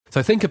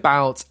So think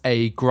about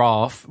a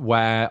graph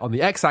where on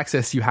the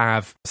x-axis you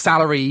have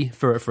salary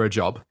for a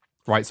job,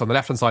 right? So on the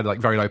left-hand side, like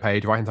very low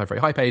paid, right-hand side,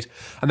 very high paid.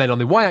 And then on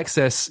the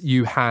y-axis,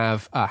 you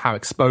have how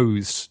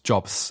exposed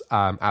jobs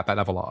at that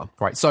level are,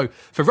 right? So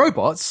for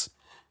robots,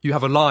 you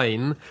have a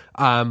line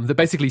that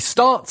basically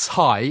starts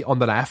high on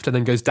the left and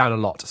then goes down a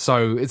lot.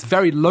 So it's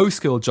very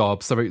low-skilled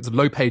jobs, so it's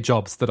low-paid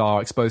jobs that are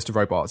exposed to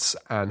robots,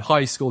 and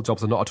high-skilled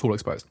jobs are not at all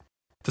exposed.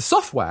 For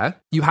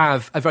software, you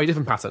have a very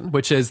different pattern,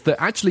 which is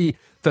that actually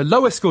the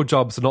lower skilled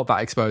jobs are not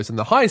that exposed and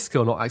the highest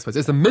skilled not that exposed.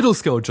 It's the middle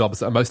skilled jobs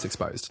that are most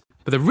exposed.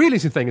 But the really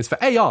interesting thing is for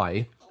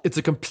AI, it's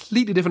a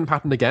completely different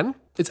pattern again.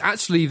 It's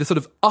actually the sort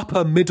of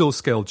upper middle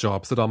skilled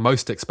jobs that are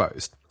most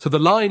exposed. So the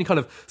line kind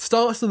of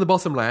starts in the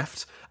bottom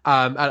left,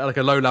 at like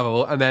a low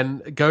level, and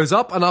then goes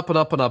up and up and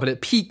up and up, and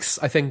it peaks,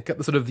 I think, at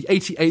the sort of the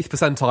 88th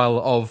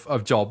percentile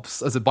of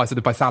jobs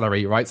by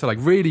salary, right? So like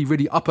really,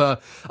 really upper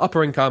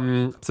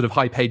income, sort of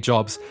high paid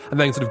jobs, and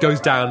then sort of goes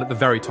down at the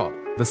very top.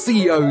 The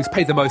CEOs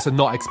pay the most and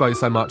not exposed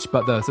so much,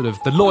 but the sort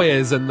of the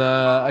lawyers and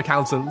the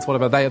accountants,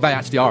 whatever, they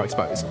actually are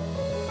exposed.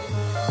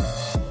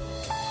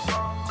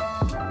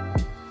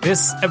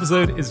 This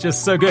episode is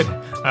just so good.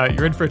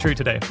 You're in for a treat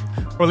today,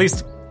 or at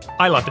least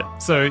I loved it.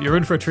 So you're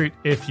in for a treat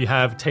if you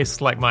have tastes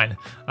like mine.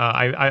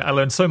 I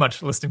learned so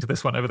much listening to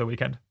this one over the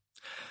weekend.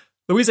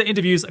 Louisa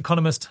interviews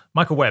economist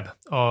Michael Webb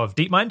of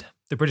DeepMind,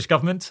 the British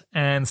government,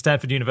 and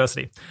Stanford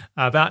University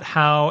about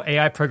how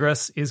AI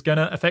progress is going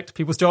to affect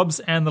people's jobs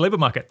and the labour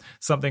market,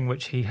 something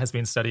which he has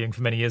been studying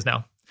for many years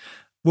now.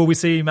 Will we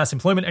see mass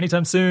employment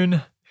anytime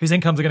soon? Whose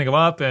incomes are going to go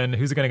up and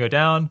whose are going to go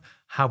down?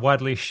 How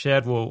widely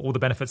shared will all the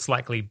benefits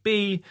likely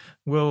be?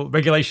 Will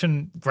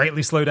regulation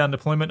greatly slow down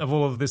deployment of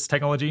all of this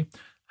technology?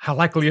 How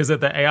likely is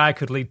it that AI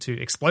could lead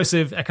to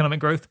explosive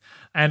economic growth?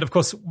 And of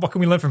course, what can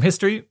we learn from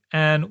history?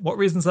 And what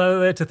reasons are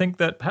there to think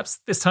that perhaps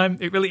this time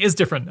it really is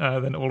different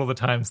than all of the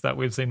times that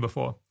we've seen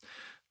before?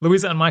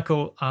 Louisa and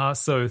Michael are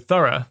so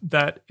thorough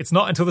that it's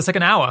not until the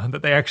second hour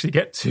that they actually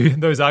get to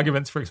those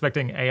arguments for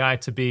expecting AI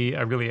to be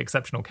a really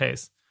exceptional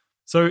case.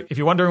 So if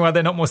you're wondering why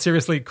they're not more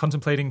seriously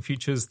contemplating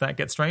futures that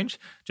get strange,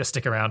 just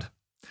stick around.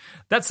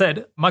 That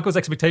said, Michael's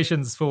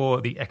expectations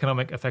for the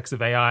economic effects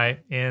of AI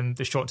in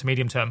the short to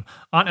medium term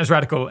aren't as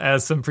radical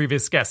as some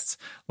previous guests,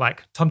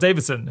 like Tom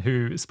Davidson,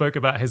 who spoke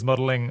about his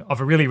modeling of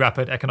a really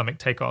rapid economic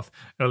takeoff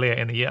earlier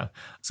in the year.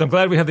 So I'm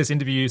glad we have this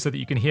interview so that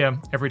you can hear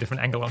every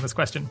different angle on this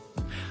question.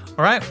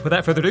 All right,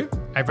 without further ado,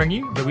 I bring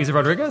you Louisa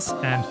Rodriguez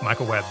and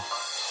Michael Webb.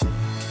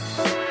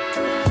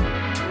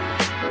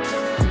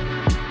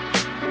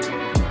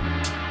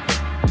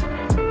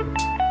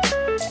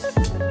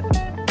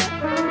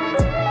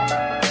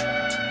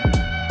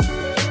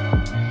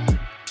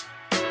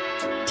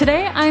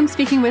 Today, I'm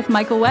speaking with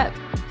Michael Webb.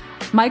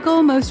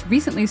 Michael most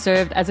recently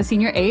served as a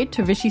senior aide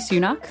to Rishi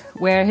Sunak,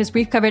 where his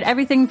brief covered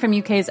everything from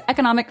UK's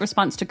economic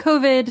response to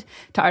COVID,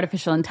 to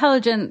artificial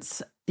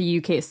intelligence, the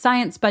UK's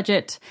science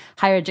budget,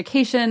 higher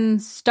education,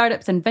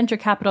 startups and venture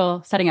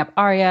capital, setting up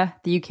ARIA,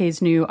 the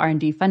UK's new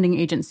R&D funding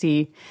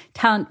agency,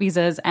 talent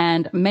visas,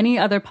 and many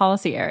other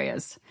policy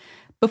areas.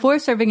 Before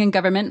serving in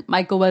government,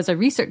 Michael was a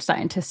research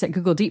scientist at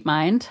Google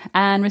DeepMind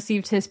and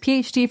received his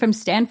PhD from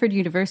Stanford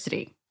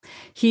University.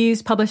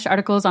 He's published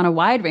articles on a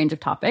wide range of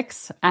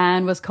topics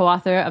and was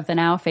co-author of the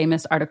now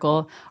famous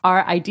article,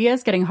 Are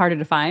Ideas Getting Harder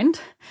to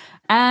Find?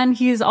 And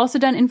he's also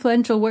done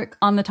influential work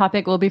on the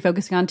topic we'll be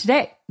focusing on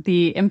today,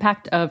 the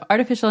impact of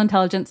artificial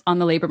intelligence on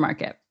the labor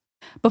market.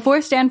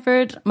 Before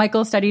Stanford,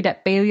 Michael studied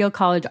at Balliol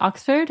College,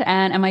 Oxford,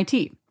 and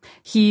MIT.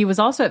 He was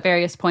also at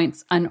various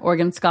points an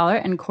organ scholar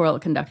and choral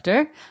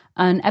conductor,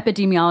 an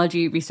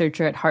epidemiology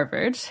researcher at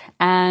Harvard,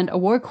 and a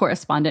war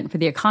correspondent for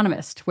The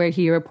Economist, where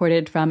he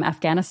reported from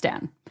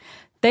Afghanistan.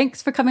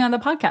 Thanks for coming on the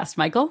podcast,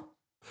 Michael.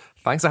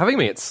 Thanks for having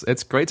me.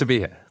 It's great to be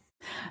here.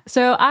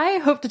 So I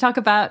hope to talk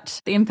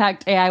about the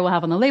impact AI will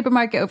have on the labor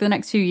market over the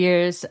next few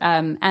years,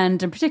 and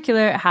in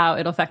particular, how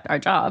it'll affect our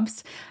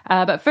jobs.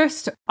 But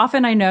first,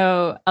 often I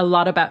know a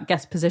lot about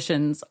guest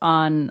positions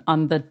on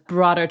the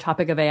broader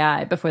topic of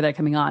AI before they're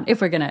coming on, if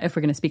we're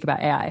gonna speak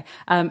about AI.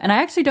 And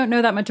I actually don't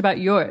know that much about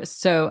yours.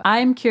 So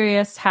I'm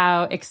curious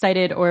how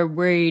excited or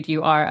worried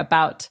you are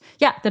about,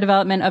 the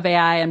development of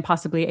AI and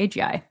possibly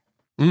AGI.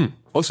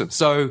 Awesome.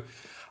 So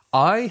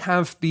I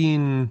have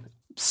been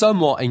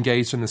somewhat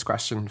engaged in this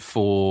question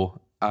for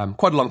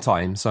quite a long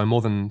time. So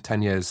more than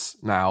 10 years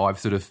now, I've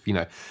sort of,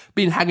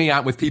 been hanging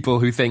out with people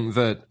who think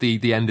that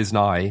the end is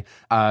nigh,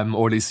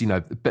 or at least,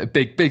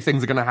 big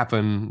things are going to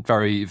happen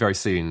very, very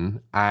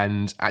soon.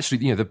 And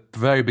actually, the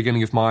very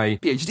beginning of my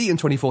PhD in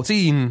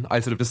 2014, I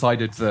sort of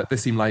decided that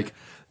this seemed like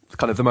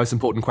kind of the most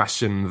important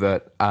question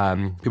that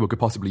people could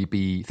possibly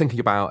be thinking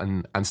about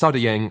and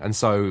studying. And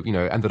so,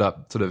 ended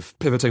up sort of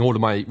pivoting all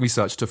of my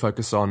research to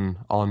focus on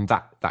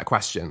that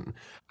question.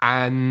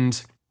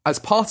 And as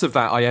part of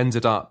that, I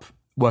ended up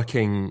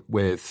working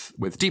with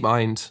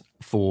DeepMind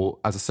for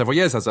several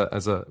years as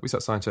a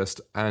research scientist,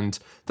 and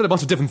did a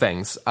bunch of different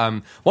things.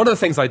 One of the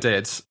things I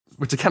did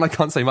which again I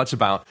can't say much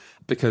about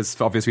because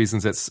for obvious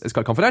reasons it's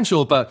quite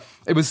confidential, but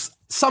it was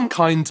some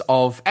kind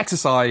of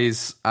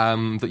exercise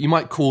that you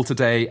might call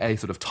today a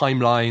sort of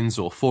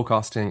timelines or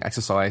forecasting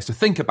exercise to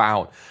think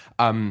about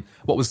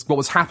what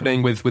was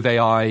happening with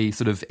AI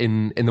sort of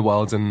in the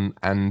world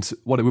and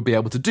what it would be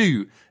able to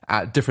do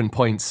at different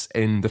points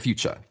in the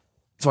future.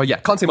 So yeah,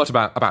 can't say much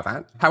about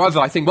that. However,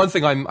 I think one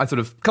thing I'm sort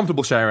of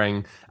comfortable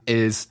sharing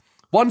is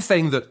one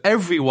thing that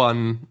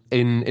everyone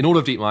in all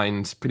of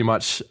DeepMind pretty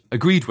much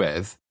agreed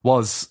with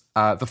was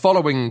the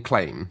following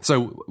claim.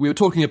 So we were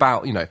talking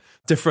about,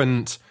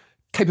 different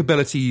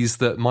capabilities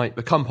that might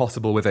become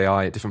possible with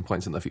AI at different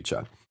points in the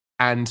future.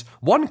 And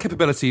one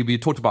capability we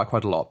talked about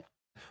quite a lot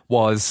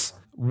was,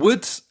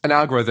 would an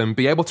algorithm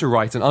be able to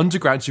write an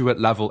undergraduate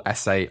level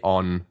essay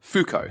on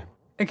Foucault?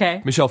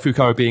 Okay. Michel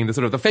Foucault being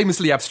the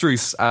famously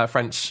abstruse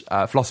French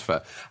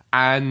philosopher,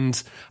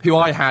 and who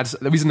I had,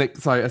 the reason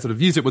that I sort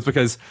of used it was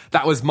because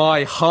that was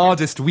my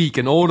hardest week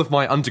in all of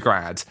my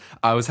undergrad.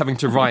 I was having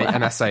to write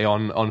an essay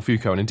on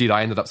Foucault, and indeed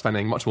I ended up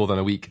spending much more than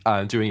a week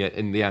doing it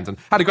in the end, and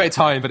had a great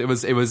time, but it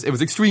was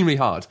extremely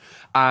hard.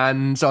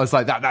 And so I was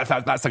like,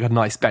 that's like a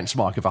nice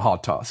benchmark of a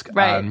hard task.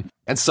 Right.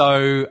 And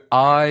so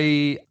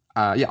I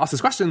asked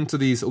this question to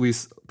all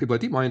these people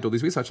at DeepMind, all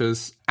these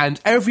researchers, and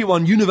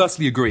everyone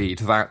universally agreed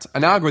that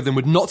an algorithm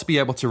would not be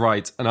able to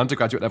write an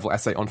undergraduate level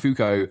essay on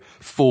Foucault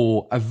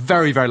for a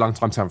very, very long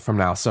time from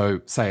now. So,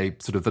 say,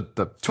 sort of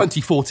the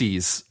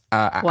 2040s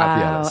at the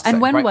earliest.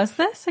 And when was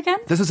this again?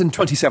 This was in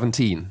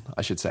 2017,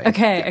 I should say.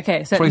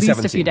 Okay. So at least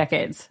a few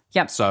decades.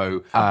 Yep.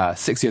 So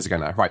 6 years ago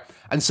now, right.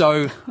 And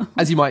so,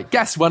 as you might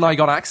guess, when I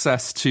got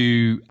access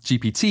to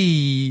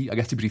GPT, I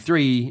guess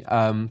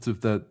GPT-3, sort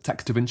of the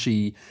text Da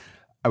Vinci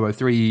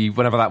 003,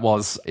 whenever that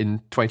was, in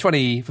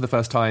 2020 for the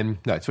first time,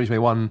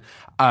 2021,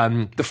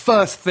 the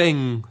first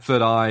thing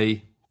that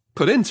I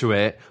put into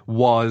it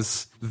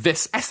was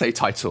this essay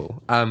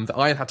title that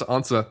I had to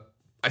answer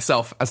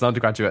myself as an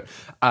undergraduate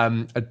a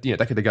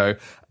decade ago.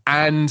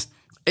 And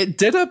it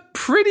did a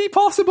pretty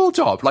passable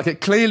job. Like,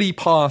 it clearly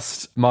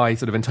passed my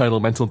sort of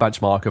internal mental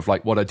benchmark of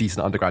like what a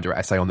decent undergraduate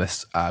essay on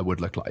this would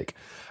look like.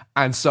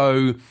 And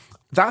so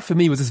that for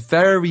me was this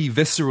very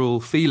visceral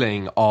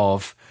feeling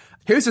of,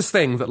 here's this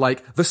thing that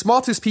like the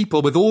smartest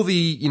people with all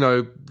the,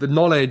 the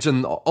knowledge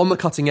and on the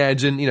cutting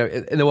edge and,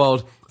 in the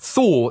world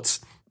thought,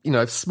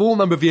 a small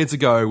number of years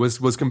ago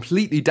was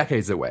completely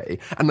decades away.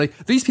 And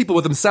like these people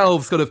were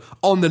themselves kind of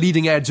on the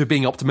leading edge of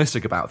being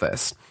optimistic about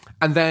this.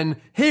 And then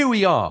here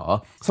we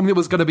are, something that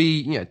was going to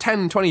be,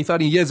 10, 20,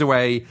 30 years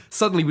away.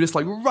 Suddenly we just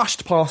like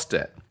rushed past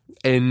it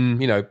in,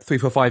 3,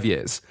 4, 5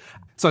 years.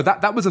 So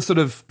that was a sort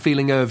of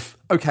feeling of,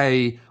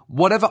 okay,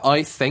 whatever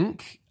I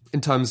think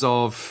in terms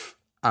of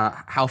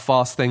how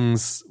fast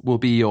things will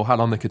be or how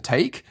long they could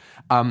take,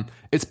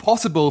 it's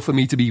possible for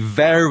me to be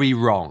very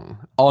wrong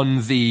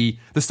on the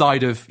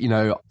side of,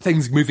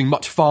 things moving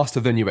much faster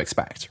than you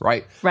expect,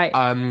 right? Right.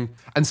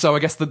 And so I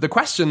guess the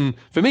question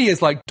for me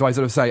is like, do I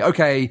sort of say,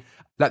 okay,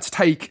 let's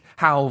take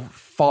how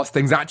fast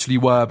things actually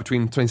were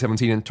between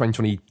 2017 and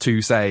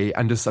 2022, say,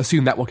 and just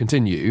assume that will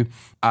continue.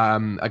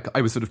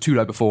 I was sort of too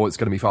low before, it's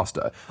going to be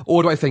faster.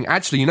 Or do I think,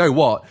 actually, you know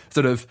what?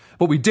 Sort of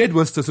what we did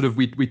was to sort of,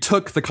 we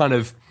took the kind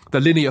of the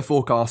linear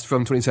forecast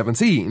from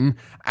 2017,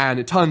 and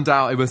it turned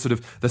out it was sort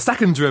of the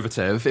second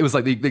derivative. It was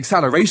like the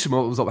acceleration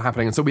was what was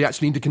happening, and so we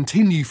actually need to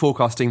continue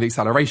forecasting the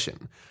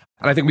acceleration.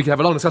 And I think we can have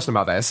a long discussion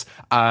about this,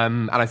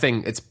 and I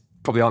think it's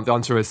probably the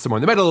answer is somewhere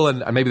in the middle,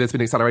 and maybe there's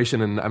been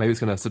acceleration, and maybe it's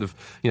going to sort of,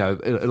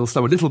 it'll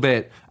slow a little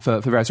bit for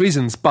various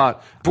reasons.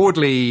 But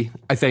broadly,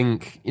 I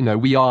think,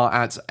 we are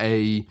at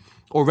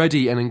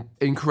already an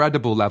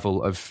incredible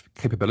level of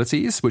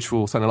capabilities, which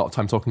we'll spend a lot of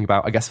time talking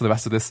about, I guess, for the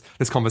rest of this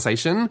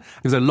conversation.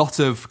 There's a lot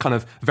of kind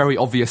of very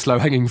obvious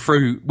low-hanging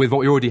fruit with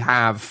what we already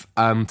have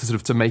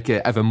to make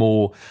it ever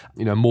more,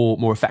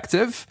 more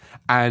effective.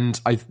 And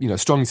I,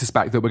 strongly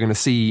suspect that we're going to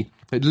see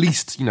at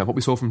least, what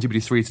we saw from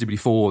GPT-3 to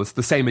GPT-4,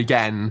 the same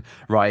again,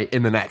 right,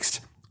 in the next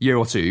year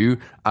or two,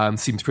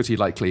 seems pretty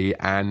likely.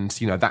 And,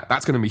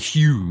 that's going to be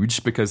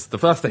huge because the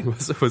first thing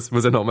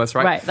was enormous,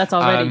 right? Right, that's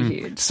already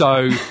huge.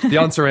 So the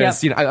answer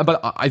is, Yep.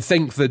 But I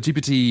think that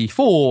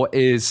GPT-4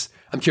 is,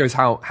 I'm curious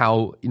how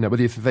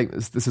whether you think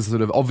this is a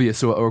sort of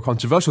obvious or a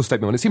controversial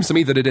statement. And it seems to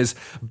me that it is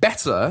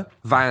better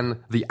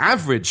than the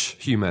average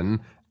human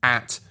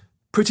at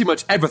pretty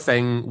much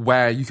everything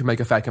where you can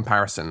make a fair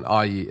comparison,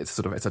 i.e. it's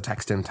a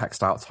text in,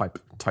 text out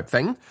type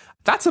thing.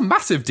 That's a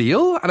massive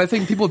deal, and I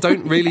think people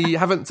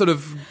haven't sort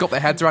of got their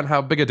heads around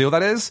how big a deal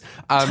that is.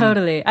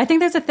 Totally. I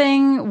think there's a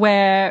thing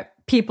where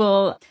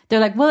they're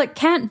like, well, it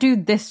can't do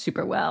this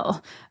super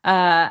well.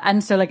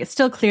 And so like it's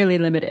still clearly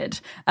limited.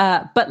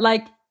 But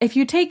like if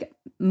you take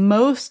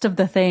most of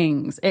the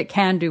things it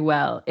can do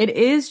well, it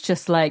is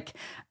just like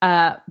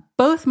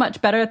both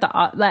much better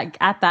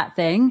at that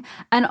thing,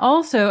 and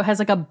also has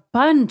like a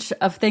bunch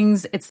of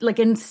things it's like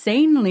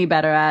insanely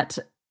better at,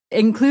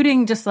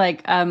 including just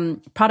like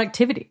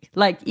productivity.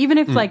 Like even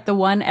if like the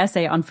one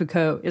essay on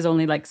Foucault is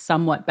only like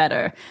somewhat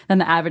better than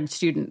the average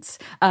student's,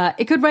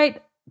 it could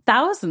write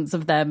thousands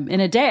of them in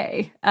a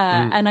day.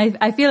 And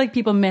I feel like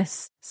people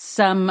miss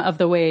some of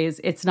the ways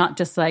it's not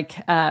just like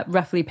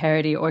roughly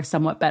parity or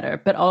somewhat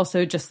better, but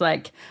also just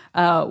like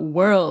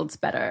worlds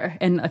better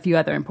in a few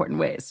other important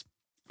ways.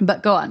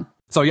 But go on.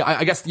 So yeah,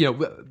 I guess,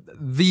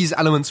 these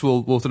elements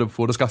we'll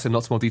discuss in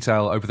lots more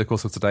detail over the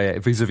course of today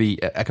vis-a-vis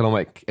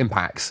economic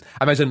impacts.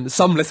 I imagine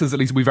some listeners at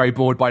least will be very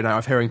bored by now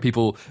of hearing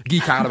people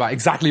geek out about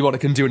exactly what it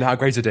can do and how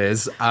great it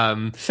is.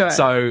 Sure.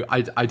 So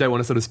I don't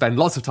want to sort of spend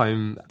lots of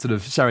time sort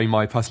of sharing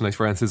my personal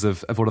experiences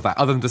of all of that,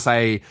 other than to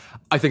say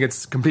I think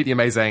it's completely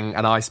amazing,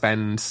 and I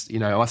spend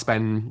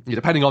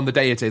depending on the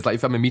day it is, like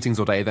if I'm in meetings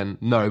all day, then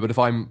no, but if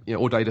I'm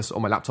all day just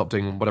on my laptop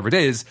doing whatever it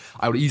is,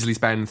 I would easily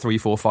spend 3,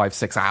 4, 5,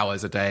 6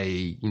 hours a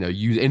day,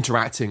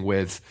 interacting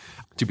with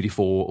GPT-4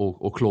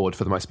 or Claude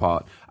for the most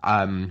part.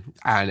 And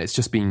it's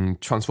just been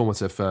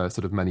transformative for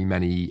sort of many,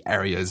 many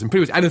areas. And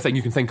pretty much anything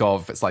you can think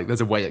of, it's like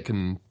there's a way it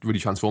can really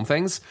transform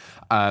things.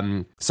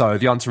 So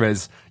the answer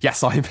is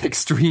yes, I'm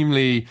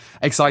extremely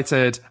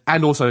excited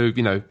and also,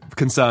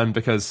 concerned,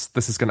 because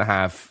this is going to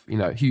have,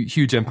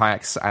 huge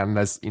impacts, and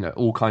there's,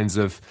 all kinds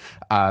of,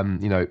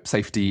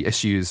 safety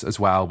issues as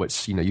well,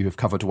 which, you have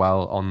covered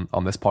well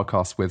on this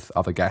podcast with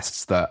other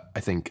guests that I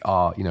think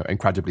are,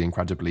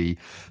 incredibly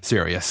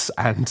serious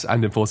and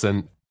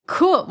important.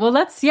 Cool. Well,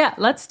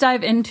 let's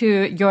dive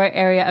into your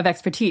area of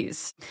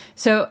expertise.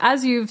 So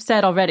as you've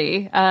said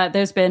already,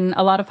 there's been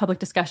a lot of public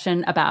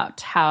discussion about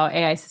how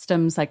AI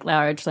systems like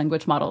large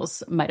language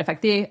models might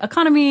affect the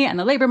economy and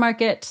the labor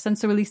market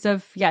since the release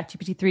of,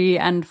 GPT-3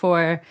 and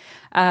 4.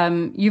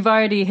 You've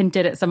already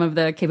hinted at some of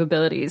the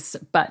capabilities,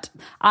 but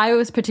I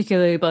was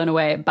particularly blown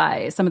away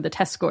by some of the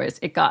test scores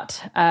it got.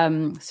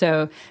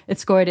 So it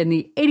scored in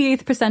the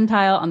 88th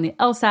percentile on the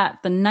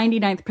LSAT, the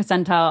 99th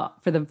percentile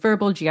for the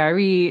verbal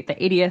GRE, the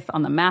 80th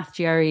on the math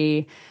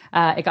GRE.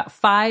 It got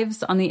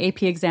 5s on the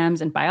AP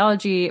exams in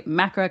biology,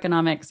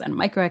 macroeconomics, and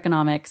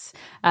microeconomics.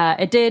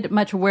 It did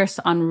much worse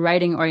on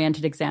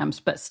writing-oriented exams,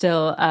 but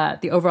still,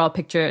 the overall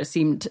picture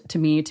seemed to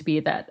me to be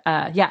that,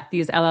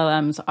 these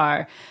LLMs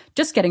are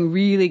just getting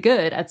really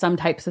good at some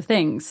types of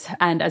things.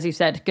 And as you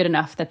said, good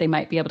enough that they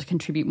might be able to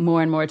contribute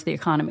more and more to the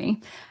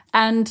economy.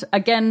 And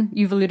again,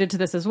 you've alluded to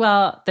this as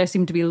well. There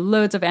seem to be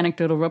loads of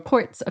anecdotal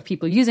reports of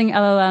people using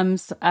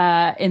LLMs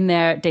in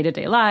their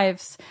day-to-day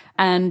lives.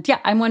 And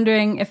I'm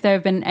wondering if there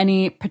have been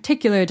any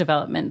particular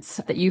developments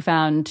that you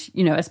found,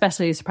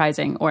 especially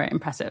surprising or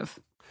impressive.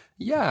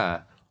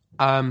 Yeah.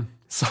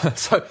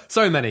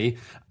 So many,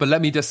 but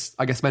let me just,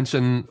 I guess,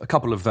 mention a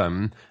couple of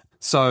them.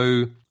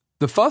 So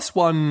the first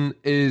one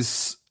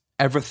is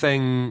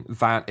everything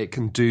that it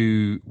can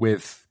do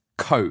with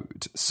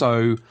code.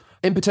 So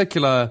in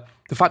particular,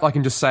 the fact that I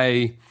can just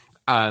say,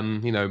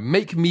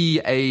 make me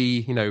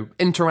a,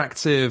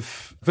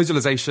 interactive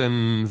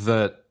visualization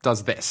that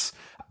does this,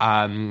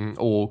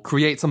 or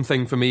create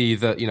something for me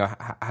that,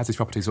 has these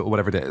properties or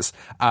whatever it is.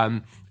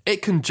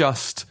 It can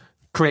just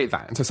create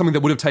that. And so something that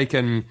would have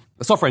taken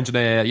a software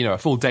engineer, a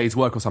full day's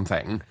work or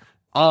something,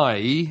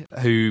 I've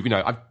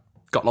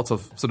got lots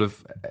of sort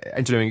of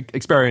engineering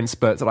experience,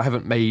 but that I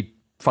haven't made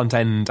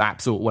front-end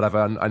apps or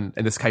whatever. And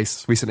in this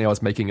case, recently I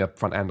was making a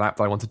front-end app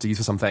that I wanted to use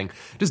for something.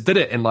 Just did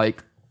it in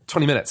like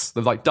 20 minutes.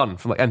 They're like done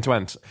from like end to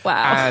end.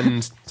 Wow.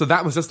 And so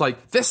that was just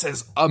like, this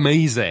is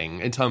amazing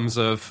in terms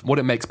of what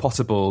it makes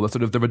possible, the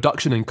sort of the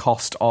reduction in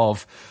cost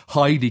of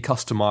highly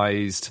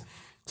customized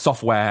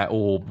software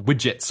or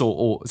widgets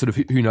or sort of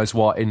who knows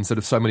what in sort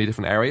of so many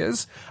different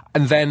areas.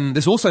 And then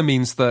this also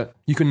means that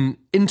you can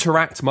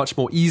interact much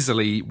more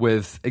easily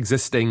with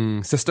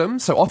existing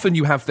systems. So often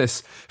you have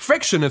this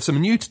friction of some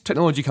new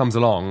technology comes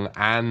along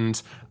and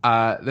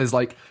there's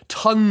like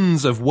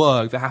tons of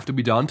work that have to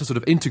be done to sort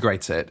of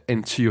integrate it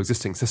into your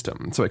existing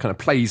system. So it kind of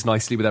plays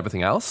nicely with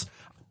everything else.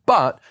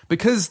 But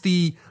because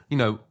the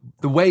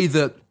way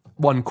that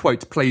one,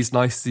 quote, plays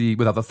nicely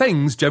with other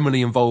things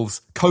generally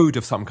involves code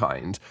of some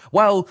kind.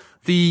 Well,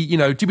 the,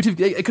 GPT,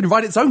 it can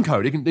write its own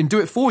code. It can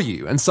do it for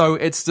you. And so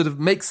it sort of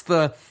makes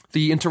the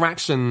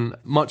interaction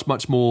much,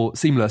 much more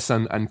seamless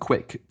and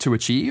quick to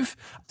achieve.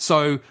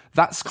 So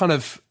that's kind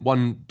of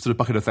one sort of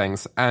bucket of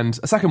things. And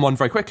a second one,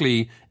 very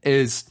quickly,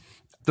 is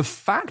the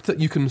fact that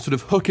you can sort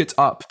of hook it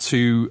up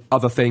to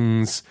other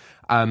things,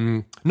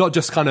 not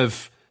just kind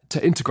of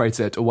to integrate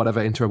it or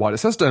whatever into a wider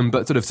system,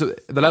 but sort of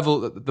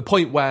the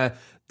point where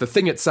the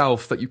thing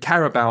itself that you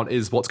care about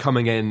is what's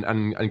coming in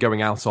and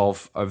going out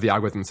of the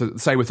algorithm. So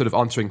say we're sort of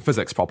answering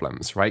physics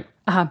problems, right?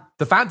 Uh-huh.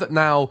 The fact that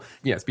now,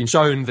 it's been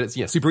shown that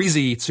it's super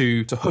easy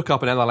to hook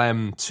up an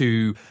LLM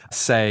to,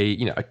 say,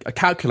 a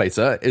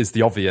calculator is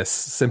the obvious,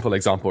 simple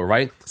example,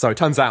 right? So it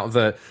turns out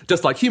that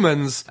just like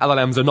humans,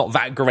 LLMs are not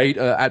that great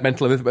at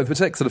mental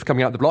arithmetic, sort of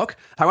coming out the block.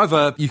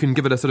 However, you can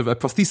give it a sort of a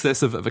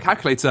prosthesis of a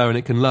calculator, and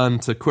it can learn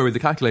to query the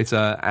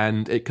calculator,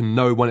 and it can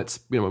know when it's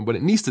when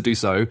it needs to do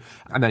so,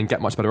 and then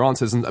get much better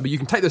answers. but you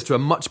can take this to a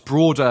much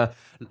broader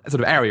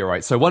sort of area,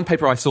 right? So one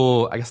paper I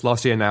saw, I guess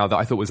last year now, that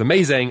I thought was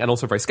amazing and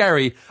also very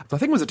scary, I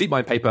think it was a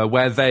DeepMind paper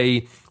where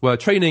they were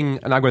training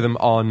an algorithm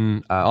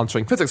on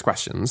answering physics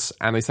questions.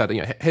 And they said,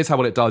 here's how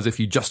well it does if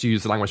you just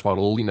use the language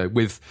model,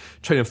 with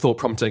train of thought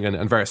prompting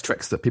and various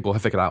tricks that people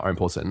have figured out are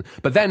important.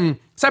 But then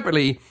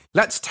separately,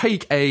 let's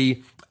take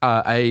a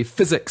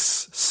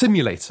physics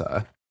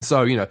simulator.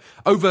 So,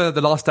 over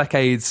the last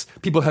decades,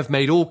 people have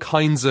made all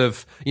kinds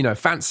of,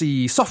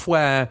 fancy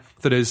software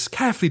that is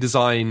carefully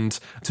designed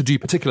to do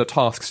particular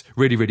tasks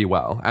really, really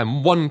well.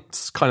 And one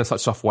kind of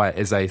such software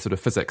is a sort of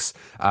physics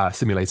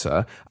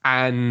simulator,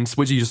 and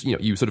which you just,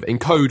 you sort of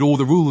encode all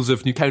the rules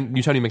of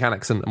Newtonian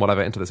mechanics and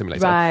whatever into the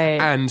simulator.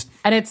 Right. And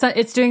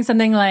it's doing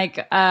something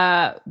like,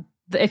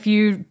 if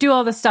you do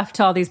all this stuff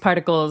to all these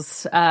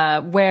particles,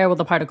 where will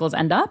the particles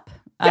end up?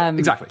 Yeah,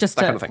 exactly. Just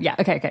that kind of thing. Yeah.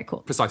 Okay,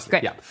 cool. Precisely.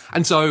 Great. Yeah.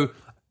 And so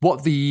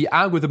what the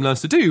algorithm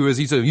learns to do is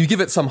you give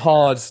it some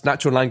hard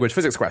natural language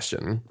physics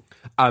question.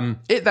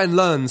 It then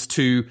learns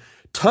to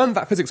turn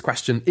that physics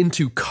question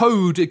into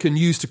code it can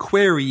use to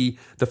query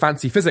the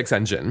fancy physics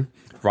engine,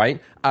 right?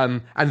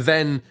 And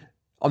then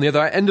on the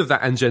other end of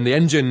that engine, the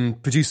engine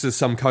produces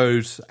some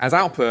code as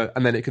output,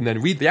 and then it can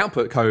then read the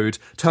output code,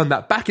 turn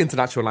that back into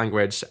natural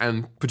language,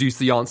 and produce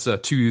the answer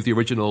to the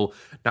original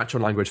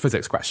natural language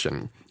physics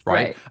question,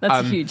 right?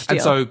 That's a huge deal.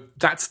 And so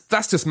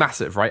that's just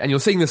massive, right? And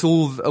you're seeing this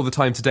all the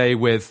time today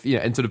with,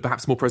 in sort of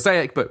perhaps more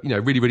prosaic, but,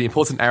 really, really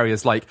important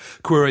areas like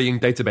querying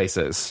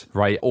databases,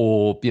 right?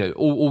 Or,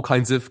 all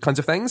kinds of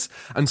things.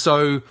 And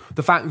so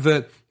the fact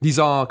that these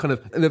are kind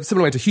of, in a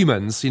similar way to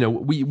humans,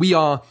 we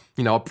are,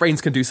 our brains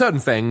can do certain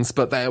things,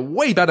 but they're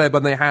way better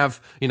when they have,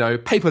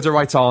 paper to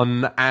write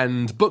on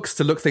and books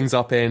to look things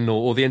up in,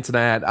 or the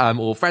internet,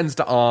 or friends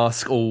to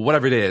ask, or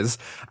whatever it is.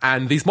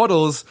 And these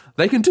models,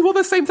 they can do all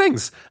those same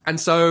things. And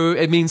so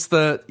it means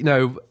that,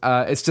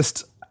 it's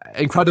just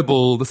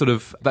incredible, the sort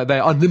of, that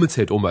they're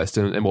unlimited almost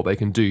in what they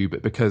can do,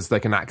 but because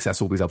they can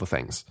access all these other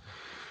things.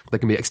 They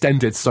can be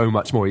extended so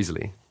much more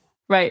easily.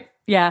 Right.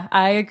 Yeah,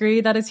 I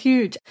agree. That is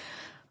huge.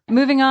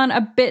 Moving on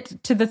a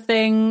bit to the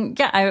thing,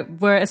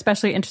 we're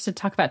especially interested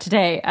to talk about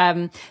today.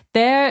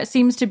 There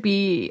seems to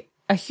be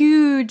a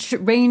huge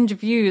range of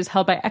views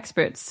held by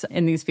experts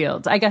in these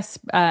fields. I guess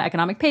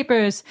economic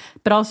papers,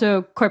 but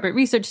also corporate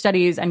research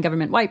studies and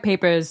government white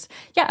papers,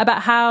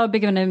 about how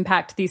big of an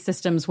impact these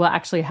systems will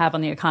actually have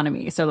on the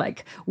economy. So,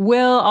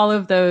 will all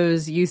of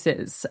those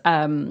uses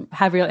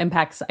have real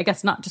impacts, I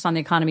guess, not just on the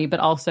economy, but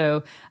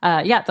also,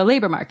 the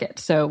labor market.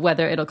 So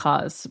whether it'll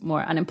cause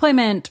more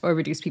unemployment or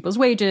reduce people's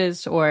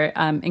wages or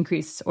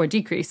increase or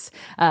decrease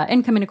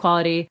income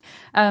inequality.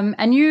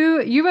 And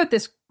you wrote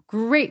this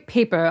great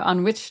paper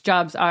on which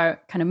jobs are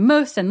kind of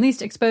most and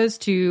least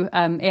exposed to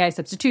AI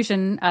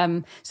substitution.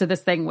 So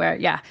this thing where,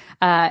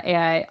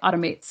 AI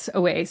automates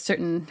away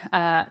certain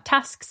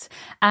tasks.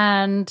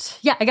 And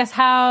I guess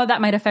how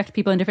that might affect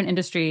people in different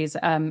industries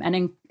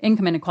and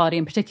income inequality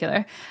in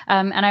particular.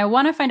 And I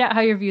want to find out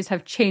how your views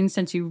have changed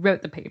since you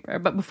wrote the paper.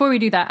 But before we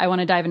do that, I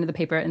want to dive into the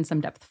paper in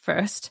some depth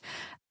first.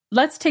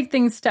 Let's take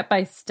things step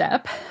by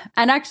step.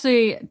 And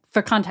actually,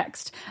 for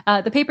context,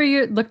 the paper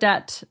you looked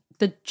at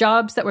the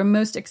jobs that were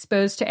most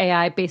exposed to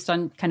AI based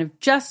on kind of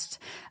just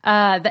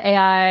the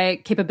AI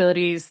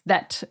capabilities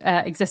that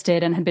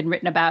existed and had been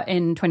written about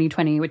in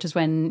 2020, which is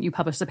when you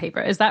published the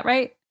paper. Is that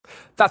right?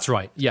 That's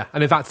right, yeah.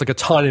 And in fact, a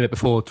tiny bit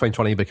before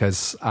 2020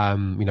 because,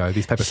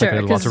 these papers take a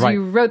little while to write.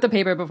 You wrote the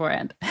paper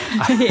beforehand.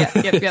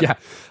 Yep. Yeah.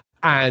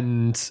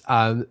 And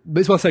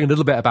it's worth saying a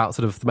little bit about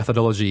sort of the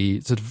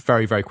methodology sort of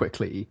very, very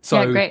quickly.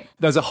 So great.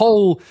 there's a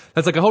whole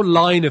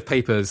line of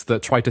papers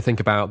that try to think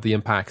about the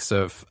impacts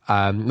of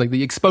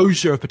the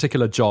exposure of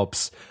particular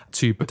jobs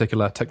to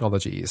particular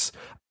technologies.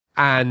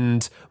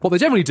 And what they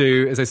generally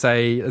do is they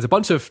say there's a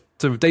bunch of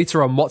sort of data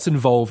on what's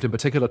involved in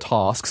particular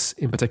tasks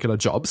in particular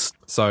jobs.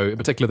 So in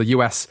particular, the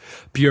US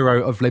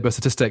Bureau of Labor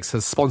Statistics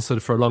has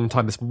sponsored for a long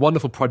time this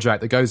wonderful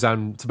project that goes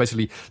down to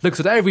basically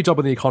looks at every job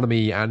in the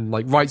economy and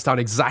writes down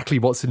exactly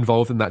what's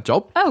involved in that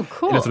job. Oh,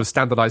 cool. In a sort of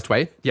standardized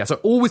way. Yeah, so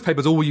all these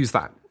papers all use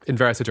that in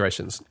various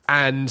iterations.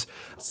 And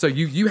so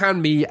you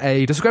hand me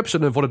a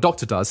description of what a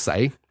doctor does,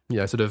 say,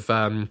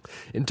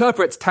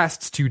 interprets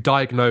tests to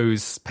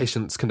diagnose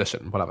patient's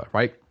condition, whatever,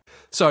 right?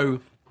 So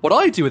what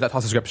I do with that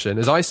task description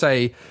is I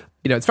say,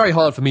 it's very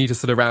hard for me to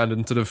sit around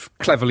and sort of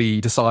cleverly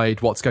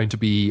decide what's going to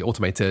be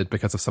automated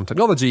because of some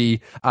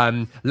technology.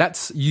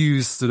 Let's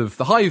use sort of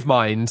the hive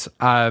mind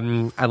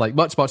and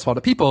much, much smarter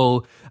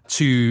people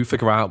to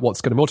figure out what's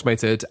going to be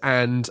automated.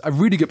 And a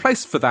really good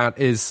place for that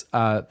is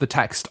the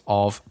text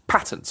of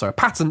patent. So a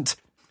patent,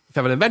 if you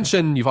have an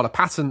invention, you've got a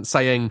patent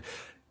saying,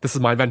 this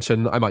is my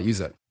invention, I might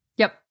use it.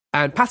 Yep.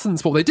 And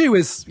patents, what they do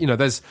is,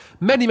 there's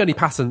many, many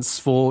patents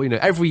for,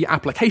 every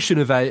application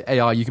of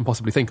AI you can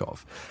possibly think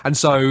of. And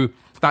so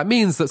that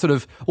means that sort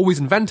of all these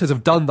inventors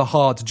have done the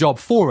hard job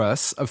for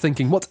us of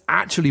thinking what's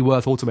actually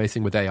worth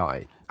automating with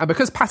AI. And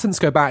because patents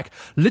go back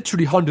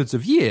literally hundreds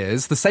of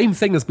years, the same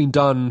thing has been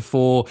done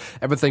for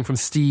everything from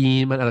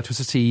steam and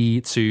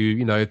electricity to,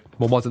 you know,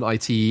 more modern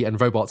IT and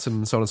robots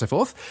and so on and so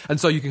forth. And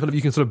so you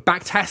can sort of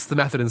back test the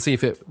method and see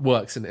if it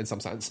works in some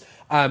sense.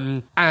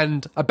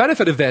 And a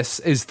benefit of this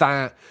is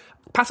that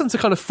patents are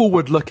kind of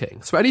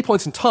forward-looking. So at any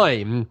point in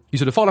time, you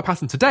sort of file a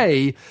patent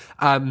today,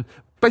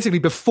 basically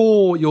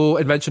before your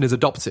invention is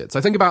adopted.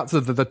 So think about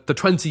the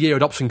 20-year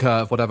adoption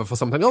curve, whatever, for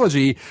some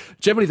technology.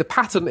 Generally, the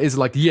patent is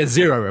like year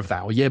 0 of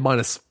that, or year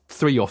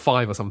 -3 or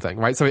 5 or something,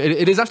 right? So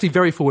it is actually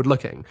very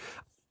forward-looking.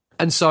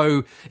 And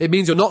so it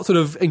means you're not sort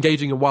of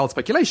engaging in wild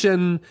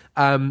speculation,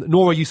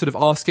 nor are you sort of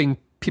asking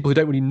people who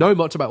don't really know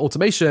much about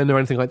automation or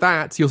anything like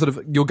that.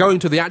 You're going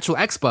to the actual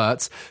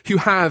experts who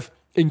have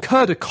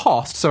incurred a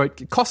cost, so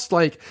it costs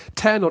like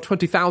 $10,000 or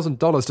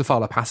 $20,000 to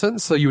file a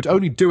patent. So you would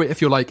only do it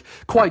if you're like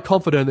quite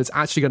confident it's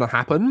actually going to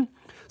happen.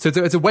 So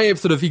it's a way of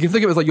sort of, you can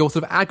think of it as like you're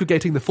sort of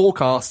aggregating the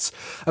forecasts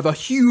of a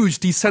huge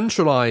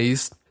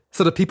decentralized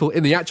sort of people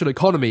in the actual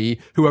economy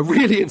who are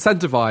really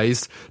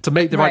incentivized to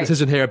make the right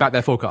decision here about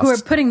their forecasts. Who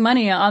are putting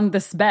money on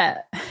this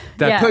bet.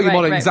 They're putting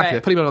money, exactly.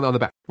 They're putting money on the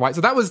bet, right?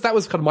 So that was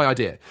kind of my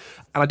idea.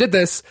 And I did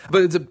this,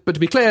 but to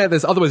be clear,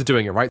 there's other ways of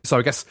doing it, right? So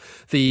I guess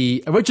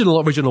the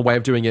original way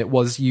of doing it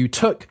was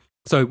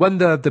so when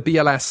the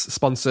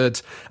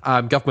BLS-sponsored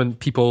government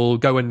people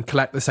go and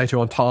collect this data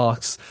on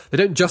tasks, they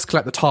don't just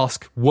collect the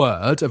task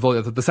word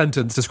of the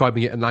sentence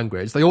describing it in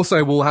language. They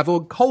also will have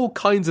all whole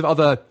kinds of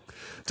other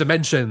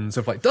dimensions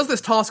of like, does this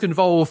task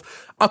involve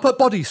upper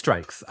body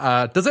strength?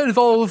 Does it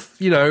involve,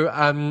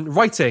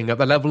 writing at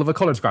the level of a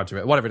college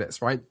graduate? Whatever it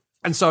is, right?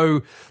 And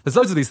so there's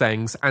loads of these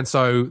things. And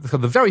so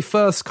the very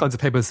first kinds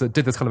of papers that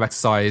did this kind of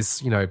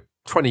exercise,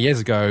 20 years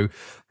ago,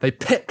 they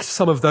picked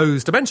some of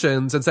those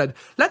dimensions and said,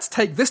 let's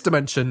take this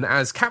dimension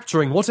as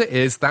capturing what it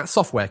is that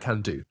software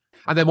can do.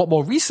 And then what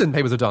more recent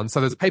papers have done, so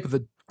there's a paper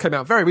that came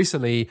out very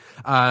recently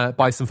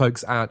by some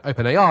folks at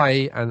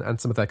OpenAI and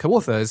some of their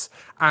co-authors,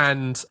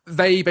 and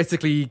they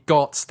basically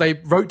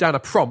wrote down a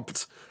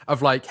prompt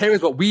of like, here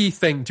is what we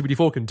think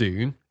GPT-4 can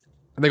do.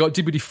 And they got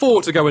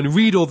GPT-4 to go and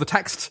read all the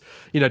text,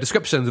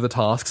 descriptions of the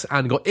tasks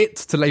and got it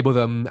to label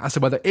them as to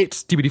whether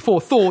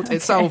GPT-4 thought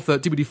itself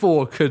that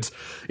GPT-4 could,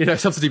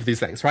 substitute for these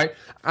things, right?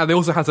 And they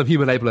also had some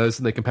human labelers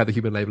and they compared the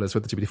human labelers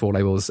with the GPT-4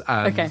 labels.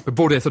 But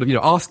broadly sort of,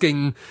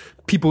 asking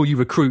people you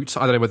recruit,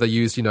 I don't know whether they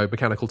used,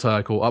 Mechanical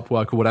Turk or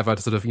Upwork or whatever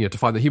to sort of, to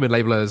find the human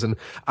labelers.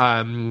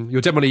 And,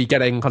 you're generally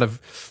getting kind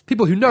of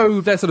people who know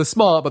they're sort of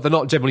smart, but they're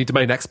not generally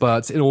domain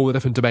experts in all the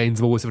different domains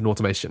of all this different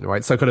automation,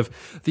 right? So kind of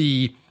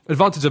the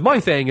advantage of my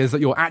thing is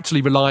that you're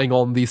actually relying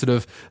on the sort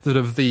of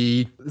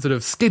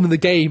skin in the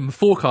game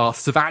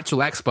forecasts of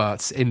actual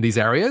experts in these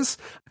areas,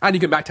 and you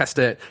can backtest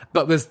it.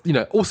 But there's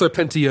also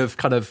plenty of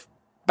kind of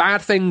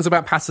bad things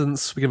about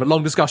patents. We can have a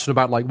long discussion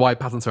about like why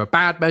patents are a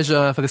bad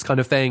measure for this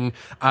kind of thing.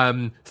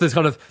 So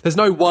there's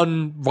no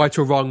one right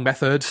or wrong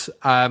method.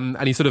 And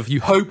you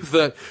hope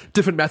that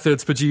different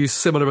methods produce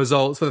similar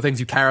results for the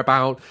things you care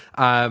about.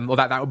 Or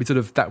that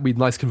would be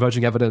nice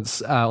converging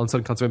evidence, on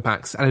certain kinds of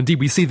impacts. And indeed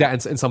we see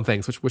that in some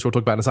things, which we'll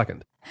talk about in a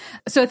second.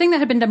 So a thing that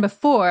had been done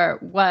before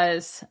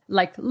was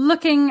like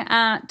looking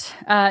at,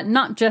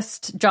 not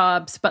just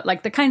jobs, but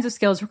like the kinds of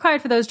skills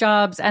required for those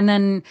jobs, and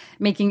then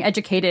making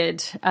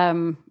educated,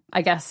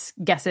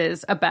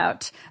 guesses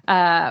about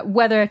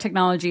whether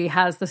technology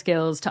has the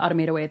skills to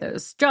automate away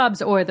those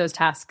jobs or those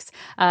tasks.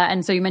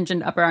 And so you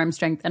mentioned upper arm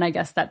strength, and I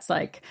guess that's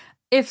like,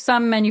 if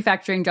some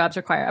manufacturing jobs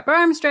require upper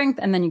arm strength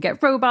and then you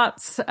get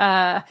robots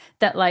that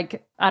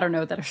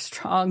that are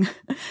strong,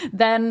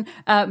 then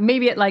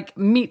maybe it like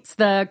meets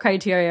the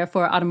criteria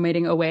for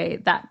automating away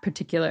that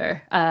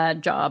particular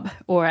job,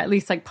 or at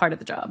least like part of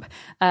the job.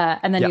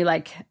 And then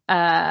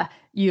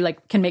you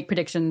can make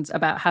predictions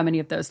about how many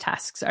of those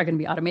tasks are going to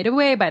be automated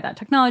away by that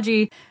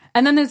technology.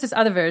 And then there's this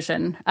other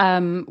version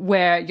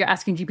where you're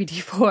asking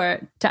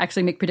GPT-4 to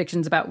actually make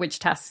predictions about which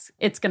tasks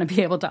it's going to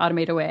be able to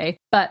automate away.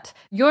 But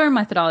your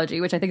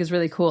methodology, which I think is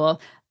really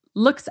cool,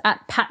 looks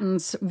at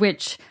patents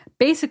which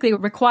basically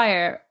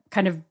require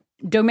kind of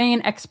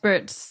domain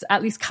experts,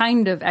 at least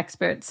kind of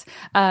experts,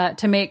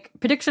 to make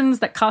predictions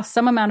that cost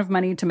some amount of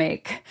money to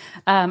make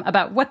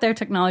about what their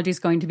technology is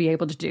going to be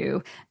able to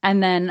do.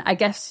 And then I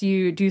guess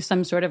you do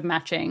some sort of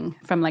matching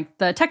from like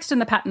the text in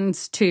the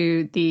patents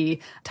to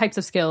the types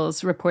of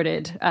skills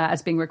reported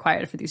as being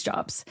required for these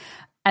jobs.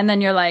 And then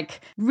you're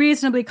like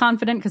reasonably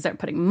confident because they're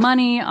putting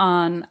money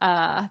on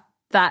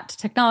that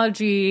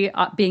technology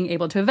being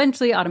able to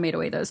eventually automate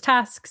away those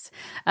tasks.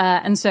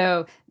 And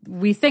so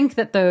we think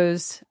that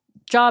those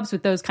jobs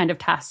with those kind of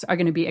tasks are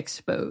going to be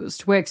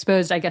exposed. Where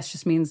exposed, I guess,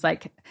 just means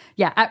like,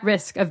 at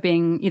risk of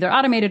being either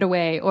automated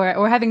away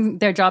or having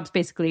their jobs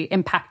basically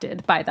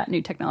impacted by that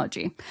new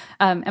technology.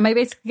 Am I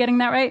basically getting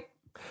that right?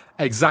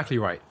 Exactly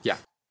right. Yeah.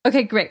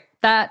 Okay, great.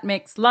 That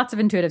makes lots of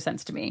intuitive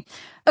sense to me.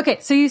 Okay,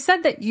 so you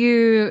said that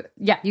you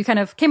kind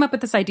of came up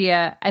with this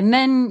idea and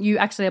then you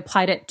actually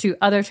applied it to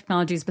other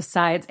technologies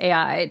besides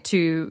AI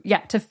to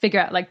figure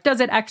out, like,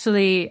 does it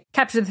actually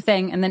capture the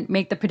thing and then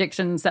make the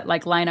predictions that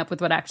like line up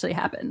with what actually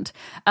happened?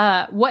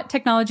 What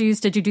technologies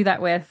did you do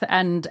that with,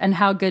 and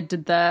how good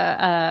did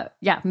the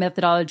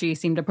methodology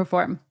seem to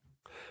perform?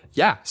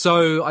 Yeah,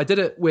 so I did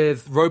it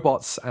with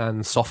robots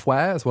and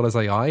software as well as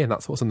AI, and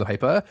that's what's in the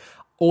paper.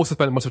 Also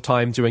spent a bunch of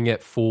time doing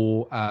it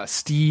for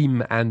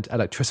steam and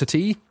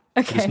electricity.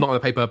 Okay. It's not on the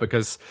paper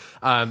because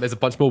there's a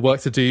bunch more work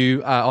to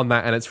do on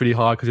that, and it's really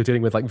hard because you're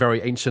dealing with like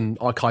very ancient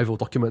archival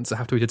documents that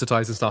have to be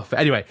digitized and stuff. But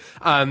anyway,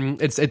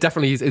 it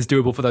definitely is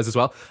doable for those as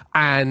well.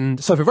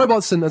 And so for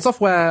robots and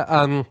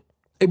software,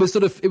 it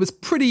was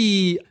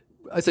pretty,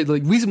 I'd say,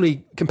 like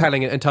reasonably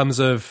compelling in terms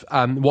of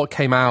what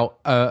came out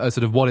as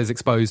sort of what is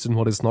exposed and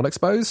what is not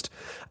exposed.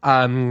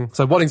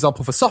 So one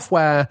example for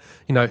software,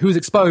 who's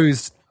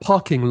exposed?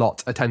 Parking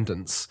lot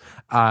attendants.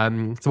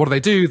 So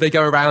what do? They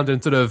go around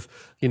and sort of,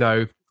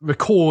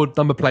 record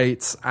number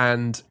plates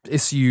and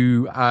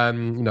issue,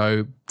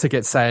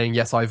 tickets saying,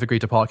 yes, I've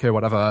agreed to park here,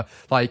 whatever.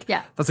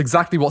 That's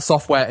exactly what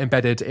software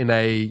embedded in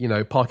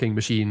a, parking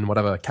machine,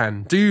 whatever,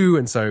 can do.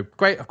 And so,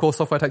 great, of course,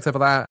 software takes over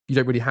that. You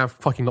don't really have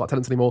parking lot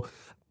attendants anymore.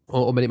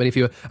 Or many, many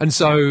fewer. And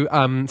so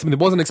something that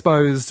wasn't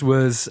exposed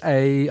was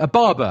a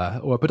barber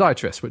or a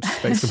podiatrist, which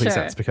makes complete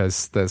sense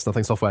because there's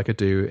nothing software could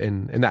do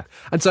in that.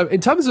 And so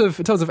in terms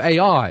of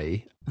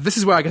AI, this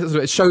is where I guess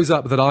it shows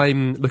up that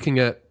I'm looking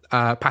at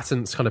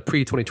patents kind of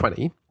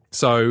pre-2020.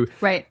 So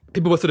right.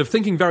 People were sort of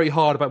thinking very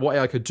hard about what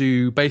AI could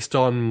do based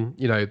on,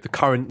 the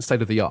current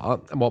state of the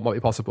art and what might be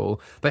possible.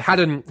 They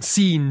hadn't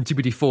seen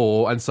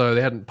GPT-4, and so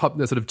they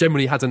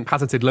generally hadn't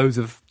patented loads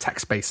of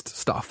text-based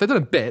stuff. They'd done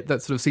a bit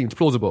that sort of seemed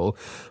plausible.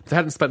 They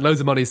hadn't spent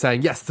loads of money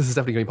saying, yes, this is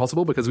definitely going to be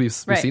possible because we've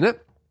seen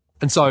it.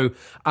 And so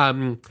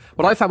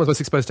what I found was most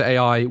exposed to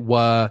AI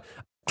were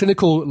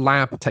clinical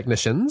lab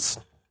technicians.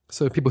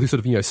 So people who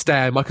sort of,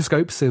 stare at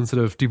microscopes and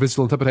sort of do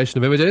visual interpretation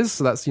of images.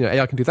 So that's,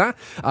 AI can do that.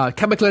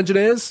 Chemical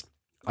engineers.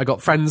 I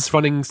got friends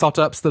running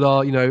startups that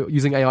are,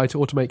 using AI to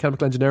automate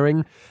chemical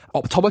engineering.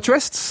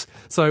 Optometrists.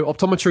 So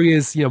optometry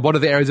is, one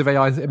of the areas of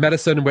AI in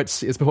medicine in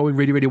which is performing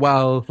really, really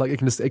well. Like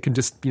it can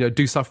just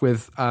do stuff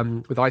with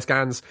eye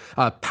scans.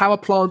 Power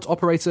plant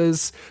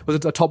operators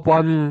was a top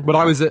one. When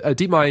I was at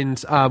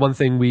DeepMind, one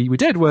thing we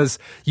did was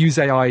use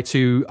AI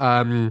to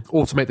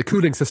automate the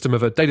cooling system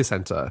of a data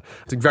center.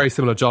 It's a very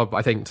similar job,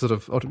 I think, to sort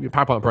of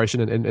power plant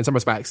operation in some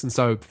respects. And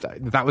so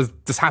that was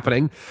just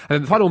happening. And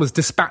then the final one was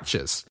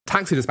dispatchers,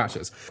 taxi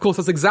dispatchers. Of course,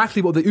 that's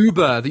exactly what the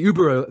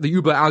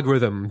Uber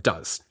algorithm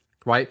does,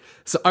 right?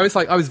 So I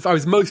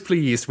was most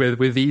pleased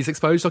with these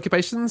exposed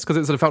occupations because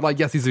it sort of felt like,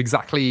 yes, these are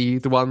exactly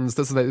the ones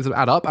that sort of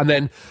add up. And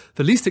then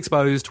the least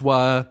exposed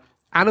were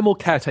animal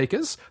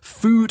caretakers,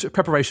 food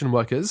preparation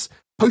workers,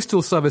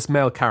 postal service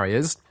mail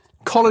carriers,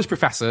 college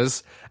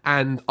professors,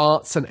 and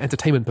arts and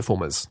entertainment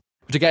performers.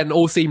 Which again,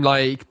 all seem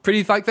like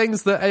pretty like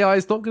things that AI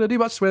is not going to do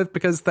much with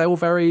because they all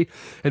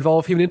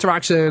involve human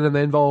interaction and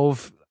they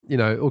involve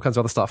all kinds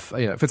of other stuff,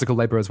 physical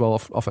labor as well,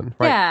 often,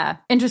 right? Yeah,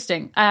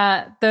 interesting.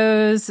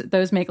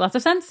 Those make lots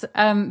of sense.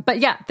 But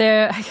yeah,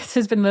 I guess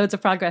there's been loads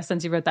of progress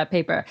since you wrote that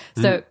paper.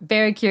 So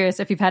very curious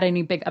if you've had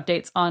any big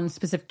updates on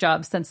specific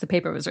jobs since the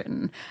paper was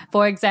written.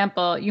 For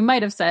example, you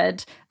might have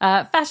said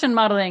fashion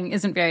modeling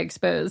isn't very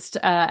exposed,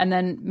 and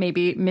then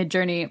maybe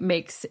Midjourney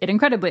makes it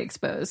incredibly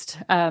exposed.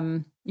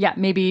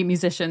 Maybe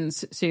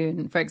musicians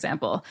soon, for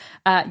example.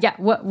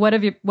 What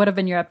have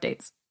been your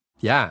updates?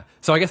 Yeah.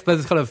 So I guess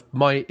there's kind of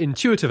my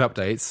intuitive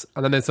updates,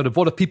 and then there's sort of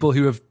what are people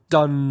who have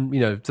done,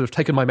 sort of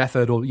taken my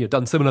method or,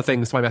 done similar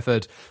things to my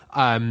method,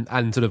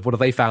 and sort of what have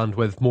they found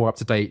with more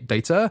up-to-date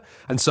data.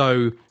 And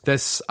so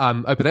this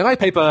OpenAI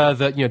paper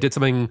that, did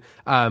something,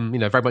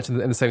 very much in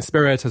the same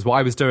spirit as what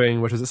I was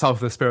doing, which was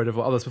itself the spirit of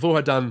what others before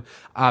had done,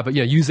 but,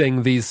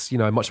 using these,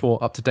 much more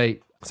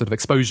up-to-date sort of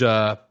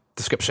exposure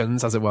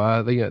descriptions, as it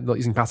were. They're not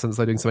using patterns,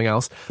 they're doing something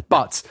else.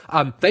 But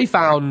they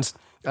found...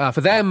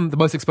 for them, the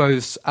most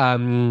exposed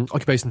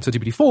occupations to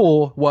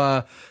GPT-4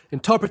 were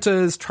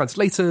interpreters,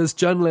 translators,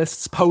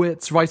 journalists,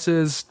 poets,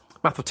 writers,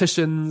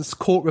 mathematicians,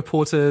 court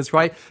reporters,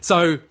 right?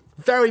 So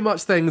very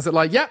much things that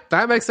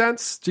that makes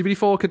sense.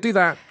 GPT-4 could do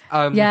that.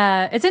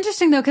 Yeah, it's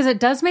interesting though, because it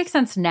does make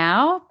sense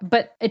now,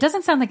 but it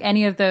doesn't sound like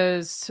any of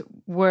those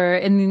were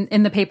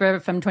in the paper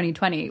from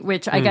 2020,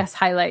 which I guess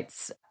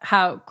highlights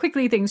how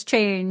quickly things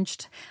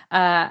changed,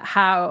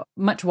 how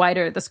much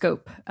wider the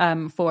scope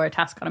for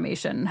task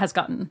automation has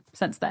gotten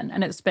since then.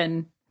 And it's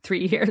been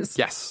 3 years.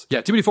 Yes.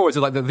 Yeah. GPT-4 is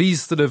like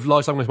these sort of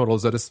large language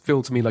models that just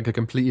feel to me like a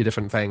completely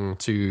different thing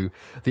to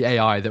the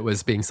AI that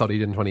was being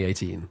studied in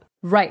 2018.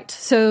 Right.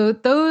 So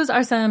those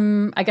are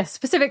some, I guess,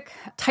 specific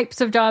types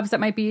of jobs that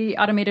might be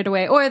automated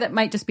away or that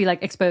might just be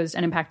exposed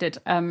and impacted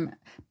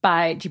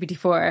by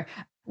GPT-4.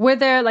 Were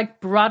there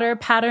broader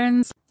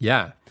patterns?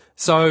 Yeah.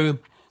 So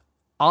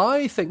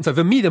I think, so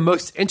for me, the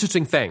most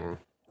interesting thing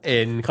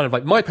in kind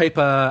of my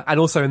paper and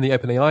also in the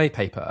OpenAI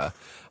paper,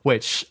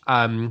 which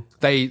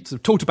they sort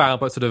of talked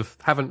about but sort of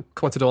haven't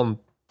commented on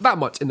that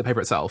much in the paper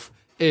itself,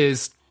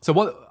 is, so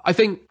what I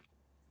think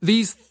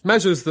these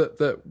measures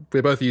that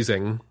we're both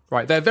using,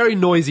 right, they're very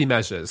noisy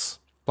measures.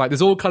 Like,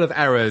 there's all kind of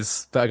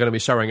errors that are going to be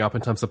showing up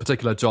in terms of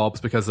particular jobs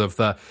because of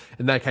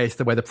in their case,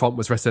 the way the prompt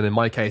was written, in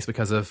my case,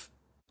 because of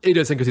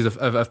idiosyncrasies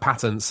of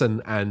patents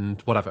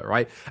and whatever,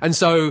 right? And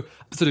so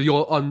sort of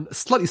you're on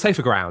slightly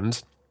safer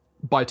ground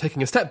by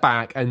taking a step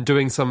back and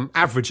doing some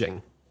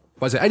averaging.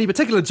 So any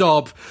particular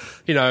job,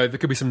 there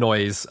could be some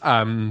noise.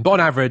 But on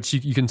average,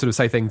 you can sort of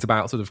say things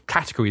about sort of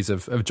categories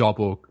of job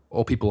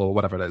or people or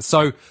whatever it is.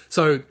 So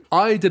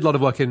I did a lot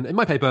of work in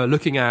my paper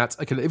looking at,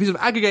 okay, if you sort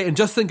of aggregate and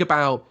just think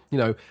about,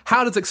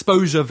 how does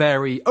exposure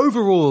vary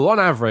overall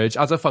on average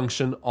as a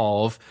function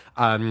of,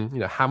 how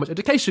much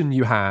education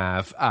you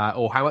have,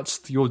 or how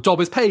much your job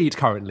is paid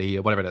currently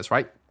or whatever it is,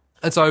 right?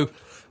 And so,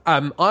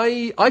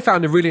 I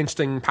found a really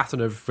interesting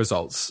pattern of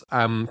results,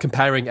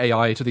 comparing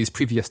AI to these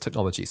previous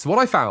technologies. So what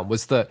I found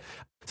was that,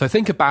 so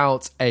think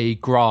about a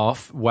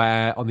graph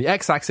where on the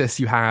x-axis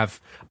you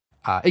have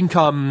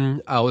income,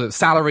 or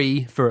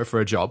salary for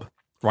a job,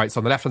 right?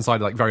 So on the left-hand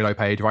side, like very low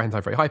paid, right-hand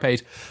side, very high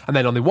paid. And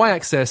then on the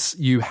y-axis,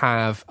 you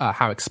have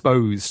how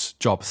exposed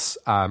jobs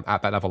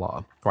at that level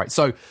are, right?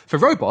 So for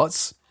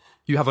robots,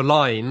 you have a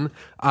line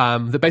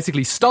that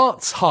basically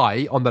starts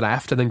high on the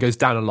left and then goes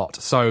down a lot.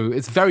 So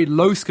it's very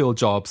low-skilled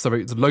jobs, so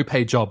it's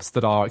low-paid jobs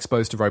that are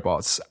exposed to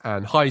robots,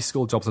 and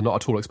high-skilled jobs are not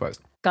at all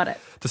exposed. Got it.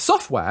 The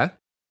software,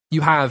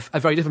 you have a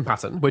very different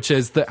pattern, which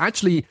is that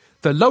actually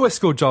the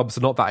lower-skilled jobs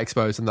are not that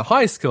exposed and the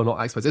highest-skilled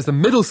not exposed. It's the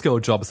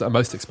middle-skilled jobs that are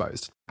most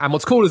exposed. And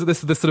what's cool is that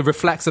this sort of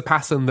reflects a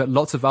pattern that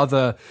lots of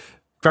other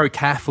very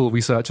careful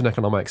research in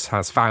economics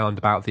has found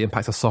about the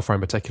impact of software in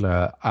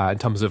particular, in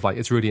terms of like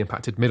it's really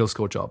impacted middle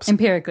school jobs.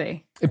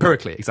 Empirically,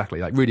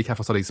 exactly. Like really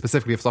careful studies,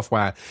 specifically of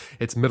software,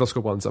 it's middle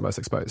school ones that are most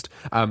exposed.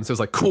 So it's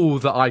like cool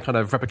that I kind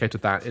of replicated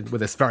that with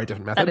this very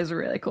different method. That is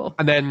really cool.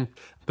 And then,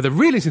 but the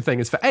really interesting thing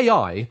is for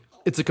AI,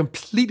 it's a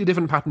completely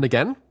different pattern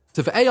again.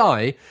 So for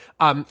AI,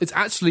 it's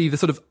actually the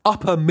sort of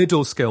upper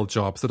middle skill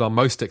jobs that are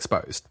most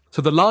exposed.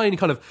 So the line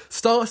kind of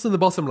starts in the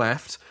bottom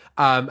left,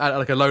 at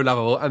like a low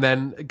level, and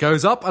then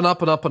goes up and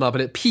up and up and up,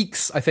 and it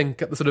peaks, I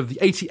think, at the sort of the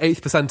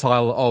 88th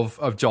percentile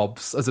of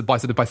jobs as by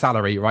sort of by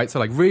salary, right? So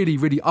like really,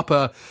 really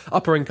upper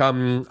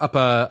income,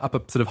 upper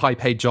sort of high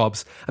paid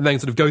jobs, and then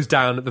sort of goes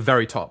down at the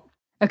very top.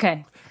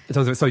 Okay. In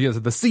terms of it, so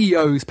the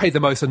CEOs paid the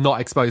most and not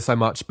exposed so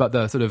much, but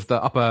the sort of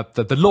the upper,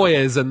 the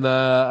lawyers and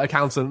the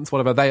accountants,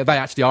 whatever, they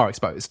actually are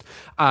exposed.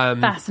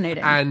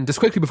 Fascinating. And just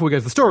quickly before we go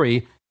to the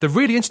story, the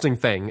really interesting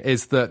thing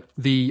is that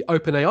the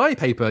OpenAI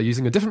paper,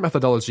 using a different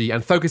methodology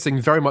and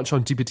focusing very much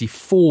on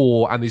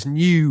GPT-4 and these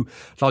new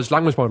large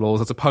language models,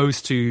 as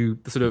opposed to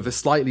the sort of a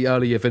slightly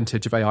earlier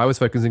vintage of AI I was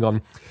focusing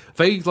on,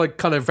 they like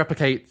kind of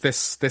replicate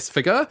this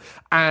figure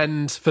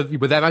and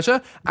with their measure,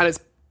 and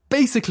it's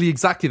basically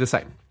exactly the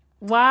same.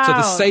 Wow. So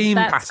the same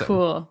that's pattern.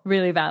 Cool.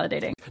 Really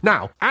validating.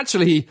 Now,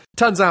 actually,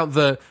 turns out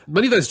that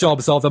many of those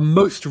jobs are the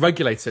most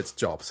regulated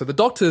jobs. So the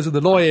doctors and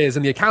the lawyers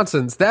and the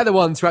accountants, they're the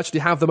ones who actually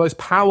have the most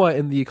power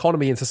in the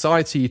economy and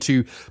society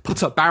to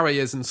put up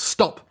barriers and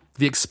stop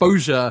the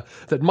exposure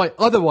that might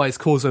otherwise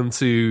cause them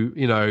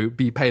to,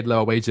 be paid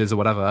lower wages or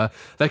whatever.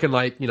 They can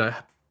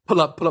pull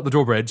up the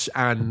drawbridge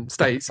and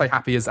stay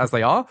happy as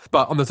they are.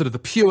 But on the sort of the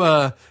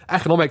pure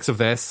economics of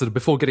this, sort of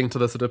before getting to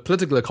the sort of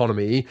political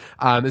economy,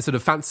 this sort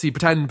of fancy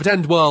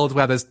pretend world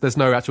where there's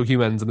no actual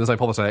humans and there's no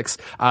politics,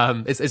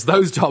 it's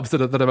those jobs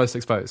that are most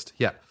exposed.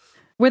 Yeah.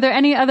 Were there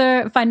any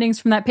other findings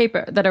from that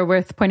paper that are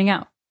worth pointing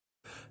out?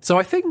 So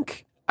I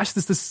think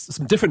actually there's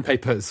some different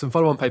papers, some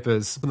follow-on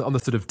papers on the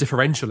sort of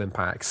differential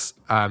impacts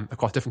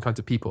across different kinds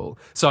of people.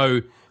 So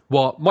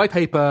what my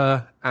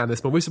paper and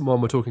this more recent one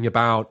we're talking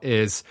about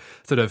is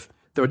sort of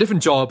there are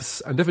different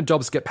jobs and different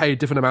jobs get paid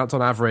different amounts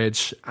on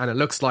average, and it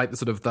looks like the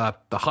sort of the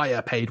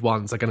higher paid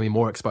ones are going to be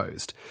more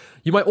exposed.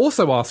 You might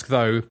also ask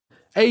though,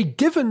 a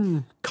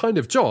given kind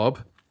of job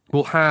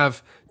will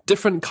have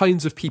different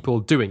kinds of people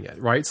doing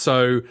it, right?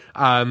 So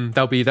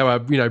there are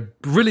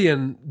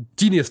brilliant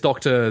genius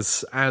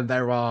doctors, and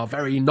there are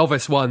very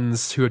novice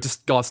ones who are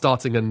just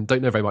starting and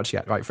don't know very much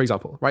yet, right? For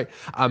example, right?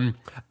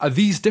 Are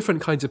these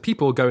different kinds of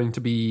people going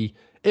to be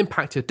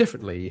impacted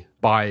differently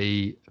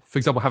by, for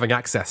example, having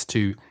access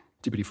to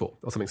GPT-4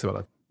 or something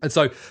similar? And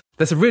so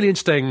there's some really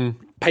interesting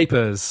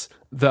papers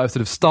that have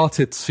sort of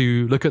started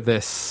to look at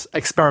this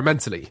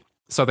experimentally.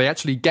 So they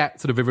actually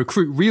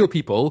recruit real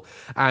people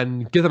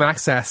and give them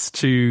access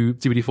to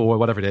GPT-4 or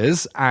whatever it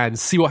is and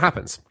see what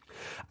happens.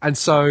 And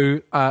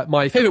so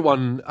my favorite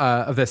one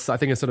of this, I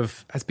think, is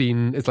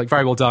like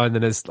very well done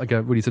and is like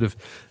a really sort of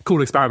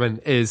cool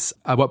experiment, is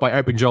work by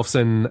Eric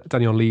Brynjolfsson,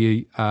 Daniel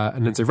Lee,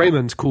 and Lindsay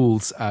Raymond,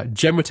 called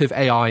Generative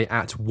AI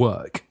at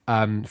Work,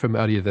 from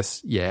earlier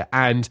this year.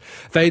 And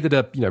they did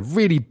a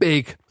really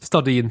big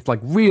study in a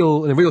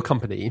real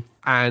company,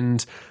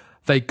 and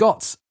they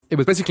got. It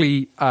was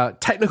basically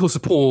technical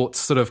support,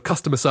 sort of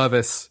customer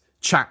service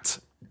chat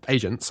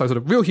agents. So sort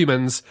of real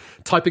humans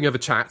typing over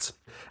chat,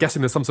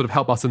 guessing there's some sort of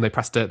help button. They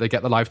pressed it. They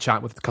get the live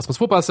chat with the customer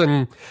support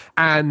person.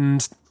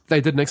 And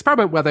they did an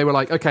experiment where they were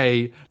like,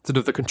 okay, sort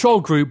of the control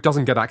group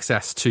doesn't get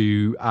access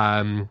to,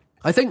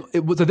 I think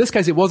it was, in this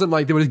case, it wasn't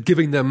like they were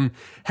giving them,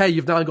 hey,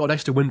 you've now got an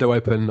extra window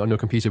open on your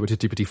computer, which is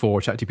GPT-4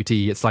 or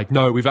ChatGPT. It's like,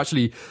 no, we've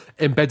actually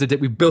embedded it.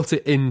 We've built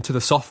it into the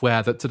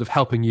software that's sort of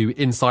helping you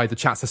inside the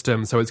chat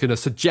system. So it's going to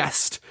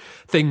suggest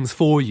things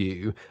for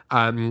you.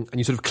 And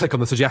you sort of click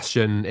on the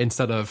suggestion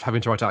instead of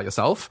having to write it out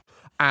yourself.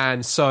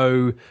 And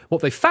so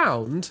what they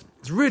found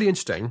is really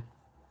interesting.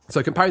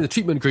 So comparing the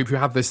treatment group who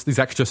have these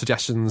extra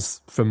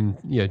suggestions from,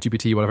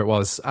 GPT, whatever it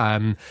was,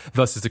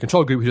 versus the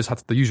control group who just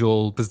had the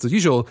usual business as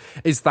usual,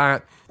 is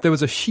that there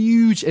was a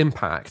huge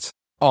impact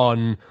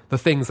on the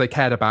things they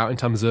cared about in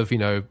terms of,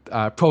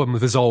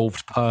 problems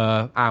resolved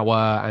per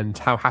hour and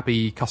how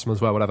happy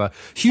customers were, whatever.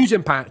 Huge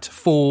impact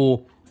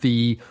for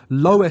the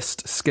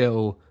lowest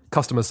skill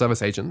customer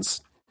service agents,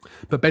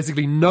 but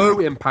basically no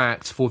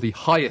impact for the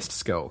highest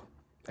skill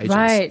agents.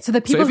 Right. So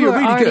the people who are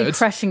really already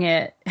crushing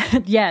it,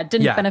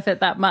 didn't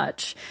benefit that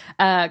much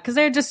because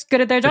they're just good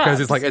at their jobs.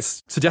 Because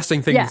it's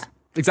suggesting things. Yeah.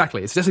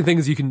 Exactly. It's suggesting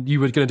things you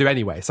were going to do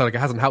anyway. So it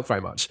hasn't helped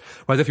very much.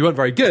 Whereas if you weren't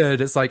very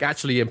good, it's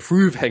actually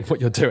improving what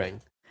you're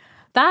doing.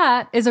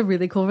 That is a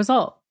really cool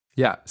result.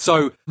 Yeah.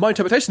 So my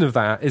interpretation of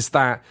that is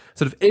that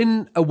sort of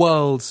in a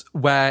world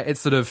where it's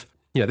sort of,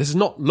 this is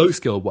not low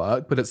skill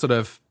work, but it's sort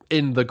of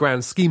in the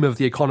grand scheme of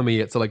the economy,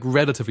 it's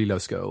relatively low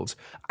skilled.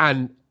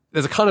 And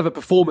there's a kind of a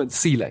performance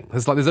ceiling.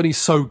 There's only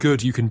so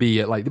good you can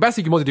be at the best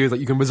you can want to do is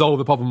you can resolve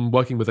the problem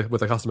working with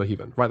a customer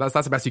human, right? That's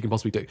the best you can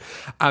possibly do.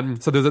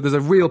 So there's a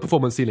real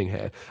performance ceiling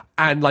here.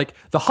 And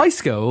the high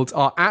skilled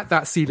are at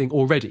that ceiling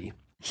already.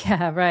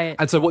 Yeah, right.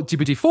 And so what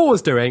GPT-4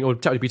 is doing, or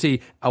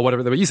ChatGPT, or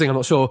whatever they were using, I'm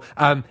not sure,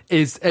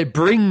 is it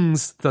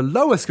brings the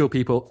lower skill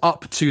people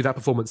up to that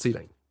performance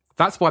ceiling.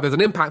 That's why there's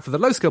an impact for the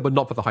low skill, but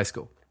not for the high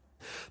skill.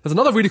 There's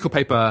another really cool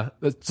paper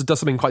that does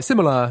something quite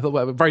similar,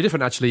 very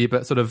different actually,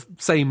 but sort of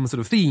same sort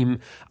of theme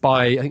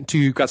by, I think,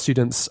 2 grad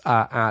students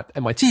at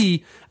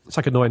MIT,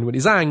 Shakanoy and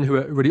Whitney Zhang, who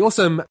are really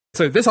awesome.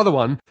 So this other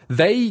one,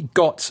 they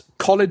got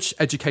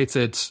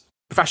college-educated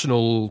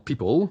professional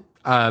people,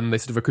 they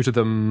sort of recruited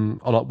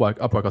them on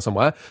Upwork or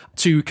somewhere,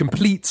 to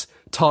complete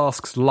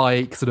tasks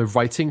like sort of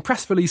writing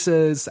press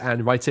releases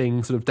and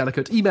writing sort of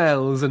delicate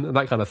emails and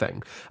that kind of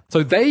thing.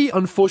 So they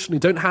unfortunately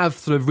don't have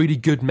sort of really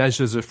good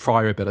measures of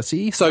prior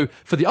ability. So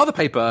for the other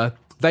paper,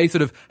 they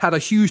sort of had a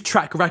huge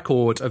track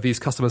record of these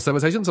customer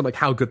service agents and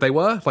how good they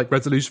were,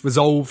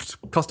 resolved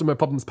customer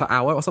problems per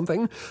hour or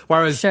something.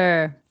 Whereas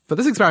for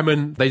this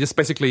experiment, they just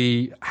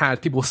basically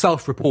had people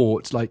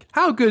self-report,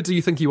 how good do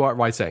you think you are at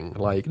writing?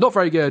 Not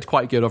very good,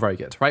 quite good, or very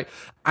good, right?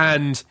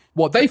 And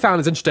what they found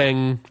is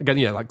interesting, again,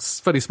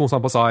 fairly small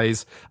sample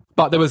size,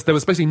 but there was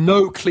basically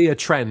no clear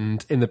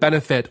trend in the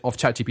benefit of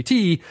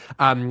ChatGPT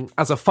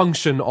as a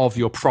function of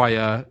your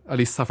prior, at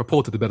least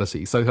self-reported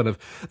ability. So kind of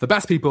the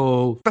best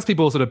people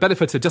sort of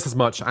benefited just as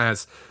much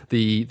as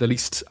the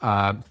least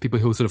people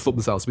who sort of thought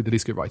themselves to be the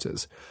least good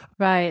writers.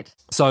 Right.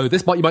 So you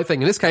might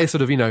think in this case,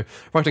 sort of,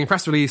 writing a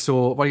press release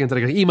or writing a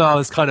dedicated email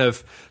is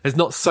there's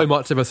not so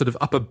much of a sort of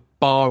upper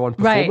bar on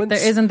performance. Right.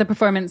 There isn't the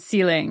performance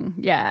ceiling.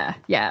 Yeah.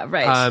 Yeah.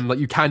 Right.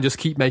 You can just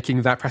keep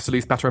making that press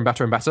release better and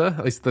better and better.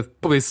 At least there's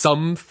probably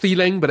some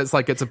feeling, but it's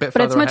it's a bit further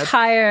But it's much ahead.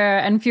 higher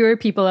and fewer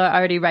people are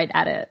already right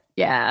at it.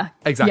 Yeah.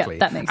 Exactly. Yep,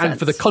 that makes sense. And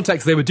for the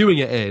context they were doing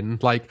it in,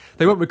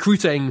 they weren't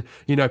recruiting,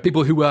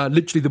 people who were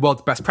literally the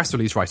world's best press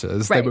release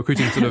writers. Right. They were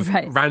recruiting sort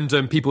of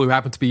random people who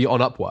happen to be on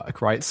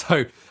Upwork, right?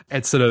 So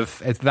it's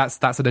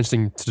that's an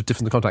interesting sort of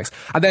difference in context.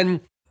 And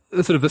then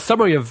the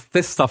summary of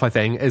this stuff, I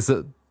think, is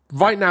that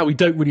right now we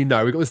don't really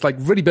know. We've got this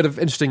really bit of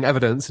interesting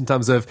evidence in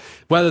terms of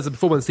where there's a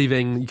performance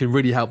ceiling, you can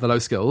really help the low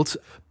skilled.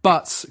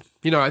 But,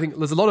 I think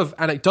there's a lot of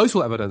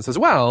anecdotal evidence as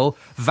well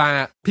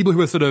that people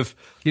who are sort of,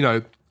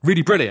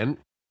 really brilliant,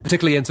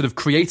 particularly in sort of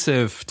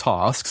creative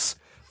tasks,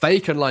 they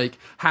can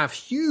have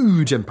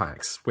huge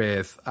impacts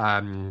with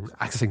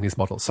accessing these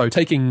models. So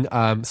taking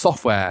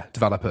software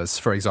developers,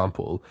 for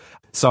example.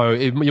 So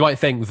you might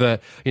think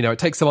that, it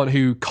takes someone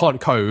who can't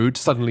code,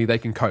 suddenly they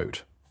can code.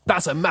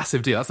 That's a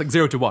massive deal. That's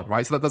 0 to 1,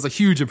 right? So that's a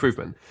huge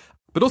improvement.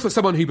 But also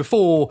someone who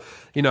before,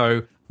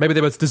 maybe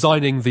they were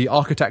designing the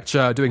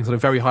architecture, doing sort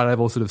of very high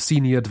level sort of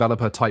senior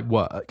developer type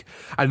work.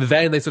 And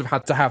then they sort of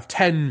had to have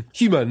 10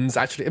 humans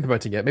actually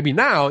implementing it. Maybe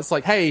now it's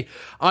hey,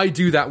 I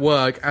do that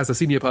work as a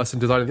senior person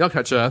designing the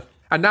architecture.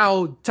 And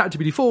now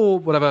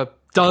ChatGPT-4, whatever,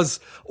 does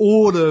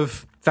all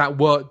of that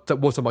work that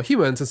was done by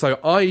humans. And so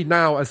I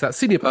now, as that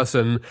senior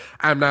person,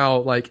 am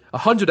now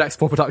 100x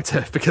more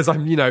productive because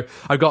I'm,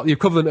 I've got the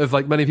equivalent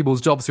of many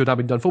people's jobs who have now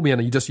been done for me,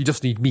 and you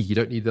just need me. You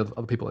don't need the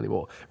other people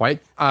anymore, right?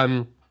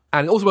 And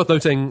also worth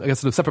noting, I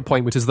guess, sort of separate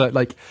point, which is that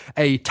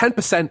a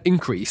 10%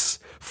 increase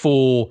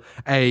for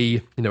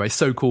a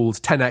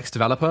so-called 10x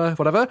developer,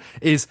 whatever,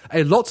 is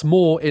a lot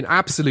more in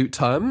absolute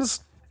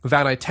terms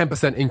than a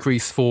 10%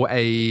 increase for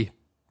a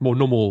more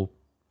normal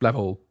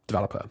level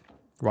developer.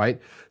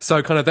 right?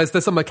 So kind of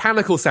there's some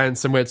mechanical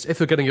sense in which if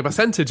you're getting a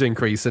percentage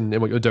increase in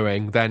what you're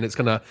doing, then it's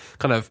going to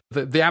kind of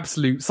the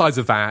absolute size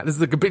of that. This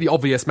is a completely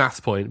obvious maths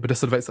point, but it's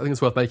sort of, I think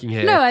it's worth making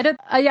here. No, I don't.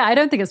 I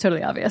don't think it's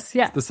totally obvious.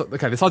 Yeah. The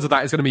size of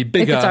that is going to be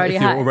bigger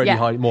if you're already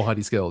yeah. more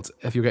highly skilled.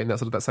 If you're getting that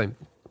sort of that same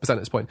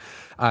percentage point,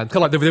 kind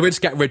of like the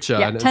rich get richer.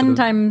 Yeah, and 10 sort of,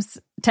 times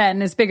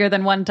 10 is bigger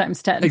than 1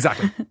 times 10.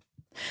 Exactly.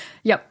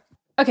 Yep.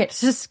 Okay,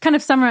 so just kind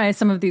of summarize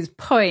some of these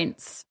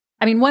points.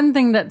 I mean, one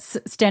thing that's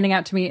standing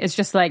out to me is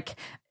just like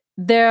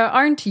there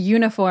aren't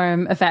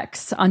uniform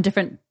effects on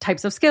different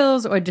types of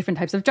skills or different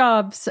types of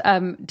jobs.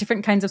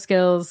 Different kinds of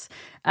skills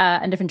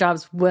and different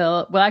jobs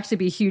will actually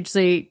be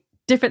hugely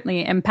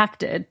differently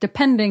impacted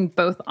depending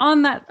both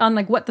on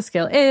like what the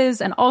skill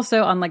is and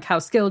also on like how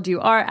skilled you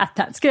are at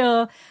that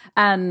skill.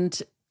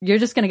 And you're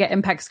just going to get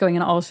impacts going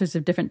in all sorts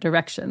of different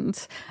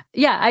directions.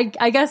 Yeah,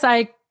 I guess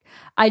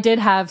I did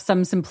have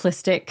some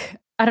simplistic,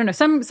 I don't know,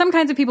 some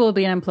kinds of people will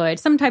be unemployed.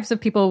 Some types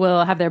of people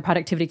will have their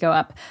productivity go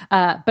up.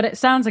 But it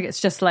sounds like it's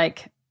just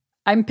like,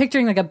 I'm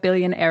picturing like a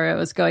billion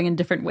arrows going in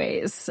different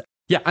ways.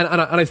 Yeah,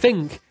 and I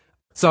think,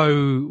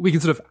 so we can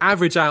sort of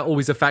average out all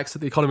these effects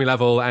at the economy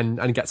level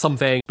and get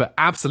something, but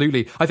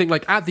absolutely, I think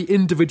like at the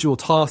individual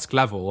task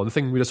level, and the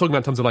thing we were talking about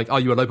in terms of like, are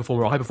you a low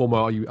performer or a high performer,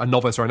 are you a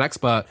novice or an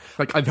expert?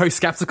 Like, I'm very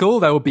skeptical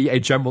there will be a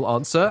general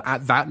answer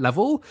at that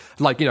level.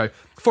 Like, you know,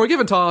 for a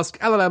given task,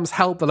 LLMs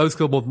help the low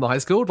skilled more than the high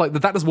skilled. Like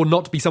that will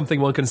not be something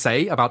one can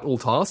say about all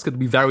tasks. It'll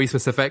be very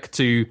specific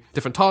to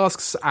different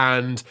tasks,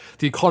 and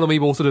the economy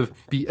will sort of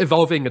be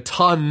evolving a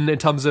ton in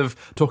terms of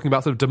talking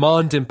about sort of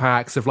demand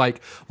impacts of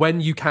like when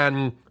you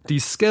can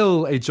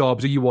de-skill a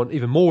job, do you want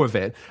even more of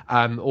it?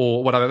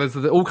 Or whatever.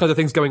 There's all kinds of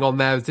things going on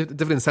there. There's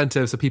different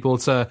incentives for people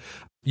to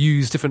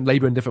use different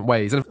labor in different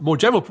ways. And a more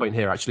general point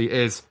here actually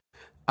is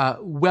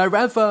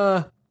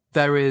wherever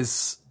there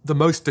is the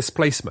most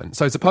displacement.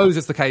 So suppose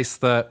it's the case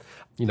that,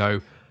 you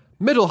know,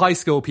 middle high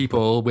school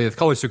people with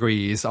college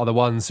degrees are the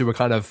ones who are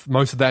kind of,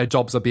 most of their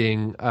jobs are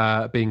being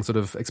sort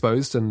of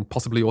exposed and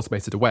possibly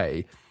automated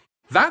away.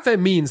 That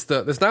then means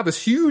that there's now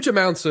this huge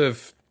amount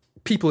of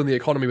people in the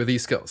economy with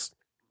these skills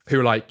who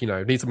are like, you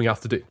know, need something else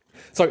to do.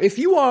 So if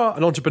you are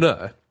an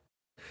entrepreneur,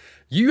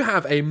 you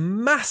have a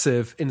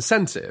massive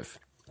incentive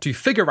to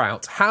figure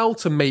out how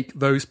to make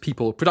those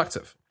people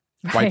productive.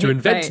 Right, to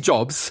invent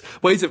jobs,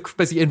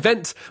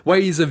 invent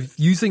ways of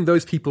using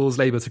those people's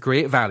labor to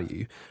create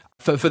value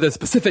for the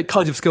specific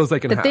kinds of skills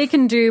they can have. That they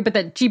can do, but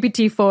that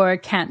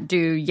GPT-4 can't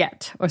do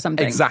yet, or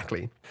something.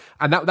 Exactly.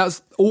 And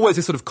that's always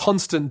a sort of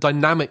constant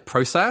dynamic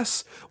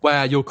process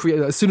where you'll create,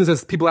 as soon as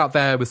there's people out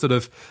there with sort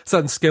of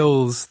certain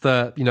skills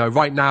that, you know,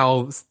 right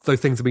now, those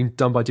things are being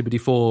done by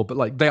GPT-4, but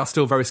like they are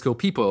still very skilled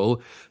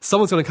people,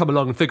 someone's going to come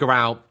along and figure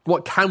out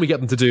what can we get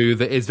them to do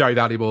that is very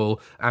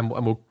valuable and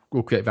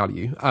will create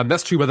value.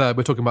 That's true whether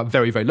we're talking about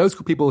very, very low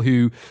school people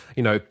who,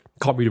 you know,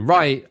 can't read and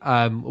write,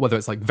 whether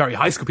it's like very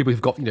high school people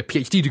who've got, you know,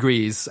 PhD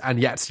degrees and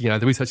yet, you know,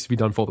 the research has to be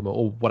done for them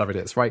or whatever it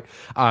is, right?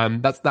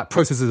 That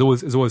process is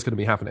always going to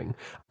be happening.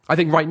 I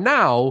think right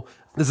now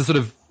there's a sort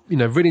of, you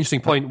know, really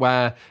interesting point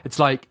where it's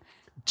like,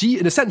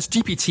 in a sense,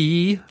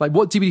 GPT, like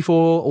what GPT-4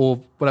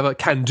 or whatever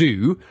can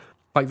do,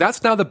 like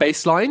that's now the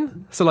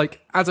baseline. So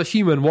like as a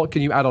human, what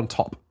can you add on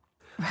top?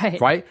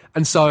 Right?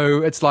 And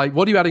so it's like,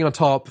 what are you adding on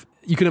top?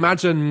 You can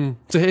imagine,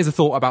 so here's a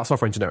thought about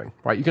software engineering,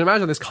 right? You can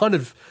imagine this kind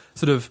of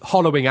sort of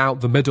hollowing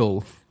out the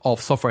middle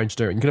of software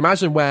engineering. You can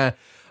imagine where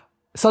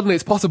suddenly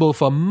it's possible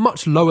for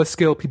much lower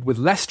skilled people with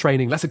less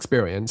training, less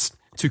experience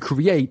to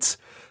create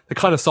the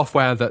kind of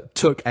software that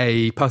took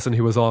a person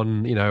who was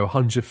on, you know,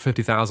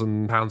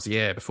 £150,000 a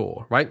year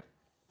before, right?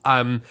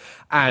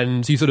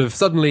 And you sort of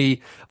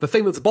suddenly, the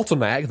thing that's a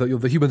bottleneck that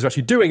the humans are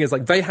actually doing is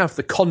like they have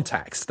the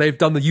context. They've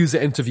done the user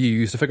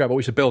interviews to figure out what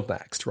we should build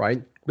next,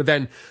 right? But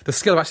then the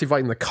skill of actually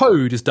writing the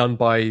code is done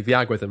by the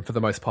algorithm for the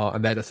most part,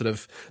 and they're just sort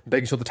of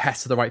making sure the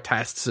tests are the right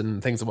tests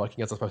and things are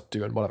working as they're supposed to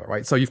do and whatever,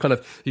 right? So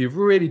you've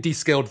really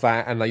de-skilled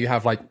that, and you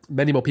have like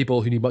many more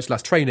people who need much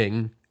less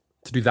training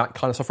to do that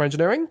kind of software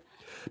engineering.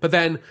 But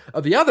then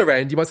at the other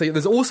end, you might say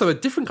there's also a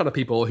different kind of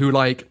people who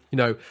like, you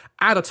know,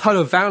 add a ton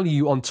of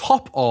value on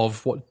top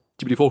of what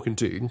GPT-4 can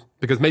do,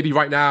 because maybe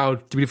right now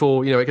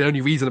GPT-4, you know, it can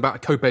only reason about a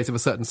code base of a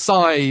certain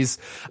size,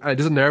 and it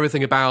doesn't know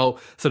everything about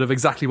sort of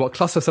exactly what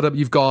cluster setup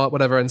you've got,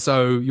 whatever. And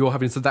so you're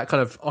having sort of that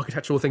kind of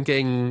architectural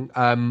thinking,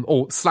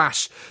 or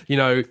slash, you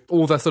know,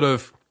 all the sort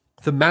of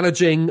the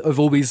managing of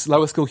all these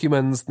lower skill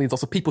humans needs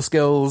lots of people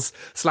skills,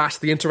 slash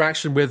the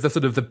interaction with the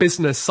sort of the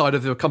business side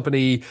of the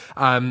company,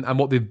 and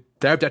what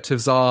their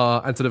objectives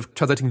are, and sort of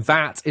translating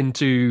that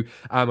into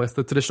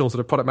the traditional sort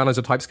of product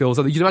manager type skills.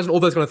 So you can imagine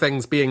all those kind of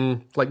things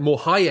being like more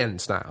high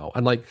end now,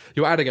 and like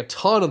you're adding a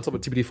ton on top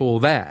of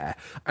GPT-4 there.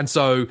 And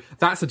so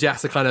that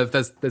suggests a kind of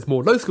there's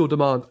more low skill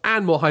demand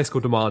and more high skill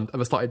demand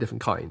of a slightly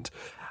different kind.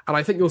 And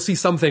I think you'll see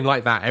something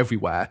like that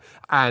everywhere.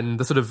 And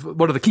the sort of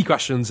one of the key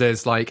questions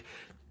is like,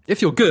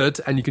 if you're good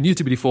and you can use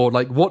GPT-4,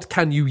 like what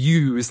can you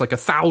use like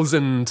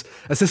 1,000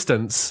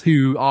 assistants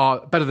who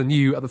are better than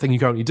you at the thing you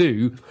currently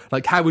do?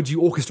 Like how would you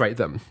orchestrate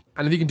them?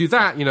 And if you can do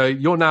that,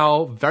 you're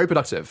now very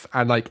productive.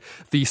 And like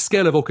the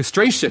skill of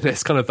orchestration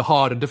is kind of the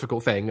hard and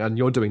difficult thing. And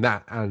you're doing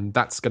that. And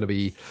that's going to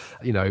be,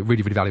 really,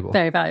 really valuable.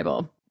 Very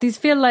valuable. These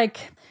feel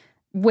like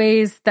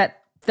ways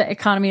that the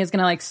economy is going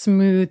to like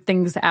smooth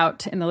things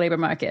out in the labor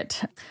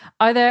market.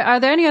 Are there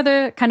any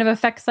other kind of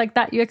effects like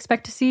that you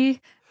expect to see?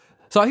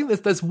 So I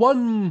think there's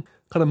one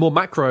kind of more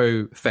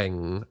macro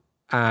thing,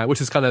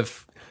 which is kind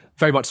of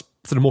very much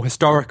sort of more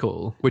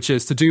historical, which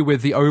is to do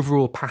with the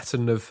overall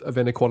pattern of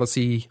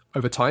inequality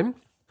over time.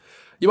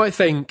 You might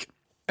think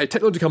a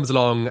technology comes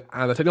along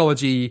and the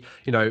technology,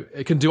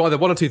 it can do either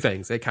one or two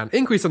things. It can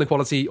increase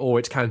inequality or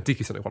it can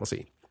decrease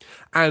inequality.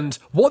 And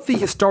what the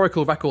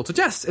historical record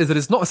suggests is that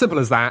it's not as simple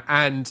as that.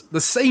 And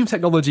the same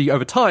technology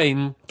over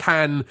time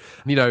can,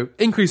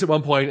 increase at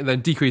one point and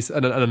then decrease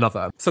at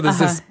another. So there's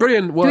this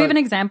brilliant work. Do we have an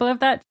example of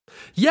that?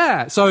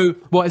 Yeah. So,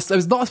 it's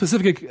not a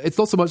specific, it's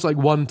not so much like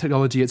one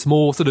technology. It's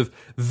more sort of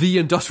the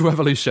Industrial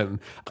Revolution,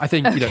 I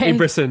think, in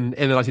Britain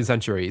in the 19th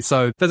century.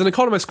 So there's an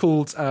economist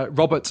called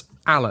Robert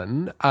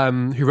Allen,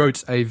 who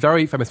wrote a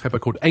very famous paper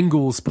called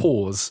Engels'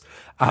 Pause,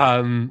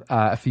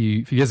 a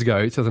few years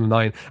ago,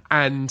 2009.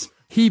 And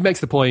he makes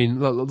the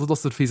point,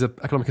 he's an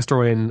economic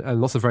historian and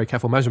lots of very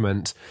careful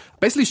measurement,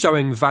 basically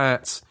showing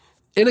that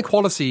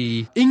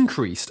inequality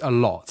increased a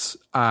lot,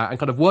 and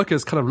kind of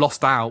workers kind of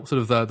lost out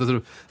sort of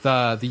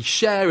the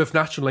share of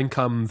national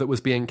income that was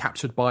being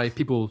captured by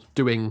people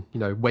doing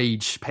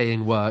wage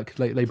paying work,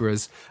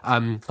 laborers,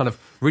 kind of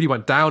really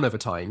went down over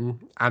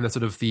time, and the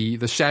sort of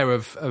the share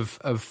of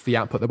the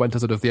output that went to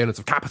sort of the owners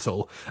of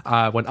capital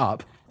went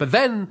up. But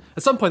then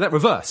at some point that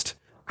reversed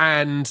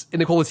and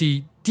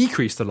inequality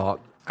decreased a lot.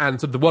 And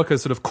sort of the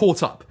workers sort of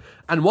caught up.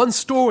 And one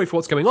story for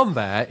what's going on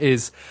there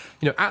is,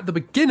 at the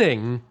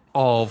beginning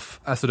of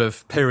a sort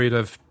of period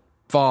of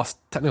vast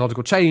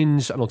technological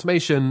change and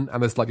automation,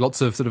 and there's like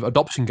lots of sort of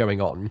adoption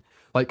going on.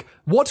 Like,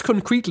 what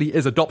concretely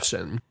is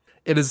adoption?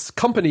 It is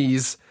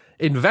companies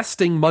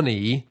investing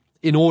money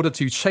in order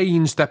to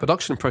change their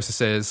production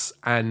processes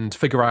and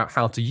figure out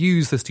how to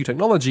use this new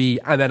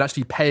technology, and then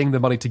actually paying the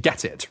money to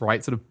get it,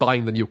 right? Sort of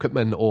buying the new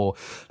equipment or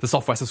the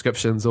software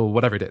subscriptions or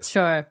whatever it is.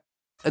 Sure.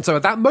 And so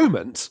at that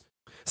moment,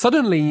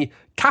 suddenly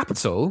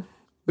capital,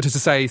 which is to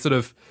say sort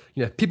of,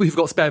 people who've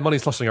got spare money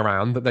sloshing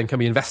around that then can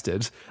be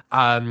invested.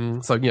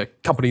 So,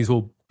 companies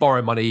will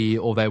borrow money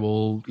or they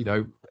will,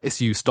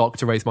 issue stock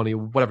to raise money or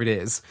whatever it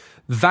is.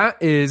 That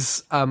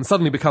is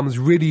suddenly becomes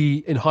really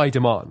in high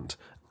demand.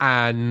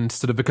 And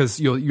sort of because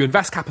you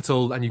invest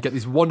capital and you get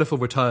these wonderful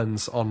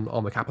returns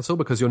on the capital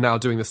because you're now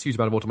doing this huge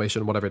amount of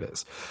automation, whatever it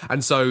is.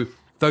 And so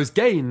those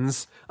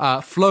gains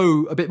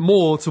flow a bit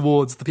more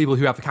towards the people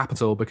who have the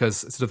capital because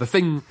sort of the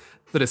thing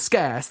that is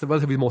scarce, the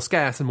relatively more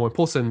scarce and more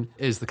important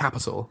is the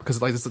capital because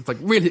it's like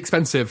really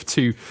expensive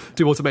to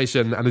do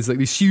automation and there's like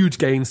these huge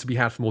gains to be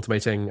had from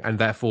automating, and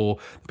therefore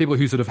people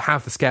who sort of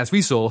have the scarce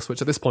resource, which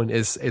at this point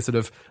is sort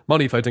of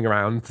money floating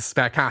around, the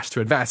spare cash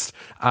to invest,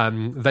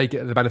 they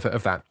get the benefit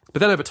of that. But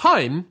then over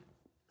time,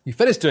 you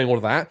finish doing all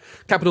of that,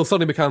 capital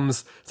suddenly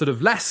becomes sort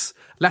of less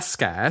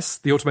scarce,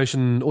 the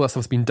automation, all that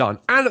stuff's been done.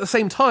 And at the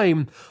same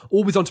time,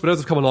 all these entrepreneurs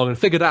have come along and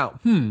figured out,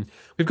 we've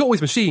got all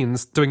these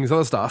machines doing this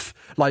other stuff.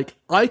 Like,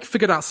 I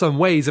figured out some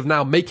ways of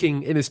now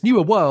making, in this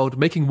newer world,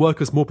 making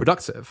workers more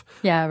productive.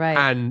 Yeah, right.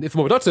 And if they're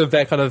more productive,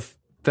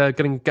 they're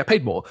going to get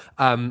paid more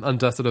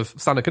under sort of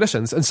standard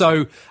conditions. And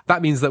so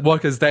that means that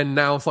workers then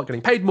now start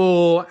getting paid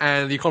more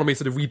and the economy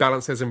sort of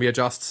rebalances and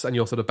readjusts and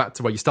you're sort of back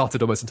to where you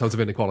started almost in terms of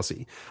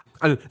inequality.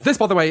 And this,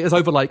 by the way, is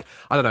over like,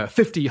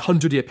 50,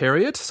 100-year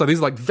period. So these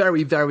are like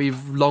very, very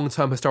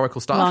long-term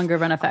historical stuff. Longer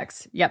run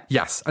effects. Yep.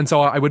 Yes. And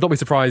so I would not be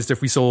surprised if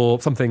we saw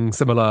something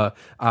similar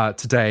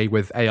today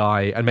with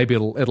AI, and maybe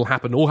it'll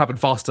happen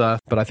faster,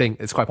 but I think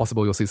it's quite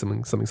possible you'll see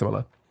something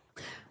similar.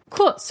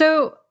 Cool.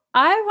 So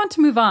I want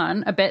to move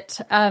on a bit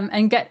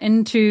and get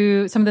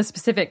into some of the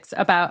specifics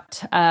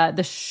about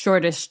the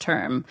shortish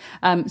term.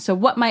 So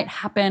what might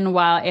happen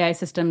while AI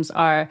systems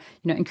are,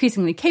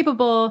 increasingly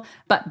capable,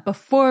 but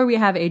before we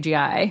have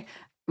AGI?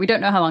 We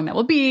don't know how long that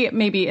will be.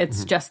 Maybe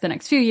it's just the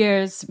next few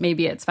years.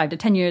 Maybe it's 5 to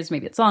 10 years.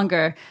 Maybe it's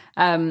longer.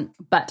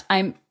 But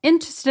I'm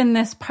interested in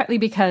this partly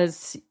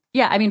because,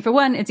 for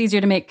one, it's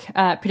easier to make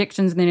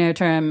predictions in the near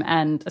term,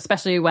 and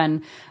especially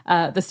when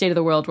the state of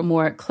the world will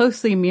more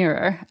closely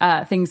mirror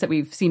things that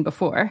we've seen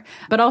before.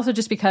 But also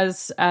just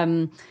because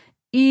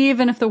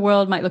even if the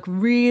world might look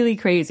really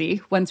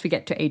crazy once we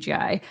get to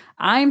AGI,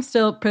 I'm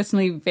still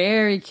personally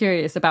very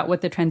curious about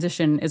what the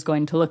transition is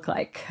going to look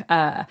like.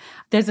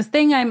 There's this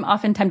thing I'm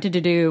often tempted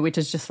to do, which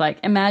is just like,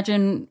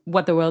 imagine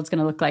what the world's going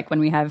to look like when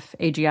we have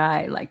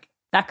AGI. Like,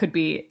 that could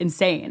be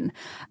insane.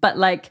 But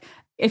like,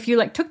 if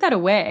you took that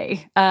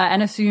away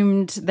and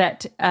assumed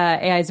that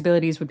AI's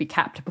abilities would be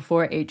capped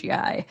before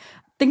AGI,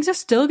 things are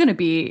still going to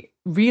be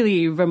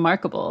really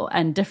remarkable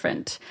and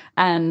different.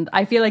 And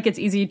I feel like it's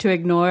easy to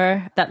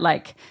ignore that,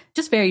 like,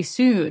 just very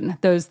soon,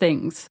 those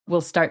things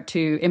will start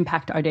to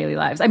impact our daily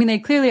lives. I mean, they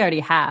clearly already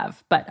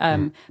have, but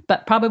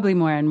probably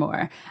more and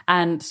more.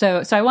 And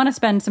so I want to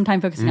spend some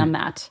time focusing on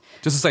that.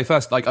 Just to say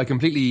first, like, I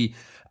completely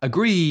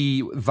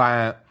agree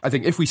that I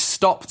think if we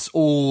stopped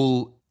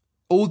all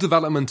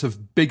development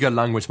of bigger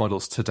language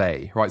models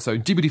today, right? So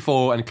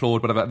GPT-4 and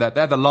Claude, whatever,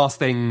 they're the last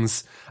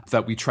things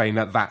that we train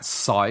at that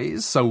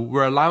size. So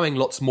we're allowing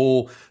lots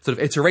more sort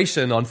of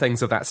iteration on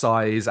things of that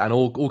size and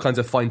all kinds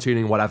of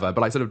fine-tuning, whatever, but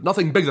like sort of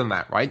nothing bigger than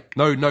that, right?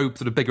 No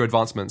sort of bigger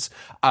advancements.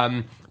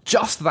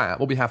 Just that,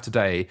 what we have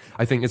today,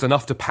 I think is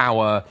enough to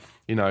power,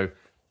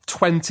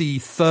 20,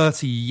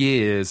 30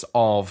 years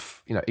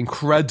of,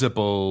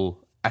 incredible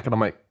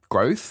economic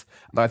growth.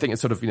 I think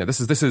it's sort of,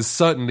 this is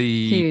certainly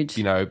huge.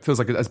 Feels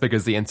like as big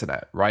as the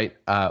internet, right?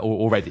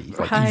 Already,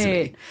 like right.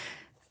 Easily.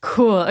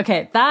 Cool.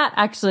 Okay, that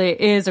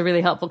actually is a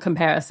really helpful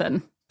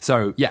comparison.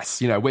 So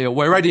yes, we're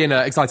already in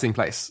an exciting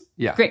place.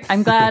 Yeah, great.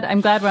 I'm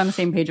glad we're on the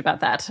same page about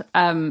that.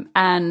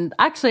 And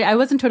actually, I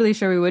wasn't totally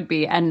sure we would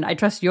be, and I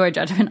trust your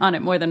judgment on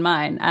it more than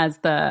mine as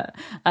the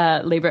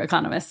labor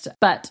economist.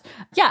 But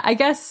yeah, I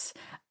guess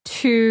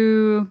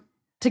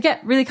to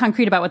get really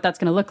concrete about what that's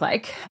going to look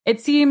like,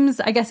 it seems,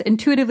 I guess,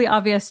 intuitively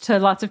obvious to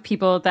lots of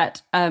people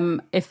that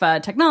if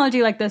a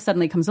technology like this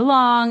suddenly comes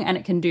along and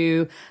it can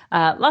do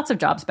lots of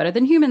jobs better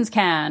than humans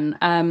can,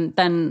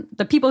 then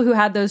the people who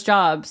had those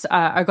jobs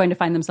are going to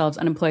find themselves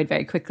unemployed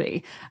very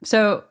quickly.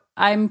 So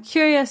I'm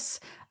curious.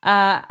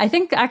 I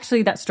think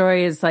actually that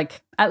story is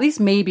like at least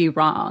maybe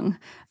wrong,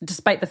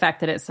 despite the fact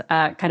that it's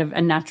kind of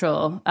a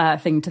natural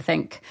thing to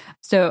think.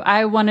 So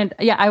I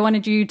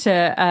wanted you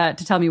to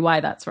tell me why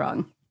that's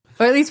wrong.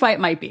 Or at least why it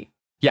might be.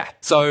 Yeah.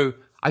 So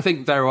I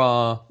think there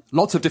are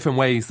lots of different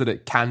ways that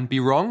it can be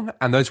wrong.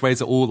 And those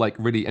ways are all like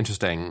really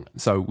interesting.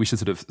 So we should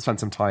sort of spend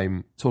some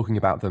time talking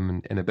about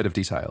them in a bit of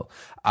detail.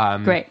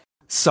 Great.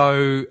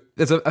 So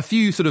there's a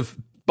few sort of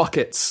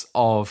buckets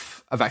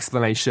of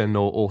explanation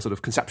or sort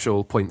of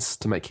conceptual points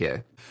to make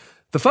here.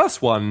 The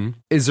first one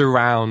is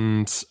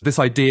around this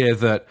idea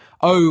that,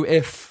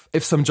 if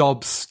some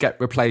jobs get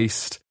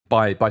replaced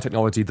by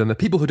technology, then the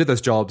people who did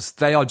those jobs,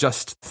 they are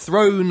just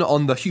thrown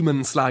on the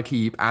human slag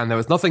heap and there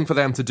was nothing for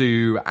them to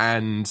do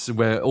and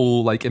we're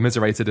all like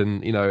immiserated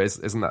and,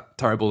 isn't that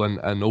terrible?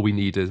 And all we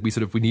need is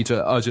we need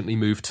to urgently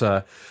move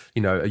to,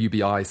 a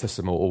UBI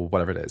system or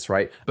whatever it is,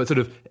 right? But sort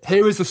of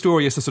here is the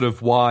story as to sort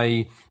of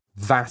why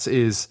that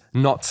is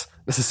not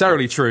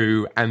necessarily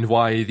true and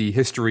why the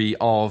history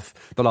of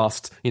the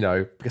last,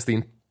 I guess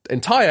the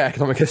entire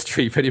economic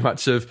history pretty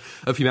much of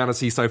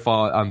humanity so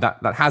far,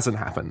 that hasn't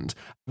happened.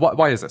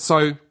 Why is it?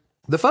 So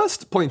the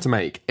first point to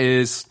make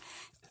is,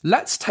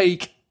 let's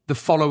take the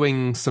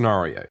following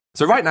scenario.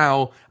 So right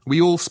now, we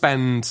all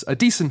spend a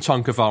decent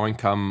chunk of our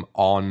income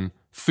on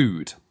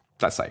food,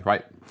 let's say,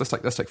 right?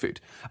 Let's take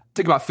food.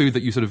 Think about food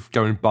that you sort of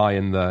go and buy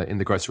in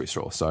the grocery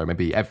store. So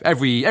maybe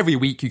every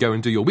week you go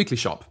and do your weekly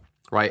shop,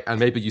 right? And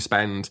maybe you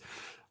spend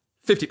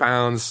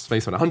 £50, maybe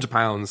spend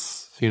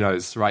 £100, who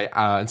knows, right?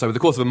 And so over the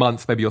course of a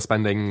month, maybe you're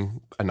spending,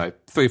 I don't know,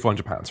 £300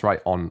 or £400, right,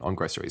 on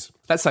groceries.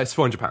 Let's say it's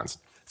 £400.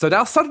 So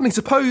now suddenly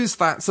suppose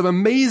that some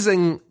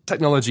amazing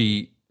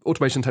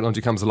automation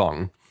technology comes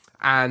along,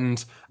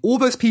 and all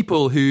those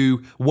people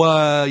who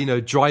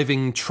were,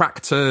 driving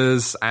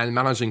tractors and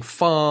managing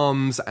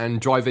farms and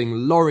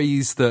driving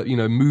lorries that,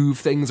 move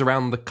things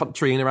around the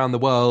country and around the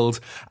world,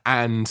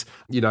 and,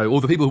 all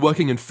the people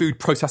working in food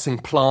processing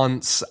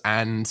plants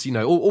and,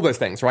 all those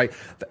things, right?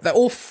 They're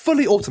all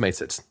fully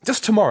automated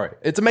just tomorrow.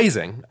 It's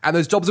amazing. And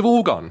those jobs have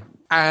all gone.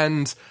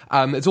 And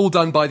it's all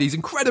done by these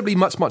incredibly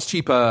much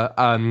cheaper,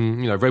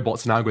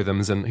 robots and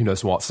algorithms and who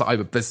knows what. So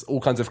there's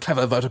all kinds of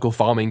clever vertical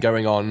farming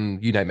going on,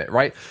 you name it,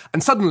 right?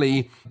 And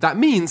suddenly that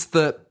means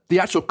that the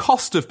actual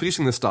cost of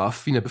producing this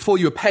stuff, before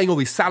you were paying all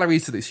these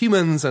salaries to these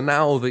humans and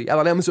now the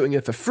LLMs are doing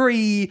it for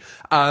free,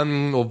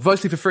 or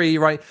virtually for free,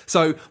 right?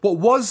 So what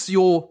was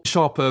your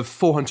shop of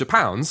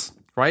 £400,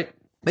 right?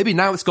 Maybe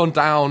now it's gone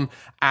down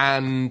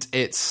and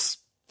it's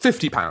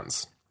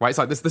 £50. Right, it's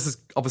like this is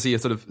obviously a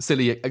sort of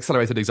silly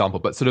accelerated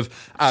example, but sort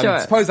of sure.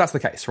 Suppose that's the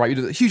case, right? You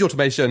did a huge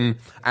automation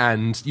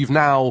and you've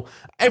now,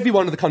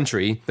 everyone in the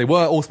country, they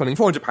were all spending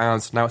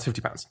 £400, now it's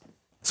 £50.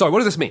 So what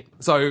does this mean?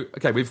 So,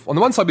 okay, on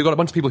the one side, we've got a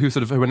bunch of people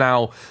who are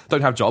now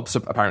don't have jobs,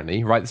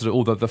 apparently, right? Sort of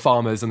all the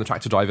farmers and the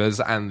tractor drivers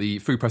and the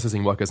food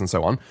processing workers and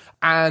so on.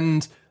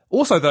 And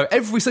also, though,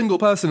 every single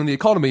person in the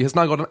economy has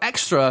now got an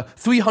extra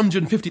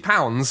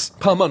 £350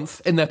 per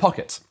month in their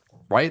pocket.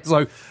 Right?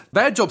 So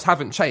their jobs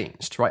haven't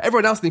changed, right?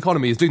 Everyone else in the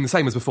economy is doing the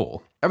same as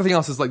before. Everything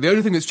else is like, the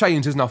only thing that's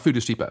changed is now food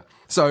is cheaper.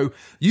 So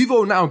you've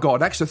all now got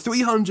an extra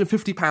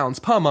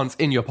 £350 per month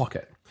in your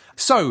pocket.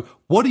 So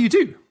what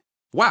do?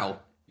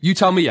 Well, You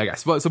tell me, I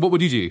guess. So what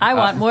would you do? I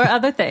want more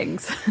other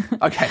things.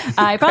 Okay.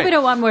 I probably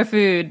don't want more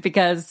food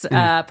because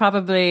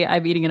probably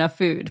I'm eating enough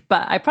food.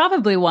 But I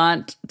probably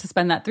want to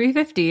spend that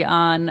 $350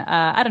 on,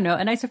 I don't know,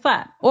 a nicer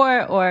flat.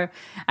 Or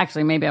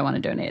actually, maybe I want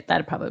to donate.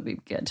 That'd probably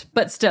be good.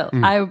 But still,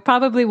 I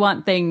probably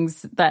want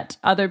things that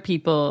other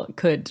people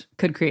could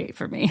create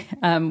for me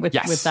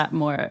with that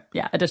more,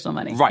 additional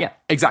money. Right, yeah.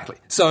 Exactly.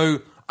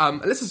 So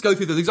let's just go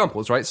through those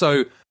examples, right?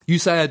 So you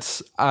said,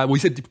 you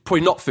said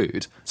probably not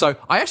food. So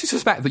I actually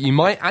suspect that you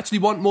might actually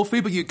want more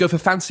food, but you go for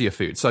fancier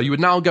food. So you would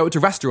now go to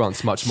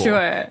restaurants much more.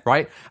 Sure.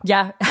 Right?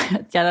 Yeah.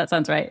 Yeah, that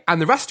sounds right. And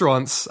the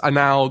restaurants are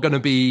now going to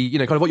be,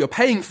 kind of what you're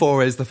paying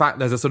for is the fact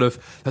there's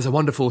a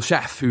wonderful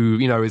chef who,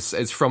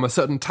 is from a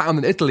certain town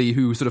in Italy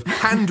who sort of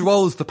hand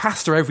rolls the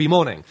pasta every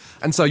morning.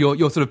 And so you're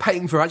sort of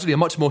paying for actually a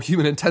much more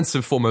human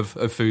intensive form of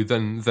food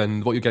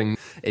than what you're getting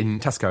in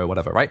Tesco or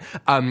whatever, right?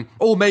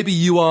 Or maybe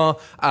you are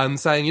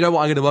saying, you know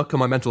what, I'm going to work on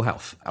my mental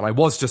health. And I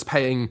was just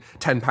paying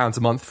 £10 a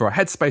month for a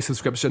Headspace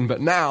subscription, but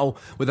now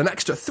with an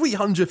extra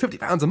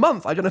 £350 a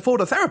month, I can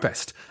afford a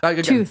therapist.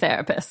 Again, Two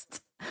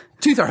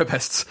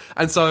therapists.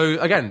 And so,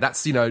 again,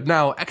 that's,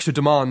 now extra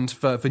demand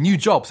for new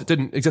jobs that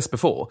didn't exist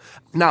before.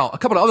 Now, a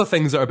couple of other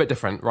things that are a bit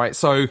different, right?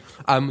 So,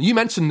 you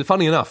mentioned,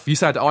 funny enough, you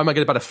said, I might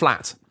get a better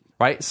flat,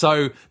 right?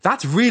 So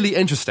that's really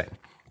interesting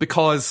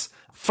because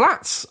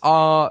flats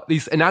are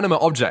these inanimate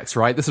objects,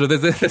 right?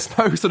 There's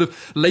no sort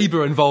of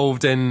labor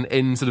involved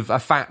in sort of a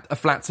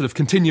flat sort of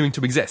continuing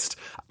to exist.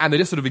 And they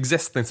just sort of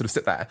exist and sort of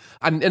sit there.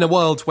 And in a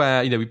world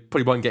where, we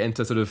probably won't get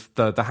into sort of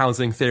the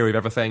housing theory of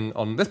everything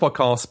on this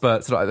podcast,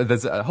 but sort of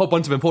there's a whole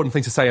bunch of important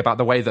things to say about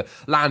the way that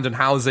land and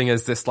housing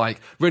is this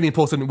like really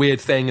important weird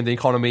thing in the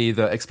economy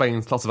that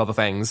explains lots of other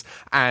things.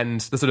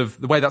 And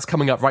the way that's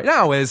coming up right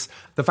now is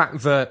the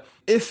fact that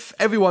if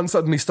everyone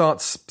suddenly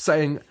starts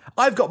saying,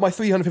 I've got my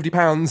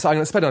 £350, I'm going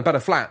to spend on a better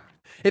flat.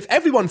 If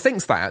everyone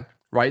thinks that,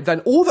 right,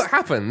 then all that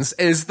happens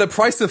is the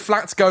price of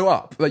flats go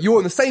up. Like you're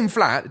in the same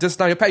flat, just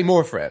now you're paying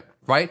more for it,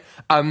 right?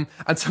 And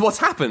so what's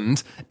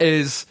happened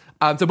is,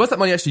 so where's that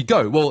money actually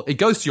go? Well, it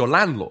goes to your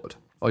landlord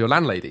or your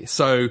landlady.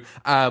 So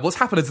what's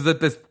happened is that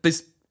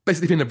there's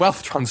basically been a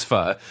wealth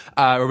transfer,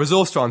 a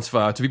resource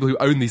transfer to people who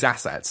own these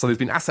assets. So there's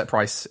been asset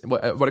price,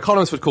 what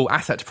economists would call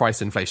asset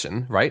price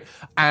inflation, right?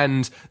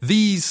 And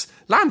these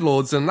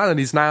landlords and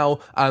landladies now,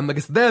 I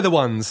guess they're the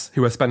ones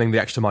who are spending the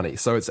extra money.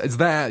 So it's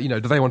their, do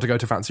they want to go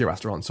to fancy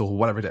restaurants or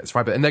whatever it is,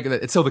 right? But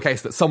it's still the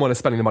case that someone is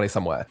spending the money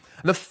somewhere.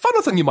 And the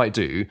funner thing you might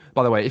do,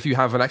 by the way, if you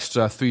have an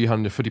extra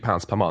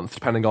 £350 per month,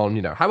 depending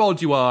on, how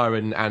old you are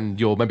and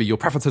maybe your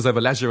preferences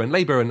over leisure and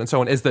labor and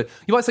so on, is that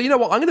you might say, you know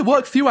what, I'm going to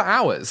work fewer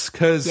hours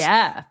because...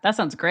 Yeah, that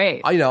sounds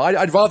great.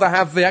 I'd rather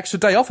have the extra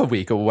day off a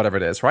week or whatever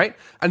it is, right?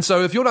 And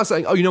so if you're not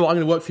saying, oh, you know what, I'm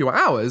going to work fewer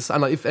hours,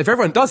 and like if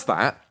everyone does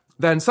that,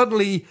 then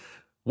suddenly...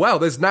 Well,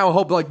 there's now a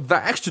whole, like,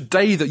 that extra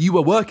day that you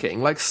were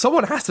working, like,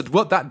 someone has to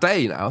work that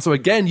day now. So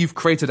again, you've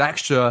created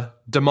extra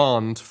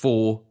demand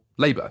for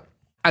labor.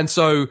 And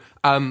so,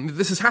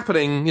 this is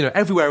happening,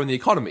 everywhere in the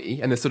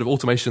economy in this sort of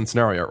automation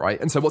scenario, right?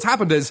 And so what's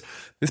happened is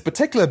this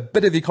particular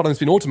bit of the economy has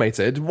been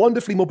automated,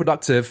 wonderfully more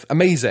productive,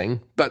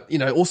 amazing, but,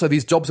 also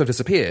these jobs have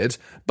disappeared,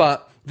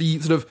 but the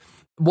sort of,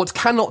 what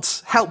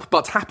cannot help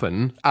but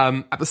happen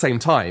at the same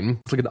time,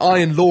 it's like an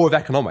iron law of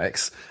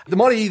economics, the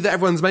money that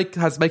everyone's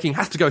making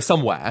has to go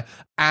somewhere,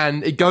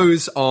 and it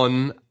goes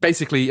on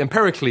basically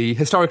empirically,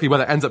 historically, where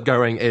that ends up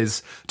going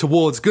is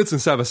towards goods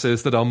and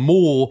services that are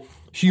more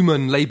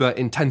human labor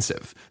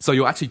intensive. So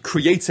you're actually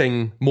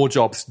creating more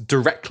jobs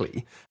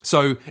directly.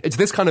 So it's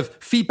this kind of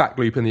feedback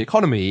loop in the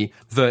economy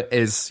that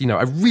is,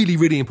 a really,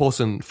 really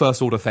important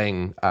first order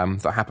thing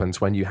that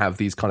happens when you have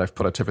these kind of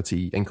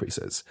productivity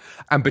increases.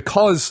 And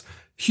because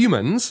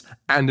humans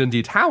and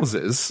indeed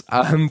houses,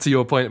 to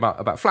your point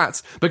about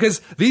flats, because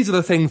these are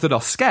the things that are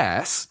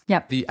scarce.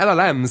 Yep. The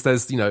LLMs,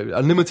 there's,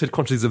 unlimited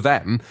quantities of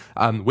them.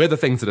 We're the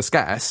things that are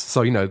scarce.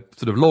 So,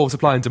 sort of law of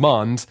supply and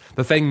demand,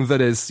 the thing that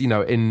is, in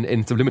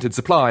sort of limited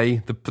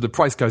supply, the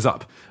price goes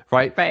up,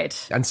 right?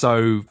 Right. And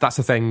so that's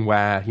the thing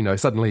where,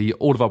 suddenly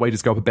all of our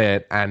wages go up a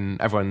bit and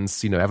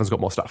everyone's got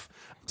more stuff.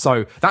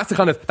 So that's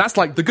that's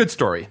like the good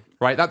story,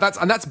 right?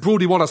 That's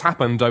broadly what has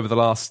happened over the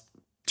last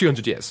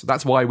 200 years.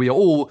 That's why we are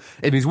all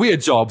in these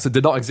weird jobs that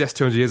did not exist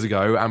 200 years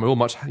ago, and we're all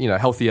much,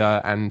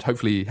 healthier and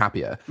hopefully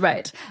happier.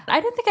 Right. I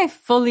don't think I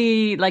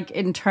fully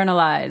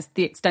internalized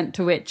the extent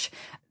to which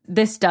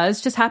this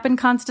does just happen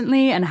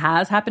constantly and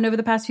has happened over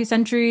the past few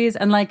centuries.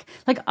 And like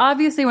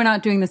obviously we're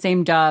not doing the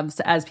same jobs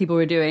as people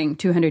were doing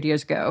 200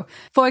 years ago.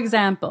 For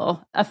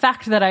example, a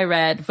fact that I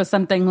read was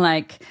something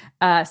like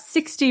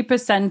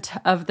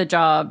 60% of the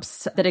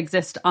jobs that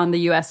exist on the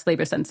US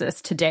labor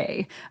census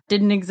today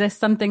didn't exist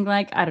something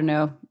like,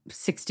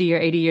 60 or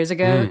 80 years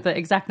ago. The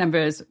exact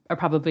numbers are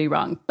probably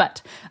wrong,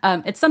 but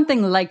it's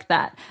something like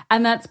that.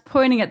 And that's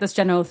pointing at this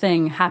general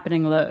thing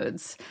happening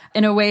loads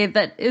in a way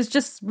that is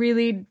just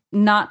really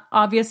not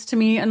obvious to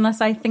me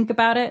unless I think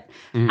about it.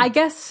 I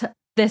guess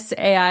this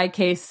AI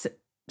case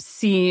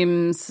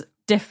seems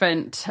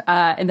different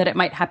in that it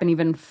might happen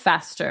even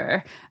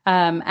faster.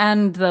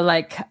 And the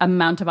like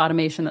amount of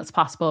automation that's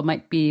possible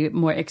might be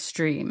more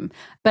extreme.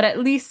 But at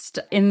least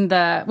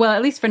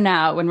at least for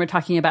now, when we're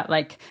talking about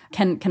like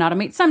can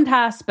automate some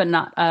tasks, but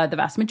not the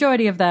vast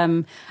majority of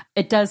them,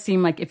 it does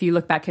seem like if you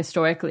look back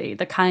historically,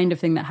 the kind of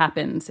thing that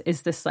happens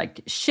is this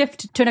like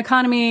shift to an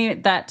economy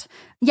that,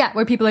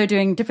 where people are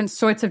doing different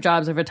sorts of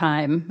jobs over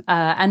time,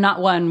 and not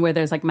one where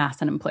there's like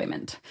mass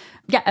unemployment.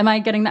 Yeah, am I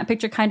getting that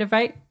picture kind of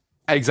right?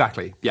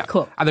 Exactly, yeah.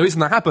 Cool. And the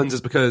reason that happens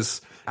is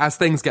because as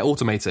things get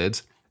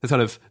automated,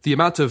 the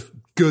amount of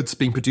goods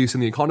being produced in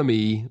the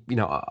economy,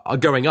 are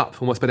going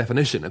up almost by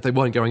definition. If they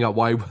weren't going up,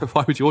 why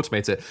would you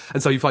automate it?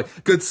 And so you've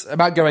like goods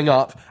about going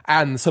up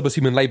and so does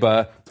human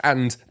labor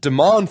and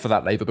demand for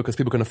that labor because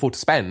people can afford to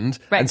spend.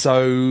 Right. And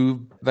so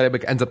they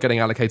end up getting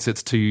allocated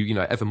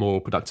to, ever more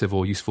productive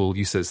or useful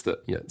uses that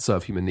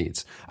serve human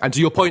needs. And to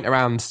your point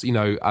around,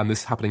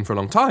 this happening for a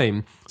long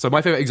time. So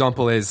my favorite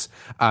example is,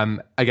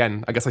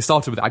 again, I guess I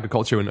started with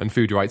agriculture and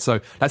food, right?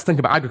 So let's think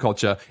about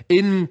agriculture.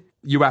 In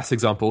US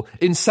example,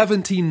 in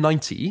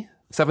 1790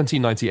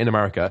 in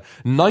America,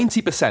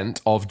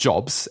 90% of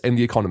jobs in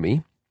the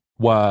economy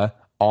were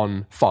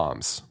on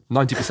farms.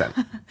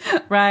 90%.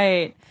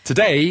 Right.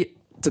 Today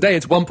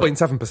it's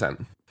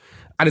 1.7%.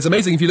 And it's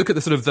amazing if you look at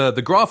the sort of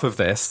the graph of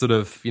this,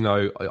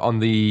 on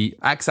the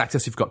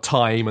x-axis you've got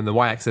time and the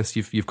y-axis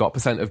you've got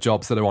percent of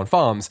jobs that are on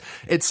farms.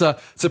 It's a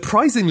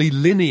surprisingly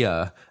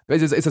linear.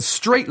 It's a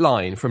straight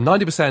line from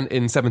 90%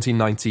 in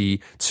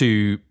 1790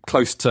 to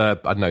close to,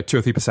 2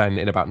 or 3%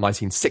 in about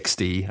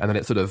 1960. And then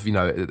it's sort of,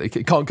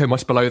 it can't go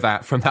much below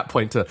that from that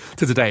point to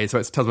today. So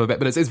it tells a bit,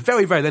 but it's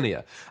very, very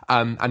linear,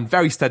 and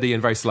very steady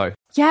and very slow.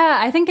 Yeah,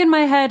 I think in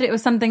my head it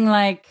was something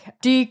like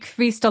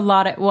decreased a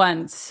lot at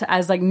once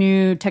as like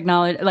new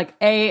technology,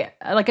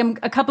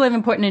 a couple of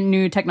important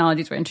new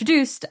technologies were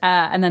introduced,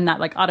 and then that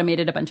like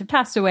automated a bunch of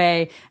tasks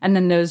away, and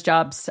then those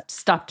jobs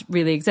stopped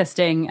really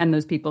existing, and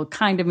those people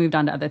kind of moved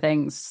on to other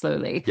things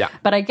slowly. Yeah.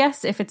 But I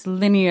guess if it's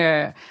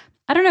linear,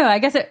 I don't know. I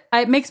guess it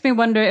makes me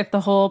wonder if the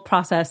whole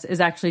process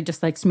is actually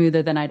just like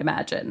smoother than I'd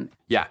imagine.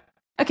 Yeah.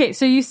 Okay,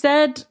 so you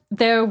said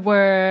there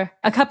were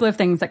a couple of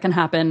things that can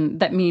happen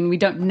that mean we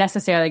don't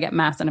necessarily get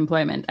mass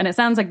unemployment. And it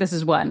sounds like this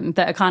is one,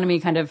 the economy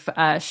kind of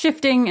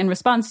shifting in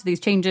response to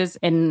these changes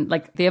in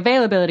like the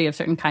availability of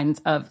certain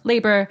kinds of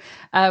labor.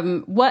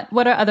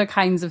 What are other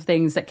kinds of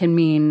things that can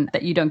mean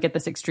that you don't get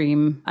this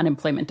extreme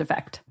unemployment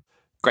effect?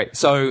 Great.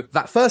 So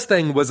that first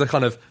thing was a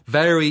kind of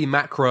very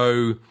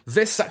macro,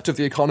 this sector of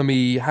the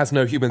economy has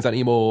no humans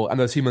anymore, and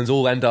those humans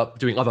all end up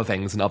doing other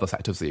things in other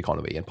sectors of the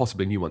economy, and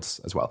possibly new ones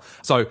as well.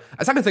 So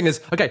a second thing is,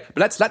 okay,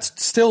 but let's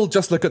still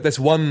just look at this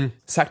one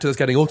sector that's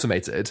getting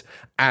automated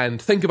and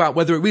think about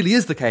whether it really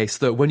is the case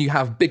that when you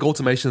have big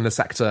automation in a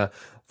sector,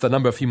 the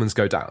number of humans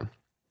go down.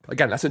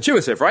 Again, that's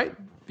intuitive, right?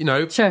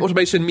 Sure.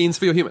 Automation means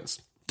fewer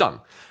humans. Done.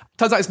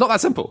 Turns out it's not that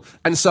simple.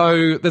 And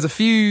so there's a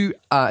few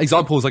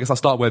examples I guess I'll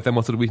start with, then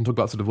we can talk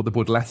about sort of what the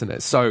broader lesson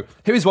is. So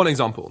here is one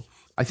example.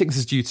 I think this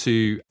is due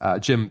to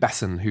Jim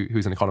Besson,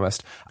 who's an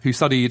economist, who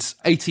studied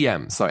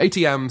ATMs. So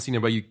ATMs,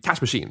 where you cash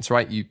machines,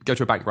 right? You go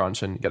to a bank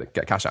branch and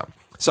get cash out.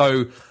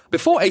 So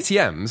before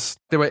ATMs,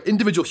 there were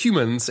individual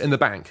humans in the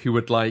bank who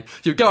would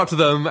you go up to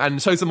them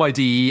and show some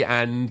ID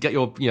and get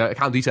your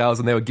account details,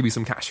 and they would give you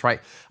some cash, right?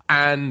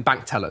 And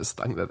bank tellers,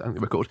 I think they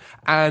were called.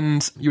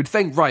 And you would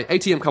think, right,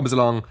 ATM comes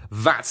along,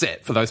 that's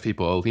it for those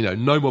people.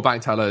 No more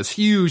bank tellers,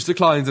 huge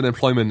declines in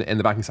employment in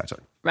the banking sector.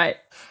 Right.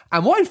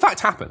 And what in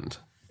fact happened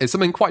is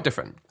something quite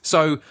different.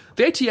 So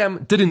the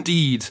ATM did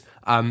indeed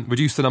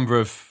reduce the number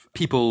of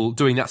people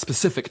doing that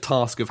specific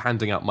task of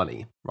handing out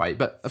money, right?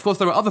 But of course,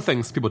 there are other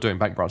things people do in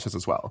bank branches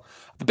as well.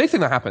 The big thing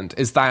that happened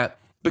is that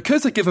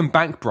because a given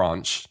bank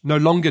branch no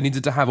longer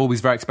needed to have all these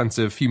very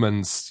expensive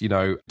humans,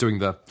 doing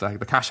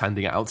the cash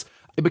handing out,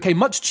 it became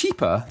much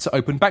cheaper to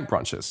open bank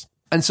branches.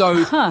 And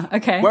so,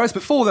 whereas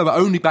before there were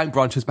only bank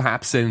branches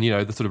perhaps in,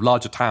 the sort of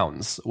larger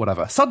towns,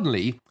 whatever,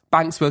 suddenly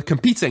banks were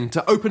competing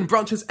to open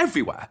branches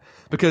everywhere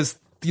because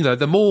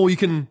the more you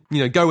can,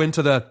 go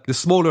into the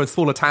smaller and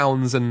smaller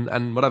towns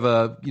and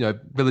whatever,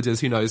 villages,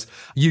 who knows,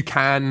 you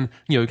can,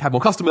 have more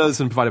customers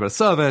and provide a better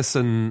service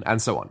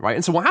and so on, right?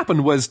 And so what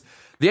happened was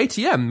the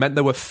ATM meant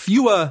there were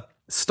fewer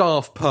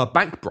staff per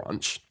bank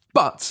branch,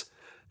 but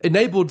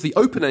enabled the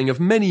opening of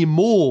many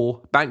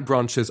more bank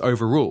branches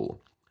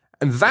overall.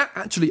 And that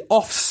actually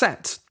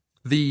offset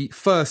the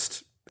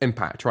first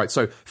impact, right?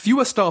 So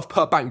fewer staff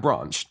per bank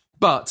branch,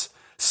 but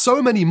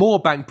so many more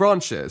bank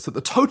branches that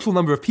the total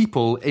number of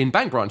people in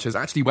bank branches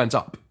actually went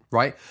up,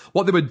 right?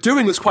 What they were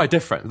doing was quite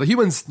different. The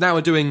humans now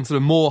are doing sort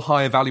of more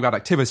higher value add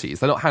activities.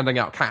 They're not handing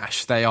out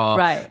cash. They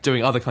are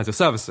doing other kinds of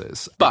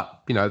services.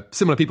 But,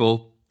 similar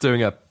people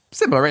doing a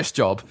similar-ish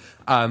job,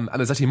 and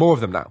there's actually more of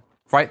them now,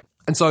 right?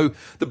 And so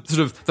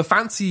the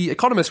fancy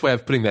economist way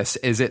of putting this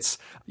is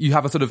you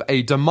have a sort of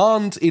a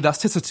demand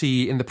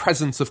elasticity in the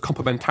presence of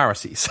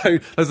complementarity. So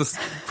those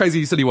are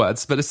crazy, silly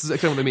words, but this is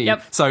exactly what I mean.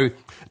 Yep. So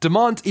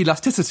demand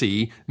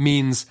elasticity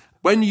means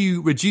when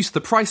you reduce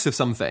the price of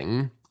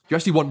something, you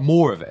actually want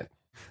more of it.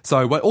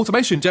 So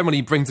automation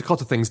generally brings the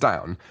cost of things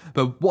down.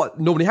 But what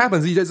normally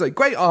happens is you just like,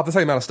 great, I have the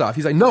same amount of stuff.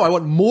 You say, no, I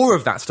want more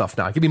of that stuff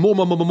now. Give me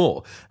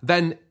more.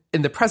 Then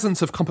in the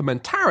presence of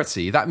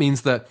complementarity, that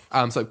means that,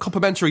 so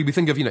complementary, we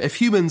think of, if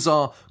humans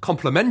are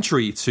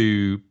complementary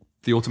to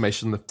the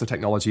automation, the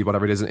technology,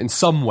 whatever it is, in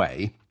some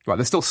way, right?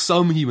 There's still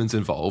some humans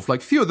involved,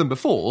 like fewer than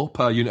before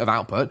per unit of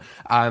output,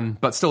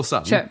 but still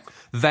some. Sure.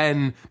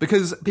 Then,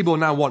 because people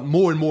now want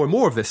more and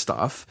more of this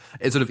stuff,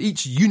 it's sort of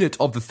each unit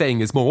of the thing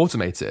is more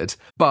automated,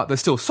 but there's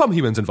still some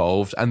humans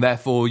involved, and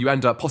therefore you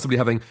end up possibly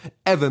having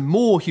ever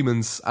more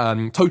humans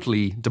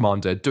totally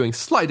demanded, doing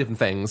slightly different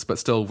things, but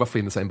still roughly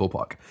in the same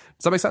ballpark.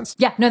 Does that make sense?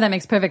 Yeah, no, that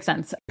makes perfect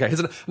sense. Okay,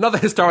 here's another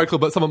historical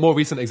but somewhat more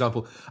recent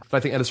example that I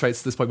think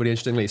illustrates this point really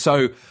interestingly.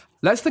 So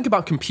let's think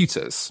about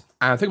computers.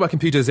 And think about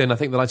computers in, I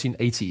think, the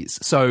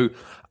 1980s. So in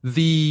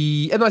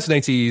the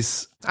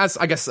 1980s, as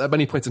I guess at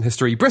many points in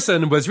history,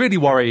 Britain was really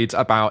worried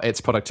about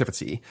its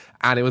productivity.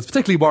 And it was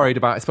particularly worried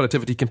about its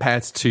productivity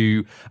compared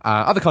to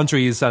other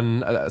countries.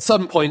 And at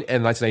some point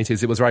in the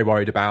 1980s, it was very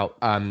worried about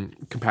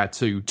compared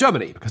to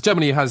Germany, because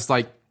Germany has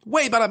like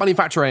way better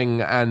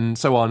manufacturing and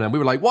so on. And we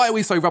were like, why are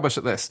we so rubbish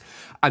at this?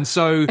 And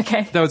so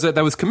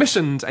there was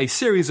commissioned a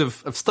series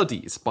of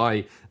studies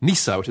by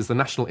NISA, which is the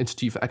National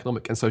Institute for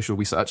Economic and Social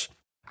Research.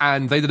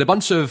 And they did a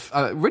bunch of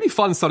really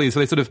fun studies.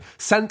 So they sort of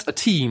sent a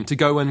team to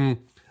go and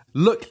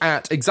look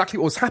at exactly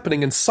what was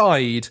happening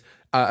inside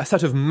a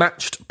set of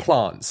matched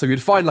plants. So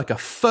you'd find like a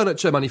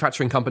furniture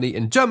manufacturing company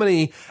in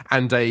Germany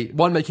and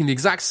one making the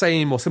exact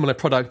same or similar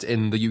product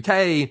in the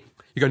UK.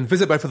 You go and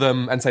visit both of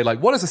them and say,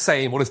 like, what is the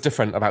same, what is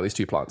different about these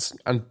two plants?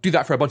 And do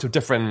that for a bunch of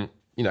different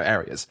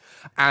areas.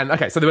 And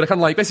okay, so they were kind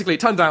of like, basically,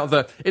 it turned out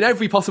that in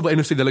every possible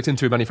industry they looked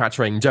into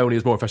manufacturing, Germany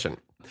is more efficient.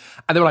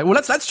 And they were like, well,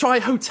 let's try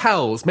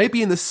hotels.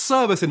 Maybe in the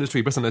service industry,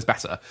 Britain is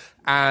better.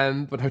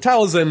 But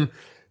hotels and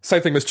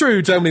same thing was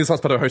true, Germany is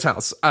much better at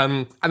hotels.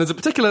 And there's a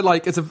particular,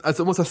 like, it's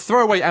almost a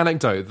throwaway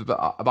anecdote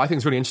that I think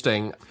is really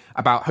interesting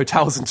about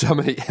hotels in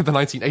Germany in the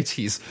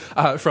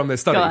 1980s from this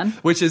study,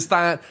 which is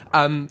that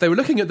they were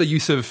looking at the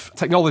use of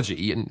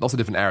technology in lots of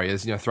different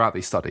areas, throughout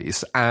these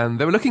studies. And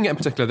they were looking at, in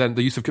particular, then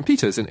the use of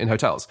computers in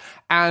hotels.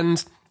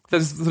 And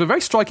there's sort of a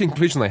very striking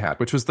conclusion they had,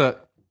 which was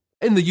that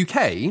in the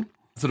UK,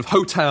 sort of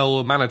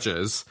hotel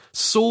managers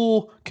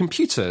saw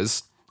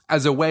computers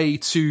as a way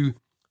to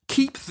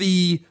keep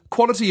the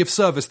quality of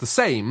service the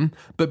same,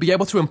 but be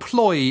able to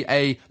employ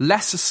a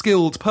less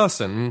skilled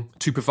person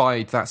to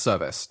provide that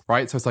service,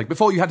 right? So it's like,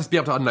 before you had to be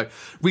able to, I don't know,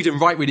 read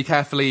and write really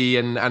carefully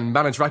and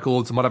manage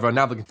records and whatever, and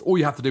now all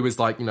you have to do is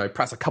like,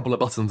 press a couple of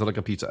buttons on a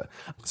computer.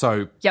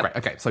 So, right,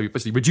 okay, so you're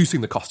basically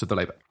reducing the cost of the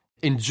labor.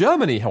 In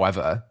Germany,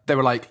 however, they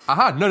were like,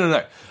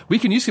 no. We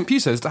can use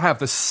computers to have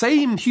the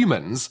same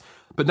humans,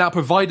 but now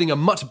providing a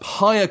much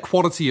higher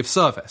quality of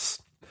service.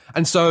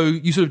 And so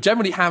you sort of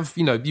generally have,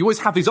 you always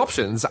have these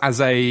options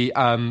as a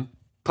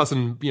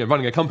person,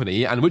 running a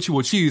company, and which you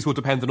will choose will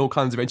depend on all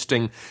kinds of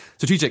interesting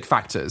strategic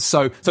factors.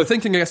 So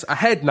thinking, I guess,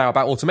 ahead now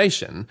about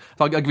automation,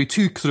 I'll give you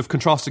two sort of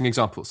contrasting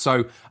examples.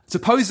 So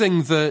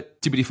supposing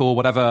that GPT-4,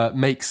 whatever,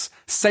 makes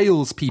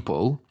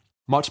salespeople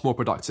much more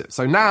productive.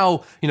 So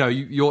now,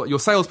 your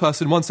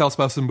salesperson, one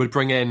salesperson would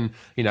bring in,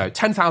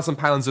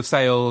 £10,000 of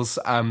sales,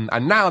 and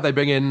now they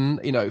bring in,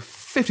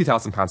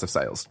 £50,000 of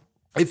sales.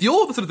 If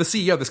you're the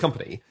CEO of this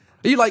company,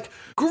 are you like,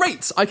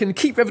 great, I can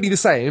keep revenue the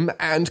same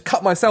and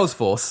cut my sales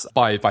force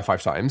by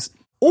 5 times?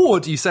 Or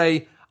do you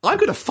say, I'm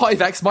going to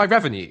 5x my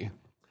revenue?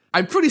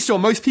 I'm pretty sure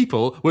most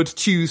people would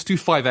choose to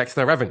 5x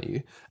their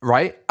revenue,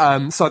 right?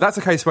 So that's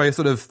a case where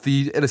sort of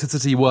the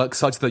elasticity works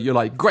such that you're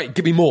like, great,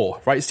 give me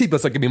more, right? It's cheaper,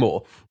 so give me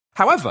more.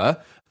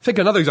 However, think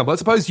another example.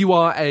 Suppose you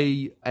are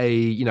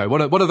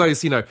one of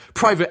those,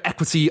 private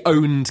equity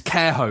owned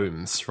care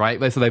homes, right?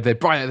 So they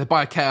buy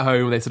a care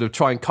home, they sort of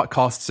try and cut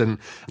costs and,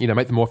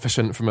 make them more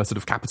efficient from a sort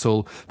of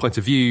capital point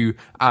of view.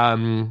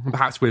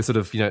 Perhaps with sort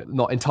of,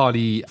 not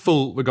entirely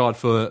full regard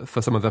for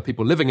some of the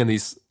people living in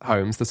these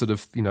homes, the sort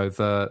of,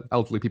 the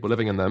elderly people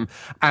living in them.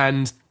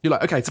 And you're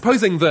like, okay,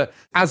 supposing that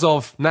as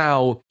of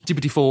now,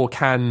 GPT-4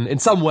 can in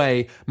some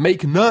way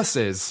make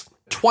nurses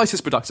twice as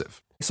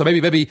productive. So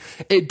maybe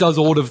it does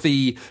all of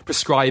the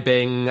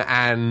prescribing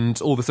and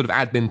all the sort of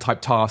admin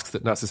type tasks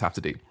that nurses have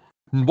to do.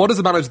 What does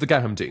the manager of the care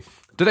home do?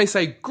 Do they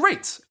say,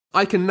 great,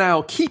 I can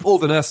now keep all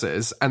the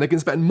nurses and they can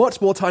spend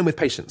much more time with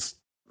patients?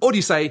 Or do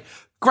you say,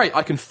 great,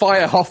 I can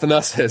fire half the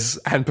nurses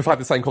and provide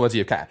the same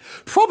quality of care?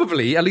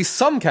 Probably, at least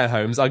some care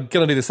homes are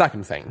going to do the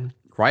second thing,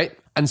 right?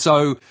 And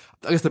so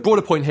I guess the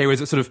broader point here is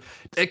that sort of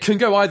it can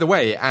go either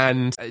way.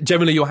 And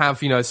generally you'll have,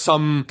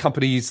 some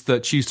companies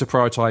that choose to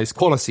prioritize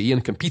quality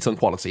and compete on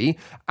quality,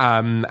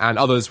 and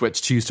others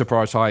which choose to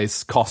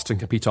prioritize cost and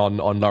compete on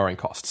lowering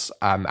costs.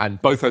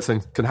 And both those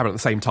things can happen at the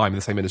same time in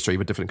the same industry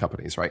with different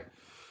companies, right?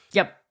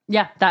 Yep.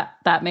 Yeah,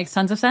 that makes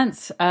tons of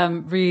sense.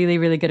 Really,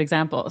 really good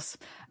examples.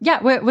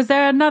 Yeah, was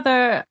there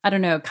another,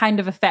 kind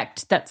of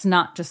effect that's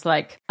not just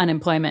like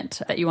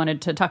unemployment that you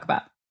wanted to talk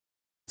about?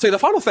 So the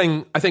final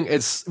thing I think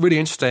is really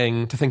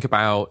interesting to think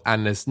about,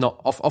 and is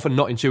often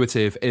not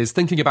intuitive, is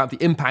thinking about the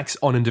impacts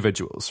on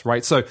individuals,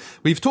 right? So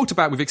we've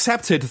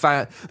accepted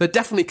that there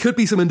definitely could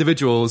be some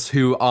individuals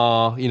who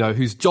are,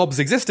 whose jobs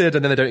existed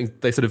and then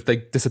they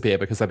disappear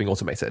because they're being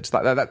automated.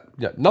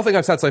 Nothing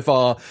I've said so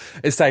far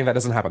is saying that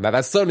doesn't happen.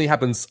 That certainly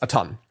happens a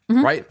ton,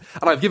 right?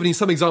 And I've given you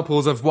some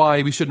examples of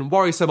why we shouldn't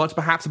worry so much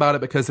perhaps about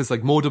it, because there's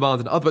like more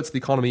demand in other bits of the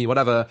economy,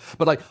 whatever.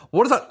 But like,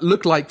 what does that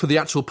look like for the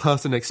actual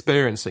person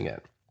experiencing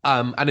it?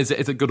 And is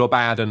it good or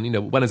bad?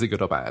 And, when is it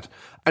good or bad?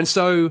 And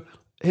so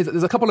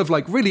there's a couple of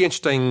like really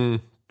interesting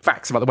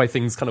facts about the way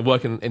things kind of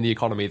work in the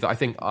economy that I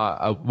think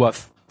are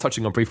worth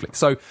touching on briefly.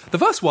 So the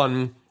first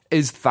one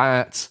is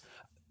that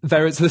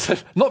there is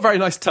this not very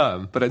nice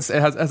term, but it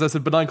has a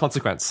benign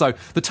consequence. So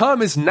the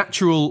term is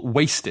natural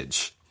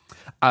wastage.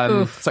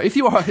 So if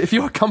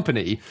you're a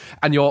company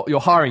and you're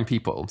hiring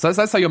people, so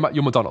let's say you're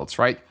McDonald's,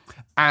 right?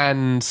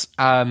 And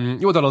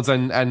you're McDonald's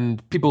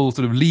and people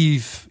sort of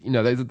leave,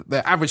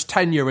 their average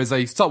tenure is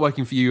they start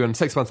working for you and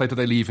 6 months later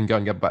they leave and go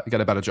and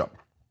get a better job,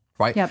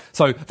 right? Yep.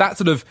 So that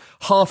sort of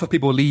half of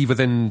people leave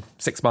within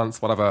 6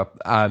 months, whatever,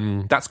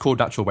 that's called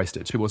natural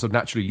wastage. People are sort of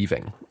naturally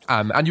leaving.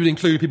 And you would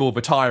include people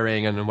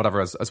retiring and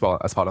whatever as well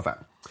as part of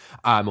that.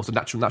 Also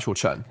natural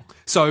churn.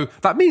 So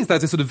that means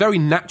there's this sort of very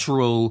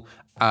natural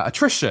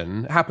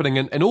attrition happening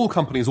in all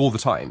companies all the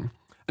time.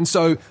 And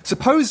so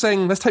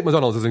supposing, let's take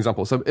McDonald's as an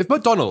example. So if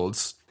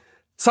McDonald's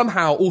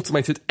somehow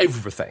automated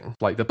everything,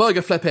 like the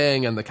burger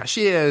flipping and the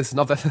cashiers,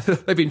 and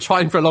they've been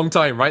trying for a long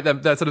time, right?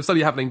 They're sort of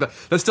slowly happening, but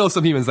there's still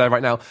some humans there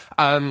right now.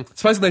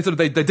 Supposing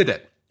they did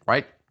it,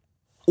 right?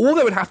 All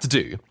they would have to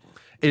do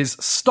is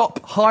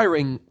stop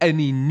hiring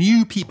any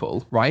new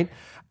people, right?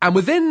 And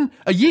within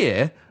a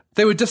year,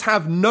 they would just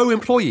have no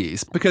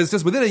employees, because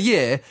just within a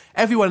year,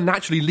 everyone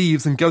naturally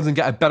leaves and goes and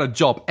get a better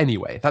job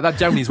anyway. That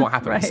generally is what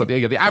happens. Right. So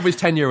the average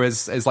tenure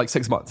is like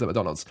 6 months at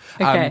McDonald's.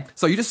 Okay.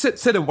 So you just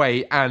sit and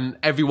wait, and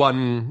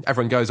everyone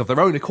goes of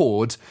their own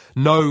accord.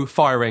 No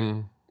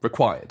firing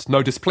required,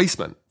 no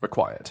displacement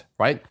required,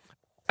 right?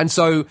 And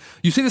so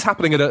you see this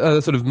happening at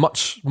a sort of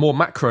much more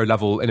macro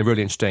level in a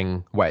really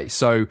interesting way.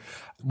 So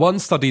one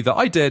study that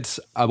I did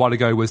a while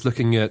ago was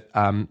looking at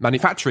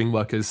manufacturing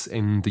workers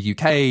in the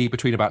UK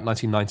between about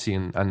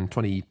 1990 and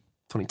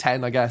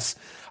 2010, I guess,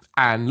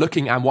 and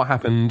looking at what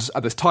happened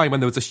at this time when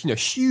there was a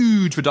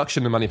huge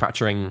reduction in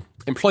manufacturing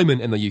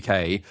employment in the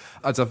UK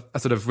as a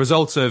sort of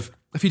result of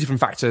a few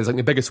different factors. I think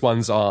the biggest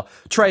ones are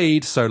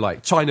trade. So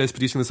like China's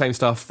producing the same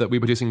stuff that we're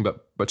producing,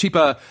 but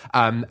cheaper.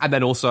 And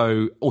then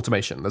also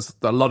automation. There's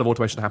a lot of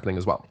automation happening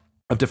as well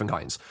of different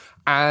kinds.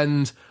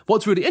 And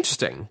what's really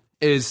interesting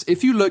is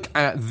if you look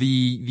at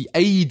the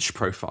age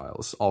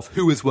profiles of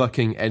who is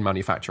working in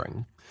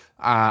manufacturing,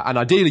 and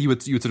ideally you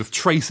would sort of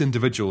trace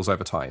individuals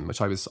over time, which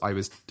I was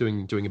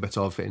doing a bit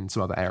of in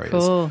some other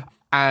areas. Cool.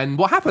 And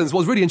what happens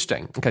was really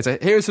interesting. Okay, so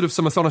here's sort of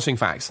some astonishing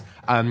facts.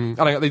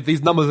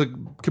 These numbers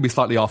could be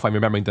slightly off. I'm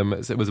remembering them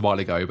as it was a while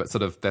ago, but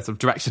they're sort of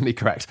directionally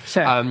correct.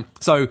 Sure.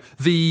 So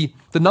the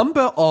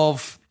number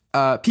of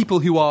people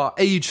who are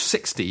age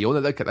 60, or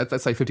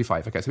let's say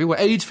 55. Okay, so people are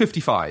age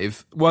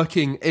 55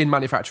 working in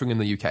manufacturing in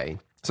the UK.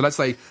 So let's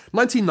say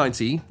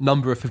 1990,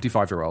 number of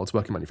 55-year-olds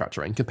working in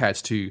manufacturing compared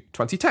to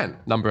 2010,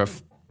 number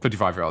of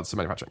 55-year-olds in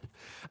manufacturing.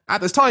 At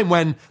this time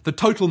when the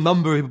total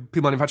number of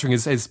people manufacturing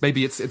is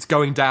maybe it's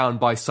going down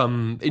by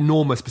some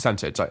enormous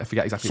percentage. I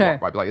forget exactly Sure.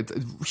 what, right? But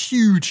like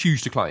it's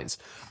huge declines.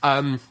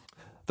 The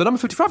number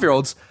of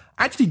 55-year-olds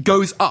actually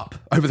goes up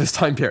over this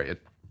time period.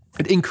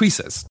 It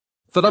increases.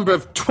 The number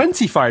of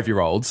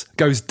 25-year-olds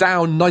goes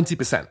down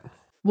 90%.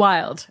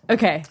 Wild.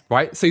 Okay.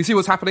 Right? So you see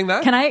what's happening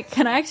there? Can I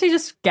actually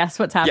just guess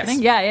what's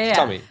happening? Yes. Yeah.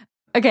 Tell me.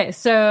 Okay,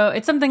 so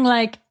it's something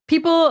like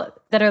people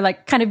that are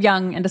like kind of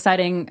young and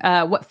deciding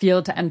what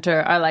field to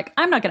enter are like,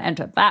 I'm not going to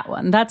enter that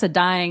one. That's a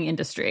dying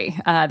industry.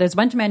 There's a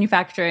bunch of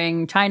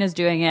manufacturing. China's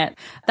doing it.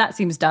 That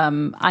seems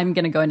dumb. I'm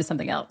going to go into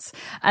something else.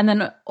 And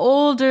then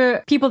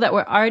older people that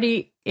were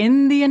already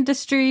in the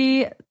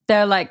industry,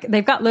 they're like,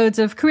 they've got loads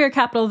of career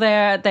capital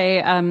there.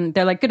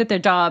 They're like good at their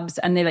jobs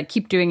and they like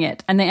keep doing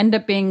it. And they end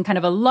up being kind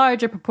of a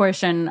larger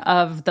proportion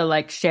of the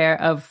like share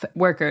of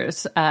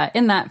workers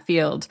in that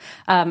field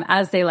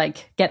as they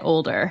like get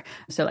older.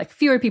 So like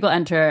fewer people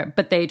enter,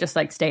 but they just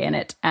like stay in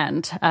it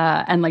and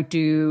like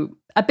do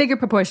a bigger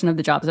proportion of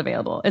the jobs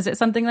available. Is it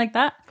something like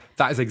that?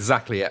 That is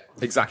exactly it.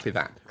 Exactly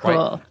that. Cool.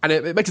 Right? And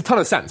it makes a ton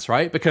of sense,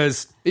 right?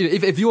 Because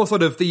if you're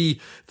sort of the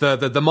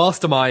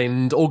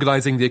mastermind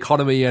organizing the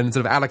economy and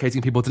sort of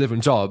allocating people to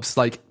different jobs,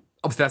 like,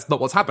 obviously that's not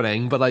what's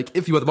happening, but like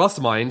if you were the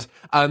mastermind,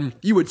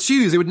 you would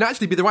choose, it would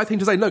naturally be the right thing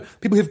to say, no,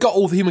 people who've got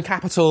all the human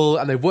capital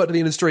and they've worked in the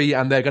industry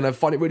and they're going to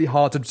find it really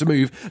hard to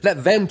move,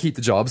 let them keep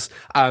the jobs.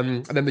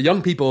 And then the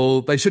young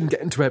people, they shouldn't get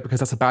into it because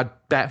that's a bad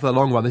bet for the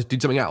long run. They should do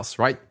something else,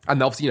 right?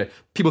 And obviously,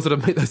 people sort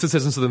of make those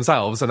decisions for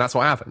themselves and that's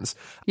what happens.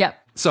 Yep.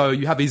 So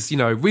you have these,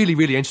 really,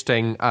 really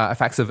interesting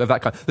effects of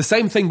that kind. The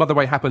same thing, by the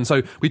way, happened.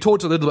 So we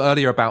talked a little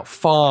earlier about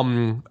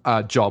farm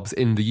jobs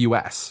in the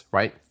US,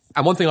 right?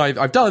 And one thing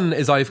I've done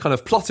is I've kind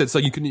of plotted, so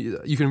you can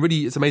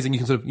really, it's amazing,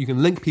 you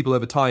can link people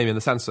over time in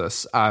the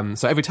census.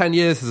 So every 10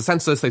 years there's a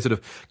census, they sort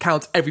of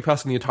count every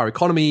person in the entire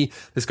economy.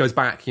 This goes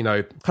back,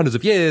 hundreds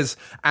of years,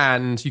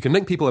 and you can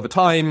link people over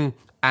time,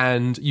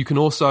 and you can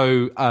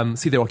also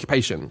see their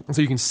occupation. And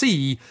so you can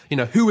see,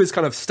 who is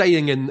kind of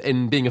staying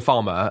in being a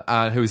farmer,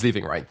 who is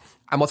leaving, right?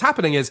 And what's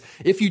happening is,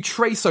 if you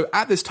trace, so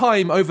at this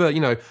time, over,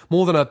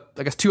 more than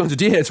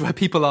 200 years, where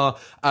people are,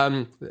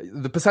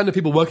 the percent of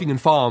people working in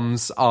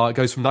farms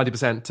goes from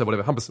 90% to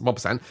whatever,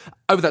 1%.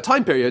 Over that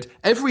time period,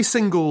 every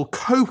single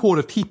cohort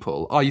of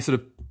people,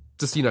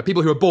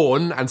 people who are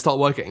born and start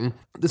working,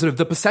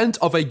 the percent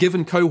of a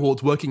given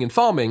cohort working in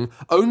farming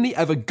only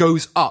ever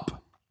goes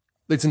up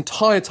this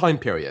entire time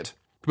period.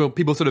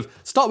 People sort of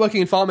start working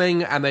in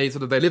farming, and they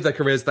live their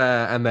careers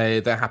there, and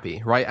they're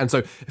happy, right? And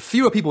so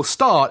fewer people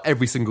start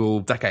every single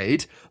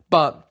decade,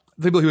 but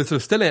the people who are sort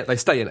of still in it, they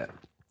stay in it.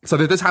 So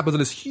this happens on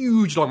this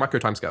huge long macro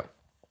timescale.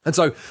 And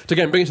so to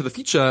again bring it to the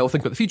future, or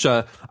think about the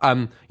future,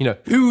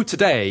 who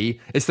today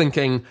is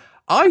thinking,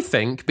 I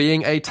think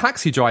being a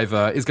taxi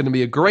driver is going to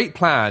be a great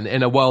plan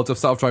in a world of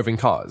self-driving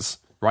cars,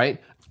 right?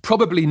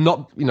 Probably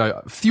not,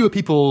 fewer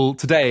people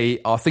today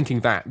are thinking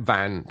that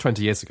than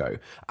 20 years ago.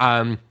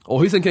 Or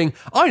who's thinking,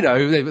 I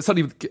know,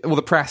 suddenly all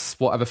the press,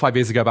 5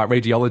 years ago about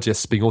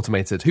radiologists being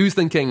automated. Who's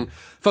thinking,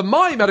 for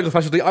my medical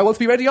specialty, I want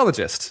to be a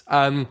radiologist.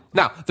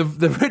 Now,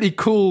 the really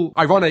cool,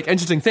 ironic,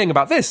 interesting thing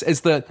about this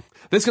is that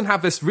this can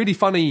have this really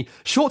funny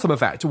short-term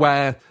effect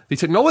where the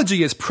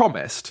technology is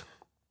promised.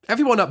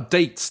 Everyone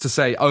updates to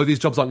say, oh, these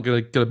jobs aren't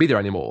going to be there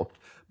anymore.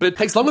 But it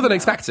takes longer than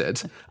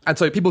expected, and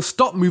so people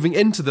stop moving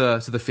into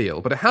the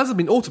field, but it hasn't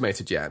been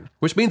automated yet,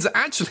 which means that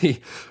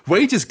actually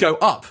wages go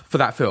up for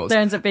that field. There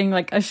ends up being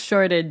like a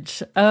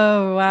shortage.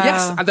 Oh, wow.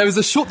 Yes, and there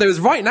is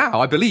right now,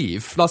 I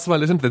believe, last time I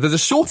listened to this,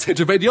 there's a shortage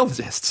of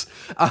radiologists.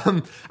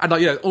 And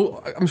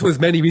I'm sure there's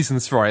many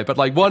reasons for it, but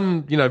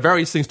one, very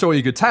interesting story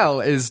you could tell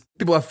is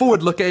people are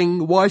forward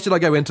looking, why should I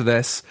go into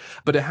this?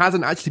 But it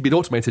hasn't actually been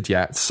automated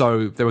yet,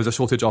 so there was a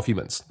shortage of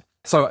humans.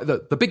 So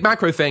the big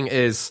macro thing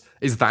is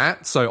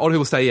that. So older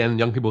people stay in,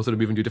 young people sort of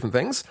move and do different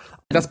things.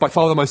 That's by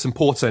far the most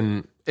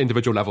important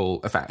individual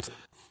level effect.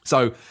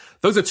 So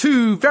those are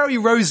two very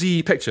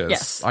rosy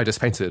pictures I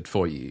just painted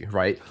for you,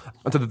 right?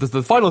 And so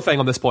the final thing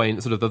on this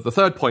point, sort of the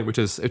third point, which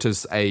is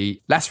a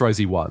less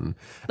rosy one.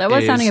 That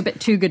was sounding a bit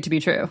too good to be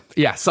true.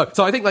 Yeah. So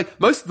I think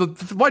most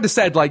of what I just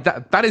said,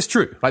 that is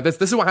true. This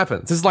is what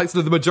happens. This is sort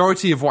of the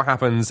majority of what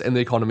happens in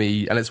the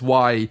economy, and it's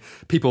why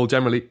people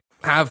generally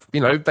have,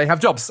 they have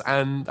jobs,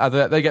 and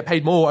they get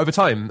paid more over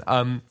time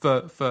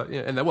for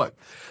in their work.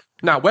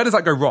 Now, where does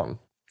that go wrong?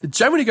 It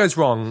generally goes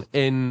wrong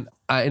in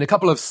a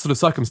couple of sort of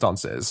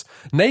circumstances.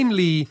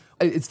 Namely,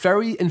 it's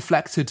very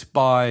inflected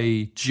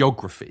by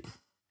geography.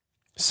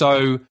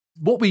 So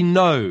what we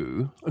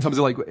know in terms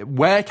of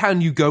where can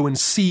you go and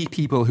see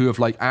people who have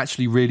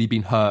actually really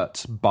been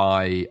hurt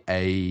by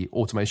a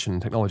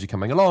automation technology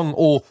coming along,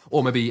 or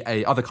maybe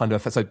a other kind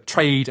of, so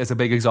trade as a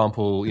big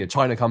example,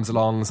 China comes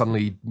along,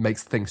 suddenly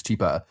makes things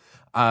cheaper.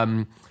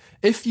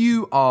 If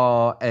you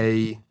are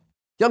a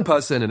young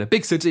person in a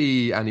big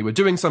city and you were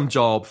doing some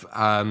job,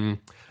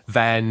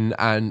 then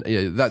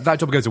that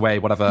job goes away,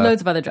 whatever.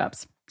 Loads of other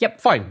jobs.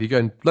 Yep. Fine. You go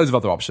in loads of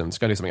other options,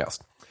 go and do something else.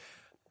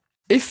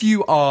 If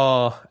you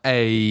are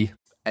a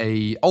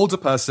older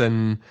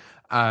person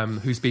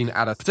who's been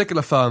at a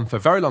particular firm for a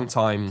very long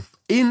time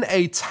in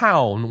a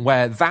town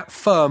where that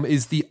firm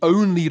is the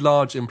only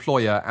large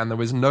employer and there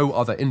is no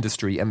other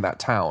industry in that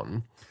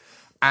town,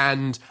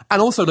 and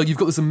also you've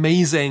got this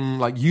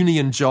amazing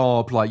union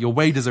job, your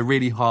wages are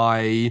really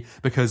high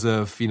because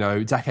of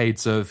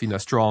decades of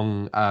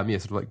strong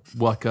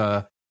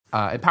worker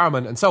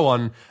empowerment and so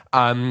on,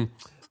 and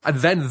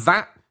then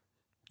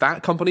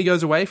that company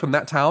goes away from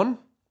that town.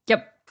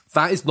 Yep.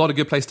 That is not a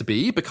good place to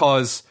be,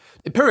 because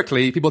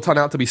empirically people turn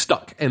out to be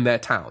stuck in their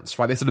towns,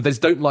 right? They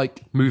just don't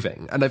like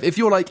moving. And if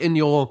you're in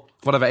your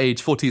whatever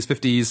age, 40s,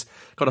 50s,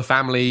 got a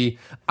family,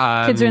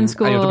 kids are in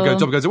school, and your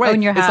job goes away,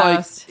 own your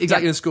house.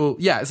 Exactly, in school.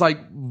 Yeah, it's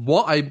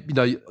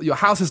your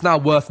house is now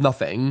worth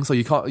nothing, so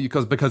you can't,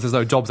 because there's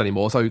no jobs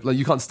anymore, so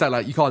you can't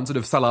sort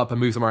of sell up and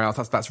move somewhere else.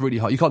 That's really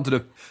hard. You can't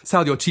sort of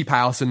sell your cheap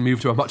house and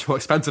move to a much more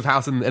expensive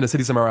house in a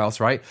city somewhere else,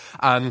 right?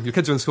 Your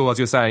kids are in school, as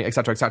you're saying,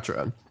 etc.,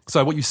 etc.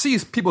 So what you see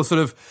is people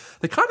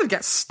they kind of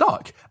get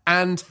stuck,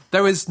 and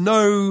there is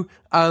no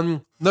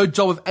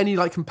job of any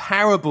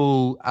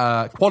comparable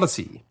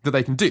quality that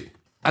they can do.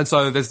 And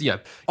so there's,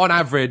 on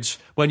average,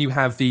 when you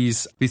have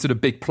these sort of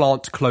big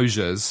plant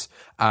closures,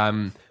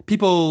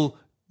 people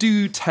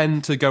do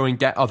tend to go and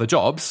get other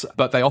jobs,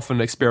 but they often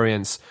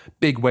experience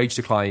big wage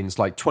declines,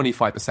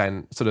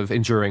 25% sort of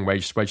enduring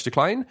wage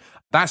decline.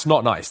 That's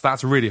not nice.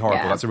 That's really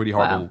horrible. Yeah. That's a really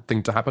horrible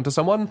thing to happen to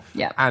someone.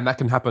 Yeah. And that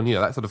can happen,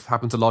 that sort of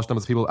happens to large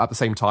numbers of people at the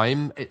same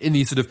time in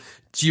these sort of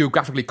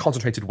geographically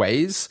concentrated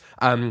ways.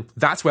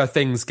 That's where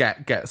things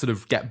get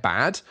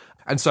bad.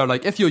 And so,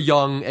 like, if you're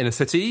young in a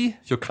city,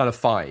 you're kind of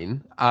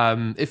fine.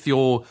 If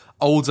you're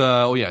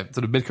older, or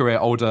sort of mid-career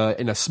older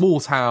in a small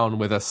town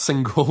with a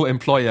single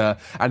employer,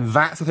 and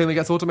that's the thing that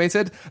gets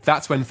automated,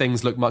 that's when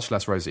things look much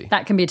less rosy.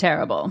 That can be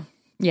terrible.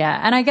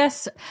 Yeah, and I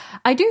guess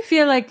I do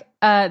feel like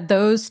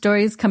those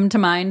stories come to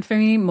mind for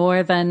me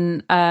more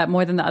than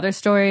the other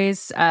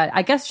stories.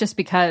 I guess just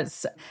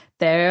because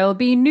they'll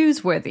be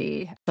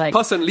newsworthy. Like,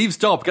 person leaves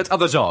job, gets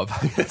other job.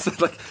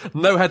 It's like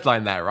no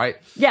headline there, right?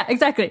 Yeah,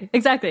 exactly.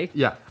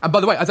 Yeah, and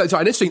by the way, so an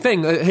interesting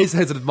thing.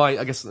 Here's my,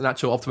 I guess,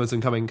 natural optimism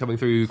coming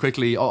through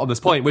quickly on this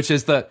point, which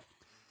is that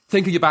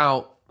thinking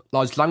about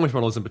large language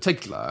models in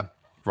particular,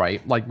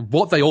 right? Like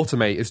what they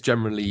automate is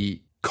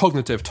generally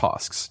cognitive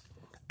tasks,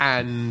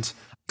 and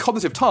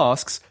cognitive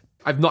tasks,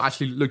 I've not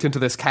actually looked into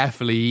this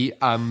carefully,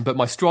 but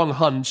my strong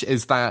hunch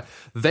is that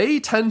they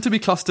tend to be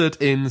clustered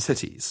in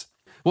cities.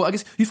 Well, I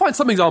guess you find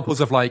some examples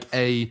of like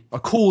a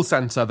call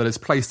center that is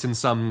placed in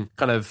some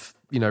kind of,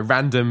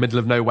 random middle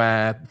of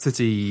nowhere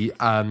city,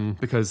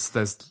 because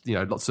there's,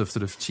 lots of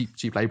sort of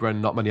cheap labor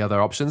and not many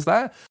other options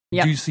there.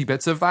 Yep. Do you see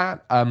bits of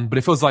that? But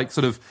it feels like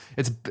sort of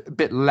it's a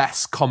bit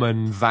less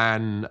common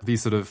than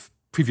these sort of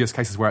previous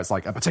cases where it's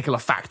like a particular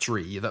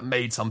factory that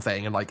made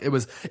something, and like it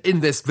was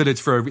in this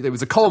village it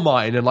was a coal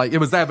mine, and like it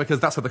was there because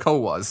that's where the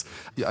coal was.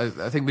 I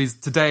think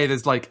today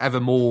there's like ever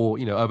more,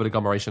 urban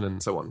agglomeration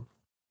and so on.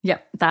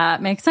 Yep,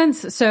 that makes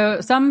sense.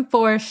 So some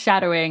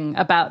foreshadowing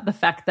about the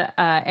fact that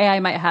AI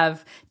might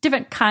have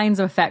different kinds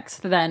of effects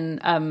than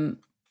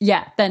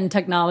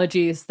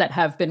technologies that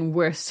have been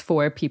worse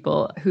for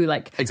people who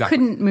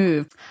couldn't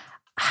move.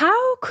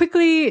 How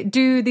quickly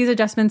do these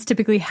adjustments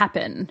typically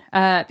happen?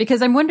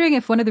 Because I'm wondering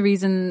if one of the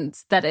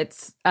reasons that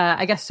it's,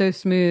 so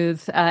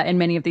smooth in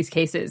many of these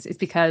cases is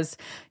because,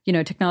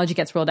 technology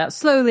gets rolled out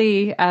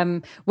slowly.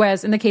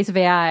 Whereas in the case of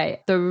AI,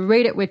 the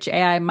rate at which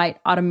AI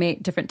might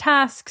automate different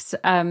tasks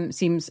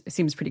seems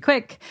pretty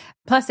quick.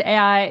 Plus,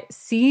 AI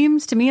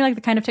seems to me like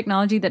the kind of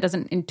technology that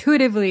doesn't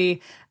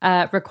intuitively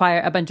require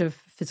a bunch of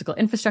physical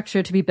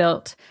infrastructure to be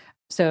built.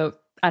 So,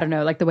 I don't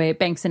know, like the way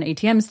banks and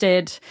ATMs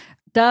did.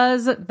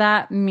 Does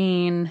that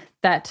mean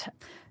that,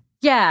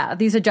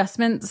 these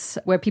adjustments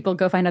where people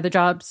go find other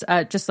jobs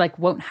just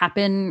won't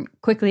happen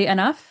quickly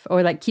enough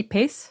or keep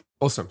pace?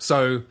 Awesome.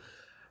 So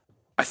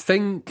I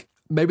think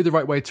maybe the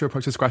right way to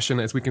approach this question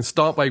is we can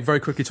start by very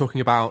quickly talking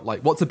about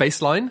what's the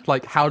baseline?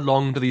 Like how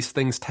long do these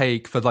things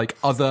take for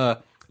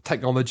other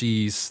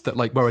technologies that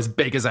were as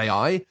big as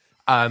AI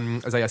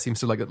seems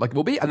to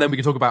will be? And then we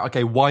can talk about,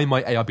 okay, why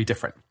might AI be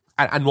different?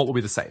 And what will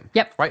be the same?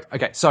 Yep. Right?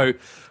 Okay, So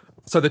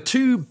the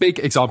two big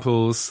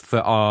examples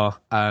that are,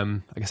 I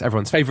guess,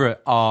 everyone's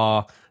favorite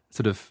are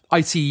sort of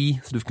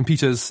IT, sort of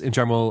computers in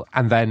general,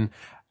 and then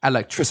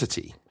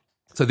electricity.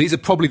 So these are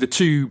probably the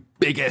two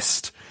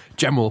biggest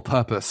general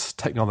purpose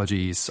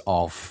technologies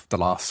of the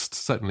last,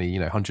 certainly,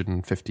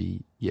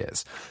 150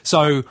 years.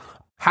 So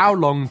how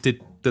long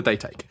did they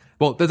take?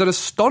 Well, there's an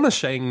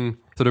astonishing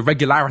sort of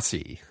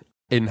regularity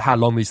in how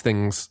long these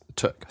things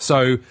took.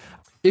 So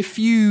if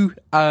you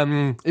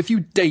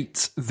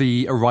date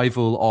the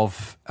arrival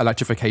of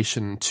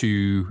electrification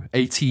to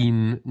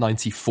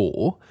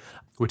 1894,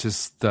 which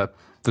is the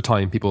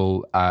time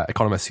people,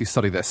 economists who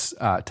study this,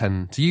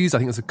 tend to use, I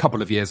think it's a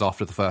couple of years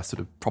after the first sort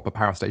of proper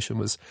power station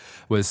was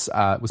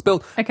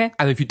built. Okay.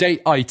 And if you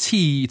date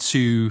IT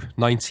to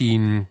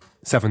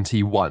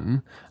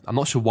 1971, I'm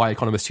not sure why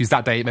economists use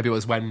that date. Maybe it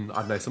was when,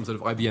 I don't know, some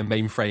sort of IBM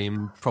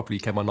mainframe properly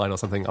came online or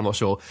something. I'm not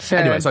sure. Sure.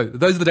 Anyway, so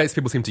those are the dates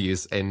people seem to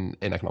use in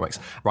economics,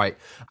 right?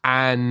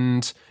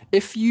 And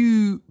if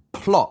you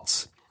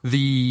plot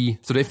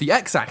if the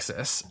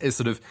x-axis is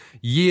sort of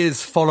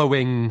years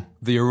following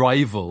the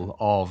arrival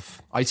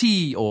of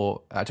IT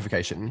or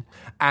electrification,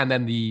 and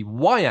then the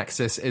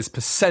y-axis is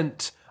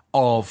percent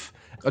of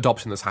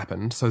adoption that's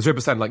happened. So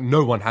 0%,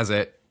 no one has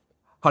it.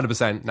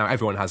 100%, now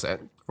everyone has it,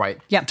 right?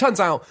 Yeah. It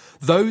turns out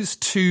those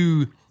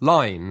two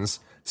lines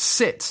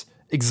sit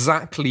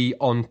exactly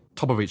on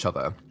top of each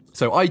other.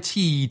 So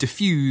IT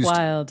diffused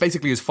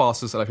basically as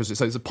fast as electricity.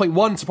 So it's point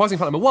one, surprising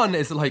fact number one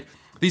is that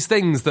these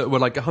things that were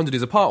 100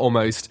 years apart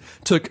almost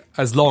took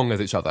as long as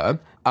each other,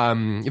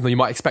 even though you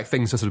might expect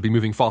things to sort of be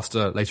moving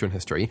faster later in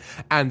history.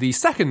 And the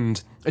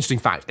second interesting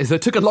fact is that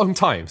it took a long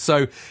time.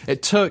 So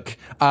it took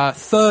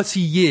 30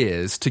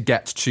 years to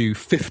get to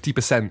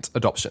 50%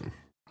 adoption.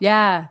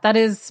 Yeah, that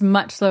is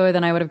much slower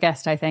than I would have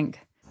guessed, I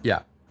think. Yeah.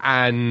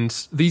 And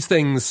these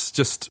things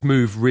just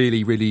move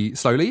really, really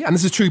slowly. And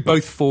this is true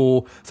both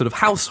for sort of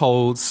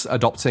households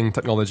adopting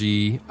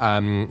technology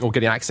or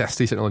getting access to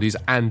these technologies,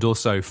 and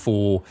also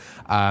for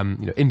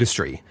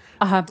industry.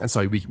 Uh-huh. And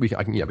so we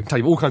can tell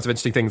you all kinds of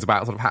interesting things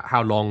about sort of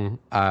how long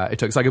it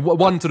took. So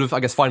one sort of,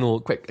 I guess, final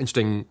quick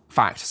interesting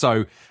fact.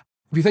 So if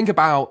you think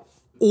about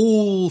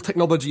all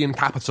technology and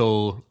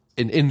capital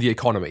in the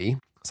economy,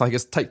 so I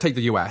guess take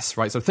the US,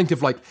 right? So think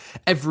of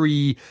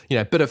every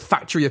bit of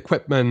factory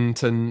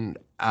equipment and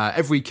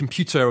every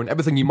computer and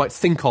everything you might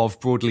think of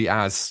broadly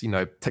as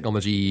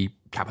technology,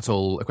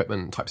 capital,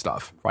 equipment type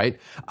stuff, right?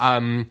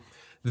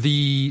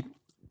 The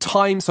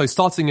time, so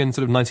starting in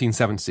sort of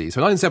 1970.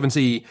 So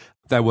 1970,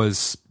 there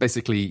was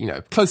basically,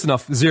 close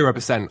enough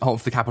 0%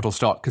 of the capital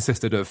stock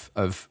consisted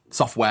of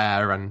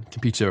software and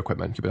computer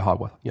equipment, computer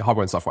hardware,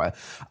 hardware and software.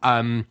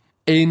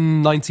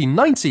 In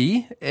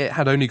 1990, it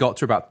had only got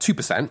to about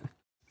 2%.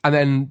 And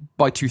then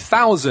by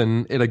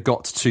 2000, it had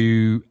got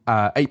to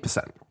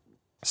 8%.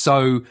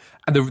 So,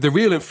 and the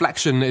real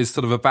inflection is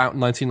sort of about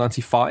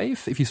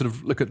 1995, if you sort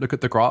of look at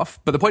the graph.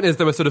 But the point is,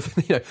 there were sort of,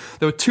 there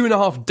were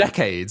 2.5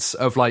 decades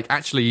of like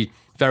actually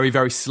very,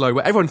 very slow,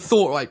 where everyone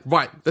thought like,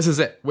 right, this is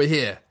it, we're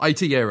here,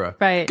 IT era,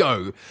 right,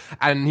 go.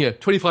 And,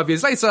 25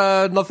 years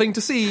later, nothing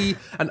to see.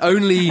 And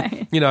only,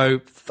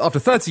 right, after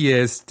 30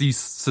 years, do you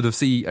sort of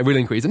see a real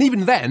increase. And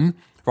even then,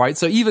 right,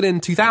 so even in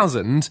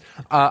 2000,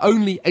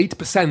 only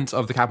 8%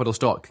 of the capital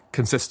stock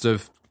consists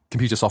of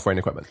computer software and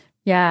equipment.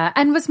 Yeah.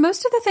 And was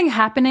most of the thing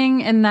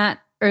happening in that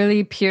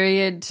early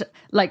period,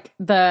 like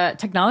the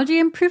technology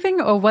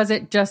improving, or was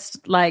it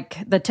just like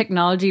the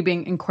technology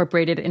being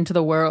incorporated into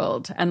the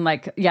world and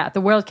like,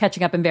 the world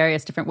catching up in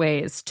various different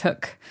ways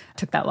took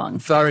that long?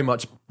 Very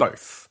much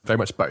both. Very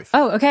much both.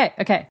 Oh,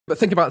 okay. But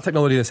think about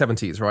technology in the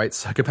 70s, right?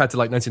 So compared to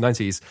like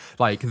 1990s,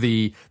 like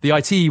the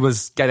IT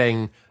was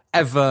getting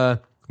ever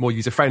more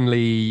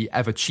user-friendly,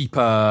 ever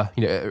cheaper.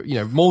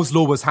 Moore's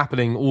law was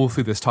happening all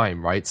through this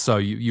time, right? So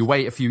you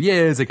wait a few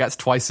years, it gets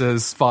twice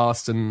as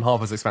fast and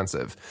half as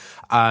expensive.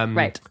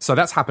 Right. So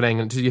that's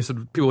happening, and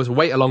people always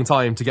wait a long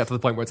time to get to the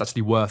point where it's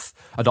actually worth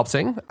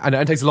adopting. And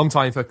it takes a long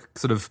time for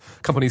sort of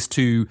companies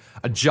to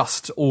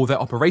adjust all their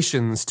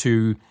operations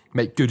to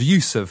make good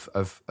use of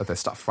this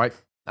stuff, right?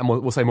 And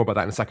we'll say more about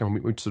that in a second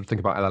when we sort of think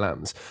about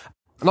LLMs.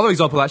 Another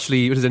example,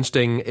 actually, which is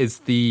interesting, is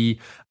the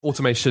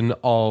automation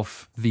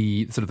of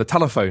the sort of the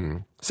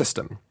telephone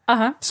system.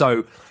 Uh-huh.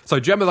 So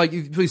generally, like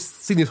you've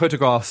seen these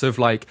photographs of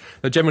like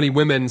generally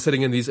women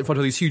sitting in front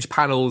of these huge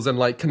panels and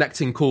like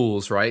connecting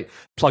calls, right?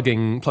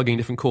 Plugging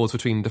different calls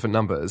between different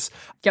numbers.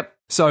 Yep.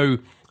 So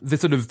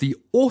the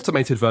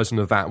automated version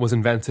of that was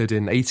invented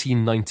in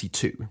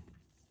 1892.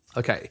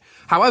 Okay.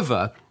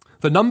 However,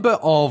 the number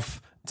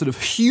of sort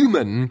of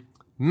human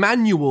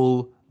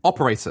manual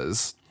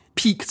operators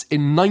peaked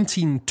in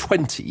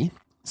 1920,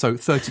 so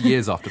 30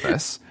 years after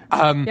this,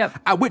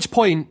 at which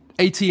point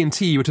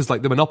AT&T, which is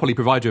like the monopoly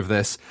provider of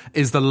this,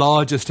 is the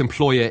largest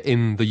employer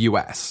in the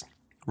US,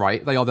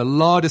 right? They are the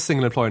largest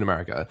single employer in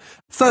America.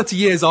 30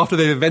 years after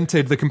they've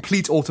invented the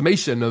complete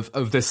automation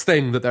of this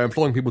thing that they're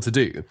employing people to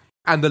do.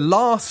 And the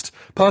last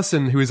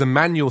person who is a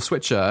manual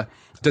switcher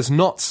does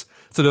not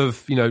sort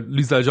of,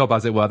 lose their job,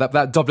 as it were.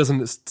 That job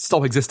doesn't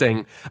stop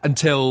existing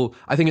until,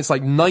 I think it's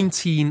like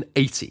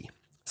 1980.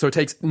 So it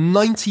takes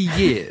 90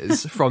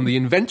 years from the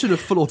invention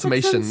of full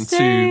automation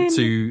to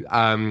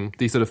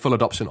the sort of full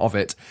adoption of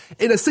it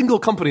in a single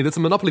company that's a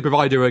monopoly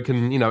provider and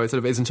can, sort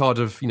of is in charge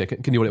of,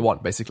 can do what it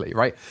wants, basically,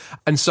 right?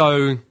 And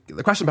so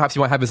the question perhaps you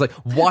might have is like,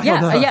 why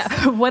on earth?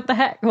 Yeah, what the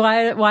heck?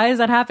 Why is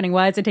that happening?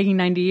 Why is it taking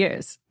 90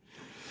 years?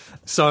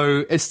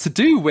 So it's to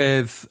do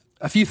with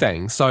a few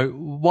things. So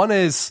one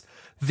is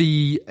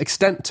the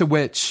extent to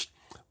which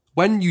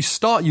when you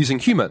start using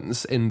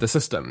humans in the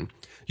system,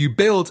 you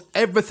build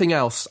everything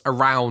else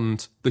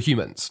around the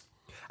humans.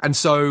 And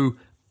so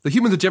the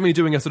humans are generally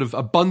doing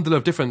a bundle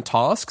of different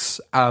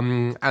tasks.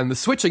 And the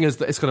switching is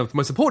kind of the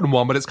most important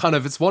one, but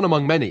it's one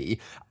among many.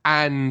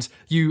 And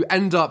you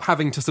end up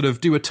having to sort of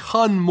do a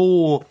ton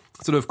more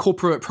sort of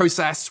corporate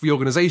process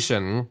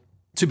reorganization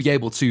to be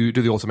able to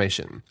do the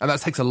automation. And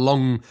that takes a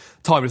long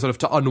time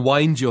to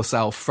unwind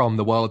yourself from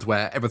the world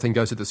where everything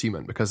goes to this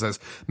human, because there's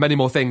many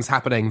more things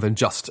happening than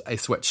just a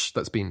switch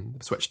that's been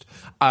switched.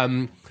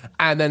 And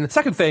then the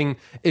second thing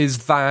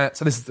is that,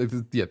 so this is,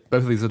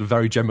 both of these are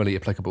very generally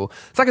applicable.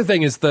 Second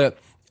thing is that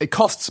it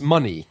costs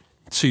money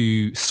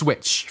to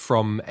switch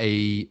from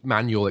a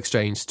manual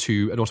exchange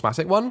to an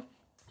automatic one.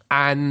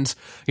 And,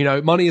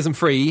 money isn't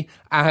free.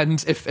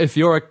 And if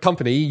you're a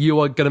company, you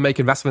are going to make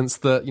investments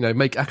that,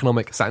 make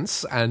economic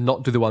sense and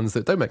not do the ones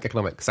that don't make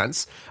economic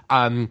sense.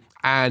 So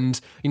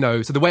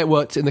the way it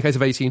worked in the case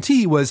of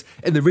AT&T was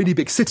in the really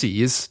big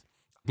cities,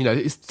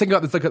 think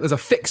about there's a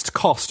fixed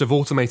cost of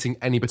automating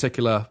any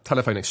particular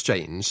telephone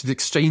exchange. The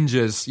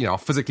exchanges, are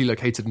physically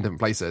located in different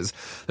places.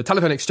 The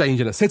telephone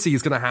exchange in a city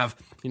is going to have,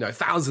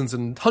 thousands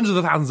and hundreds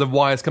of thousands of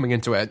wires coming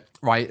into it,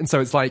 right? And so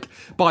it's like,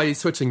 by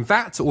switching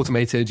that to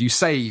automated, you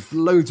save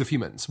loads of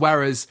humans.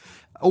 Whereas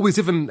all these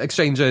different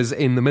exchanges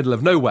in the middle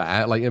of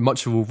nowhere, like in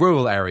much of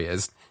rural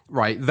areas,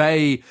 right,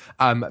 they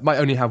might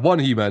only have one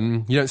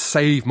human. You don't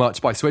save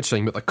much by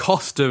switching, but the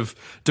cost of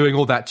doing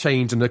all that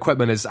change and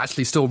equipment is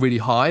actually still really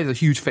high. There's a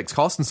huge fixed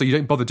cost, and so you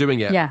don't bother doing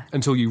it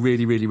until you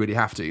really, really, really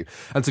have to.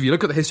 And so if you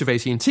look at the history of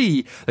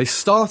AT&T, they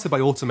started by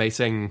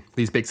automating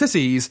these big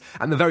cities,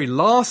 and the very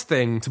last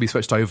thing to be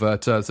switched over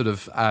to sort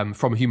of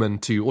from human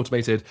to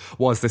automated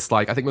was this,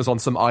 like, I think it was on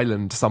some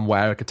island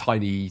somewhere, like a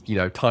tiny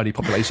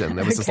population.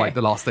 That was just like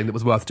the last thing that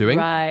was worth doing.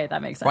 Right,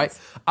 that makes sense.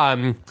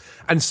 Right,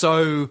 and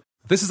so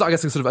This is, I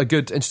guess, sort of a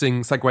good,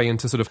 interesting segue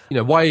into sort of,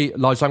 why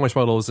large language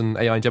models and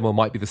AI in general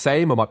might be the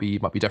same or might be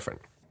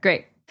different.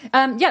 Great.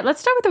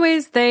 Let's start with the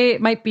ways they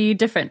might be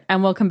different,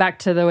 and we'll come back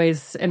to the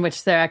ways in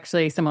which they're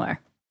actually similar.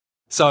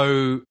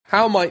 So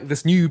how might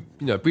this new,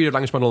 breed of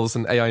language models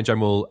and AI in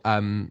general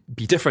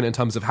be different in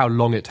terms of how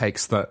long it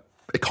takes the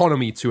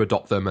economy to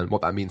adopt them and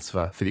what that means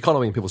for the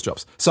economy and people's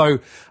jobs? So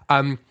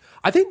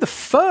I think the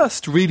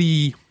first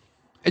really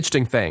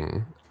interesting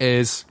thing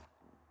is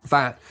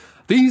that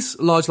these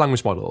large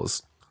language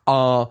models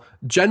are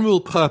general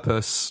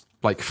purpose,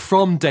 like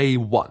from day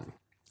one.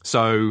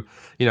 So,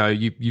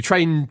 you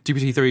train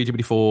GPT-3,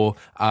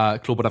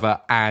 GPT-4, Claude,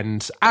 whatever,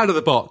 and out of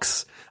the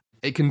box,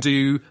 it can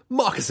do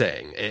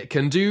marketing, it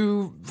can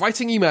do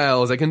writing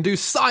emails, it can do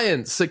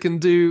science, it can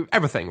do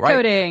everything, right?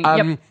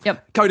 Coding,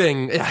 yep.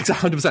 Coding, yeah,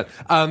 exactly,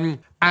 100%.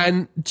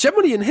 And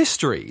generally in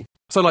history,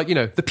 so like,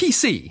 the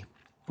PC,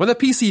 when the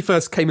PC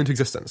first came into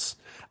existence,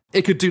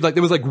 it could do,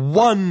 there was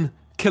one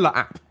killer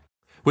app.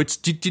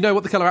 Which, do you know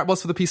what the killer app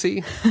was for the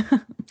PC?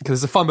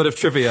 Because it's a fun bit of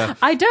trivia.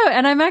 I don't,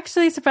 and I'm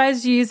actually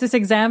surprised you used this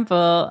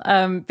example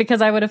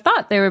because I would have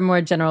thought they were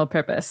more general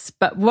purpose.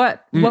 But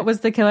what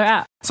was the killer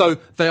app? So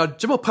they are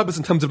general purpose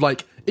in terms of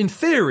in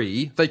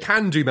theory, they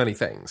can do many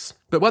things.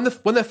 But when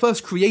they're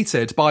first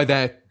created by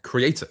their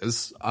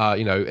creators,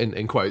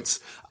 in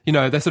quotes,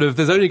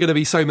 there's only going to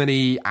be so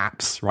many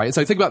apps, right?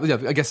 So think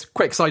about, I guess,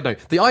 quick side note,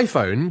 the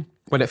iPhone,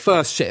 when it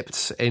first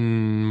shipped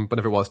in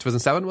whenever it was,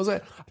 2007, was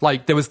it?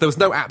 There was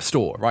no app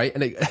store, right?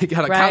 And it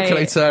had a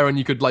calculator, and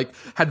you could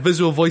had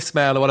visual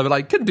voicemail or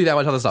whatever. Couldn't do that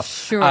much other stuff.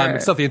 Sure.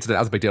 It's not the internet. That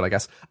was a big deal, I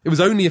guess. It was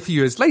only a few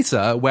years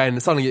later when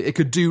suddenly it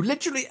could do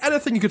literally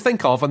anything you could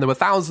think of, and there were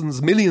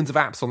thousands, millions of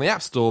apps on the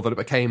app store that it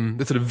became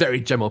this sort of very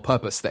general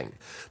purpose thing.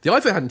 The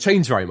iPhone hadn't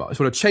changed very much.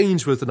 What had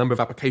changed was the number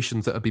of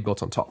applications that had been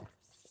built on top.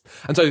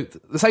 And so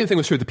the same thing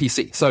was true with the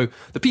PC. So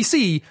the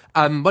PC,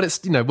 when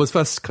it's, was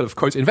first kind of,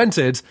 quote,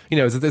 invented,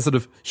 it was this sort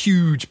of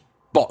huge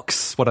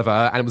box, whatever,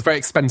 and it was very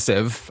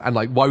expensive. And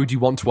why would you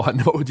want one?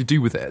 What would you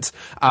do with it?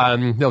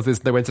 There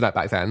was no internet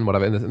back then,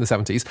 whatever, in the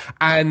 70s.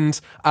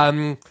 And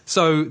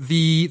so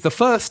the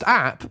first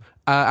app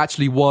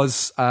actually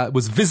was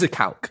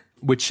VisiCalc,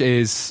 which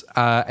is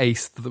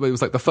it was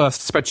the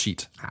first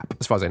spreadsheet app,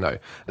 as far as I know.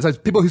 And so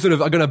people who sort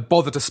of are going to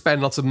bother to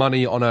spend lots of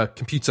money on a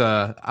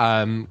computer,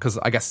 because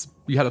I guess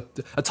you had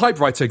a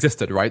typewriter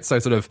existed, right? So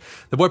sort of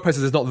the word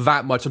processor is not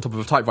that much on top of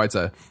a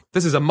typewriter.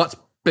 This is a much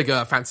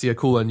bigger, fancier,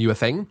 cooler, newer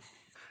thing.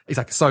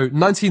 Exactly. So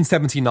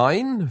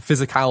 1979,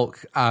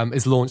 VisiCalc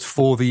is launched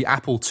for the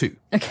Apple II.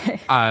 Okay.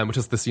 Which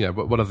is this,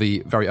 one of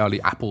the very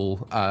early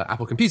Apple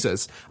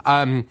computers.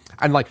 And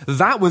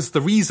that was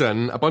the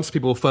reason a bunch of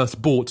people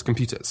first bought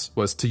computers,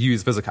 was to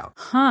use VisiCalc.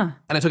 Huh.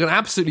 And it took an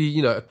absolutely,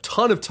 a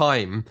ton of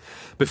time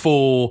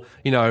before,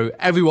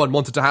 everyone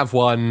wanted to have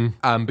one,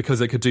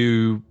 because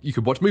you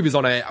could watch movies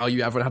on it, or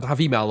everyone had to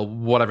have email or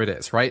whatever it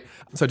is, right?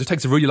 So it just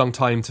takes a really long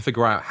time to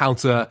figure out how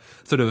to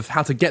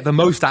get the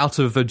most out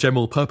of the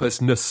general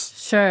purposeness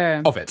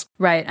of it.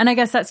 Right. And I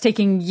guess that's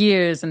taking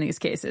years in these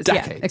cases.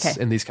 Decades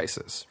in these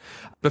cases.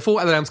 Before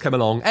LLMs came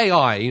along,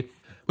 AI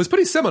was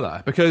pretty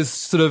similar, because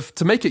sort of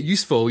to make it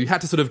useful, you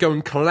had to sort of go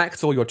and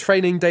collect all your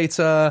training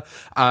data,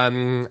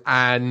 and,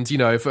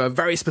 for a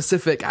very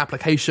specific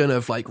application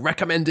of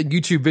recommending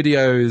YouTube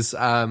videos,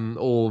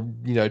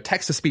 or,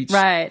 text to speech.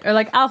 Right. Or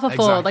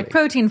AlphaFold,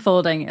 protein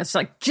folding. It's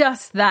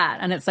just that.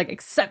 And it's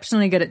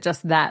exceptionally good at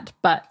just that,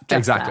 but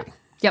just that.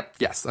 Yep.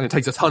 Yes, and it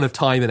takes a ton of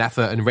time and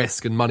effort and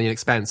risk and money and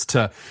expense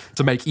to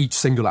make each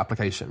single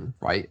application,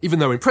 right? Even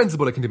though in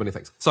principle it can do many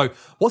things. So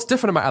what's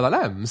different about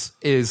LLMs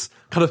is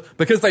kind of,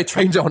 because they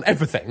trained it on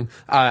everything,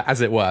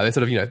 as it were, they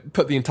sort of,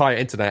 put the entire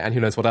internet and who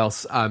knows what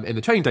else in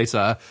the training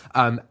data,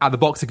 out of the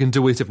box it can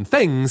do all these different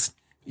things.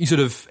 You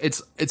sort of,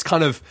 it's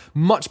kind of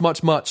much,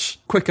 much, much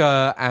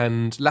quicker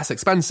and less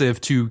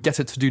expensive to get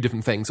it to do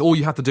different things. All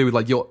you have to do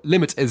with your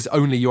limit is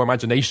only your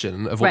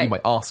imagination of what you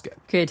might ask it.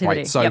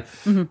 Creativity. Right? So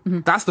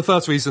that's the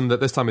first reason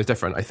that this time is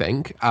different, I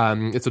think.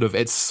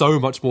 It's so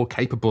much more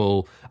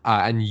capable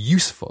and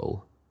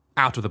useful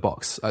out of the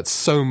box at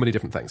so many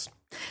different things.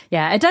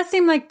 Yeah, it does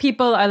seem like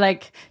people are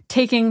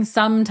taking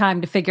some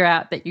time to figure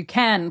out that you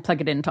can plug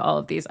it into all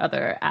of these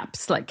other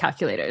apps like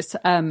calculators.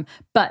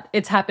 But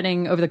it's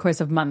happening over the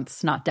course of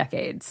months, not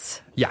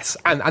decades. Yes.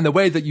 And the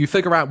way that you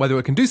figure out whether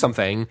it can do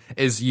something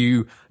is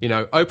you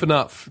open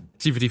up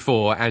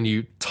GPT-4 and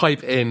you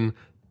type in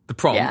the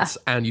prompt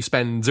and you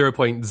spend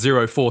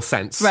 0.04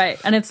 cents. Right.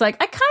 And it's I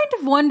kind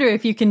of wonder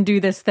if you can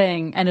do this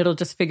thing, and it'll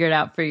just figure it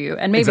out for you.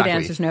 And maybe the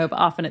answer's no, but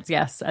often it's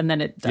yes, and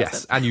then it does.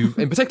 Yes. And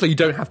in particular, you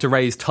don't have to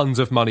raise tons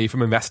of money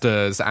from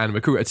investors and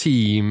recruit a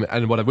team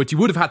and whatever, which you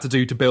would have had to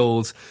do to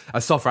build a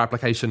software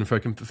application for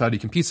a early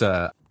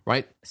computer,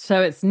 right?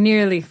 So it's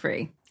nearly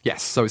free.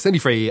 Yes. So it's nearly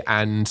free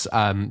and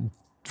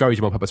very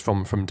general purpose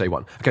from day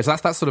one. Okay, so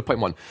that's sort of point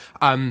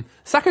one.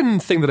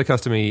 Second thing that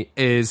occurs to me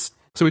is,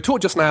 so we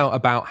talked just now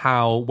about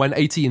how when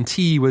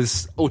AT&T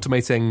was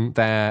automating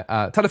their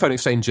telephone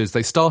exchanges,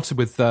 they started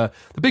with the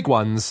big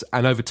ones,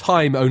 and over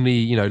time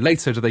only,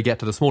 later do they get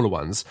to the smaller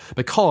ones,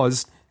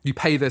 because you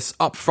pay this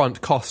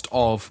upfront cost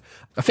of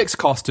a fixed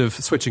cost of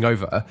switching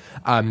over,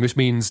 which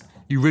means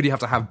you really have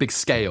to have big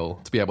scale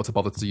to be able to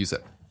bother to use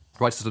it,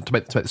 right? So to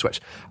make the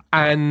switch.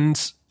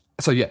 And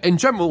so, yeah, in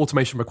general,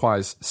 automation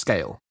requires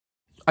scale.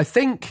 I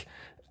think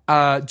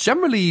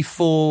generally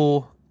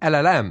for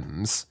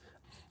LLMs,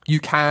 you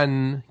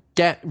can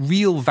get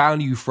real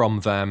value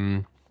from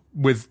them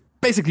with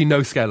basically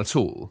no scale at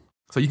all.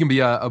 So you can be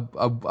a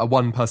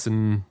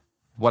one-person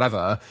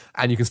whatever,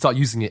 and you can start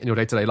using it in your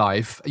day-to-day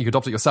life. You can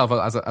adopt it yourself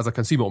as a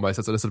consumer almost,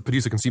 as a sort of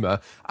producer-consumer,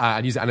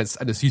 and use it,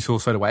 and it's useful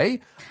straight away.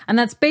 And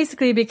that's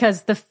basically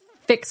because the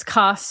fixed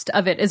cost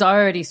of it is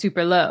already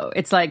super low.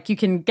 It's like you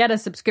can get a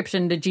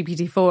subscription to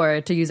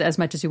GPT-4 to use it as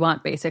much as you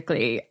want,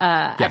 basically,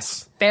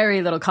 yes, at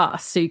very little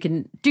cost. So you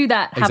can do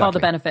that, have all the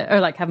benefit,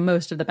 or like have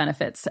most of the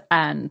benefits,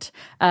 and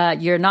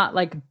you're not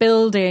like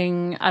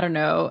building, I don't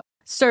know,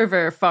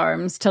 server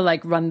farms to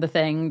like run the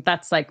thing.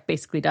 That's like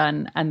basically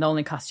done, and the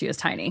only cost you is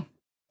tiny.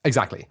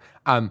 Exactly.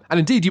 And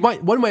indeed,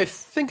 one way of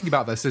thinking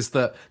about this is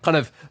that kind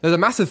of there's a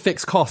massive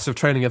fixed cost of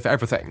training it for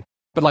everything.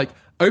 But like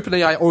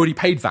OpenAI already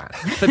paid that.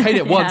 They paid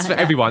it once for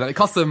everyone. And it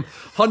cost them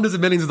hundreds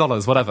of millions of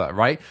dollars, whatever,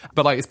 right?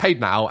 But like it's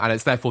paid now, and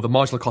it's therefore the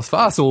marginal cost for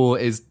us all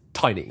is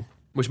tiny,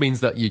 which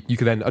means that you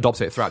can then adopt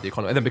it throughout the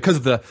economy. And then because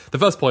of the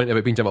first point of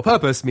it being general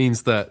purpose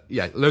means that,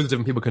 yeah, loads of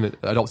different people can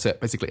adopt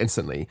it basically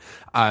instantly.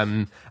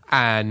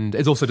 And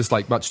it's also just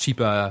like much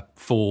cheaper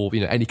for,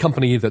 any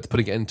company that's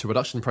putting it into a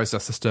production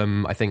process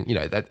system. I think,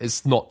 that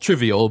it's not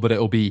trivial, but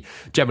it'll be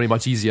generally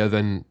much easier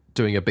than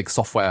doing a big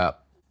software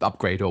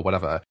upgrade or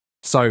whatever.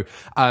 So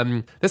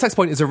this next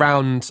point is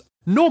around,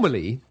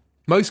 normally,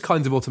 most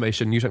kinds of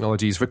automation, new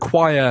technologies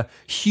require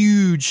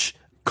huge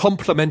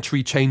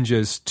complementary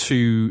changes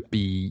to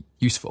be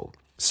useful.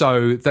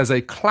 So there's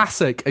a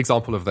classic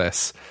example of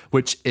this,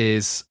 which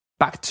is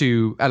back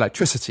to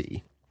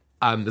electricity.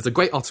 There's a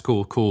great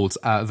article called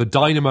The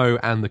Dynamo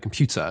and the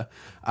Computer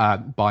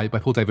by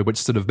Paul David, which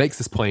sort of makes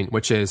this point,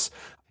 which is,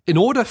 in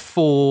order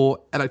for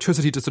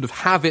electricity to sort of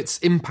have its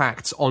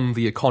impact on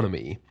the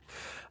economy,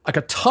 like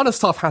a ton of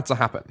stuff had to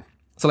happen.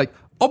 So like,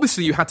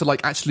 obviously you had to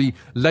like actually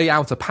lay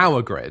out a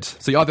power grid.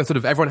 So you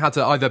everyone had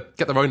to either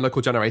get their own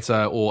local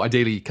generator or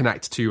ideally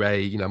connect to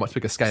a, much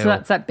bigger scale. So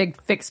that's that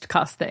big fixed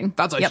cost thing.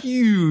 That's a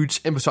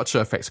huge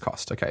infrastructure fixed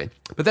cost. Okay.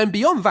 But then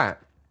beyond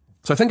that,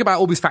 so think about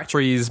all these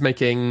factories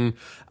making,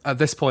 at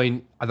this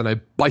point, I don't know,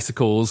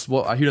 bicycles.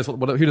 Who knows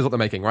what they're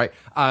making, right?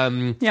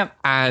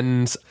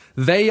 And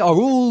they are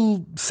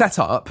all set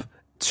up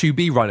to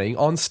be running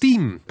on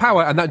steam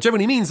power, and that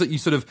generally means that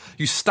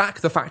you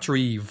stack the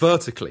factory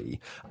vertically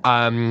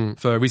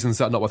for reasons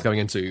that are not worth going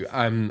into,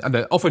 and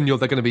often they're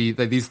going to be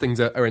these things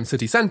are in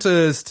city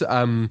centres,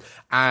 and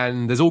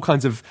there's all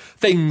kinds of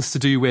things to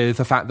do with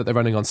the fact that they're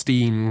running on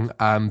steam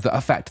that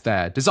affect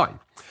their design.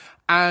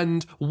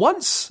 And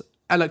once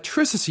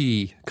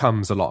electricity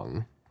comes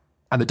along,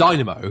 and the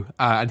dynamo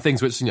and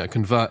things which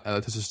convert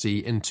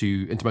electricity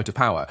into motive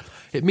power,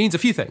 it means a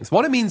few things.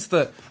 One, it means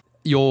that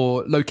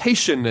your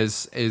location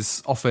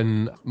is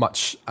often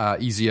much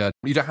easier.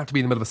 You don't have to be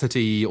in the middle of a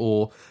city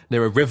or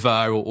near a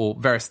river or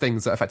various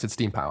things that affected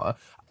steam power.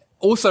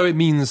 Also, it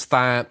means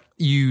that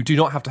you do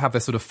not have to have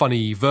this sort of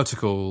funny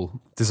vertical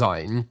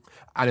design.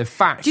 And in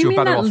fact, you're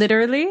better off.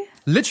 Literally?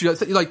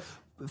 Literally, like,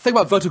 think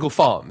about vertical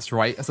farms,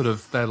 right?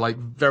 They're like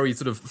very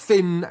sort of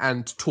thin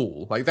and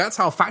tall. Like that's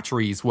how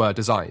factories were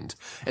designed.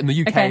 In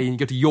the UK, you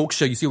go to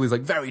Yorkshire, you see all these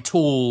like very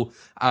tall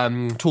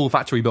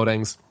factory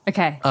buildings.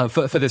 Okay.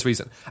 For this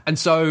reason. And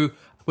so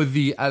with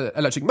the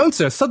electric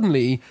motor,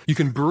 suddenly you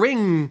can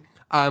bring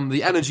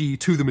the energy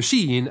to the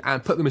machine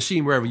and put the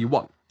machine wherever you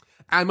want.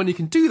 And when you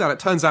can do that, it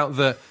turns out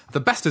that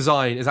the best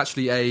design is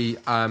actually a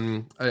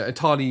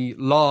entirely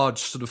large,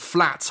 sort of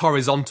flat,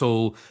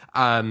 horizontal.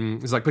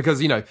 It's like,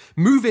 because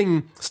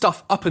moving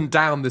stuff up and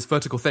down this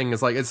vertical thing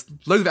is like, it's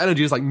loads of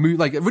energy, is like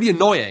really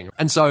annoying.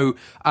 And so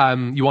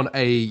you want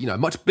a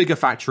much bigger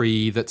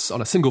factory that's on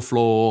a single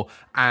floor,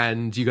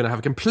 and you're going to have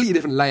a completely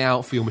different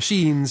layout for your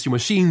machines. Your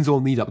machines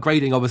all need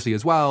upgrading, obviously,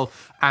 as well,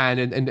 and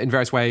in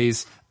various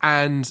ways.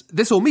 And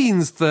this all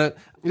means that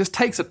it just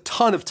takes a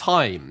ton of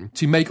time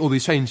to make all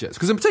these changes.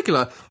 Because in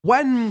particular,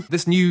 when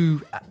this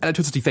new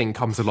electricity thing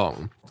comes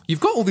along,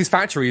 you've got all these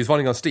factories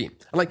running on steam.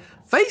 And like,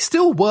 they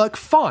still work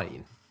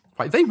fine.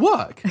 Right? They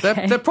work.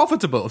 They're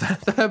profitable.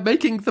 They're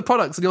making the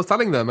products and you're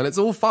selling them, and it's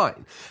all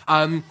fine.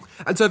 And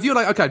so if you're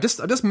like, okay, I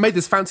just made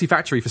this fancy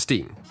factory for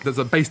steam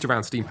that's based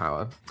around steam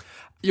power.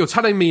 You're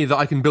telling me that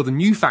I can build a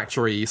new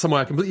factory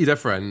somewhere completely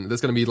different. There's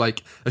going to be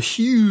like a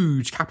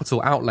huge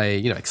capital outlay,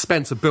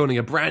 expense of building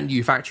a brand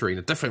new factory in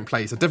a different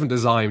place, a different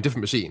design, different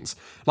machines.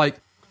 Like,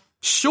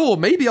 sure,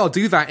 maybe I'll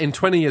do that in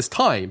 20 years'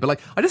 time, but like,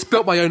 I just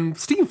built my own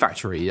steam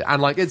factory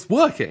and like, it's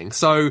working.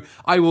 So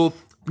I will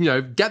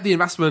get the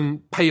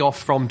investment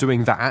payoff from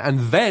doing that, and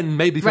then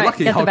maybe if you're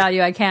lucky, get the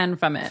value I can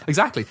from it.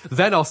 Exactly.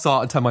 Then I'll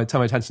start and turn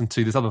my attention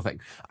to this other thing.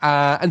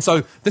 And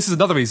so this is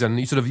another reason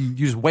you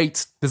just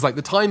wait. There's like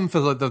the time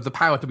for the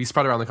power to be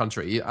spread around the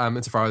country,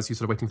 insofar as you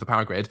sort of waiting for the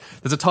power grid.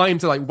 There's a time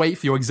to like wait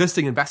for your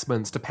existing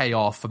investments to pay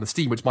off from the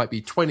steam, which might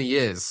be 20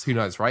 years. Who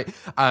knows, right?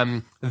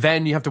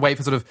 Then you have to wait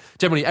for sort of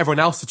generally everyone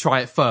else to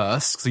try it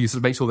first. So you sort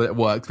of make sure that it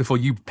works before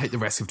you take the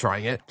risk of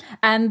trying it.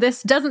 And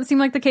this doesn't seem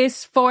like the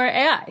case for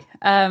AI.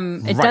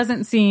 It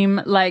doesn't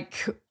seem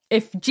like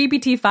if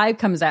GPT-5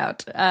 comes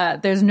out,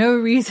 there's no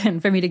reason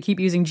for me to keep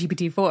using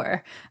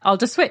GPT-4. I'll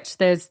just switch.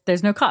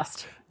 There's no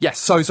cost. Yes.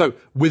 So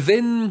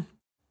within,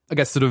 I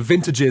guess, sort of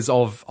vintages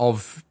of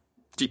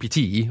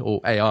GPT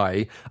or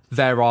AI,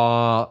 there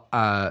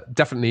are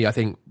definitely, I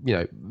think,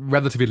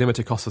 relatively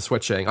limited costs of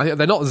switching. I think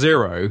they're not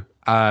zero.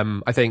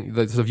 I think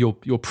that sort of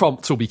your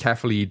prompts will be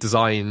carefully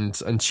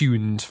designed and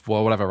tuned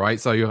for whatever, right?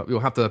 So you'll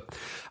have to,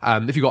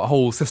 if you've got a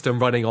whole system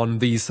running on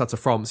these sets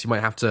of prompts,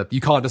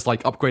 you can't just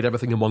like upgrade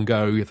everything in one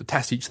go. You have to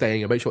test each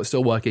thing and make sure it's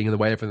still working in the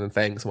way everything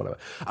thinks and whatever.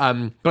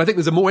 But I think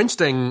there's a more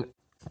interesting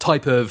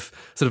type of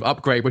sort of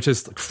upgrade, which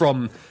is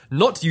from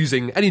not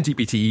using any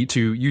GPT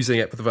to using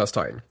it for the first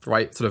time,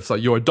 right? Sort of, so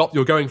you're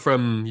going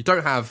from, you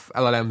don't have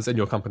LLMs in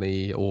your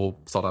company or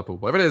startup or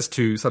whatever it is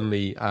to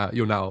suddenly,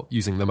 you're now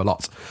using them a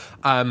lot.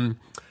 And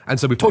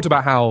so we've talked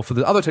about how for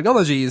the other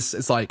technologies,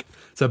 it's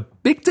a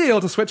big deal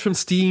to switch from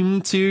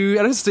steam to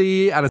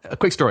electricity. And a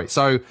quick story.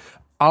 So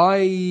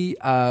I,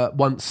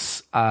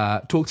 once,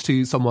 talked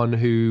to someone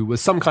who was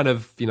some kind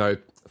of,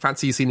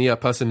 fancy senior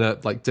person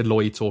at like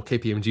Deloitte or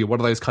KPMG or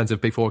one of those kinds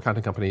of big four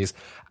accounting companies.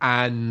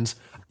 And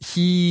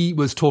he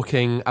was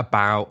talking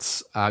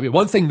about,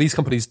 one thing these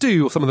companies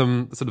do, or some of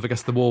them sort of, I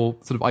guess the more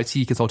sort of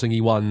IT consulting-y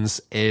ones,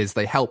 is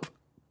they help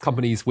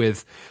companies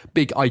with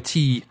big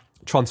IT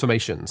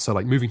transformation. So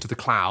like moving to the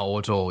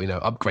cloud or,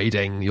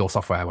 upgrading your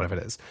software, whatever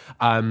it is.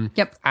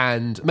 Yep.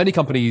 And many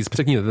companies,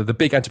 particularly the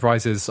big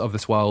enterprises of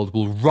this world,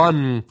 will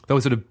run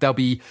they'll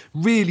be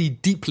really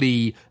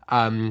deeply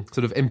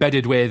sort of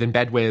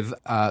embed with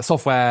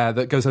software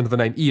that goes under the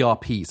name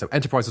ERP, so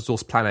enterprise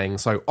resource planning.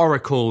 So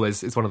Oracle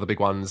is one of the big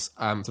ones.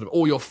 Sort of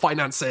all your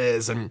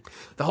finances and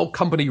the whole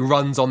company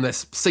runs on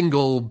this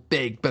single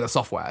big bit of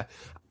software.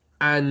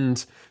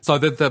 And so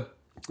the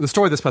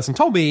story this person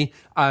told me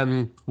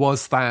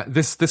was that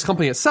this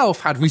company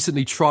itself had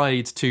recently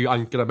tried to,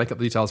 I'm going to make up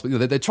the details,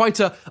 but they tried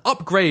to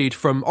upgrade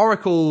from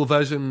Oracle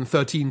version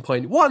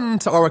 13.1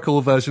 to Oracle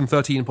version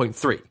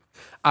 13.3.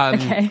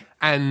 Okay.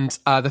 And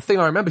the thing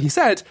I remember he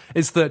said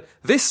is that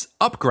this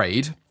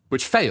upgrade,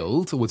 which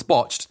failed or was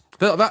botched,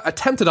 that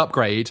attempted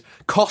upgrade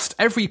cost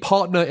every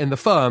partner in the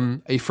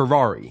firm a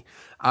Ferrari.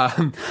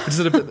 Which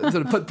sort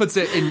of puts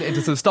it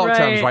into sort of stark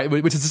terms, right?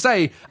 Which is to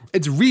say,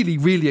 it's really,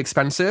 really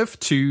expensive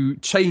to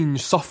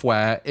change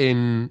software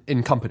in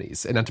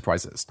companies, in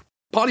enterprises.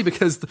 Partly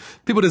because the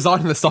people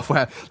designing the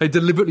software, they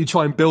deliberately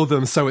try and build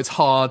them so it's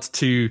hard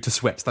to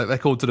switch. They're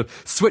called sort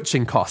of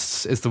switching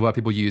costs is the word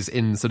people use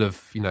in sort of,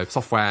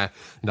 software,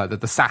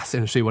 the SaaS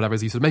industry, whatever it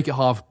is. You sort of make it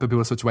hard for people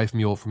to switch away from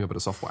your bit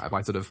of software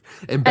by sort of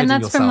embedding And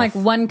that's yourself. from like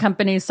one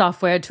company's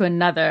software to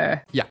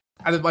another. Yeah.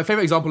 And my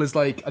favorite example is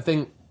I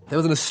think there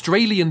was an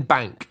Australian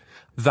bank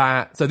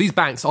so these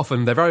banks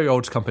often, they're very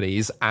old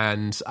companies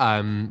and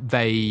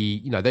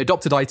they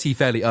adopted IT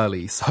fairly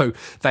early. So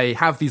they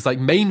have these like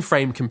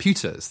mainframe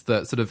computers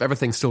that sort of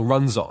everything still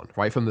runs on,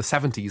 right, from the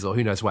 70s or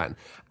who knows when.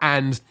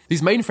 And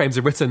these mainframes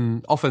are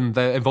written, often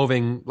they're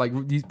involving like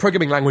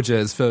programming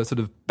languages for sort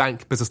of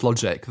bank business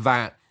logic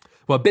that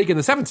were big in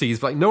the 70s,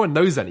 but like no one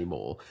knows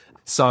anymore.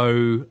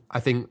 So I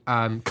think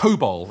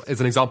COBOL is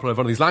an example of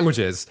one of these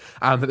languages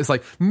that there's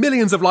like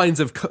millions of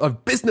lines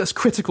of business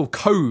critical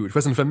code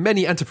written for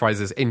many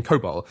enterprises in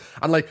COBOL,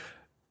 and like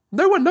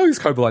no one knows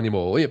COBOL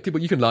anymore. You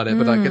can learn it,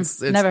 but like it's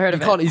never heard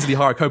of you can't easily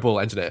hire a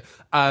COBOL engineer.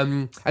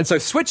 And so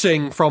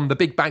switching from the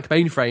big bank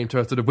mainframe to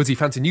a sort of whizzy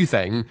fancy new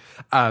thing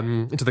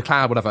into the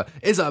cloud, whatever,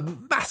 is a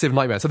massive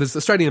nightmare. So this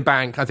Australian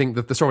bank, I think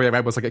that the story I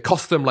read was like it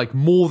cost them like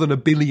more than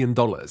 $1 billion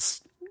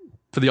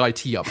for the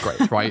IT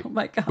upgrade, right? Oh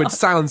my God. Which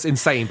sounds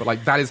insane, but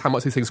like that is how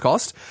much these things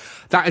cost.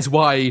 That is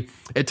why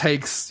it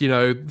takes,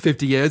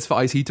 50 years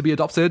for IT to be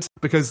adopted,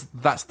 because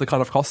that's the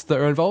kind of costs that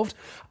are involved.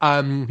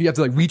 You have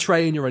to like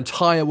retrain your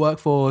entire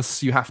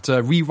workforce. You have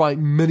to rewrite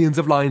millions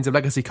of lines of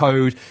legacy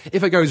code.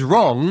 If it goes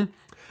wrong,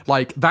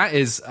 like that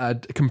is a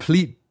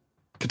complete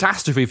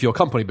catastrophe for your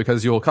company,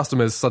 because your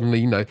customers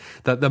suddenly,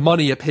 the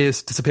money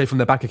appears to disappear from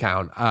their bank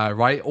account,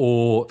 right?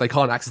 Or they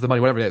can't access the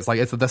money, whatever it is.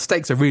 Like the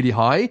stakes are really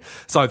high.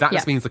 So that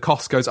just means the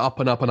cost goes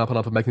up and up and up and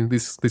up and making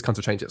these kinds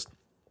of changes.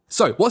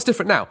 So what's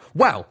different now?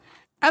 Well,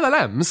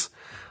 LLMs,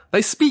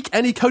 they speak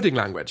any coding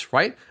language,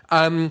 right?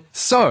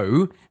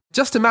 So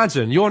just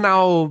imagine you're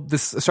now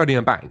this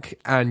Australian bank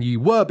and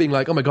you were being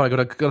like, oh my God,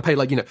 I gotta pay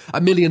like,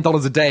 $1 million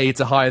a day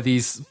to hire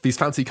these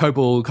fancy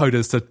COBOL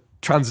coders to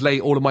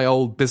translate all of my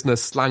old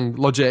business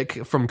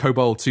logic from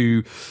COBOL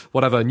to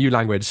whatever new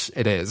language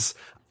it is.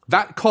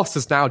 That cost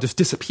has now just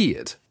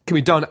disappeared. Can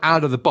be done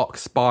out of the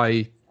box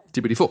by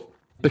GPT-4.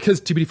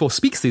 because GPT-4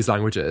 speaks these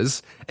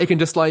languages, it can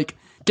just like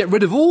get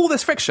rid of all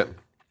this friction.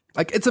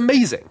 Like, it's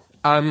amazing.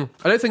 I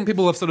don't think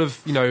people have sort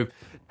of,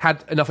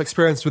 had enough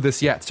experience with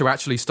this yet to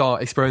actually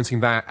start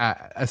experiencing that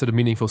at a sort of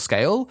meaningful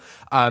scale.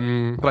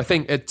 But I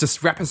think it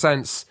just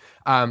represents,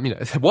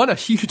 a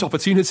huge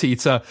opportunity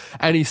to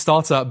any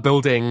startup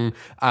building,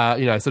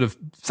 sort of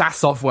SaaS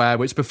software,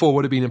 which before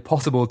would have been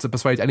impossible to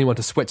persuade anyone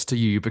to switch to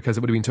you because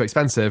it would have been too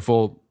expensive.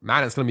 Well,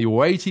 man, it's going to be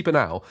way cheaper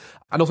now.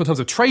 And also in terms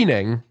of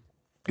training,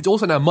 it's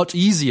also now much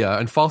easier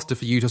and faster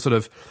for you to sort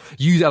of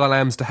use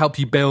LLMs to help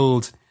you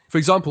build, for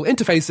example,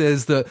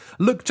 interfaces that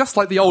look just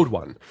like the old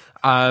one,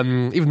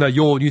 even though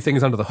your new thing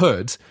is under the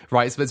hood,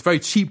 right? So it's very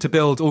cheap to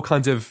build all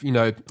kinds of,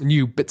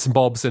 new bits and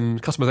bobs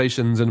and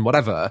customizations and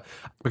whatever,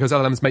 because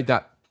LLMs make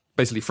that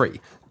basically free.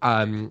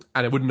 And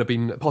it wouldn't have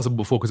been possible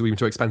before because it would have been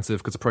too expensive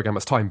because the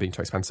programmer's time being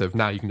too expensive.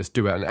 Now you can just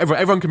do it and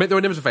everyone can make their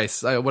own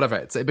interface, whatever.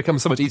 It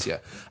becomes so much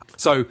easier.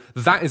 So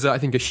that is, I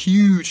think, a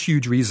huge,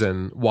 huge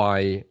reason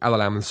why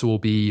LLMs will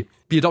be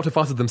adopted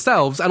faster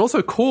themselves and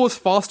also cause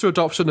faster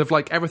adoption of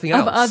like everything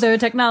else. Of other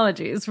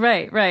technologies.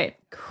 Right.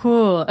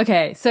 Cool.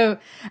 Okay. So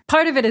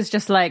part of it is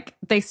just like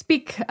they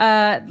speak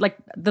like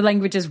the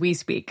languages we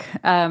speak.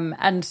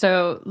 And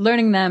so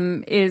learning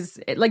them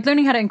is like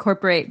learning how to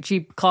incorporate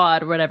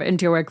Claude or whatever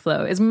into your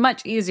workflow is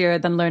much easier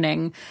than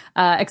learning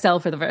Excel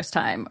for the first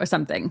time or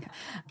something.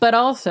 But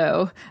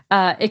also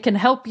it can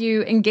help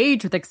you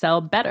engage with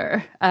Excel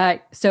better.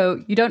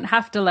 So you don't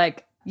have to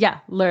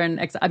learn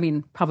Excel. I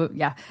mean, probably,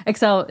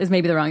 Excel is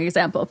maybe the wrong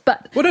example,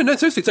 but... Well, no,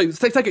 seriously.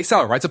 So take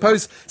Excel, right?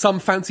 Suppose some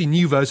fancy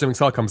new version of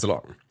Excel comes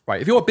along,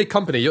 right? If you're a big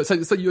company,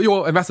 so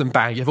you're an investment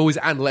bank, you have always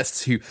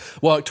analysts who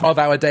work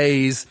 12-hour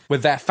days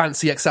with their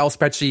fancy Excel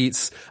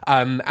spreadsheets,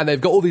 and they've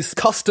got all these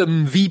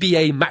custom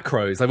VBA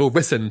macros they've all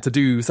written to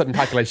do certain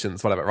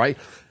calculations, whatever, right?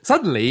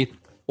 Suddenly,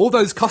 all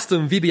those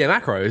custom VBA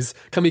macros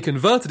can be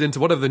converted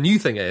into whatever the new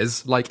thing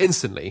is, like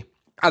instantly,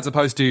 as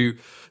opposed to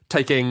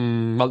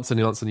taking months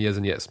and months and years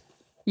and years.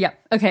 Yeah.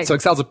 Okay. So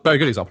Excel's a very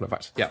good example, in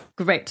fact. Yeah.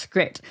 Great.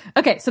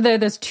 Okay. So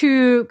there's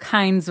two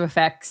kinds of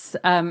effects.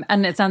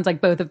 And it sounds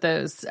like both of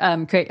those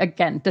create,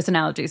 again,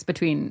 disanalogies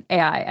between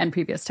AI and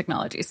previous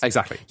technologies.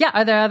 Exactly. Yeah.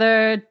 Are there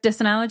other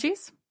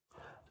disanalogies?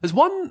 There's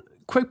one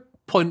quick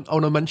point I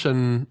want to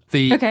mention.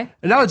 The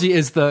analogy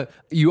is that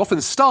you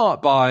often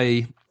start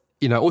by,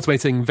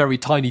 automating very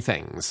tiny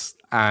things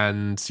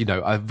and,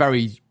 a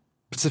very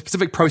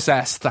specific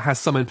process that has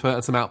some input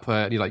and some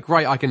output, and you're like,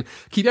 right, I can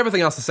keep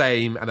everything else the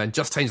same and then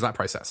just change that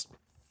process,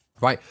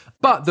 right?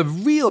 But the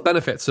real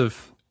benefits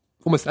of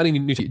almost any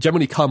new technology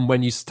generally come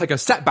when you take a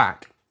step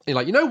back. You're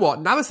like, you know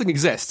what? Now this thing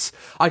exists,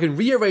 I can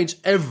rearrange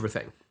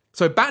everything.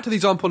 So back to the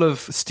example of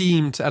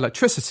steam to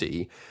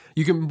electricity,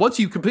 once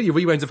you completely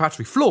rearrange the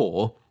factory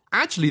floor,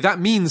 actually that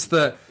means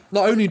that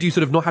not only do you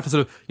sort of not have to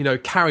sort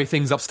of, carry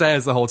things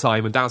upstairs the whole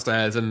time and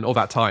downstairs and all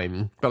that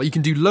time, but you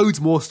can do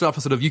loads more stuff.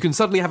 You can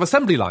suddenly have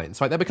assembly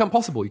lines, right? They become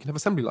possible. You can have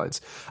assembly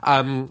lines.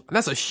 And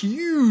that's a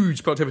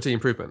huge productivity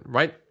improvement,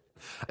 right?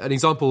 An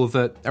example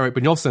that Eric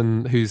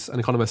Brynjolfsson, who's an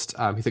economist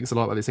who thinks a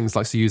lot about these things,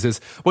 likes to use is,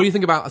 what do you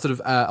think about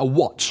a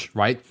watch,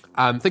 right?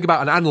 Think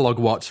about an analog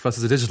watch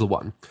versus a digital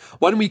one.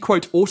 When we,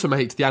 quote,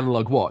 automate the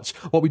analog watch,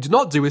 what we do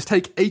not do is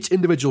take each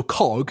individual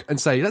cog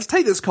and say, let's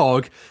take this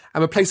cog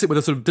and replace it with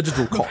a sort of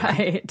digital cog.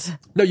 Right.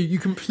 No, you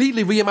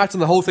completely reimagine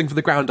the whole thing from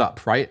the ground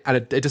up, right? And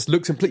it just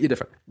looks completely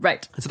different.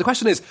 Right. And so the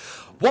question is,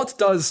 what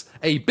does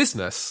a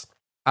business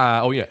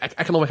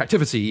economic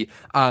activity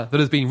that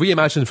has been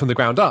reimagined from the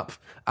ground up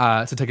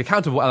to take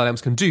account of what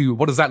LLMs can do,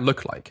 what does that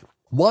look like?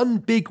 One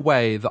big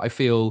way that I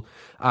feel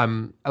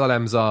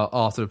LLMs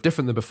are sort of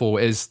different than before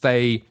is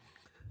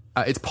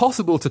it's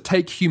possible to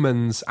take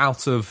humans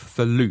out of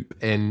the loop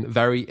in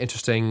very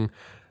interesting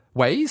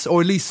ways,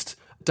 or at least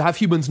to have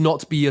humans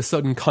not be a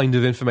certain kind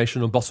of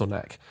informational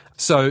bottleneck.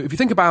 So if you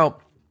think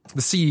about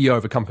the CEO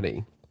of a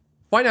company,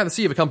 right now the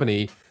CEO of a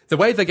company, the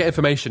way they get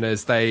information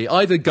is they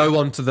either go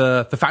onto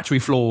the factory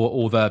floor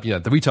or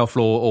the retail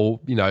floor, or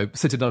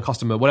sit in on a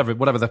customer,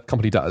 whatever the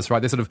company does,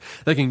 right?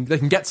 They can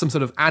get some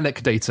sort of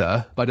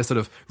anecdata by just sort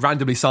of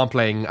randomly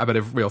sampling a bit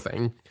of real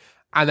thing.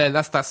 And then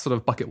that's sort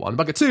of bucket one.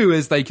 Bucket two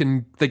is they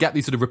get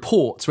these sort of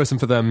reports written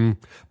for them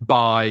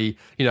by,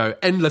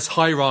 endless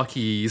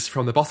hierarchies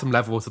from the bottom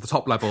level to the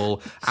top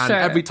level. And Sure.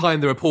 Every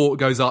time the report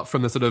goes up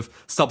from the sort of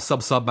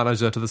sub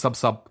manager to the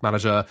sub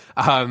manager,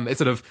 it's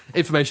sort of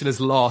information is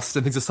lost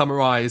and things are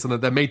summarized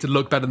and they're made to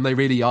look better than they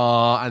really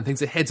are and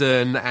things are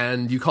hidden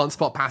and you can't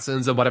spot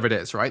patterns and whatever it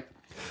is, right?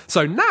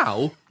 So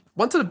now,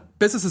 once the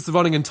business is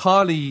running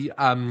entirely,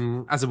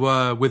 as it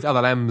were, with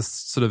LLMs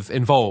sort of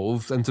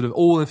involved and sort of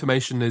all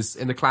information is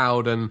in the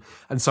cloud and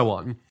so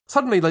on,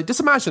 suddenly,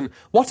 just imagine,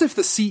 what if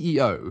the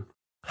CEO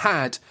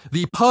had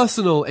the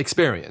personal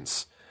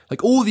experience,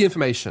 like all the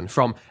information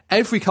from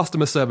every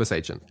customer service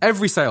agent,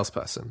 every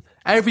salesperson,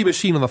 every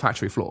machine on the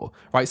factory floor,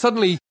 right?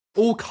 Suddenly,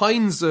 all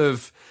kinds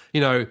of,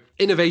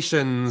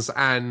 innovations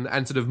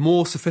and sort of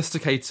more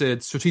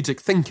sophisticated strategic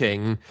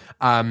thinking,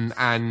 and,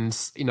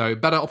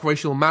 better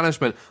operational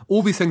management,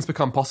 all these things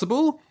become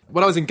possible.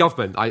 When I was in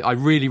government, I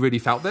really, really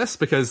felt this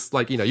because,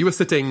 you were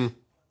sitting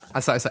I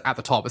say at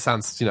the top. It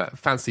sounds,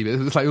 fancy, but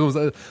it's like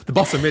the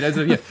bottom.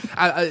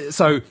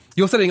 So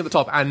you're sitting at the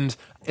top and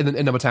in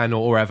number 10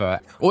 or wherever.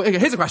 Or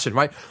here's a question,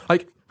 right?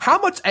 Like, how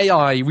much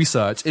AI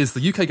research is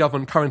the UK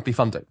government currently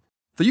funding?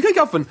 The UK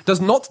government does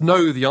not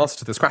know the answer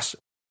to this question.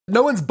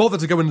 No one's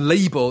bothered to go and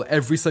label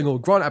every single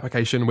grant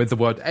application with the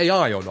word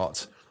AI or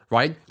not,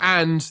 right?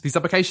 And these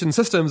application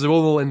systems are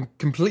all in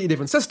completely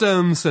different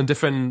systems and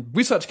different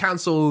research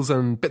councils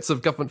and bits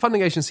of government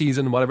funding agencies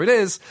and whatever it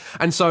is.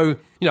 And so,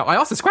 I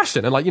asked this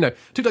question and it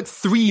took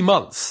 3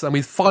 months and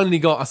we finally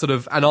got a sort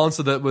of an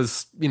answer that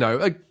was,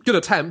 a good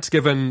attempt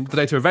given the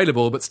data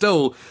available, but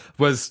still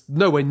was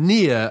nowhere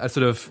near a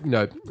sort of,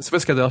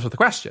 sophisticated answer to the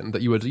question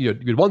that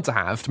you'd want to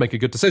have to make a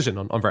good decision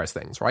on various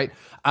things, right?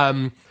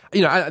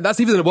 That's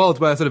even in a world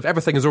where sort of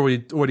everything is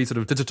already sort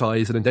of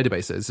digitized and in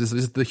databases.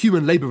 Is the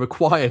human labor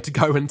required to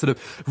go and sort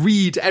of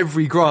read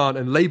every grant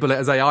and label it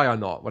as AI or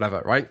not,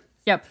 whatever, right?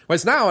 Yep.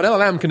 Whereas now an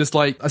LLM can just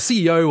a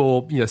CEO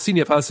or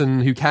senior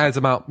person who cares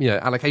about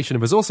allocation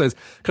of resources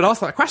could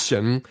ask that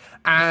question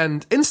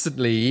and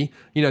instantly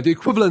the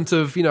equivalent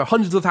of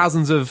hundreds of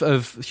thousands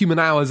of human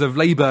hours of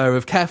labor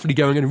of carefully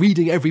going and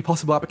reading every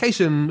possible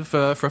application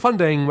for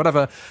funding,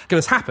 whatever, can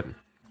just happen.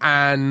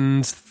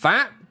 And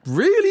that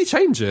really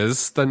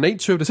changes the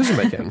nature of decision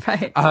making.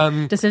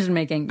 Right. Decision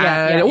making.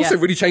 Yeah. And it also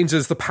really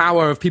changes the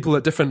power of people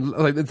at different,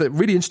 the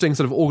really interesting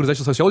sort of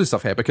organizational sociology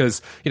stuff here,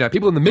 because,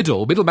 people in the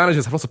middle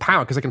managers have lots of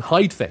power because they can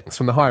hide things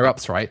from the higher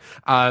ups, right?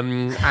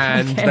 And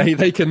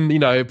they can,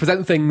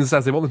 present things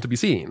as they want them to be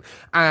seen.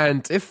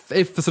 And if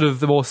the sort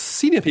of the more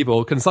senior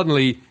people can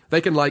suddenly,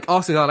 they can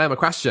ask an LLM a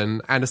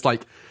question and it's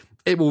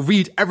it will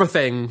read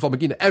everything from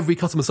every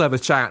customer service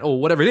chat or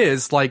whatever it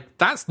is.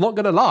 That's not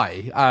going to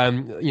lie.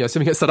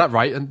 Assuming it's set up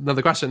right.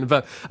 Another question,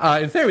 but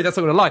in theory, that's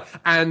not going to lie.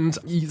 And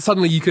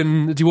suddenly you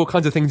can do all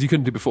kinds of things you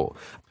couldn't do before.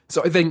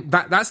 So I think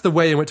that's the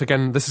way in which,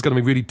 again, this is going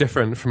to be really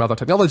different from other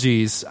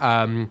technologies.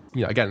 Again,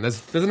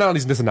 there's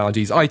analogies and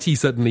disanalogies. IT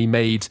certainly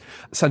made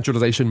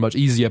centralization much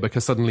easier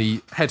because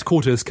suddenly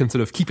headquarters can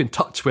sort of keep in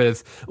touch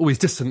with all these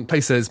distant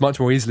places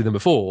much more easily than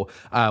before.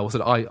 Or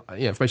sort of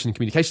information and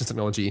communications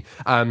technology.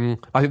 I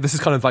think this is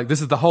kind of this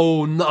is the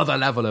whole nother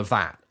level of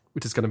that,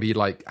 which is going to be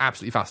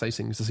absolutely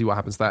fascinating to see what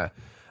happens there.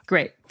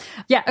 Great.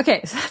 Yeah.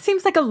 Okay. So that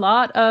seems like a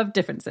lot of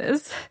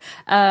differences,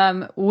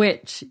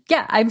 which,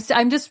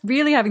 I'm just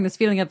really having this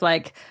feeling of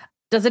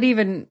does it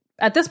even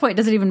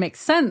make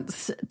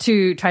sense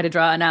to try to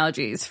draw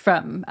analogies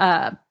from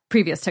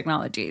previous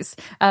technologies?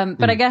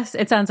 But I guess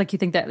it sounds like you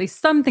think that at least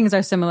some things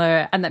are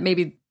similar and that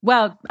maybe,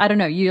 well, I don't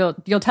know,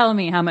 you'll tell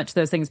me how much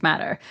those things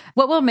matter.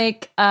 What will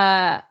make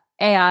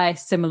AI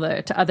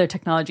similar to other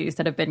technologies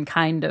that have been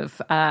kind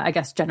of,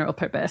 general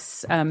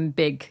purpose,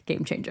 big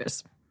game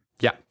changers?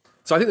 Yeah.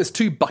 So I think there's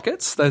two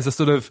buckets. There's a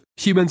sort of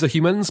humans are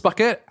humans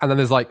bucket, and then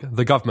there's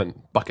the government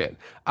bucket.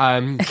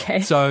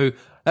 Okay. So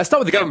let's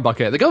start with the government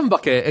bucket. The government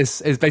bucket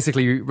is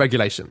basically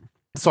regulation.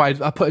 So I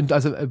put in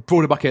as a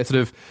broader bucket,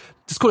 sort of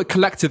just call it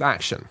collective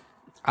action.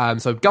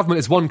 So government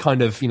is one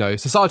kind of,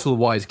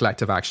 societal-wise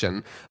collective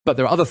action, but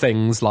there are other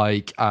things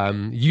like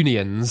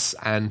unions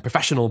and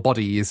professional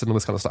bodies and all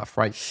this kind of stuff,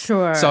 right?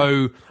 Sure.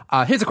 So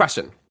here's a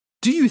question.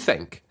 Do you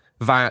think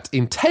that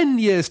in 10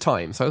 years'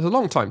 time, so it's a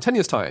long time, 10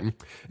 years' time,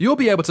 you'll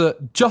be able to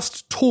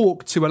just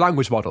talk to a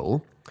language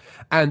model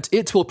and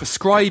it will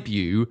prescribe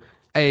you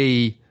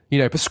a,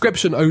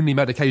 prescription-only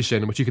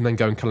medication which you can then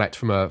go and collect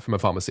from a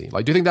pharmacy?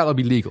 Do you think that'll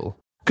be legal?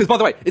 Because, by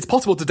the way, it's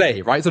possible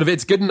today, right? Sort of,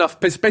 it's good enough.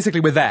 Basically,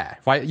 we're there,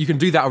 right? You can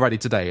do that already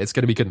today. It's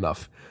going to be good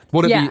enough.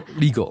 Would it be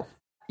legal?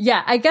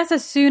 Yeah, I guess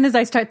as soon as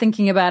I start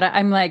thinking about it,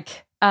 I'm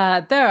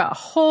there are a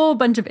whole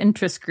bunch of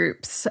interest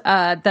groups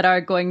that are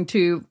going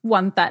to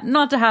want that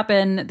not to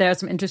happen. There are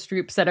some interest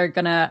groups that are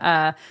going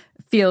to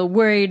feel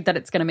worried that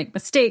it's going to make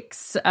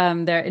mistakes.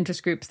 There are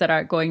interest groups that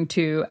are going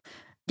to,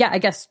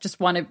 just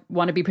want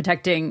to be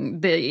protecting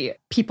the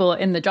people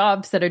in the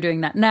jobs that are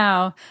doing that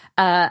now.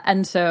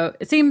 And so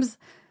it seems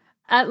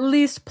at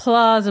least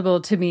plausible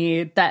to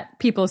me that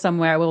people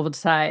somewhere will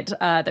decide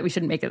that we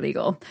shouldn't make it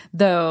legal.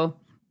 Though,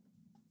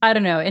 I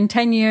don't know, in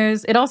 10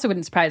 years, it also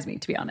wouldn't surprise me,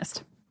 to be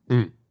honest.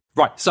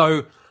 Right.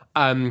 So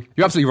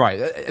you're absolutely right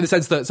in the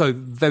sense that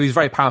there are these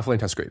very powerful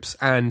interest groups.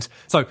 And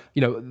so,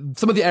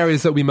 some of the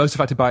areas that will be most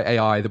affected by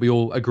AI that we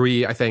all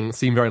agree, I think,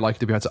 seem very likely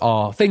to be affected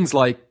are things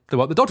like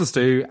what the doctors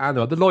do and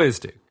what the lawyers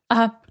do.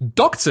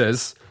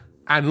 Doctors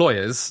and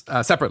lawyers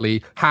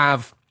separately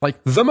have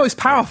the most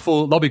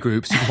powerful lobby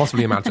groups you can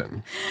possibly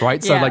imagine,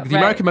 right? So the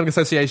American Medical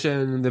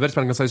Association, the British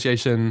Medical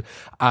Association,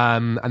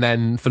 and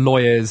then for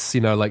lawyers,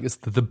 it's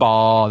the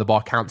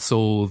bar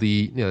council,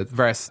 the,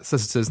 various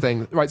solicitors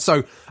thing, right?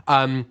 So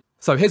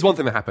here's one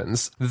thing that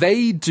happens.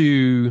 They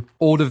do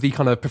all of the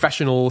kind of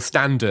professional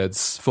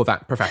standards for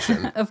that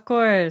profession. Of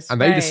course. And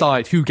they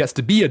decide who gets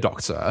to be a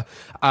doctor.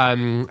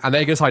 And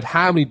they decide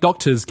how many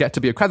doctors get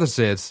to be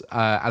accredited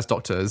as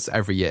doctors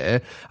every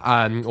year,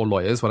 or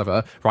lawyers,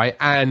 whatever, right?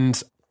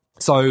 And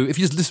so if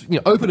you just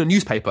open a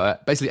newspaper,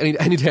 basically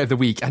any day of the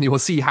week, and you will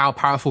see how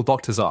powerful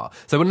doctors are.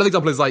 So another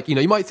example is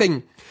you might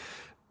think,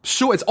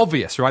 sure, it's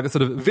obvious, right? That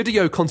sort of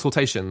video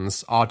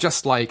consultations are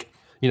just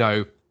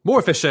more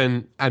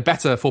efficient and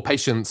better for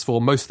patients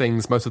for most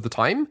things most of the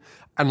time.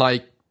 And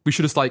like, we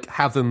should just like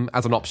have them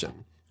as an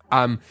option.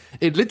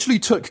 It literally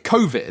took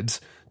COVID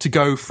to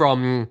go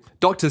from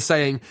doctors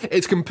saying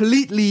it's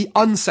completely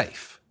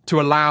unsafe to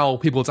allow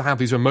people to have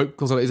these remote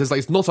consultations.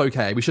 It's not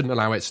okay, we shouldn't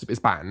allow it, it's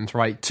banned,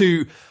 right?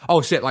 To,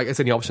 oh shit, like it's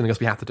any option, I guess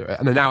we have to do it.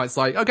 And then now it's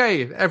like,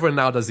 okay, everyone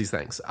now does these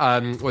things.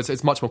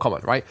 It's much more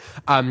common, right?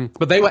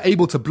 But they were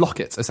able to block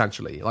it,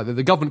 essentially. Like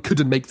the government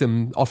couldn't make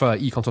them offer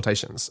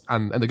e-consultations.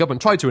 And the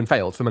government tried to and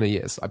failed for many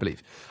years, I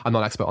believe. I'm not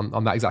an expert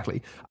on that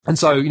exactly. And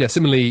so,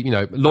 similarly,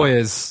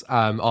 lawyers lawyers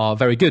are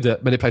very good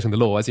at manipulating the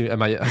law, as you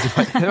might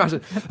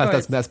imagine.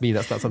 That's me,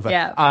 that's unfair.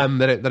 Yeah.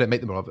 They don't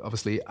make them,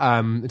 obviously,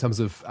 in terms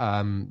of,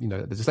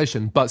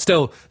 legislation, but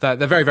still they're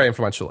very, very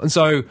influential. And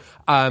so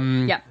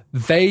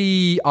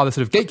they are the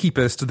sort of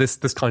gatekeepers to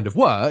this kind of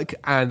work,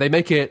 and they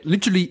make it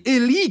literally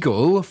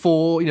illegal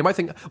for, you might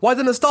think, why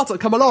didn't a startup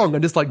come along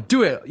and just like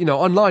do it,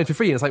 online for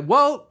free? And it's like,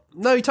 well,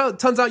 no,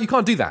 turns out you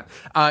can't do that,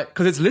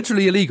 because it's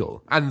literally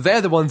illegal, and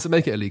they're the ones that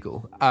make it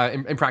illegal,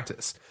 in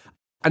practice.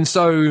 And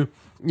so,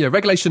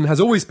 regulation has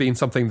always been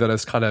something that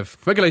is kind of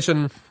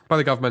regulation by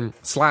the government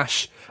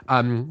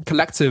 /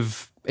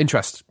 collective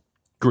interest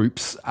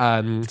groups.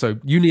 So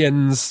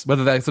unions,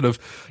 whether they're sort of,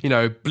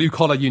 blue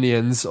collar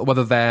unions, or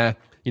whether they're,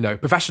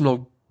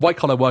 professional white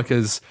collar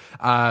workers,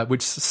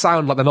 which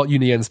sound like they're not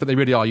unions, but they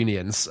really are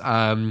unions.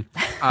 Right.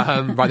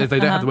 They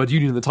don't have the word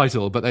union in the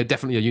title, but they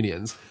definitely are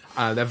unions.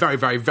 They're very,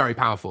 very, very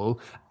powerful.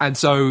 And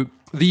so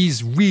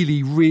these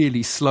really,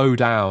 really slow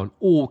down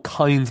all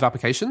kinds of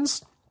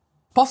applications,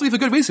 possibly for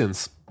good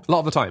reasons, a lot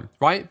of the time,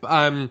 right?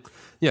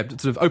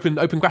 Sort of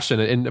open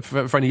question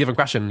for any given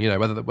question,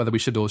 whether we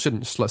should or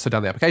shouldn't slow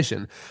down the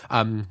application,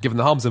 given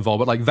the harms involved.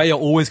 But like, they are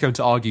always going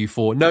to argue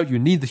for, no, you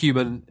need the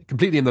human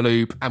completely in the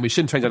loop, and we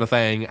shouldn't change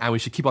anything, and we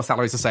should keep our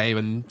salaries the same,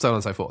 and so on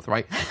and so forth,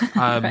 right?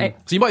 Right.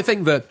 So you might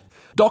think that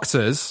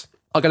doctors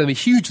are going to be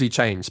hugely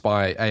changed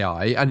by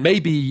AI, and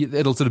maybe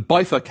it'll sort of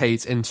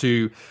bifurcate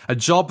into a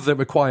job that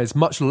requires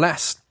much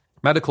less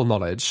medical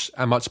knowledge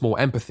and much more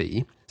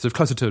empathy, sort of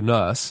closer to a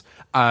nurse,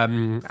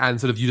 and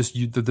sort of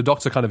the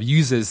doctor kind of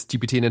uses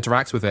GPT and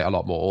interacts with it a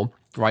lot more,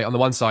 right, on the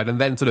one side, and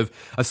then sort of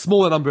a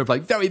smaller number of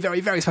like very,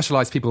 very, very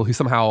specialized people who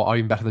somehow are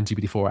even better than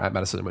GPT-4 at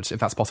medicine, which, if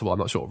that's possible, I'm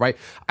not sure, right?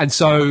 And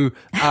so,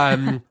 is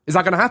that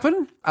going to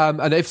happen?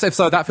 And if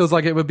so, that feels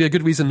like it would be a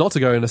good reason not to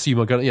go and assume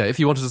if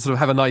you wanted to sort of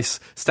have a nice,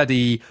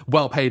 steady,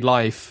 well-paid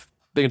life,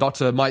 being a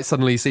doctor might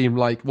suddenly seem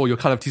like, well, you're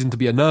kind of choosing to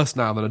be a nurse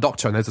now than a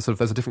doctor, and there's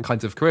a different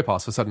kinds of career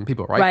paths for certain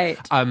people, right? Right.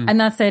 And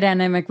that's the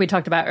dynamic we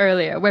talked about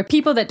earlier, where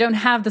people that don't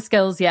have the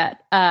skills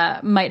yet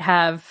might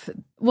have,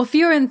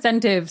 fewer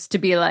incentives to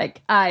be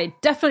like, I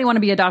definitely want to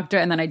be a doctor,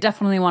 and then I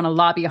definitely want to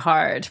lobby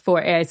hard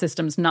for AI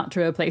systems not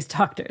to replace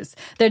doctors.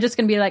 They're just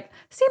going to be like,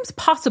 seems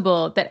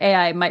possible that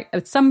AI might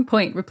at some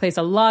point replace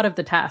a lot of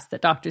the tasks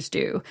that doctors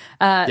do.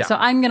 So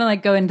I'm going to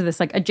like go into this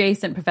like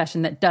adjacent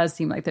profession that does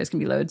seem like there's going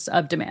to be loads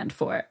of demand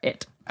for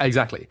it.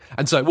 Exactly.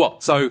 And so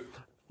what? So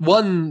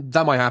one,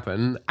 that might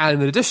happen.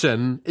 And in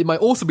addition, it might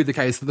also be the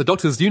case that the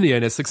doctors'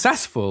 union is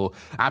successful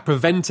at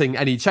preventing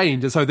any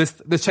change. And so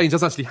this change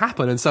does actually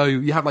happen. And so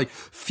you have like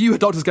fewer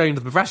doctors going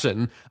into the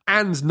profession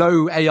and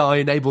no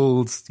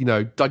AI-enabled,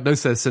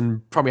 diagnosis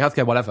and primary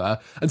healthcare, whatever.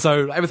 And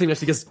so everything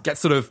actually gets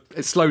sort of,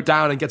 it's slowed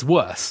down and gets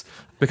worse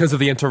because of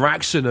the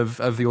interaction of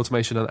the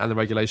automation and the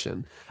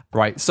regulation,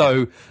 right?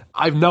 So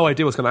I have no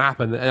idea what's going to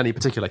happen in any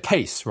particular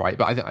case, right?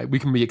 But I think we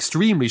can be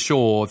extremely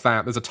sure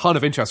that there's a ton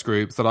of interest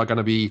groups that are going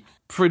to be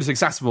pretty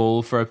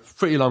successful for a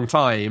pretty long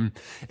time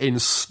in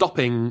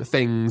stopping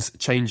things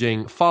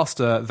changing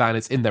faster than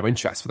it's in their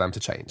interest for them to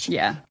change.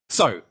 Yeah.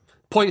 So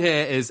point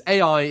here is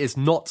AI is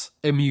not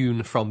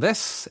immune from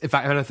this. In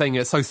fact, anything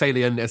it's so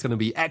salient, it's going to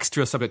be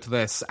extra subject to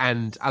this.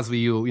 And as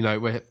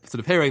we're sort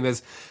of hearing,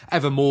 there's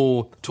ever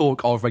more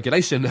talk of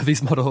regulation of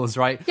these models,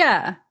 right?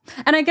 Yeah.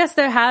 And I guess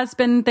there has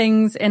been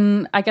things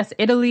in, I guess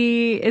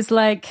Italy is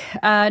like,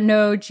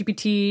 no,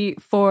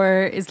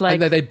 GPT-4 is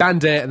like... And they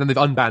banned it and then they've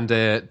unbanned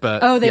it,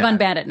 but... Oh, they've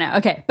unbanned it now.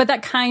 Okay. But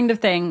that kind of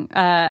thing,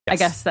 yes. I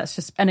guess that's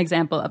just an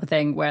example of a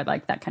thing where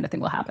like that kind of thing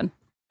will happen.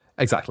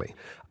 Exactly.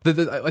 I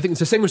think it's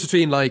distinguished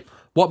between like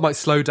what might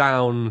slow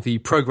down the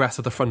progress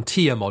of the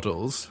frontier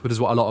models, which is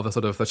what a lot of the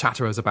sort of the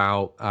chatter is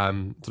about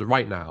sort of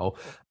right now.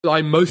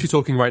 I'm mostly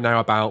talking right now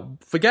about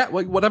forget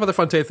whatever the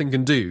frontier thing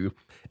can do.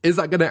 Is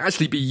that going to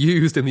actually be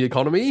used in the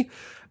economy?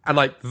 And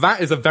like that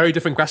is a very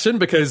different question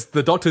because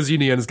the doctors'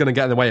 union is going to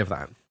get in the way of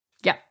that.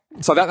 Yeah.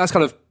 So that's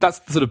sort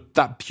of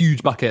that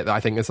huge bucket that I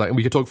think is like, and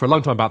we could talk for a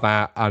long time about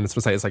that. And it's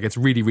to say, it's like, it's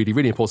really, really,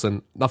 really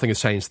important. Nothing has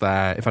changed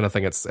there. If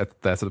anything, it's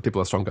there sort of people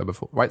are stronger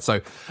before, right?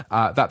 So,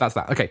 that's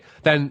that. Okay.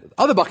 Then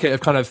other bucket of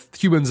kind of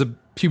humans are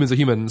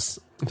humans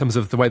in terms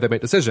of the way they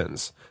make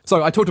decisions.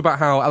 So I talked about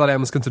how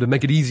LLMs can sort of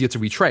make it easier to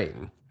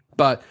retrain,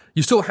 but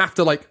you still have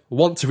to like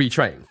want to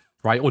retrain,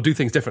 right? Or do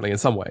things differently in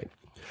some way.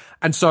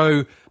 And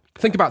so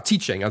think about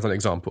teaching as an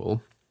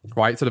example,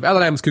 right? Sort of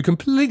LLMs could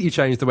completely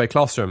change the way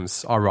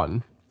classrooms are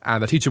run.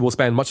 And the teacher will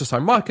spend much less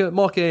time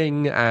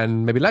mocking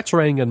and maybe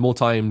lecturing and more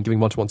time giving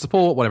one-to-one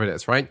support, whatever it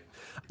is, right?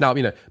 Now,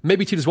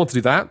 maybe teachers want to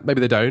do that.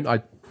 Maybe they don't.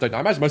 I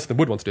imagine most of them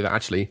would want to do that,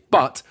 actually.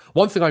 But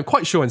one thing I'm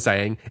quite sure in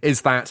saying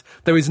is that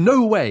there is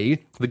no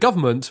way the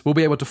government will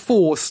be able to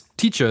force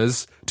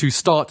teachers to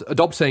start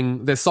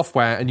adopting this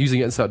software and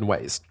using it in certain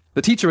ways.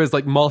 The teacher is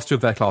like master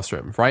of their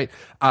classroom, right?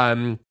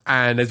 And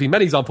there's been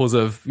many examples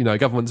of,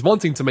 governments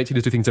wanting to make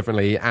teachers do things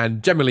differently,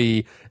 and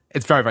generally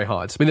it's very, very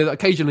hard. I mean,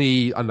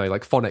 occasionally, I don't know,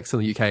 like phonics in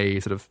the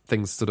UK, sort of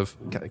things sort of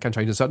can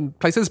change in certain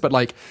places, but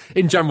like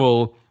in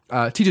general,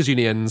 teachers'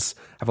 unions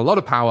have a lot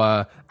of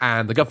power,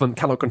 and the government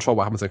cannot control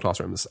what happens in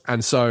classrooms.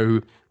 And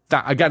so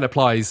that again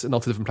applies in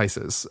lots of different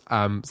places.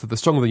 So the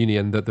stronger the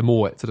union, the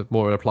more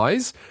it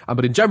applies.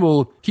 But in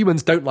general,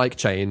 humans don't like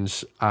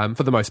change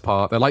for the most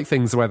part. They like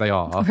things the way they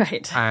are,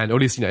 right? And or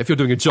at least if you're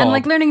doing a job, and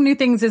like learning new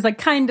things is like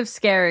kind of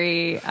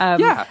scary.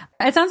 Yeah,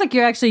 it sounds like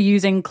you're actually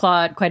using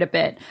Claude quite a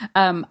bit.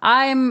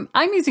 I'm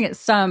using it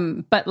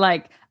some, but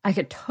like I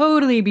could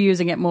totally be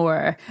using it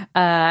more,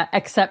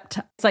 except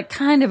it's like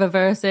kind of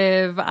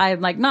aversive.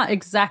 I'm like not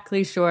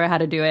exactly sure how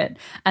to do it.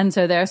 And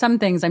so there are some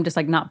things I'm just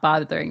like not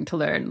bothering to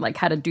learn, like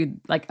how to do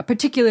like a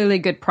particularly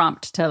good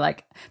prompt to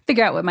like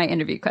figure out what my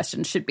interview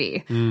questions should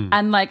be.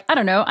 And like, I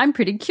don't know, I'm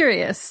pretty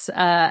curious,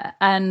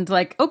 and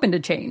like open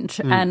to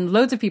change. And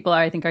loads of people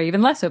I think are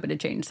even less open to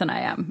change than I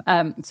am.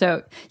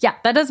 So yeah,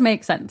 that does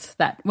make sense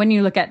that when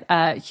you look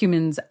at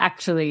humans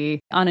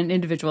actually on an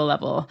individual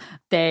level,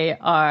 they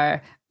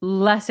are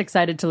less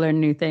excited to learn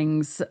new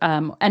things,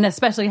 and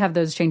especially have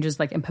those changes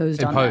like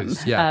imposed on them,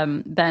 yeah.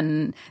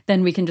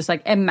 Then we can just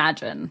like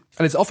imagine.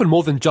 And it's often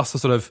more than just a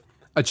sort of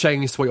a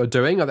change to what you're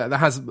doing that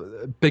has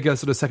bigger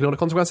sort of second order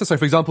consequences. So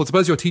for example,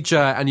 suppose you're a teacher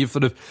and you've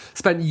sort of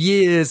spent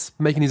years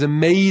making these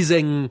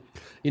amazing,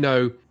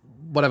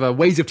 whatever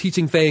ways of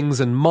teaching things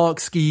and mark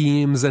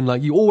schemes, and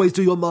like you always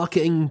do your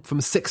marking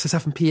from 6 to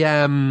 7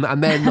 p.m.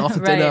 and then after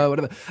right. dinner,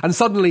 whatever. And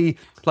suddenly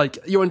like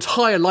your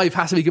entire life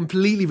has to be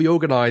completely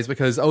reorganized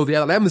because, the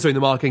LLM's doing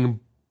the marking,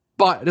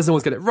 but it doesn't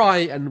always get it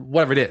right, and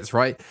whatever it is,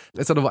 right?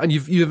 It's sort of, and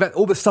you've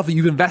all the stuff that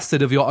you've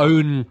invested of your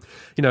own,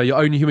 your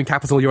own human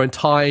capital, your own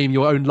time,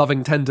 your own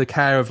loving, tender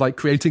care of like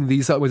creating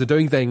these certain ways of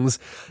doing things.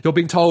 You're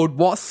being told,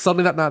 what?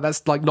 Suddenly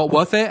that's like not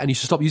worth it, and you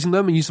should stop using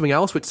them and use something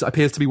else, which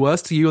appears to be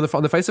worse to you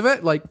on the face of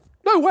it. Like,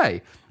 no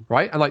way,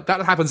 right? And like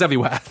that happens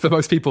everywhere for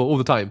most people all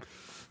the time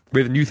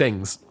with new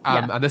things.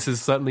 And this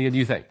is certainly a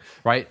new thing,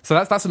 right? So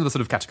that's another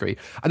sort of category.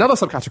 Another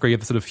subcategory of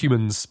the sort of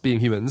humans being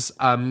humans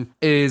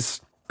is,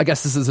 I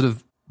guess this is sort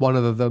of one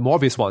of the more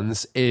obvious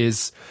ones,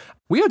 is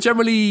we are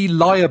generally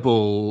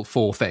liable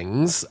for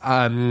things.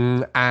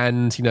 And,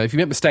 if you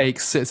make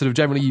mistakes, it's sort of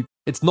generally,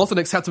 it's not an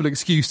acceptable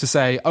excuse to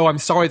say, oh, I'm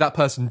sorry that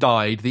person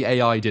died, the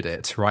AI did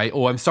it, right?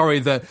 Or I'm sorry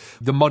that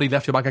the money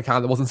left your bank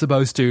account that wasn't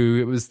supposed to,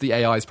 it was the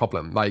AI's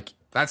problem. Like,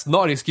 that's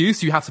not an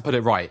excuse. You have to put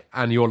it right.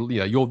 And you're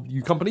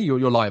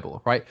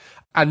liable, right?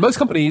 And most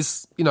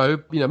companies,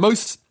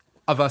 most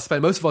of us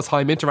spend most of our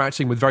time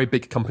interacting with very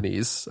big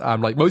companies.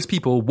 Like most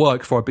people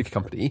work for a big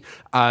company.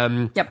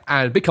 Yep.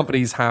 And big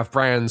companies have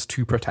brands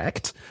to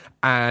protect,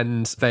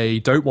 and they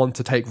don't want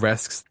to take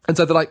risks. And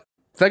so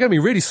they're going to be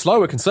really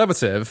slow and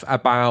conservative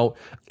about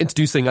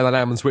introducing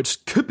LLMs,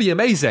 which could be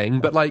amazing,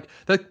 but like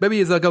there maybe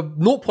is like a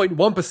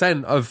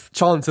 0.1% of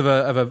chance of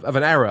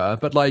an error.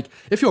 But like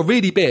if you're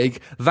really big,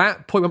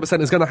 that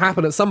 0.1% is going to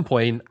happen at some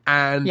point,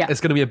 and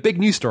it's going to be a big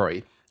news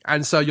story.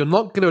 And so you're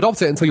not going to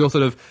adopt it until you're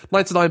sort of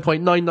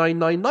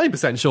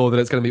 99.9999% sure that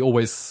it's going to be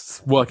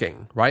always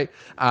working, right?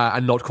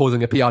 And not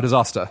causing a PR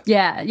disaster.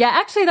 Yeah.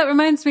 Actually, that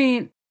reminds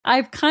me,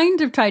 I've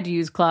kind of tried to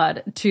use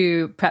Claude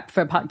to prep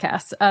for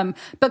podcasts,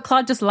 but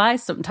Claude just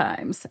lies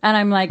sometimes. And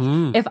I'm like,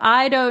 if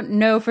I don't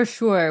know for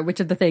sure which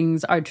of the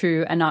things are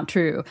true and not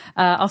true,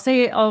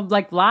 I'll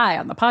like lie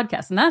on the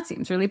podcast, and that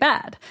seems really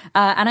bad.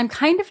 And I'm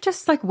kind of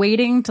just like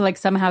waiting to like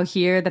somehow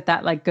hear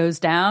that like goes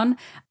down.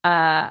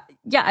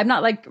 I'm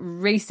not like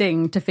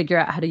racing to figure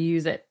out how to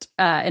use it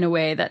in a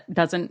way that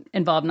doesn't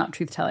involve not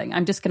truth telling.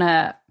 I'm just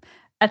gonna,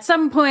 at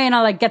some point,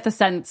 I'll like get the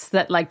sense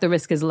that like the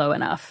risk is low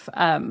enough,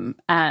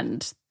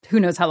 and who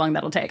knows how long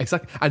that'll take.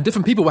 Exactly. And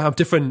different people will have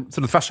different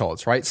sort of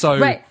thresholds, right? So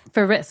right,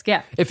 for risk,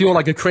 yeah. If you're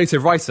like a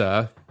creative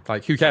writer,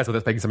 like who cares whether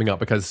it's making something up,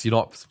 because you're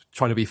not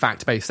trying to be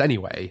fact-based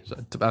anyway.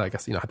 I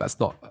guess, that's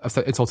not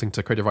insulting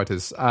to creative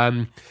writers.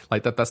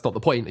 Like that's not the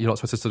point. You're not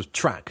supposed to sort of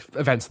track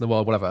events in the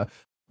world, whatever.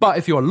 But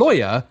if you're a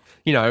lawyer,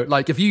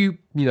 like if you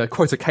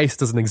quote a case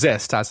doesn't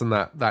exist, as in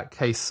that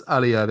case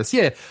earlier this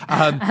year.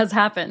 Has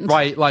happened.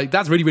 Right, like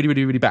that's really, really,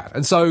 really, really bad.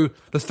 And so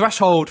the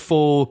threshold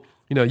for,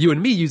 you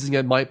and me using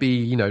it might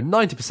be,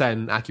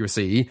 90%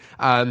 accuracy.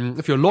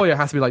 If you're a lawyer, it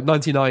has to be like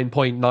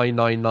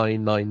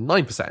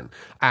 99.99999%.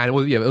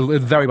 And it'll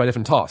vary by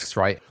different tasks,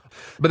 right?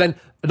 But then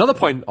another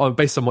point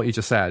based on what you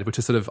just said, which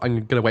is sort of, I'm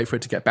going to wait for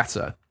it to get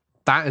better.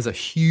 That is a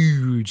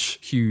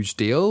huge, huge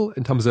deal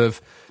in terms of,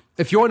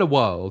 if you're in a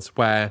world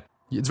where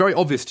it's very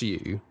obvious to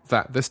you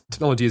that this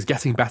technology is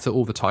getting better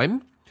all the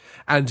time,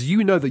 and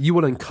you know that you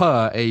will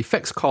incur a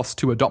fixed cost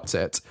to adopt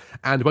it,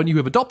 and when you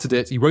have adopted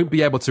it, you won't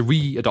be able to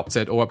re-adopt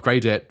it or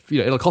upgrade it.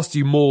 It'll cost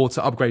you more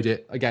to upgrade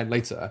it again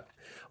later.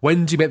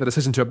 when do you make the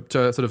decision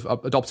to sort of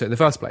adopt it in the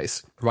first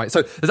place, right?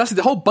 So there's actually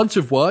a whole bunch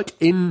of work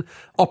in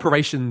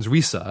operations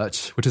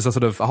research, which is a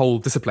sort of a whole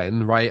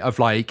discipline, right? Of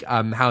like,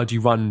 how do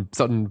you run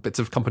certain bits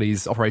of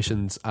companies'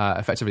 operations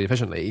effectively,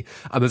 efficiently?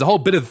 There's a whole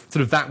bit of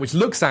sort of that which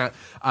looks at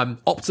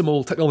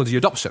optimal technology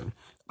adoption.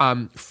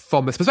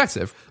 From this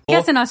perspective. I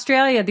guess in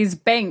Australia, these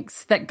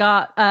banks that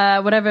got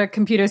whatever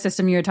computer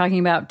system you were talking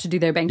about to do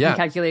their banking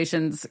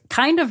calculations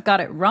kind of got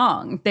it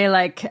wrong. They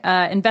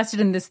invested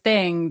in this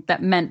thing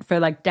that meant for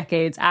like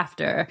decades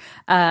after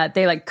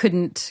they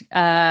couldn't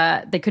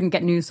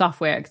get new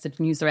software because it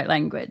didn't use the right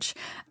language.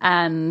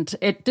 And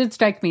it did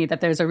strike me that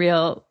there's a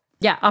real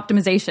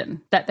optimization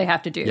that they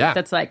have to do. Yeah.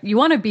 That's like, you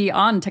want to be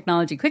on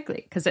technology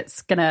quickly because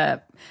it's going to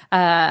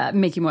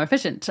make you more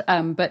efficient.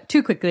 But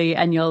too quickly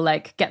and you'll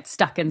like get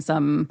stuck in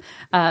some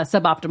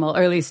suboptimal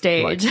early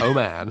stage. Like, oh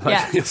man,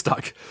 you're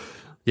stuck.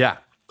 Yeah.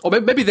 Or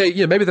maybe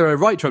they're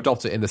right to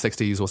adopt it in the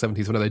 60s or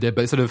 70s when they did,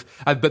 but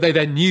but they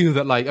then knew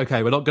that like,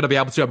 okay, we're not going to be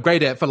able to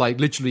upgrade it for like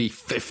literally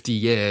 50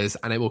 years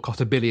and it will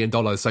cost $1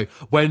 billion. So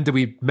when do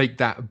we make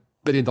that $1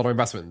 billion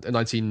investment? In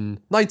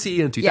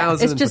 1990 and 2000?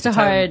 Yeah, it's just a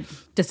hard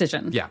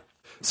decision. Yeah.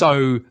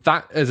 So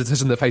that is a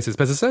decision that faces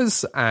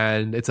businesses,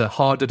 and it's a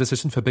harder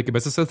decision for bigger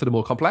businesses that are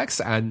more complex,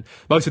 and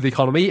most of the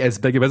economy is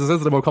bigger businesses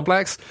that are more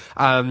complex.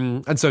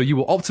 And so you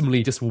will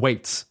ultimately just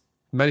wait.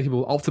 Many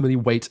people ultimately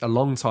wait a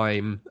long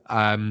time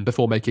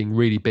before making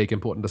really big,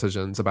 important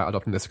decisions about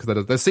adopting this,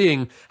 because they're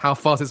seeing how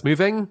fast it's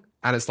moving,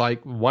 and it's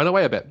like, wind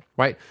away a bit,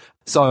 right?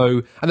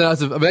 So, and then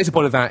as a major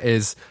point of that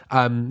is,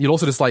 you'll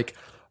also just like,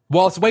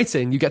 whilst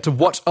waiting, you get to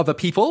watch other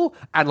people,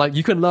 and like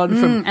you can learn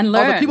from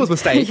other people's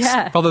mistakes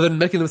rather than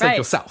making the mistake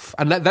yourself,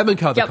 and let them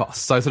incur the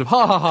costs. So sort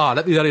of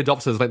let the early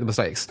adopters make the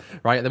mistakes,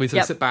 right? And then we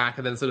sort of sit back,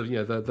 and then sort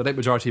of the late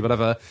majority,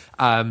 whatever,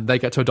 they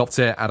get to adopt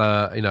it at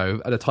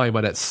a time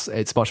when it's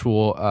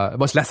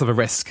much less of a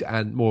risk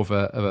and more of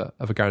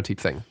a guaranteed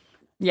thing.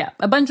 Yeah,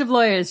 a bunch of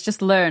lawyers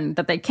just learned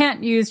that they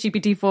can't use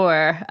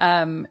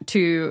GPT-4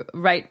 to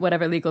write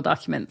whatever legal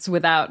documents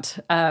without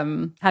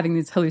having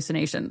these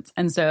hallucinations.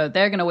 And so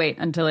they're going to wait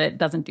until it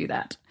doesn't do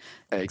that.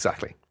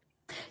 Exactly.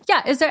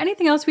 Yeah, is there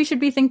anything else we should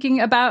be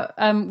thinking about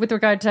with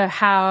regard to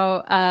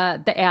how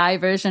the AI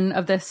version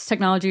of this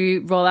technology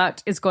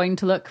rollout is going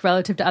to look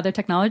relative to other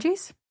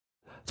technologies?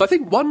 So I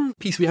think one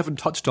piece we haven't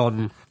touched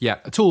on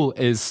yet at all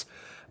is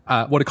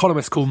what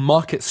economists call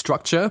market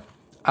structure.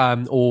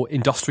 Or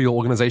industrial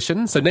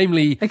organization. So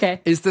namely,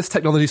 is this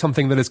technology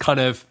something that is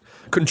kind of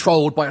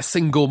controlled by a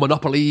single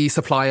monopoly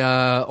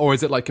supplier, or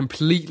is it like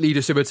completely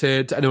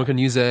distributed, anyone can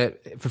use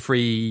it for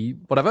free,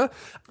 whatever?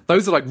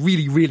 Those are like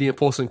really, really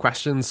important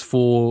questions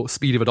for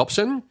speed of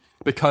adoption,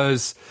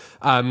 because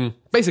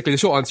basically the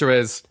short answer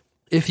is,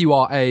 if you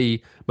are a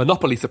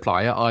monopoly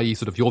supplier, i.e.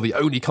 sort of you're the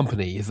only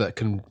company that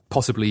can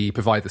possibly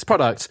provide this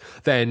product,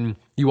 then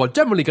you are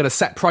generally going to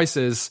set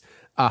prices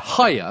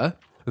higher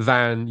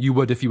than you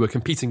would if you were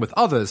competing with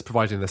others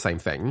providing the same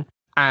thing.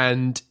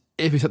 And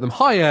if you set them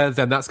higher,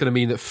 then that's going to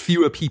mean that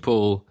fewer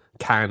people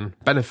can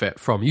benefit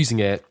from using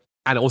it.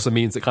 And it also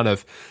means that kind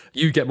of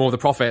you get more of the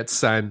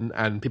profits, and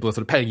people are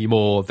sort of paying you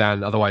more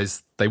than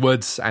otherwise they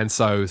would. And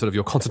so sort of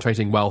you're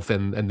concentrating wealth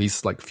in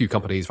these like few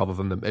companies rather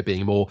than it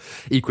being more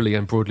equally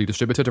and broadly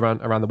distributed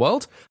around the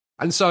world.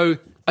 And so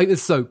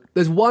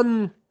there's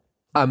one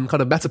kind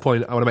of meta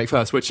point I want to make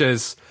first, which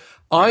is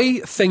I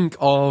think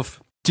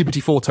of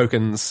GPT-4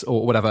 tokens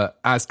or whatever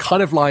as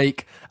kind of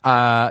like,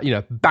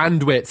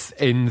 bandwidth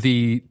in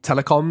the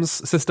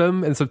telecoms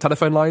system, in sort of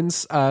telephone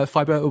lines,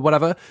 fiber or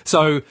whatever.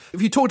 So if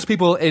you talk to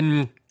people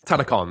in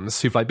telecoms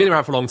who've like been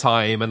around for a long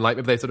time and like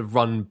maybe they sort of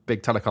run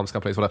big telecoms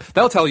companies, whatever,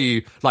 they'll tell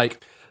you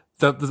like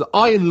the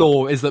iron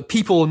law is that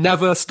people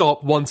never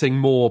stop wanting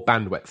more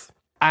bandwidth.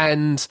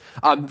 And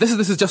this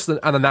is just an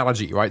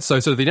analogy, right? So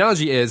the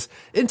analogy is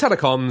in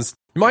telecoms,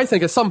 you might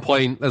think at some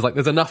point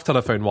there's enough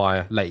telephone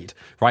wire laid,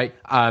 right?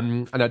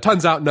 And it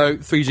turns out no,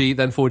 3G,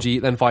 then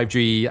 4G, then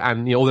 5G,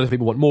 and all the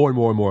people want more and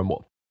more and more and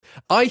more.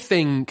 I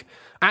think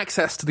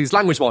access to these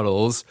language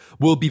models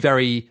will be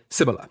very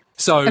similar.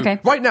 So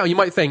right now you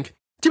might think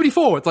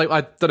GPT-4, it's like,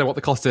 I don't know what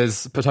the cost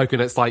is per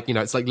token. It's like,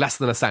 it's like less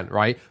than a cent,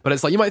 right? But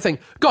it's like, you might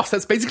think, gosh,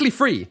 that's basically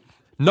free.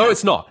 No,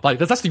 it's not. Like,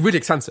 that's actually really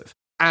expensive.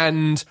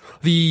 And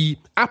the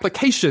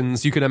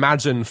applications you can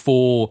imagine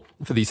for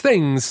these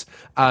things,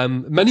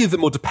 many of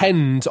them will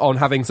depend on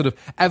having sort of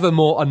ever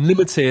more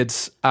unlimited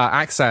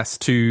access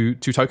to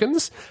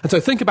tokens. And so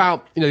think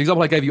about, the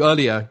example I gave you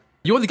earlier.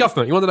 You want the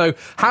government. You want to know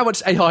how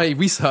much AI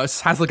research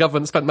has the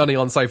government spent money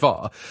on so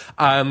far.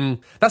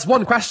 That's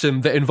one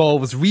question that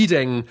involves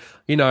reading,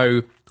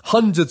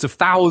 hundreds of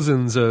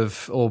thousands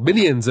or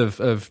millions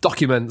of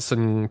documents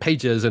and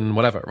pages and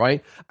whatever,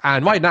 right?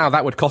 And right now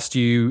that would cost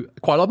you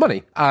quite a lot of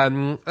money.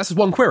 That's just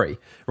one query,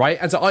 right?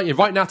 And so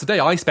right now today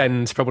I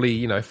spend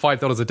probably,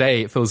 $5 a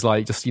day, it feels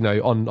like, just,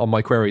 on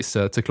my queries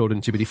to Claude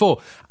and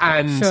GPT-4.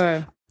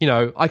 And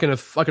I can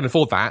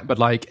afford that, but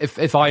like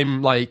if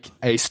I'm like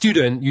a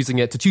student using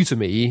it to tutor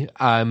me,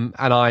 and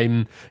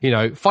I'm,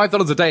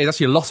 $5 a day is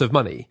actually a lot of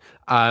money.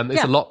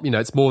 It's a lot,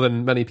 it's more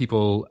than many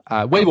people,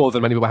 way more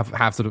than many people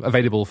have sort of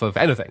available for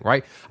anything,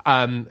 right?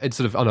 It's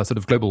sort of on a sort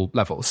of global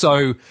level.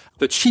 So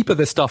the cheaper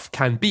this stuff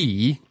can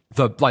be,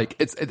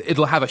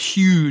 it'll have a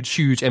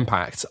huge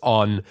impact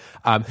on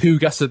who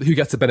gets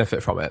to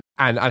benefit from it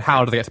and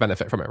how do they get to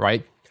benefit from it,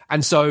 right?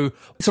 And so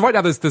right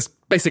now there's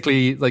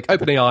basically like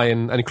OpenAI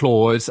and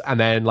Claude, and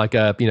then like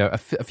a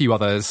few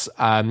others.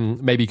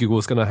 Maybe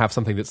Google's going to have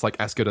something that's like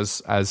as good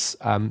as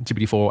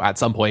GPT-4 at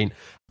some point.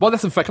 One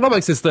lesson for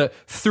economics is that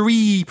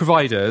 3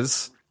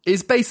 providers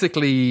is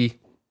basically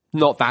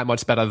not that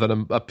much better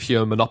than a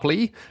pure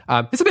monopoly.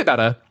 It's a bit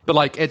better, but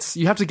like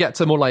you have to get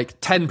to more like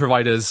 10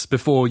 providers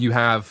before you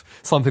have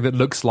something that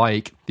looks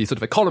like the sort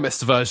of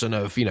economist version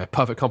of,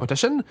 perfect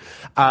competition.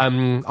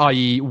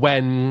 I.e.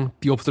 when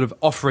you're sort of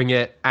offering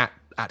it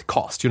at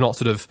cost, you're not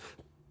sort of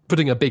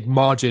putting a big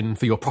margin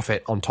for your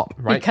profit on top,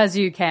 right? Because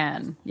you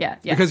can. Yeah.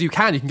 Because you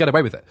can get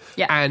away with it.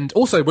 Yeah. And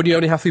also when you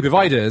only have 3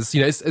 providers,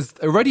 it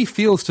already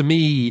feels to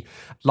me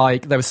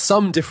like there was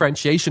some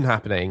differentiation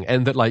happening,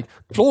 and that like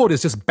Claude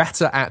is just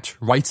better at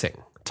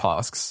writing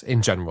tasks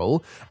in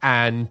general,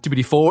 and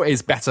GPT-4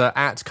 is better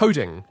at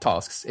coding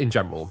tasks in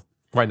general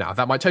right now.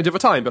 That might change over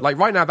time, but like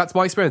right now, that's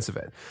my experience of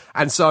it.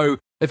 And so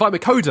if I'm a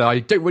coder, I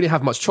don't really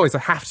have much choice. I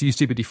have to use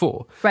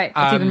GPT-4. Right.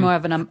 It's even more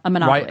of a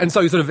monopoly. Right. And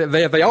so sort of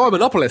they are a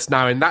monopolist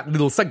now in that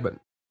little segment.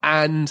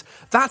 And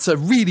that's a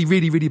really,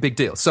 really, really big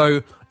deal.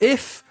 So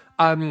if,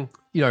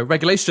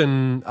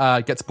 regulation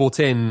gets brought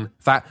in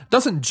that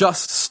doesn't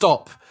just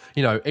stop,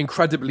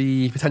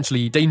 incredibly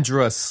potentially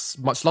dangerous,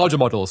 much larger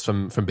models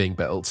from being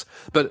built,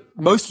 but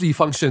mostly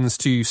functions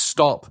to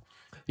stop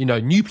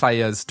new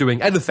players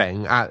doing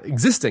anything at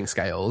existing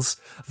scales,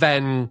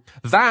 then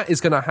that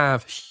is going to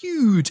have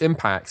huge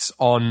impacts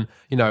on,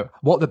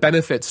 what the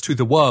benefits to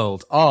the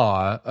world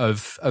are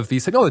of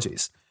these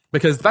technologies.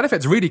 Because the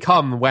benefits really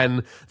come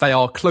when they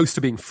are close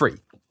to being free,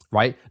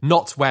 right?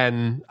 Not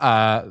when,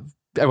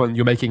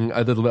 you're making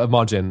a little bit of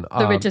margin.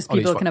 The richest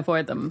people can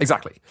afford them.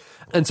 Exactly.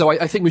 And so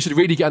I think we should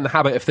really get in the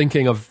habit of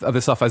thinking of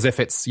this stuff as if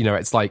it's,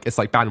 it's like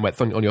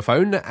bandwidth on your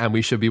phone, and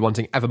we should be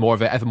wanting ever more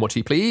of it, ever more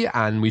cheaply.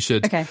 And we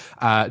should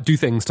do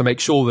things to make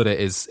sure that it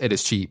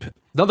is cheap.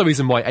 Another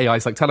reason why AI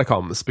is like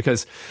telecoms,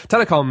 because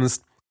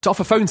telecoms, to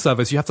offer phone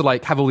service, you have to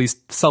like have all these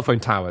cell phone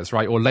towers,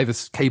 right? Or lay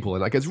this cable,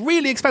 and like it's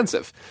really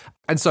expensive.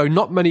 And so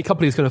not many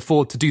companies can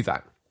afford to do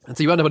that. And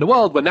so you end up in a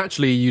world where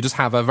naturally you just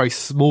have a very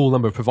small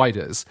number of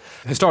providers.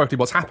 Historically,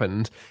 what's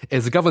happened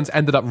is the government's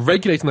ended up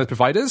regulating those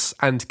providers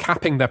and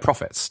capping their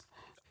profits.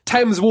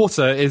 Thames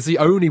Water is the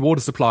only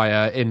water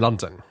supplier in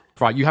London,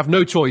 right? You have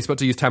no choice but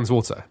to use Thames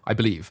Water, I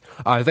believe.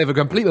 They have a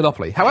complete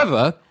monopoly.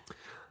 However,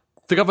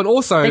 the government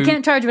also... They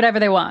can't charge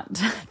whatever they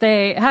want.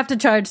 They have to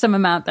charge some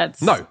amount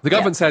that's... No, the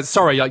government says,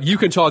 sorry, you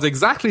can charge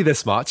exactly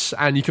this much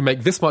and you can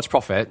make this much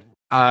profit.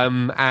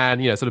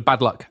 And, sort of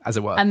bad luck, as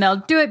it were. And they'll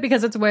do it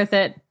because it's worth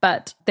it,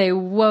 but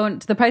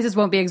the prices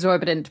won't be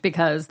exorbitant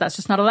because that's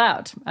just not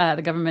allowed.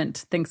 The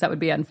government thinks that would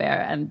be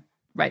unfair, and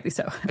rightly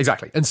so.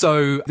 Exactly. And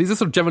so these are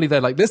sort of generally,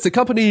 they're like listed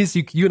companies.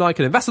 You and I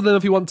can invest in them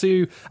if you want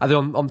to. They're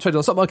on trading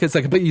on stock markets.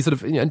 They're completely sort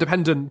of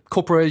independent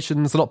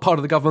corporations. They're not part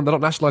of the government. They're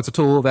not nationalized at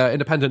all. They're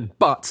independent,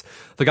 but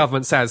the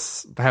government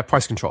says they have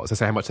price controls. They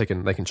say how much they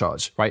can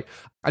charge, right?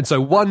 And so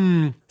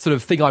one sort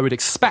of thing I would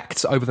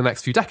expect over the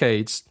next few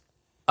decades,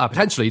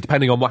 potentially,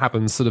 depending on what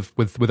happens sort of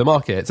with the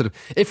market, sort of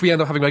if we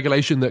end up having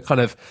regulation that kind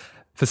of,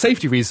 for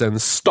safety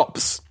reasons,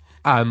 stops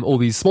all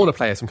these smaller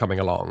players from coming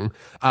along,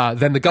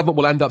 then the government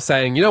will end up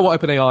saying, you know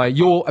what, OpenAI,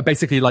 you're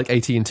basically like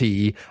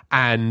AT&T,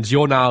 and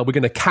we're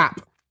going to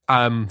cap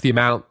the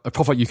amount of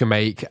profit you can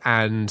make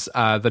and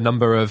the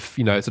number of,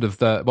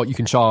 what you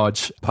can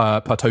charge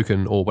per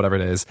token or whatever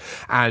it is.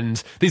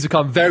 And these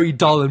become very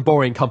dull and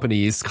boring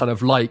companies, kind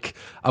of like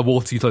a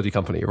water utility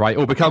company, right?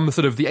 Or become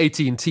sort of the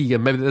AT&T,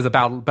 and maybe there's a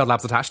Bell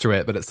Labs attached to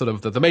it, but it's sort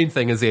of the main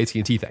thing is the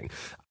AT&T thing.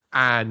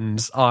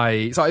 And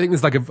I think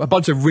there's like a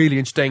bunch of really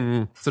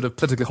interesting sort of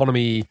political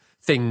economy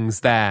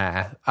things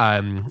there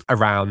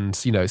around,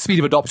 speed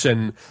of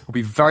adoption will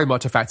be very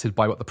much affected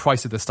by what the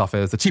price of this stuff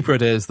is. The cheaper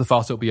it is, the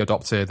faster it'll be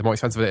adopted. The more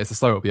expensive it is, the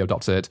slower it'll be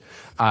adopted.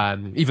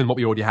 Even what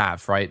we already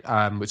have, right?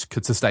 Which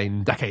could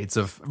sustain decades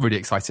of really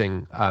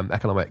exciting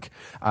economic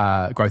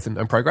growth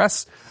and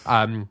progress.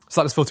 So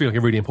that just feels to me like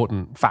a really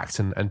important fact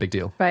and big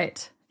deal.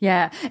 Right.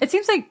 Yeah, it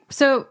seems like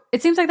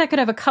that could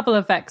have a couple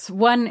of effects.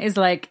 One is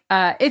like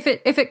if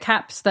it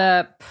caps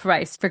the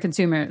price for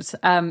consumers,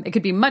 it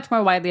could be much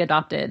more widely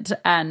adopted,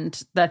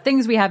 and the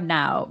things we have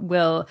now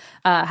will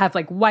have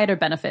like wider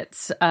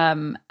benefits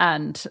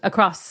and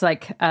across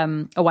like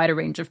a wider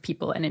range of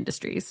people and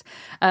industries.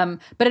 But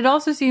it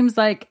also seems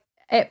like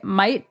it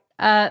might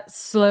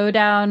slow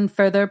down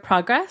further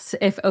progress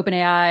if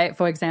OpenAI,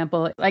 for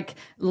example, like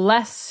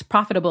less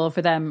profitable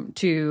for them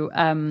to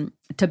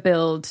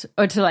build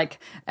or to like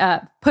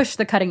push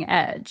the cutting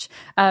edge.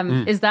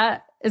 Is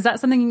that Is that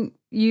something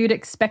you'd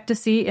expect to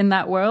see in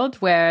that world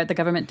where the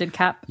government did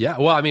cap? Yeah,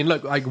 well, I mean,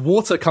 look, like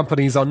water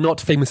companies are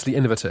not famously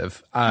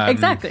innovative.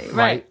 Exactly,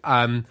 right.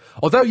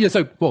 Although, there's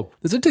an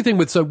interesting thing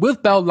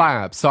with Bell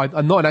Labs. So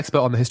I'm not an expert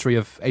on the history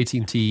of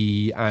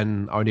AT&T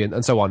and R&D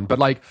and so on. But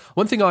like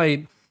one thing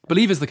I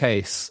believe is the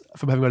case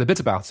from having read a bit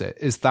about it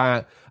is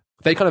that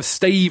they kind of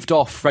staved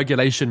off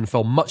regulation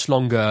for much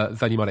longer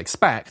than you might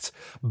expect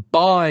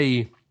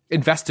by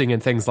investing in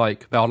things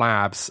like Bell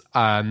Labs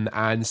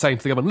and saying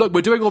to the government, look,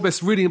 we're doing all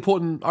this really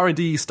important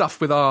R&D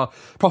stuff with our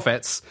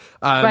profits.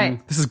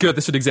 This is good.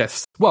 This should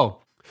exist.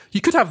 Well,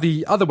 you could have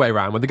the other way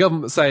around when the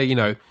government would say,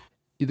 the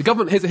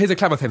government, here's a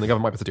clever thing the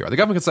government might be able to do. Right? The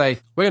government could say,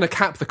 we're going to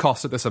cap the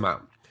cost at this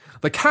amount.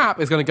 The cap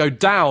is going to go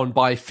down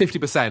by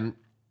 50%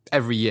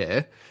 every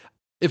year.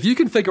 If you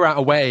can figure out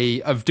a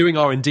way of doing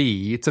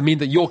R&D to mean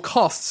that your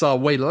costs are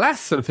way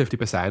less than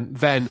 50%,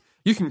 then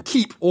you can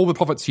keep all the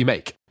profits you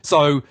make.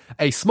 So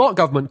a smart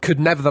government could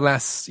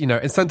nevertheless,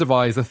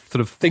 incentivize the sort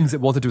of things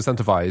it wanted to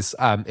incentivize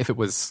if it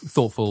was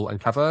thoughtful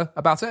and clever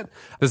about it.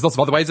 There's lots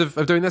of other ways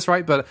of doing this,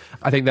 right? But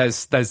I think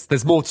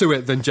there's more to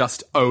it than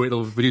just,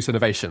 it'll reduce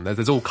innovation.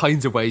 There's all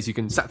kinds of ways you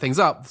can set things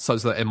up so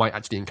that it might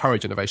actually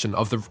encourage innovation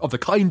of the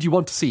kind you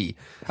want to see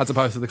as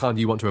opposed to the kind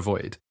you want to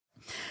avoid.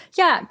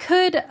 Yeah.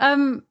 Could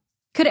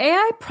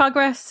AI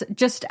progress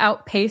just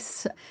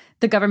outpace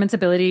the government's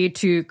ability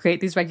to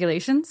create these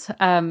regulations?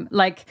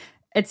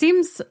 It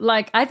seems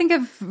like I think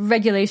of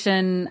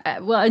regulation,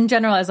 in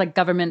general, as like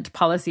government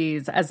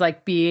policies as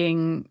like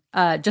being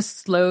just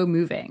slow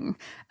moving.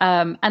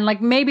 And like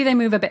maybe they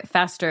move a bit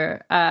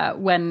faster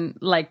when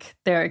like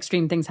there are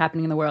extreme things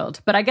happening in the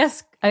world. But I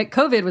guess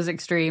COVID was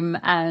extreme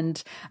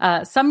and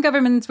some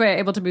governments were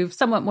able to move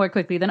somewhat more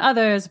quickly than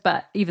others.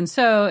 But even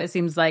so, it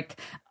seems like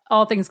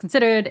all things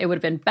considered, it would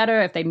have been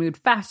better if they moved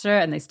faster,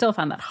 and they still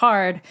found that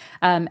hard.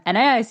 And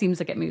AI seems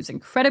like it moves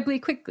incredibly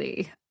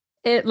quickly.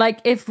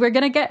 If we're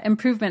going to get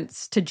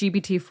improvements to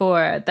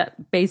GPT-4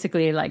 that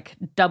basically like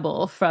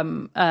double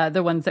from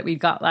the ones that we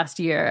got last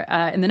year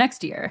in the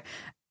next year,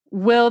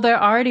 will there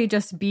already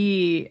just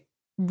be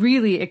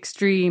really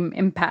extreme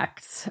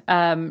impacts?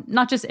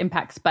 Not just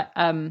impacts, but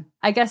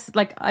I guess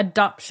like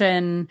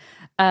adoption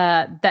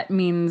that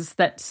means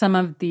that some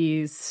of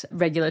these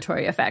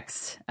regulatory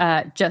effects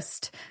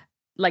just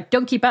like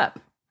don't keep up.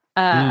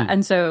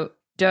 And so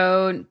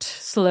don't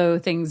slow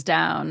things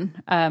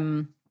down.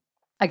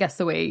 I guess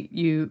the way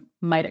you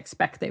might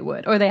expect they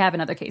would, or they have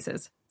in other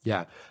cases.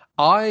 Yeah.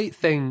 I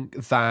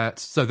think that,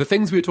 so the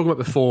things we were talking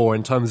about before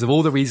in terms of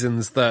all the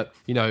reasons that,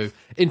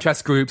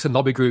 interest groups and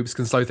lobby groups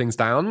can slow things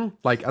down,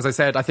 like, as I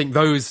said, I think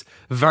those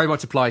very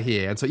much apply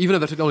here. And so even though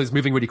the technology is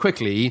moving really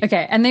quickly.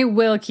 Okay. And they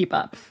will keep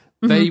up.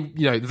 They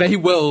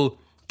will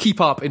keep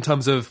up in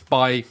terms of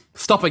by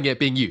stopping it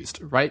being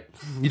used, right?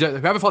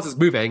 Whoever fast is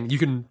moving, you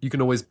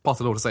can always pass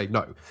a law to say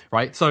no,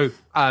 right? So,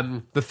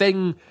 the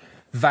thing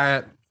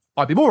that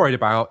I'd be more worried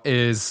about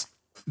is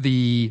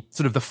the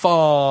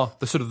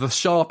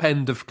sharp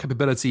end of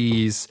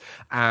capabilities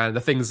and the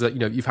things that,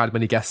 you've had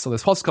many guests on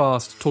this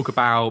podcast talk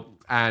about,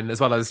 and as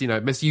well as,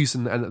 misuse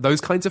and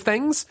those kinds of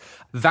things.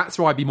 That's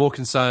where I'd be more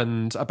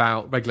concerned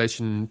about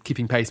regulation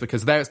keeping pace,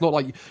 because there it's not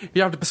like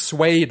you have to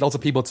persuade lots of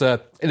people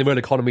in the real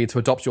economy to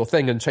adopt your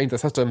thing and change their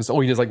systems.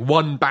 All you need is like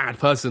one bad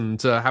person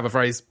to have a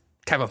very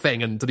clever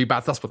thing and to do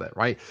bad stuff with it,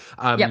 right?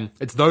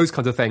 It's those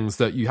kinds of things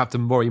that you have to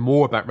worry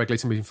more about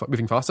regulation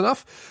moving fast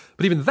enough.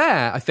 But even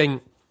there, I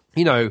think,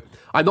 I'm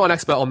not an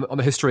expert on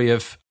the history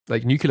of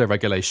like nuclear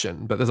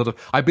regulation, but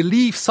I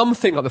believe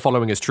something like the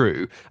following is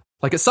true.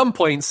 Like at some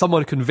point,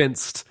 someone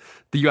convinced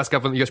the US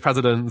government, the US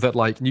president, that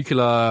like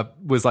nuclear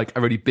was like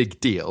a really big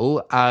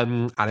deal,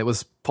 and it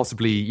was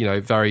possibly,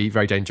 very,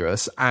 very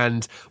dangerous.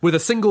 And with a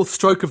single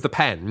stroke of the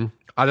pen,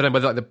 I don't know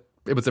whether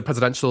it was a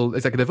presidential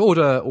executive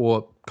order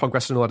or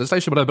congressional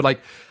legislation, whatever, but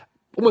like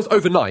almost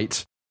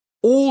overnight,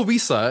 all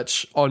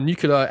research on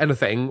nuclear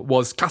anything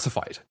was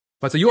classified.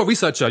 Right, so you're a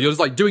researcher, you're just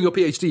like doing your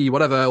PhD,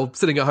 whatever, or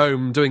sitting at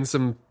home doing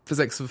some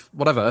physics of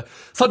whatever.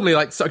 Suddenly,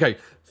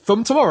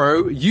 from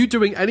tomorrow, you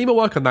doing any more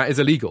work on that is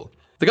illegal.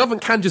 The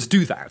government can just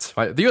do that,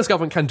 right? The US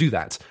government can do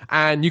that.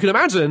 And you can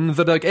imagine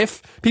that like,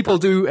 if people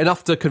do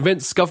enough to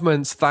convince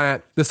governments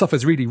that this stuff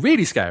is really,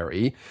 really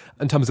scary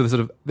in terms of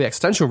the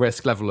existential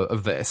risk level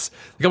of this,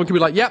 the government can be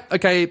like, yep,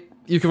 okay,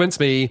 you convinced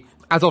me.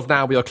 As of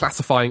now, we are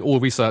classifying all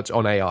research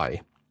on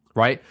AI.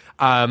 Right?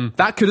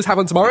 That could just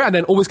happen tomorrow, and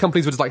then all these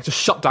companies would just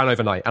shut down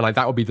overnight, and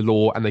that would be the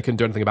law, and they couldn't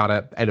do anything about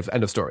it.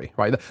 End of story.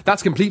 Right?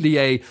 That's completely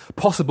a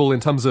possible in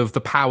terms of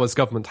the powers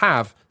government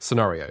have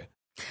scenario.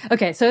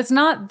 Okay, so it's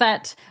not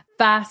that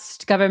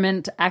fast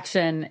government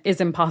action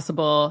is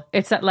impossible.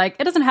 It's that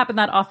it doesn't happen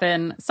that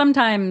often.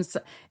 Sometimes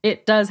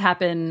it does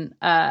happen.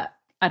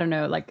 I don't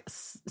know,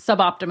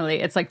 suboptimally.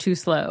 It's too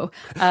slow.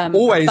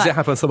 Always it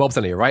happens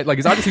suboptimally, right?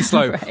 It's either too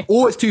slow right.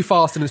 Or it's too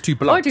fast and it's too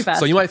blunt. Or too fast.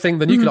 So you might think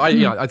the nuclear,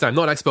 I'm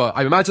not an expert.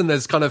 I imagine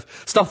there's kind of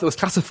stuff that was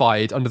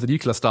classified under the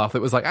nuclear stuff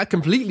that was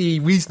completely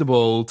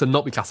reasonable to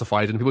not be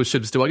classified, and people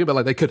should still argue,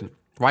 but they couldn't,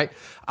 right?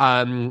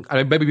 And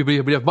maybe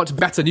we'd have much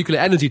better nuclear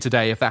energy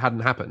today if that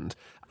hadn't happened.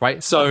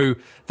 right? So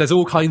there's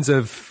all kinds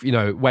of,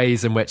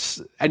 ways in which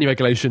any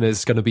regulation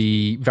is going to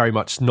be very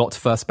much not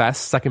first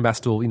best, second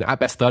best, or, at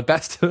best, third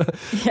best.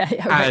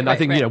 And I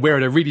think, we're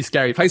in a really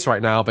scary place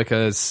right now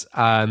because,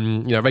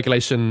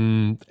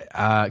 regulation,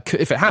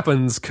 if it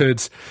happens,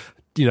 could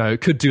do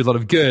a lot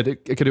of good.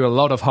 It could do a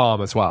lot of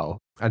harm as well.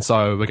 And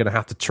so we're going to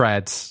have to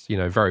tread,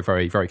 very,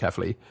 very, very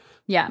carefully.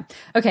 Yeah.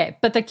 Okay.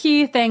 But the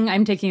key thing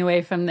I'm taking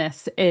away from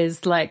this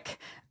is like,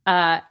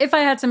 if I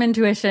had some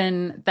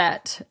intuition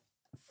that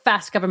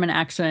fast government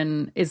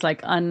action is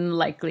like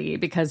unlikely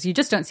because you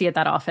just don't see it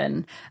that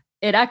often,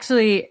 it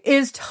actually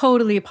is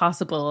totally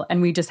possible.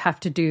 And we just have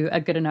to do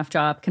a good enough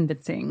job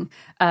convincing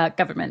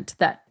government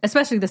that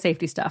especially the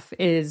safety stuff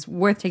is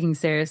worth taking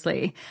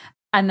seriously.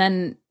 And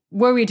then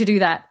were we to do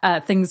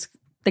that, things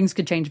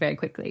could change very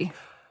quickly.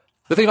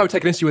 The thing I would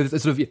take an issue with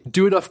is sort of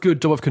do enough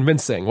good job of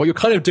convincing. What you're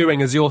kind of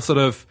doing is you're sort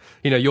of,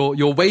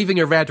 you're waving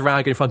a red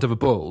rag in front of a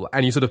bull,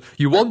 and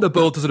you want the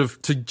bull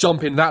to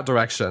jump in that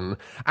direction,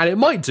 and it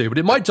might do, but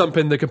it might jump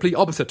in the complete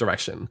opposite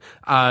direction.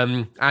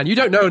 And you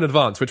don't know in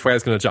advance which way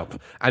it's going to jump.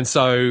 And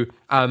so,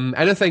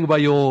 anything where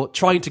you're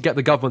trying to get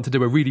the government to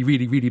do a really,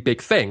 really, really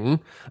big thing,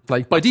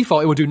 like by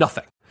default, it will do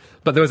nothing.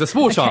 But there is a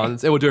small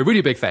chance it will do a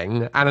really big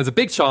thing, and there's a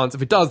big chance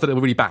if it does that it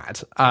will be really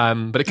bad.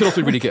 But it can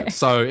also be really good.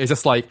 So it's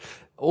just like,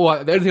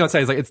 or the only thing I'd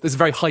say is like it's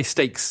very high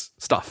stakes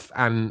stuff,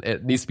 and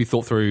it needs to be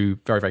thought through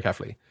very, very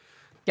carefully.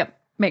 Yep,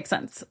 makes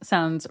sense.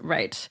 Sounds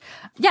right.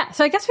 Yeah,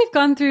 so I guess we've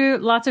gone through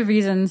lots of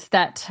reasons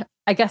that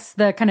I guess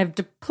the kind of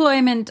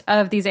deployment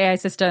of these AI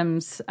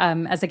systems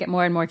as they get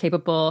more and more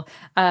capable,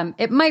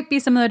 it might be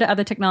similar to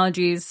other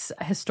technologies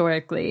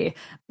historically,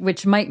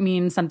 which might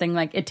mean something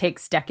like it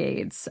takes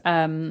decades,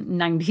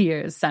 90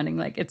 years, sounding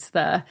like it's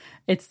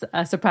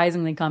a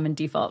surprisingly common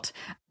default.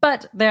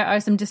 But there are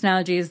some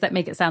disanalogies that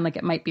make it sound like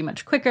it might be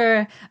much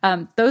quicker.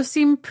 Those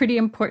seem pretty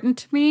important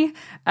to me.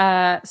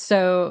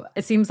 So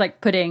it seems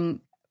like putting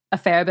a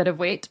fair bit of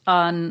weight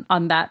on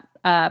that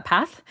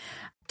path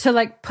to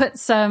like put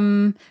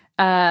some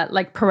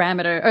like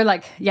parameter or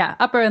like,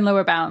 upper and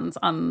lower bounds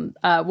on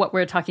what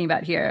we're talking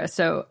about here.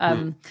 So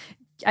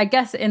I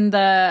guess in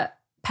the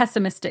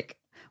pessimistic,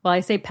 well,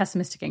 I say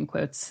pessimistic in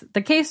quotes,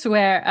 the case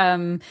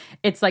where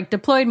it's like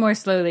deployed more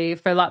slowly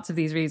for lots of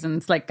these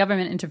reasons, like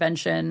government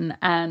intervention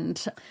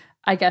and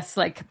I guess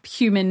like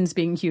humans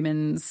being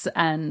humans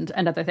and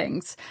other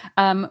things.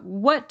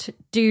 What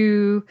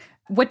do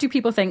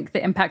people think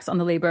the impacts on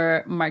the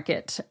labor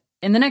market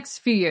in the next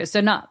few years?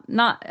 So not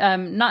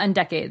in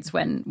decades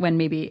when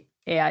maybe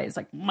AI is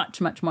like much,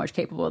 much more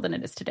capable than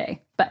it is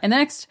today. But in the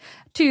next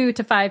 2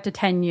 to 5 to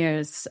 10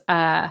 years,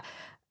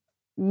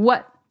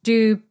 what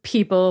do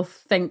people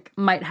think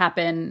might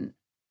happen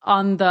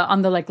on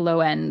the like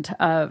low end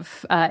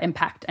of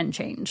impact and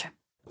change?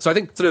 So I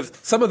think sort of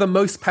some of the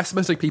most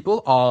pessimistic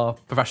people are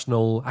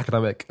professional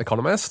academic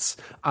economists,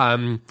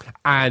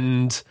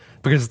 and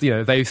because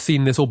they've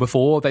seen this all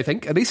before, they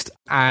think at least,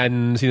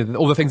 and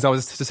all the things I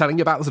was just telling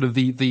you about, sort of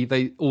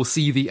they all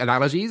see the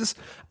analogies,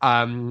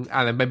 and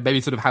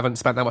maybe sort of haven't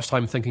spent that much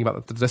time thinking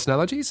about the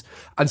disanalogies,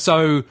 and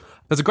so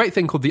there's a great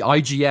thing called the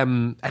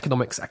IGM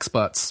Economics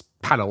Experts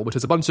panel, which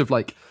is a bunch of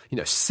like,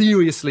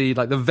 seriously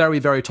like the very,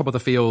 very top of the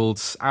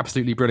field,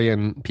 absolutely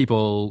brilliant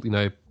people,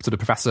 sort of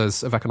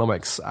professors of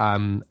economics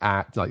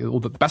at like all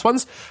the best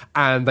ones.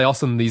 And they ask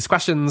them these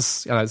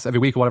questions, it's every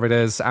week or whatever it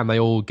is, and they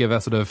all give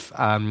a sort of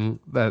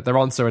their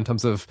answer in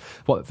terms of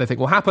what they think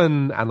will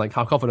happen and like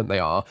how confident they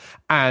are.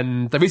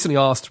 And they recently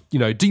asked,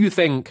 do you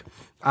think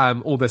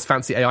all this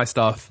fancy AI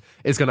stuff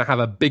is going to have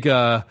a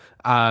bigger,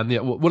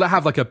 will it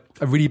have like a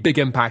really big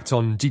impact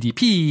on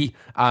GDP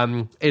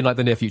in like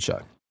the near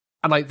future?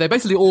 And like they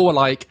basically all were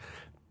like,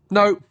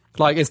 no,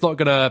 like it's not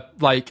gonna,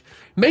 like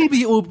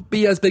maybe it will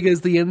be as big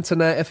as the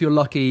internet if you're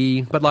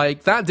lucky, but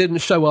like that didn't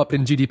show up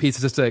in GDP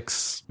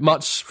statistics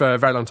much for a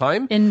very long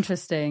time.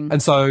 Interesting.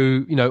 And so,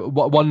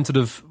 one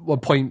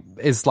point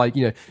is like,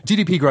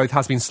 GDP growth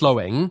has been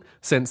slowing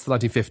since the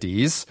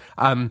 1950s.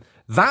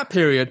 That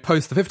period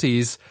post the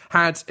 50s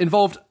had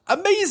involved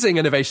amazing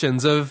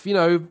innovations of,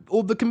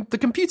 all the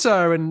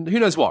computer and who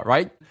knows what,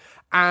 right?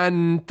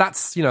 And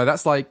that's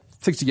like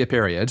 60-year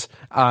period,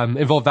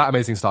 involved that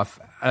amazing stuff.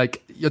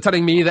 Like, you're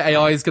telling me that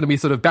AI is going to be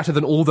sort of better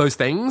than all those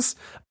things?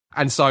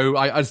 And so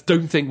I just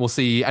don't think we'll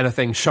see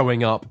anything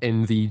showing up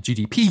in the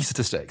GDP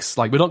statistics.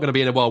 Like, we're not going to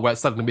be in a world where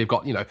suddenly we've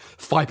got,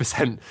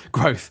 5%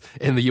 growth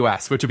in the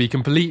US, which would be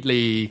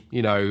completely,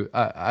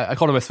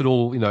 economists would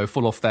all,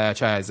 fall off their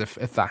chairs if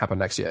that happened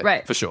next year.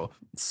 Right. For sure.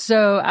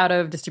 So out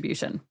of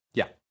distribution.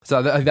 Yeah.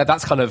 So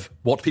that's kind of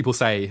what people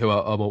say who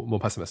are more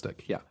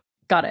pessimistic. Yeah.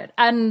 Got it.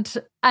 And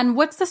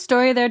what's the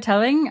story they're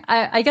telling?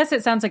 I guess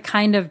it sounds like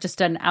kind of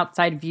just an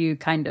outside view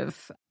kind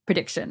of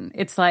prediction.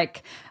 It's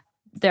like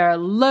there are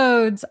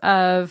loads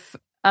of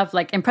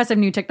like impressive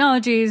new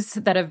technologies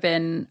that have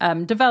been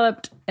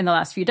developed in the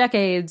last few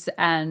decades,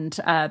 and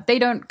they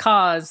don't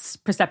cause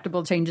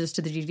perceptible changes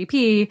to the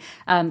GDP.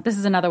 This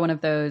is another one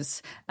of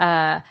those,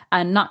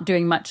 and not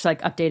doing much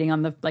like updating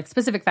on the like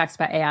specific facts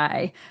about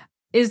AI.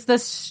 Is the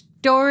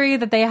story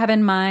that they have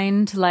in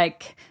mind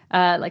like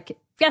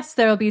yes,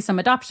 there will be some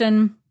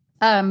adoption,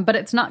 but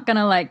it's not going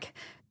to like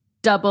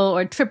double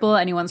or triple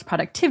anyone's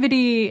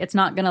productivity. It's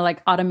not going to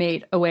like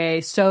automate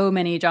away so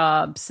many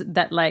jobs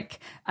that like,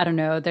 I don't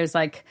know, there's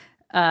like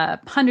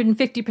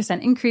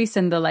 150% increase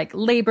in the like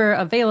labor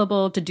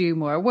available to do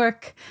more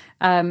work.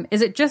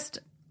 Does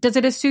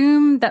it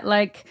assume that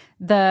like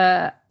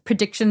the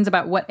predictions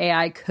about what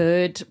AI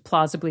could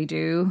plausibly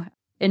do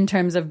in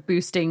terms of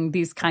boosting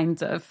these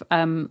kinds of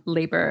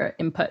labor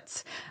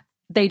inputs,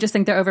 they just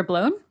think they're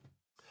overblown?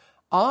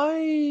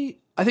 I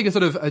think a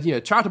sort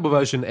of charitable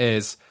version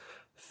is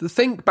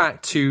think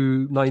back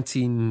to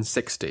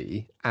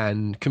 1960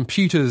 and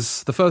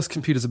computers, the first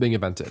computers are being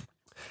invented.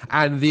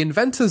 And the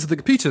inventors of the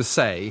computers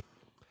say,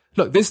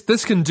 look,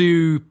 this can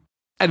do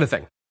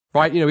anything,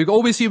 right? We've got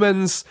all these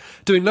humans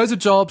doing loads of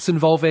jobs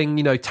involving,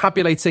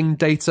 tabulating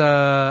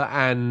data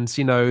and,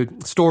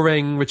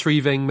 storing,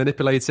 retrieving,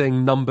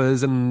 manipulating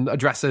numbers and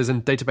addresses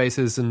and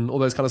databases and all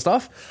those kind of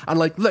stuff. And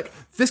like, look,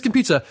 this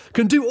computer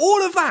can do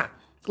all of that.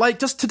 Like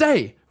just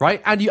today,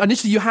 right? And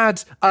initially you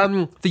had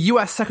the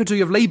US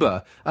Secretary of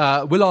Labor,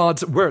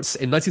 Willard Wirtz,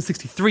 in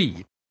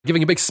 1963,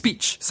 giving a big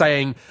speech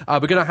saying, we're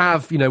going to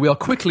have, we are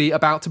quickly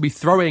about to be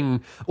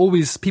throwing all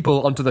these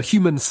people onto the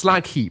human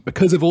slag heap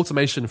because of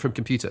automation from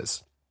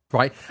computers,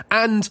 right?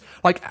 And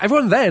like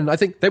everyone then, I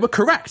think they were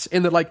correct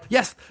in that, like,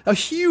 yes, a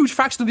huge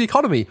fraction of the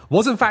economy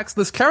was in fact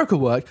this clerical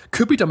work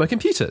could be done by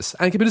computers,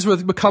 and computers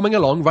were coming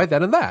along right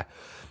then and there.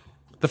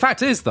 The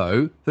fact is,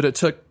 though, that it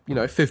took,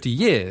 50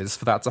 years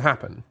for that to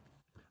happen,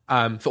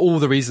 for all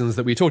the reasons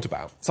that we talked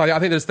about. So I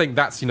think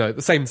that's, the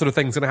same sort of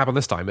thing's going to happen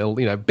this time. It'll,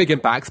 big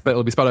impacts, but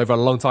it'll be spread over a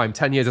long time.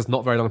 10 years is not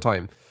a very long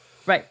time.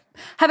 Right.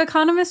 Have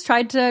economists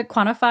tried to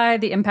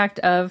quantify the impact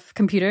of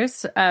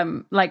computers,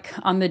 like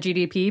on the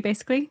GDP,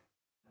 basically?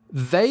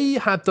 They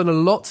have done a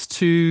lot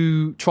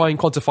to try and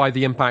quantify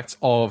the impact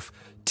of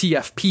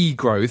TFP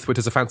growth, which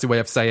is a fancy way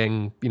of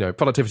saying,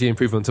 productivity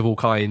improvements of all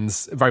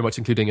kinds, very much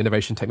including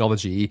innovation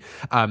technology,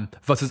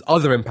 versus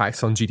other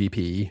impacts on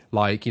GDP,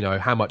 like,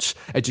 how much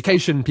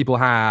education people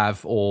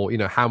have, or,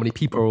 how many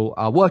people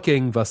are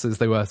working versus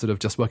they were sort of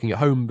just working at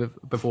home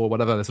before,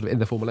 whatever, sort of in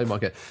the formal labor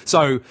market.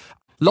 So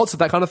lots of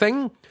that kind of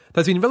thing.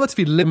 There's been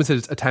relatively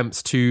limited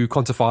attempts to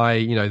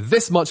quantify,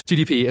 this much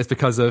GDP is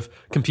because of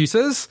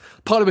computers,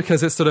 partly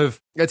because it's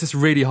just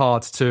really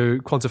hard to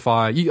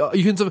quantify.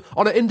 You can sort of,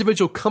 on an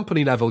individual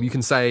company level, you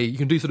can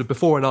do sort of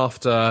before and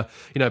after,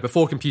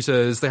 before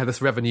computers, they have this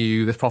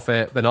revenue, this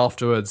profit, then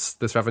afterwards,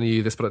 this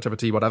revenue, this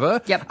productivity, whatever.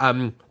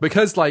 Yep.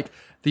 Because like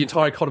the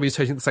entire economy is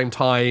changing at the same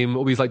time,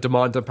 all these like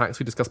demand impacts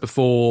we discussed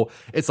before,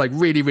 it's like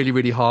really, really,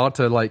 really hard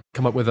to like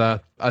come up with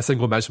a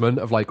single measurement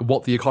of like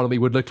what the economy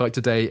would look like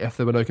today if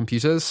there were no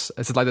computers.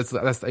 It's like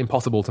that's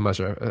impossible to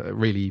measure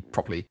really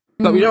properly.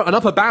 But an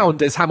upper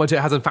bound is how much it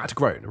has in fact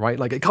grown, right?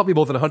 Like it can't be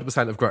more than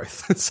 100% of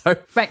growth. So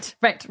Right.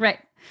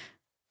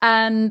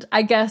 And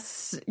I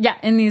guess,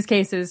 in these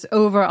cases,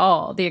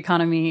 overall, the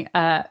economy,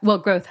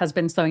 growth has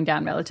been slowing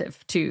down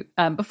relative to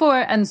before.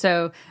 And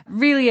so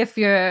really, if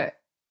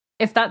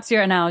that's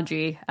your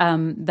analogy,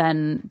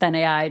 then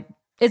AI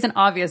isn't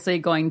obviously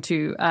going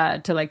to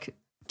like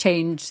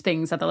change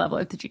things at the level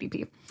of the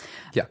GDP.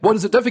 Yeah. What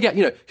is it? Don't forget,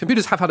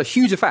 computers have had a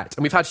huge effect,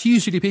 and we've had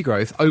huge GDP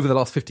growth over the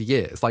last 50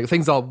 years. Like,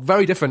 things are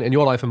very different in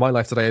your life and my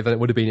life today than it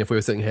would have been if we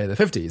were sitting here in the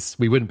 50s.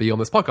 We wouldn't be on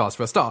this podcast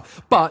for a start.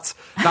 But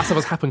that stuff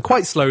has happened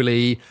quite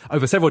slowly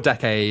over several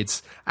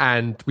decades,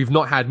 and we've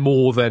not had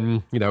more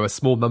than, a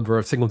small number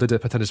of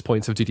single-digit percentage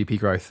points of GDP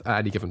growth at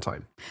any given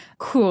time.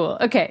 Cool.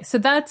 Okay. So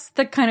that's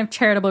the kind of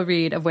charitable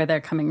read of where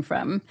they're coming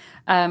from,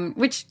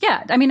 which,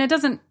 it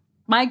doesn't.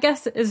 My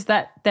guess is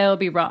that they'll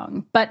be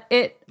wrong, but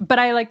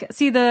I like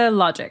see the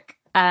logic,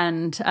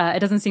 and it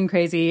doesn't seem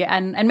crazy,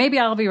 and maybe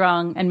I'll be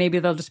wrong, and maybe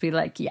they'll just be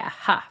like,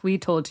 we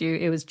told you,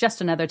 it was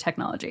just another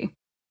technology.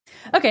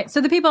 Okay,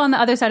 so the people on the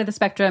other side of the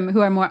spectrum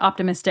who are more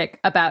optimistic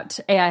about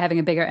AI having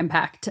a bigger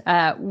impact,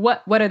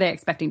 what are they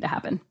expecting to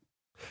happen?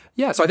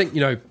 Yeah, so I think,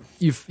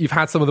 you've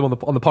had some of them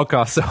on the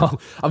podcast, so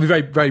I'll be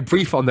very, very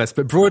brief on this.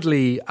 But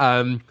broadly,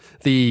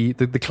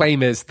 the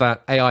claim is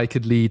that AI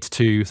could lead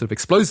to sort of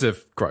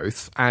explosive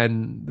growth.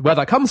 And where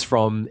that comes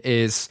from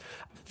is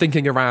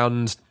thinking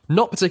around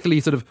not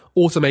particularly sort of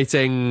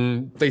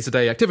automating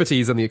day-to-day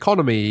activities in the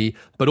economy,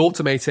 but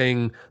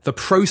automating the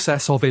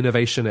process of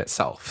innovation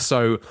itself.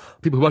 So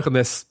people who work on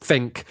this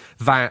think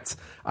that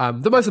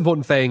the most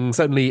important thing,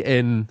 certainly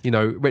in,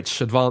 rich,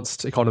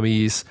 advanced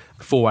economies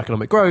for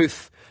economic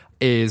growth,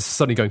 is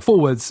certainly going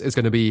forwards, is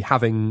going to be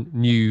having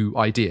new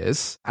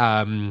ideas,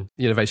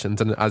 innovations.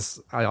 And as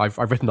I've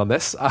written on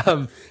this,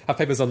 have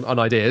papers on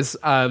ideas.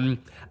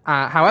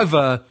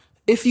 However,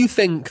 if you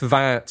think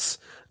that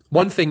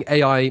one thing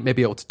AI may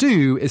be able to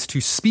do is to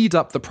speed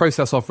up the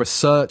process of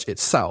research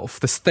itself,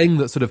 this thing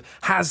that sort of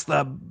has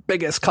the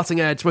biggest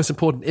cutting edge, most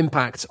important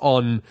impact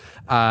on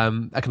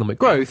economic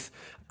growth,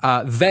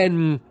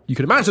 then you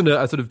can imagine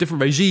a sort of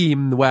different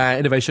regime where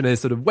innovation is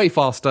sort of way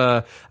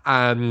faster,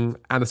 and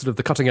the sort of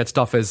the cutting edge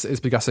stuff is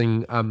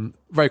progressing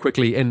very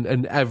quickly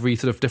in every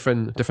sort of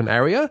different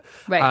area.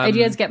 Right.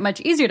 Ideas get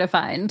much easier to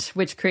find,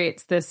 which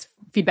creates this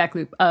feedback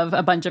loop of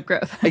a bunch of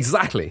growth.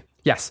 Exactly.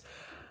 Yes.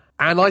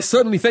 And I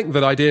certainly think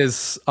that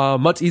ideas are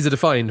much easier to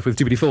find with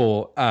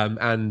GPT-4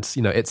 and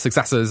its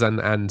successors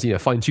and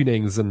fine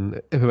tunings and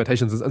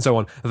implementations and so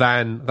on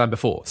than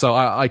before. So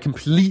I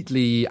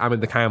completely am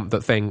in the camp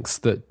that thinks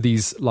that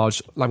these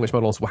large language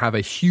models will have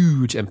a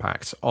huge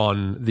impact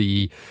on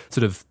the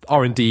sort of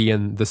R&D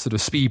and the sort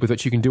of speed with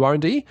which you can do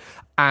R&D.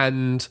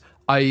 And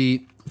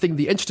I think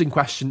the interesting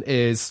question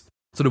is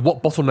sort of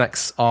what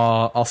bottlenecks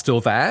are still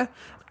there.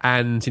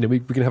 And,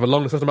 we can have a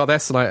long discussion about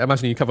this, and I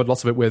imagine you covered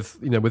lots of it with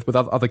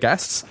other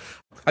guests.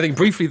 I think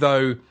briefly,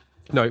 though,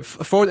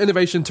 for an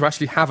innovation to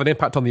actually have an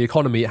impact on the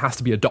economy, it has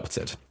to be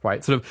adopted,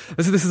 right? Sort of,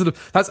 this is sort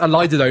of, that's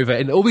elided over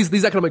in all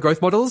these economic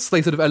growth models.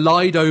 They sort of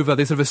elide over,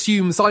 they sort of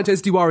assume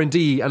scientists do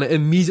R&D, and it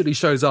immediately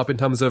shows up in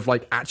terms of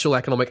like actual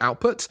economic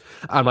output,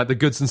 and like the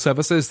goods and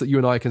services that you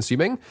and I are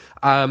consuming.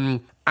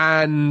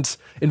 And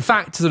in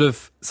fact, sort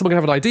of, someone can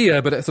have an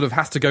idea, but it sort of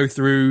has to go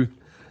through,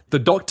 the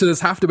doctors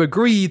have to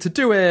agree to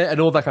do it and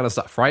all that kind of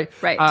stuff, right?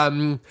 Right.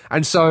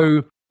 And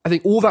so I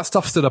think all that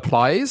stuff still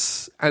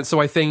applies. And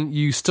so I think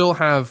you still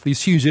have these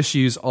huge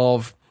issues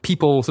of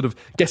people sort of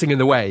getting in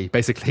the way,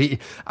 basically,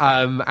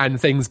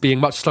 and things being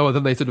much slower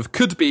than they sort of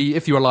could be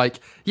if you were like,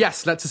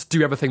 yes, let's just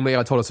do everything the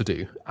AI told us to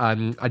do.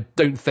 I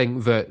don't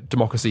think that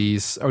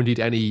democracies, or indeed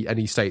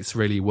any states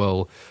really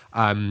will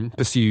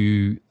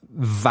pursue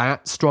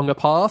that stronger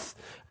path,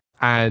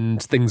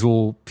 and humans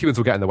will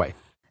get in the way.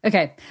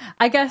 Okay.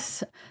 I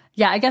guess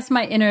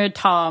my inner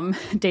Tom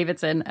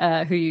Davidson,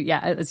 who,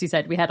 as you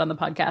said, we had on the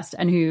podcast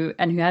and who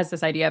has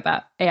this idea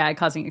about AI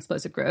causing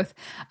explosive growth.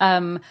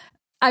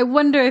 I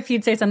wonder if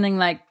you'd say something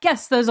like,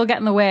 yes, those will get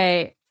in the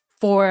way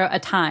for a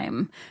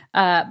time,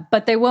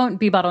 but they won't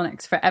be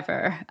bottlenecks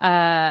forever.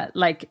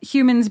 Like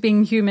humans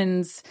being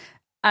humans,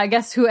 I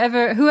guess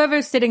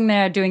whoever's sitting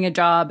there doing a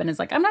job and is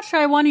like, I'm not sure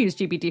I want to use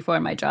GPT-4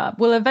 in my job,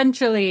 will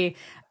eventually,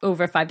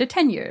 over 5 to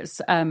 10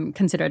 years,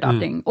 consider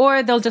adopting,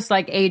 or they'll just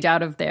like age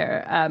out of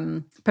their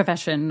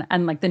profession,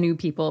 and like the new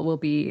people will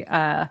be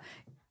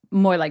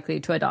more likely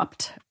to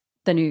adopt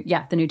the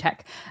new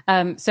tech.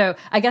 So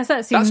I guess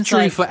that seems that's true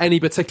like, for any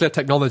particular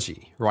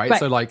technology, right?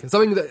 So like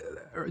something that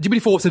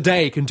GPT-4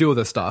 today can do all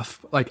this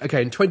stuff. Like,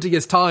 okay, in 20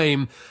 years'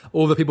 time,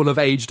 all the people have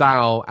aged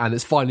out and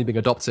it's finally being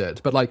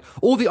adopted. But like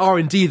all the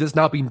R&D that's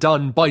now been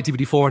done by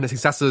GPT-4 and its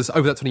successors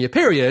over that 20-year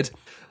period,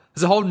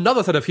 there's a whole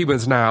nother set of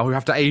humans now who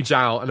have to age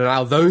out and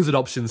allow those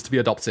adoptions to be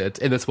adopted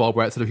in this world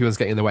where it's sort of humans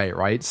getting in the way,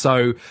 right?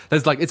 So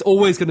there's like, it's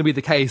always going to be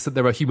the case that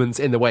there are humans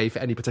in the way for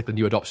any particular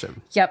new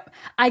adoption. Yep.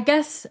 I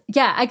guess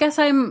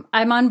I'm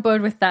on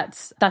board with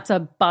that's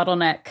a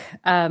bottleneck,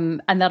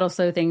 and that'll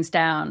slow things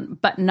down,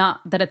 but not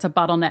that it's a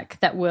bottleneck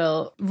that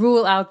will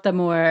rule out the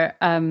more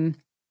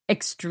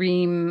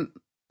extreme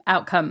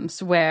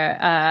outcomes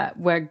where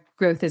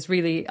growth is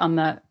really on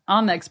the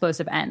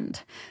explosive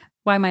end.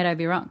 Why might I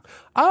be wrong?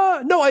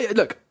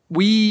 Look,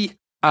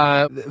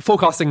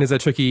 forecasting is a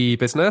tricky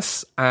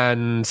business,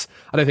 and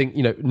I don't think,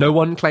 no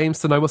one claims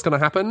to know what's going to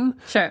happen.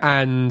 Sure.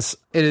 And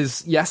it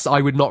is, yes,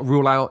 I would not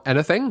rule out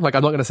anything. Like,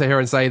 I'm not going to sit here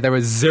and say there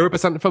is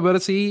 0%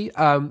 probability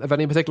of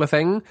any particular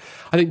thing.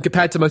 I think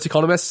compared to most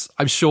economists,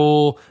 I'm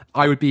sure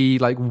I would be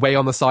like way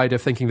on the side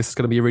of thinking this is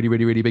going to be a really,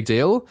 really, really big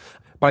deal.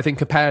 But I think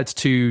compared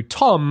to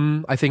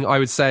Tom, I think I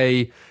would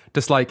say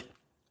just like,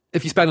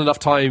 if you spend enough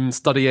time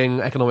studying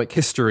economic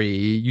history,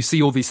 you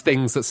see all these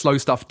things that slow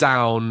stuff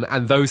down,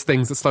 and those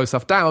things that slow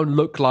stuff down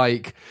look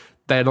like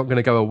they're not going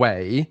to go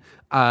away.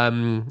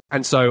 And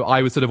so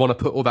I would sort of want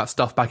to put all that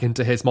stuff back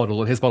into his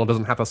model, and his model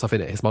doesn't have that stuff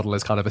in it. His model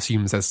is kind of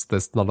assumes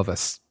there's none of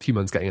this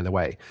humans getting in the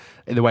way,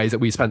 in the ways that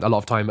we spent a lot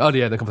of time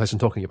earlier in the conversation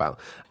talking about.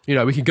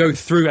 We can go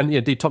through, and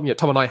indeed, Tom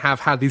and I have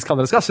had these kind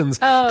of discussions,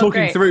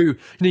 talking through,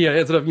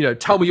 sort of,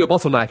 tell me your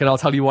bottleneck, and I'll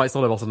tell you why it's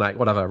not a bottleneck,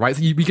 whatever, right?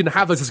 So we can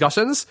have those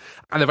discussions,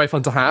 and they're very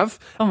fun to have.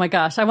 Oh my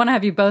gosh, I want to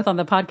have you both on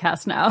the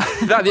podcast now.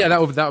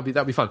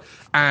 That'd be fun.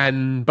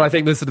 But I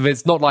think this sort of,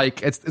 it's not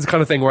like it's the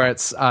kind of thing where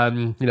it's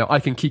I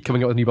can keep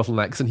coming up with new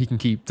bottlenecks, and he can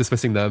keep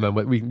dismissing them, and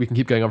we can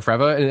keep going on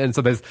forever. And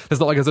so there's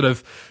not like a sort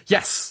of,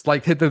 yes,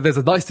 like there's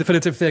a nice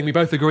definitive thing. We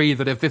both agree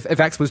that if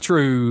X was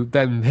true,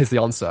 then here's the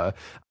answer.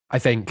 I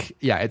think,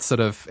 it's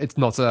sort of, it's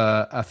not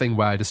a thing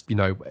where just, in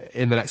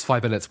the next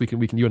 5 minutes,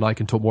 you and I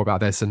can talk more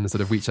about this and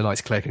sort of reach a nice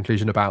clear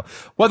conclusion about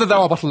whether there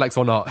are bottlenecks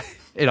or not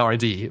in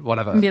R&D,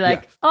 whatever. And be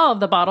like, all of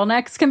the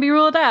bottlenecks can be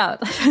ruled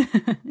out.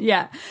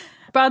 Yeah.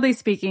 Broadly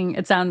speaking,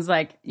 it sounds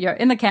like you're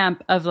in the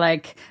camp of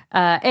like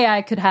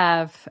AI could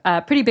have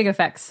pretty big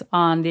effects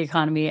on the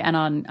economy and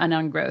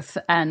on growth,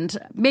 and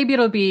maybe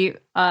it'll be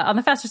on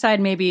the faster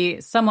side, maybe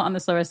somewhat on the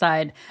slower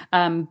side.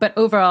 But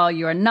overall,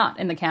 you are not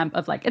in the camp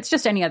of like it's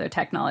just any other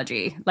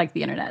technology like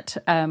the internet,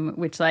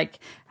 which like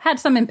had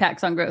some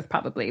impacts on growth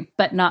probably,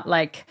 but not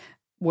like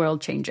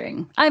world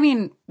changing. I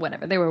mean,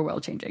 whatever, they were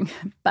world changing,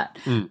 but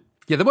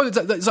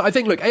so I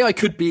think look, AI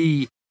could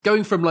be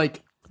going from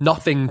like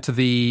nothing to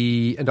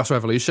the Industrial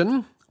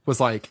Revolution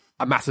was like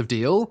a massive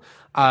deal.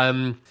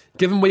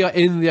 Given we are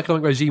in the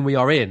economic regime we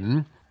are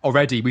in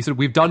already,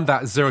 we've done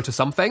that 0 to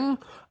something.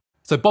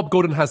 So Bob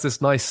Gordon has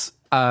this nice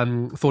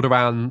thought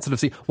around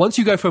sort of once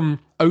you go from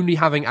only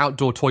having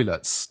outdoor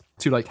toilets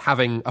to like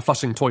having a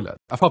flushing toilet,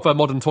 a proper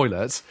modern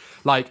toilet,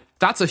 like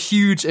that's a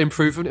huge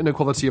improvement in the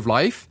quality of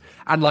life.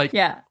 And like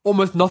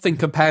almost nothing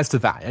compares to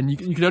that. And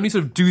you can only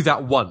sort of do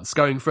that once,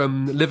 going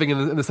from living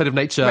in the state of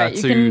nature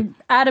you can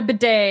add a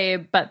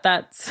bidet, but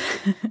that's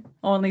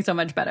only so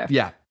much better.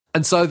 Yeah.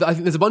 And so I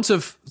think there's a bunch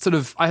of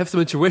I have some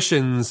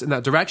intuitions in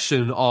that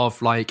direction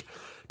of like,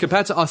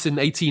 compared to us in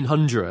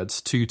 1800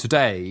 to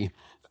today,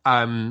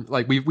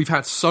 like we've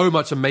had so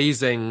much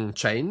amazing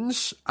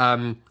change.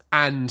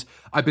 And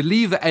I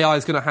believe that AI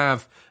is going to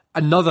have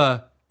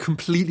another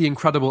completely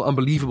incredible,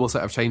 unbelievable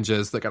set of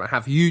changes that are going to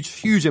have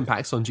huge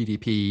impacts on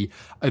GDP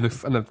in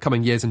the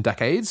coming years and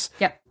decades.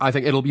 Yep. I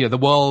think it'll be, the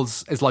world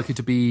is likely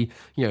to be,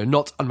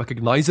 not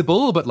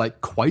unrecognizable, but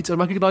like quite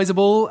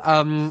unrecognizable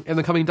in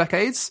the coming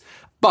decades.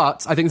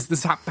 But I think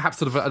this is perhaps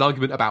sort of an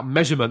argument about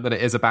measurement than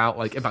it is about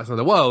like impacts on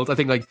the world. I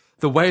think like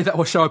the way that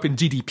will show up in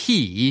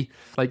GDP,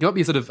 like it might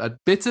be sort of a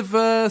bit of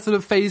a sort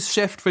of phase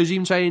shift,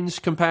 regime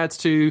change compared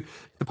to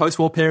the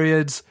post-war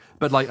periods.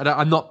 But like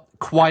I'm not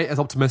quite as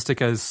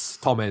optimistic as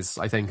Tom is,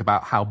 I think,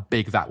 about how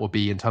big that will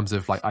be in terms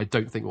of like, I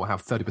don't think we'll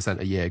have 30%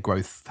 a year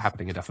growth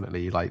happening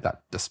indefinitely. Like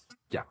that just,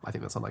 I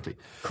think that's unlikely.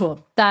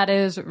 Cool. That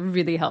is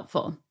really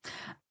helpful.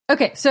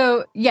 Okay,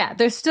 so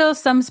there's still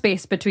some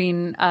space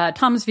between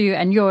Tom's view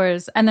and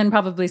yours, and then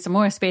probably some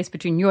more space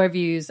between your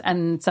views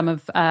and some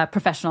of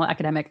professional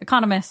academic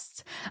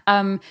economists.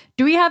 Do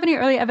we have any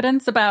early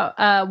evidence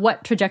about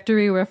what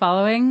trajectory we're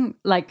following?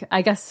 Like,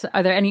 I guess,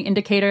 are there any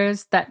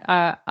indicators that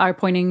are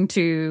pointing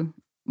to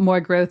more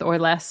growth or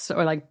less,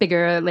 or like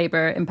bigger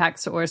labor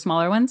impacts or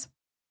smaller ones?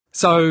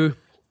 So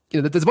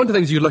there's a bunch of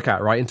things you look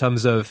at, right, in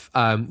terms of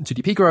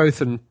GDP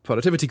growth and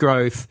productivity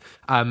growth.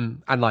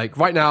 And like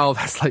right now,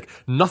 there's like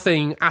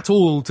nothing at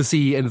all to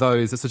see in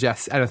those that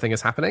suggests anything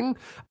is happening.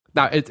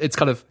 Now, it's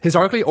kind of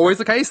historically always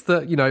the case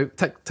that,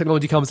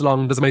 technology comes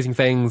along, does amazing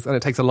things, and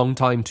it takes a long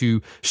time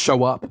to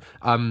show up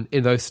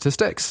in those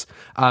statistics.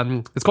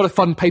 There's quite a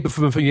fun paper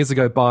from a few years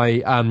ago by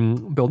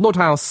Bill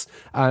Nordhaus,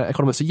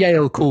 economist at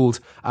Yale, called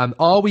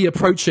Are We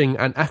Approaching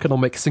an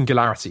Economic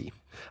Singularity?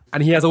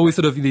 And he has always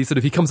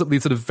he comes up with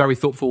these sort of very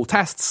thoughtful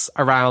tests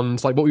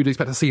around like what we would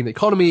expect to see in the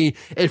economy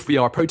if we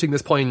are approaching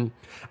this point.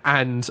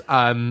 And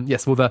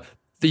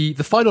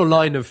the final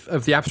line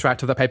of the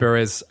abstract of that paper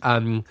is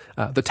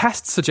the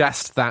tests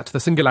suggest that the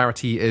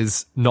singularity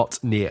is not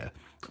near.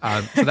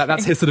 So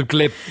that's his sort of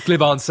glib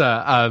answer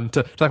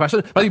to that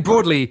question. But I think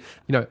broadly,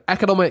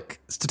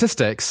 economic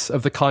statistics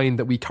of the kind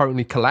that we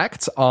currently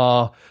collect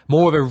are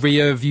more of a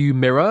rear view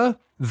mirror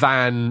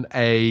than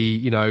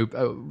a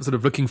sort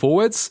of looking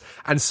forwards.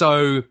 And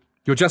so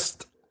you're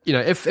just,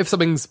 if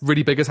something's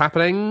really big is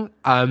happening,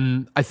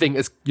 I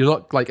think you're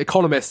not like,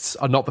 economists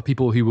are not the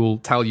people who will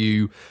tell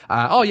you,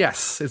 oh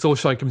yes, it's all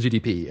showing from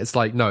GDP. It's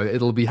like, no,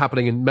 it'll be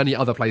happening in many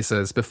other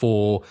places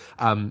before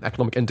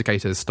economic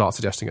indicators start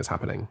suggesting it's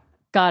happening.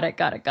 Got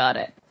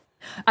it.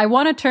 I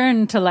want to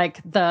turn to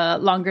like the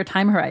longer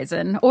time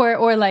horizon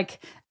or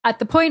like at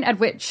the point at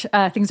which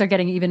things are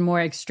getting even more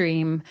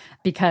extreme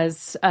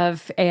because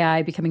of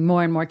AI becoming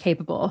more and more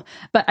capable.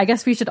 But I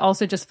guess we should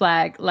also just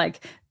flag,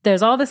 like,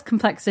 there's all this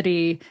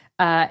complexity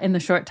in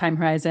the short time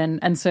horizon.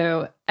 And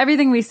so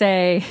everything we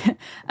say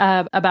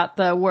about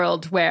the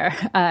world where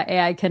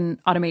AI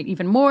can automate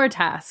even more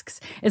tasks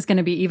is going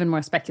to be even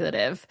more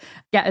speculative.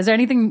 Yeah, is there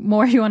anything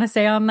more you want to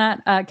say on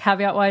that,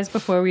 caveat-wise,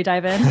 before we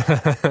dive in?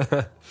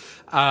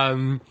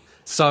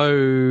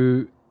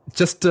 So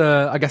just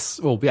I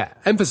guess,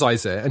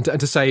 emphasize it and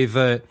to say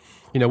that,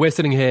 we're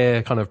sitting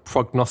here kind of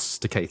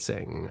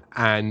prognosticating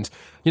and,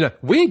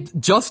 we're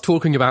just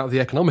talking about the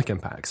economic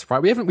impacts,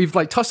 right? We've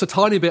like touched a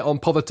tiny bit on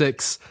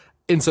politics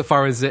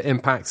insofar as it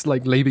impacts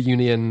like labor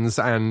unions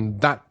and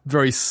that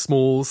very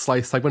small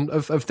slice segment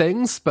of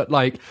things. But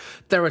like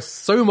there is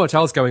so much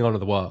else going on in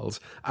the world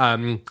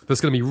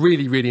that's going to be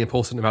really, really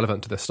important and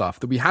relevant to this stuff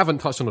that we haven't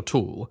touched on at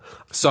all.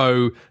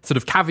 So sort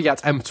of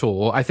caveat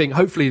emptor, I think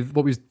hopefully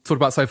what we've talked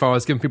about so far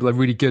has given people a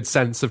really good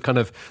sense of kind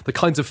of the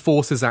kinds of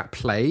forces at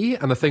play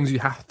and the things you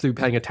have to be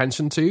paying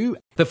attention to.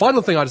 The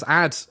final thing I'll just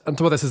add on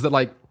top of this is that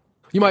like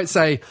you might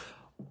say,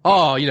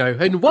 oh,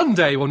 in one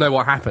day we'll know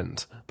what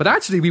happened. But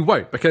actually we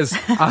won't, because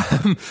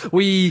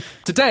we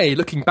today,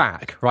 looking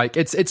back, right,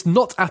 it's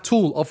not at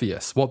all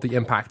obvious what the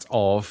impact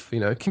of,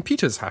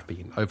 computers have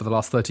been over the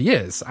last 30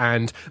 years.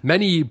 And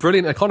many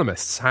brilliant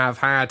economists have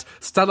had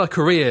stellar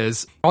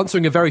careers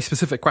answering a very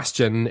specific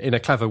question in a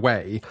clever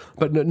way.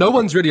 But no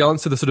one's really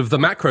answered the sort of the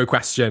macro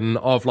question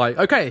of like,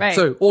 okay, right.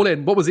 So all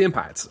in, what was the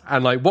impact?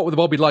 And like, what would the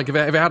world be like if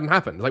it hadn't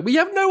happened? Like, we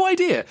have no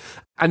idea.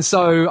 And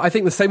so I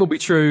think the same will be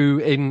true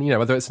in,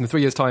 whether it's in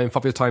 3 years' time,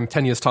 5 years' time,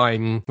 10 years'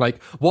 time.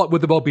 Like, what would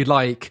the world be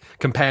like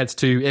compared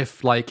to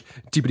if, like,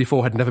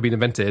 GPT-4 had never been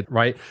invented,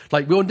 right?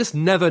 Like, we'll just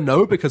never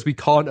know because we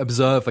can't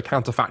observe the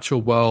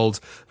counterfactual world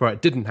where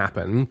it didn't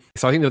happen.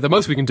 So I think that the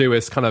most we can do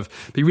is kind of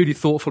be really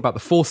thoughtful about the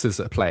forces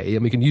at play,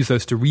 and we can use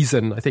those to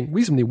reason, I think,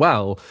 reasonably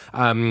well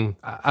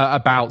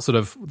about sort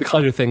of the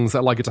kind of things that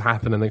are likely to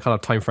happen and the kind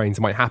of timeframes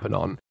it might happen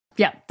on.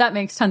 Yeah, that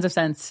makes tons of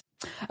sense.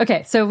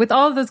 Okay, so with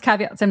all of those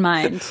caveats in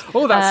mind...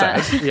 all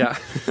that said, yeah.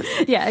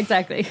 Yeah,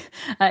 exactly.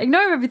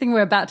 Ignore everything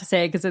we're about to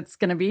say because it's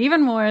going to be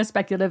even more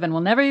speculative and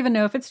we'll never even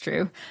know if it's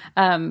true.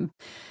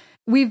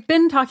 We've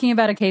been talking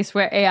about a case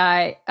where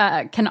AI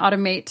can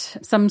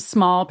automate some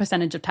small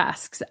percentage of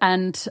tasks.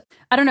 And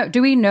I don't know,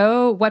 do we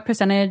know what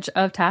percentage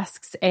of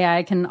tasks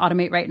AI can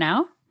automate right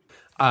now?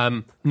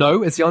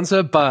 No, is the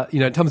answer. But,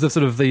 in terms of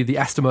sort of the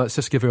estimates,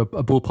 just to give you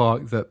a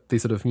ballpark that the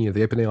sort of, the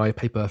OpenAI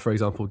paper, for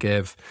example,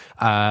 give,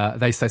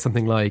 they say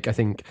something like, I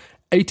think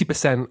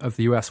 80% of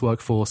the US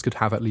workforce could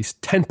have at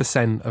least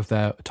 10% of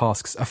their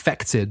tasks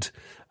affected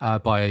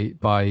by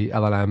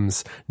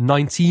LLMs.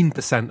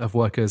 19% of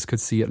workers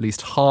could see at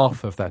least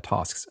half of their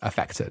tasks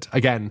affected.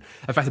 Again,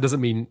 affected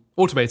doesn't mean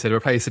automated or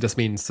replaced. It just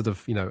means sort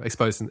of,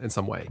 exposed in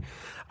some way.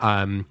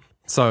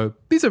 So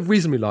these are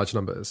reasonably large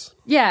numbers.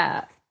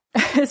 Yeah.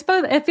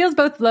 It feels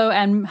both low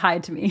and high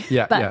to me.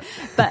 Yeah,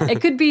 but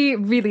it could be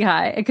really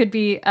high. It could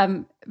be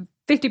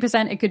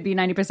 50%. It could be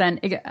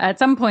 90%. At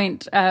some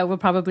point, we'll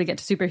probably get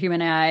to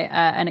superhuman AI,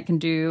 and it can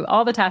do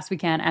all the tasks we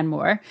can and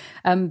more.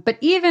 But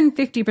even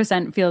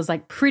 50% feels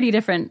like pretty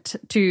different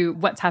to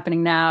what's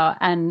happening now.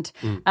 And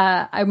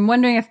I'm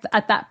wondering if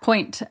at that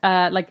point,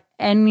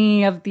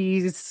 any of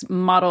these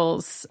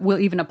models will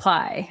even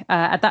apply.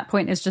 At that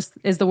point,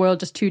 is the world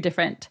just too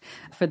different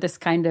for this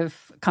kind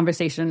of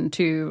conversation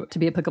to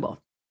be applicable?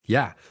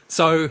 Yeah.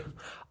 So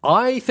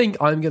I think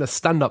I'm going to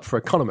stand up for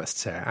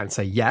economists here and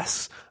say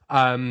yes.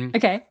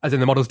 Okay. As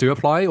in the models do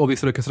apply, all these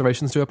sort of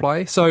considerations do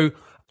apply. So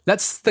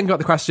let's think about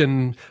the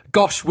question,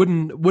 gosh,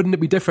 wouldn't it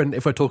be different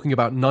if we're talking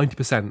about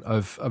 90%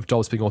 of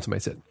jobs being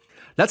automated?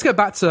 Let's go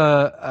back to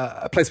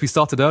a place we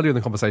started earlier in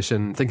the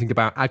conversation, thinking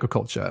about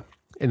agriculture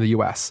in the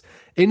US.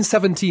 In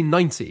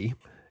 1790,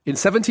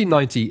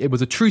 it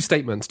was a true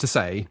statement to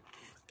say,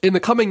 in the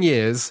coming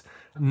years,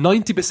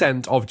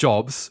 90% of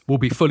jobs will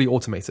be fully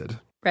automated.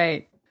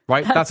 Right.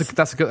 Right? That's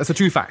a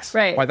true fact.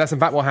 Right. That's in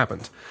fact what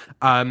happened.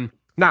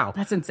 Now,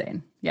 that's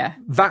insane. Yeah.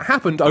 That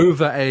happened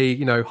over a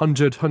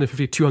 100,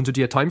 150, 200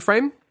 year time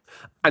frame.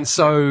 And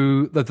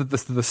so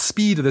the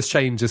speed of this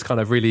change is kind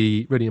of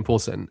really, really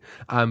important.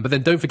 But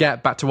then don't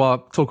forget back to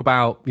our talk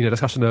about,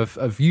 discussion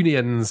of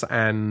unions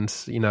and,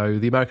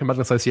 the American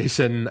Medical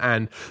Association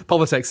and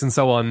politics and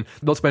so on,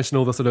 not to mention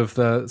all the sort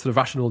of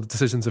rational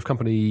decisions of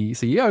company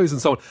CEOs and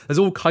so on. There's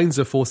all kinds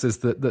of forces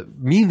that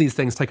mean these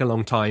things take a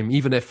long time,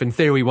 even if in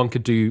theory one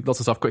could do lots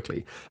of stuff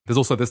quickly. There's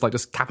also this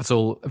just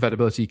capital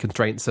availability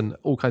constraints and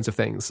all kinds of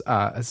things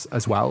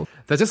as well.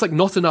 There's just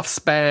not enough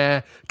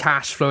spare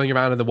cash flowing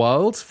around in the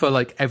world for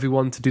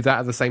everyone to do that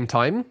at the same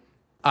time.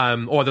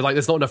 Or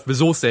there's not enough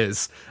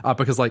resources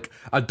because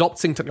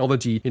adopting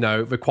technology,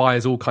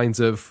 requires all kinds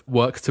of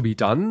work to be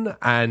done,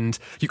 and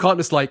you can't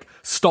just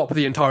stop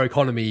the entire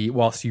economy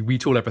whilst you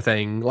retool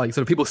everything.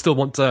 People still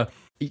want to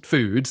eat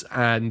food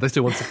and they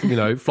still want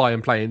to, fly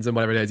in planes and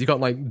whatever it is. You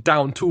can't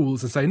down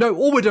tools and say, no,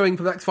 all we're doing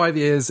for the next 5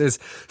 years is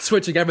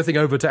switching everything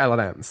over to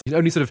LLMs. You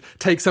only sort of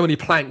take so many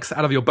planks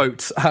out of your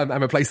boat and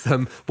replace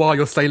them while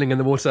you're sailing in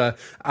the water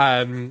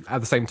at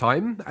the same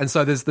time. And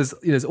so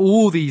there's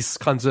all these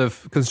kinds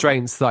of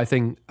constraints that I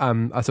think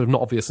are sort of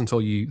not obvious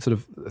until you sort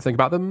of think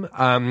about them.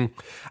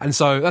 And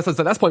so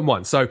that's point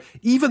one. So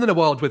even in a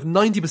world with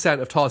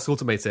 90% of tasks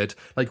automated,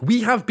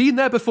 we have been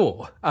there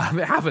before.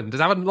 It happened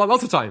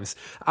lots of times.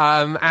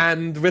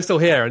 And we're still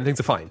here and things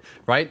are fine,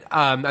 right?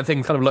 And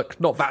things kind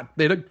of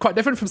they look quite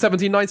different from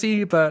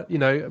 1790, but,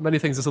 many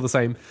things are still the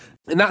same.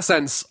 In that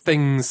sense,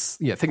 things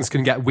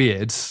can get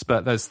weird,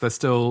 but there's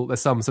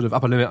some sort of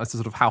upper limit as to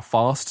sort of how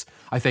fast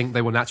I think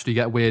they will naturally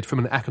get weird from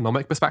an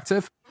economic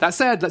perspective. That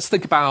said, let's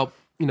think about,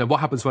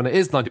 what happens when it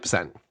is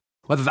 90%,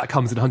 whether that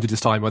comes in 100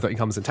 years' time, whether it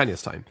comes in 10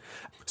 years' time.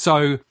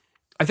 So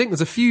I think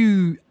there's a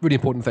few really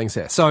important things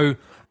here. So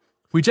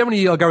we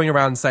generally are going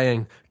around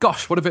saying,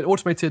 gosh, what if it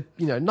automated,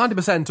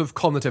 90% of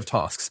cognitive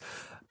tasks?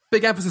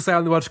 Big emphasis there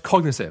on the word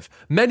cognitive.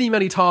 Many,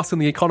 many tasks in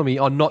the economy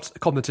are not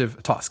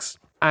cognitive tasks.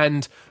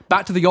 And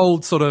back to the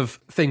old sort of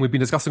thing we've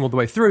been discussing all the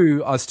way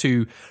through as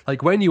to,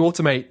 when you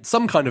automate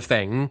some kind of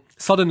thing,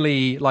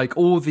 suddenly,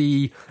 all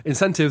the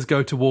incentives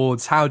go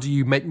towards how do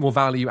you make more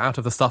value out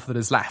of the stuff that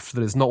is left,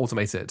 that is not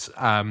automated,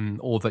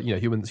 or that,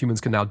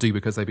 humans can now do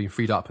because they've been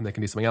freed up and they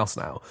can do something else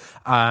now.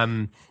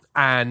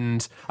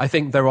 And I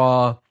think there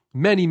are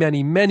many,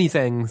 many, many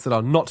things that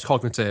are not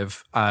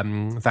cognitive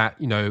that,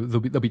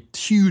 there'll be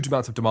huge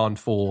amounts of demand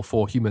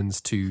for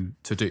humans to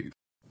do.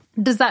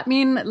 Does that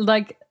mean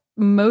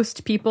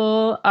most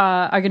people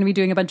are going to be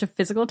doing a bunch of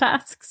physical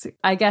tasks?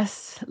 I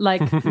guess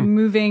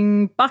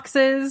moving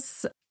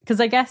boxes, because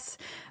I guess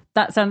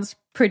that sounds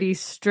pretty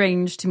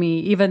strange to me,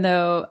 even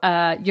though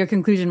your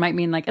conclusion might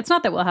mean it's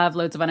not that we'll have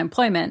loads of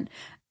unemployment.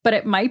 But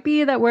it might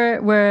be that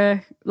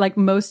we're like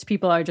most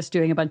people are just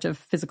doing a bunch of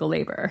physical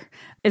labor.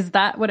 Is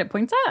that what it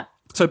points at?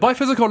 So by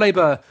physical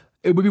labor,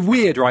 it would be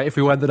weird, right, if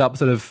we ended up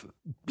sort of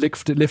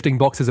lifting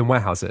boxes in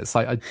warehouses.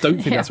 I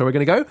don't think that's where we're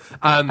going to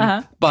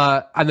go.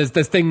 But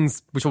there's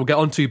things which we'll get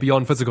onto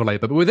beyond physical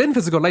labor. But within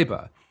physical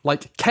labor,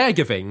 like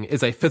caregiving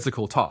is a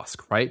physical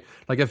task, right?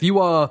 Like if you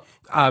are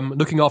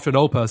looking after an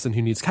old person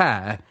who needs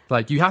care,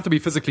 like you have to be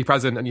physically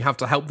present and you have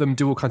to help them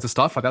do all kinds of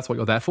stuff. Like that's what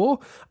you're there for.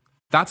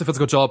 That's a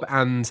physical job,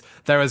 and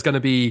there is going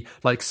to be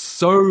like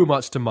so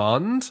much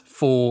demand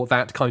for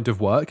that kind of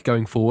work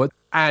going forward.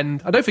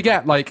 And don't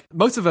forget, like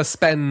most of us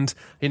spend,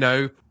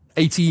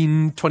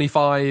 18,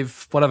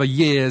 25, whatever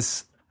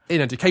years in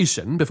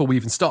education before we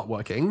even start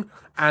working.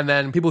 And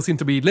then people seem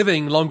to be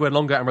living longer and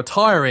longer and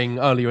retiring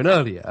earlier and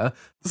earlier.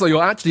 So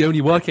you're actually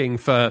only working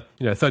for,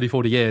 30,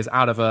 40 years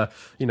out of a,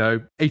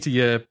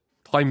 80-year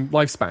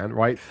lifespan,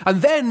 right?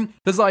 And then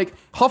there's like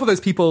half of those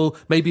people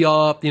maybe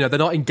are, they're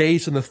not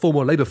engaged in the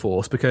formal labor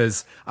force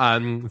because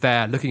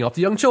they're looking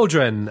after young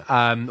children,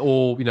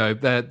 or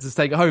they're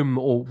staying at home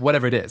or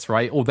whatever it is,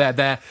 right? Or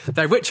they're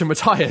rich and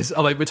retired,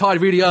 or they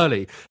retired really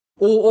early.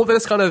 Or they're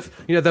just kind of,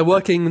 they're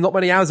working not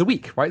many hours a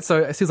week, right? So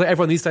it seems like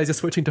everyone these days is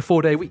switching to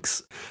 4-day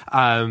weeks.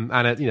 And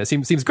it,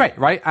 seems great,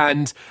 right?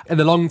 And in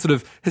the long sort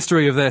of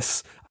history of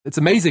this, it's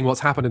amazing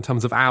what's happened in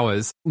terms of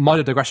hours.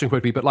 Minor digression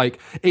quickly, but like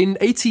in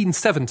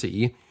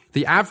 1870,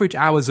 the average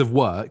hours of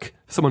work,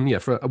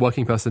 for a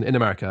working person in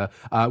America,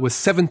 was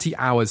 70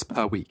 hours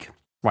per week.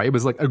 Right, it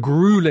was like a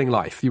grueling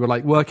life. You were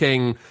like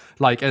working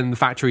like in the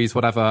factories,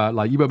 whatever,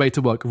 like you were made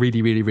to work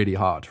really, really, really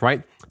hard,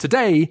 right?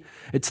 Today,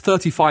 it's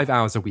 35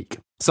 hours a week.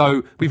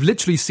 So we've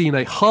literally seen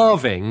a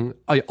halving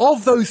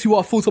of those who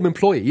are full-time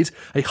employed,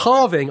 a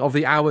halving of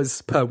the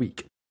hours per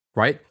week.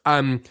 Right.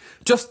 And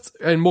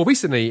more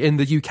recently in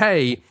the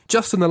UK,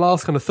 just in the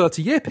last kind of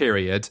 30-year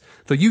period,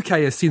 the UK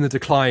has seen a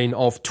decline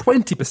of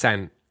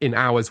 20% in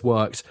hours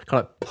worked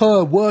kind of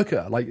per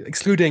worker, like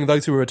excluding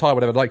those who are retired,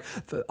 whatever, like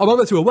among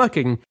those who are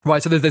working,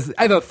 right? So there's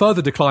ever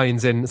further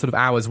declines in sort of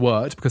hours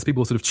worked because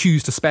people sort of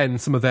choose to spend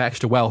some of their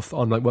extra wealth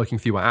on like working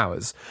fewer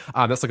hours.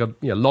 That's like a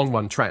long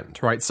run trend,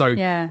 right? So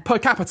per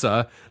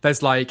capita,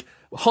 there's like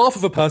half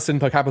of a person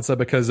per capita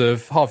because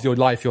of half your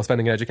life you're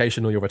spending in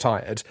education or you're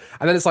retired.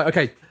 And then it's like,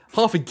 okay,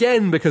 half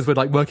again because we're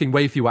like working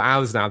way fewer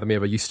hours now than we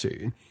ever used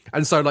to.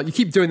 And so like you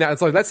keep doing that.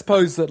 It's like, let's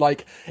suppose that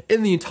like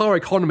in the entire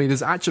economy,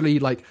 there's actually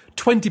like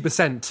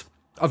 20%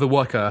 of a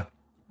worker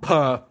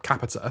per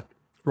capita,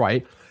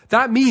 right?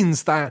 That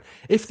means that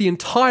if the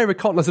entire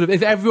economy, sort of,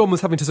 if everyone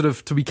was having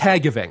to be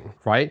caregiving,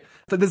 right?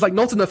 That there's like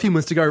not enough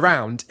humans to go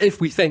around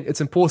if we think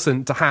it's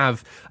important to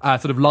have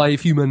sort of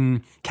live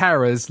human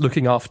carers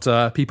looking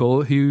after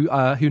people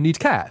who need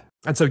care.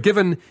 And so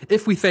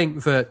if we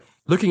think that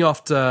looking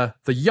after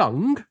the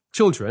young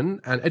children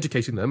and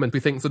educating them, and we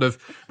think sort of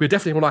we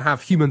definitely want to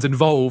have humans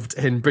involved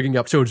in bringing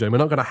up children. We're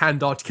not going to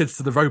hand our kids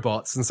to the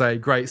robots and say,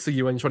 great, see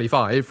you when you're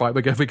 25, right?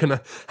 We're going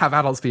to have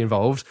adults be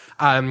involved.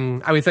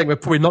 And we think we're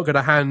probably not going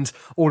to hand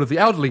all of the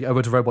elderly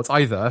over to robots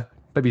either.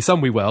 Maybe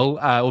some we will,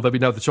 or there'll be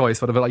no other choice.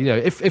 But like,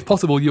 if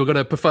possible, you're going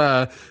to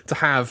prefer to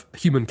have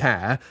human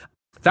care.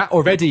 That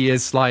already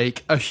is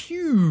like a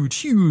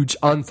huge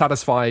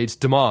unsatisfied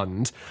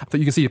demand that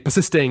you can see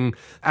persisting,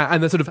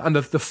 and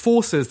the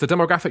forces, the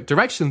demographic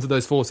directions of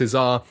those forces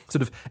are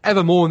sort of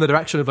ever more in the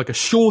direction of like a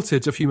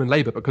shortage of human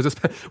labor because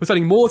we're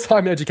spending more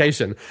time in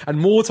education and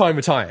more time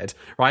retired,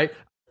 right?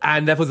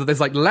 And therefore, there's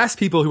like less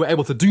people who are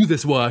able to do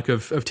this work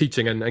of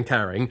teaching and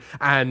caring,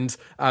 and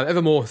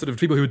ever more sort of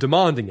people who are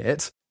demanding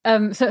it.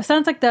 So it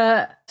sounds like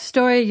the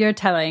story you're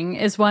telling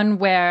is one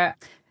where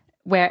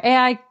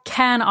AI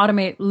can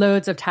automate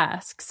loads of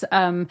tasks.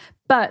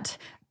 But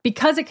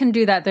because it can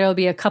do that, there'll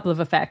be a couple of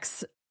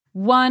effects.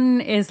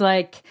 One is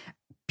like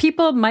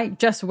people might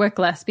just work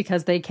less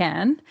because they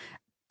can.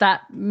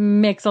 That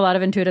makes a lot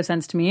of intuitive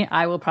sense to me.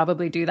 I will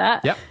probably do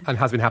that. Yep, and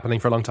has been happening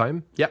for a long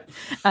time. Yep.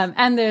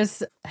 And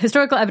there's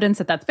historical evidence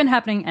that that's been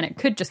happening, and it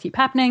could just keep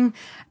happening.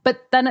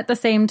 But then at the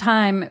same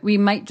time, we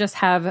might just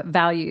have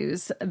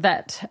values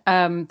that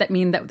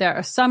mean that there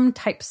are some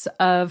types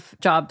of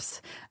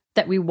jobs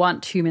that we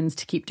want humans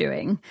to keep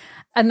doing,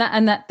 and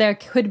that there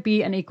could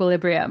be an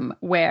equilibrium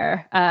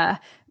where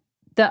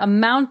the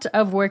amount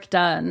of work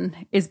done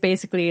is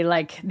basically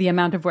like the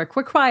amount of work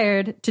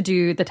required to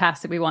do the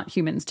tasks that we want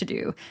humans to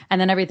do, and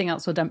then everything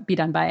else will be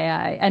done by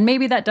AI. And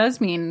maybe that does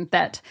mean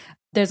that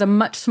there's a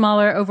much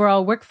smaller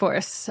overall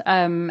workforce,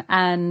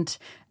 and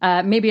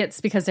maybe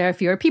it's because there are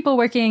fewer people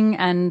working,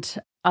 and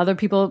other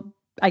people,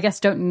 I guess,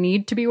 don't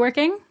need to be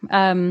working.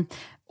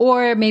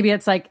 Or maybe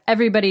it's like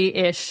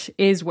everybody-ish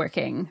is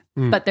working,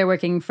 but they're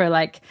working for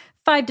like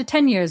 5 to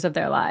 10 years of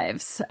their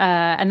lives,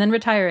 and then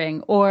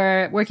retiring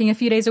or working a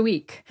few days a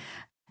week.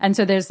 And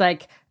so there's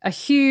like a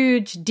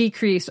huge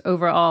decrease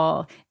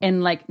overall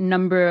in like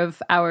number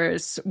of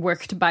hours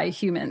worked by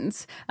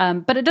humans.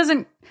 But it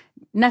doesn't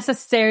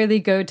necessarily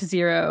go to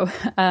zero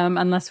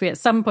unless we at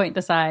some point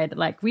decide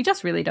like we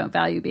just really don't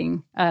value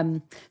being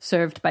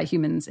served by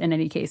humans in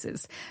any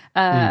cases.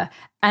 And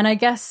I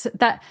guess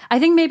that I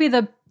think maybe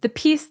the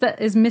piece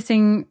that is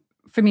missing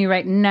for me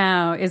right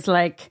now is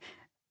like,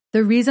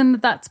 the reason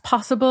that that's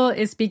possible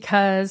is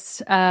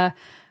because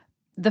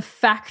the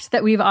fact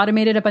that we've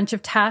automated a bunch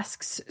of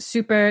tasks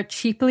super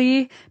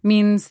cheaply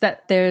means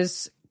that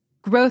there's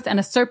growth and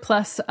a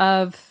surplus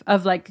of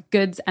like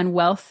goods and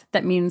wealth.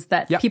 That means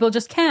that people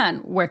just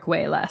can work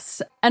way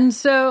less. And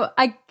so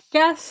I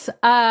guess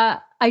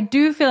I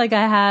do feel like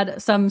I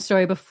had some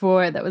story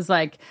before that was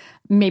like,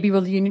 maybe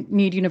we'll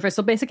need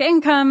universal basic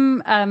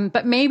income,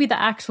 but maybe the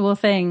actual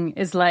thing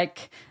is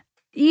like,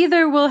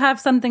 either we'll have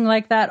something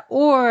like that,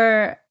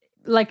 or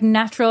like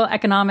natural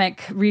economic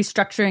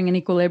restructuring and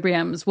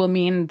equilibriums will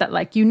mean that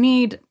like you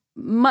need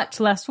much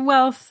less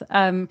wealth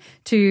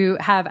to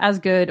have as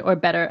good or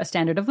better a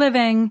standard of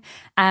living,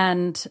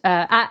 and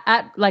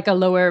at like a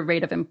lower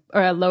rate of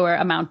or a lower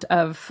amount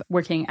of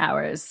working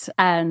hours.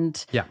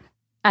 And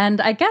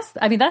I guess,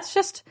 I mean, that's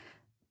just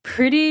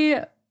pretty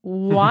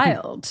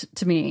wild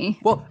to me.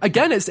 Well,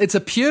 again, it's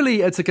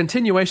a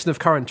continuation of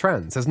current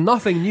trends. There's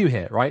nothing new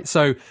here, right?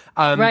 So,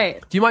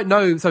 you might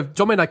know, so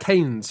John Maynard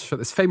Keynes wrote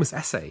this famous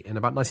essay in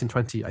about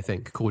 1920, I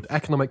think, called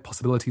Economic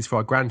Possibilities for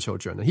Our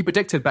Grandchildren. And he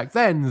predicted back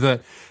then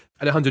that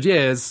in 100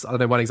 years, I don't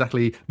know when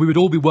exactly, we would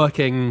all be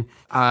working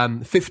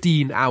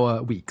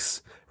 15-hour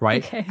weeks.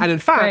 Right. Okay. And in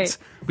fact,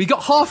 we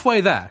got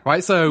halfway there,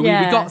 right? So we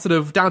got sort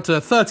of down to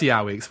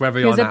 30-hour weeks, wherever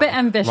we are now. He was a bit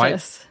ambitious.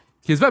 Right?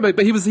 He was very,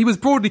 but he was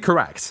broadly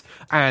correct.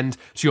 And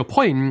to your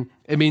point,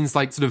 it means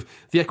like sort of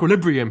the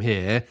equilibrium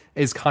here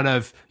is kind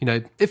of, you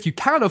know, if you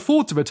can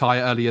afford to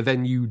retire earlier,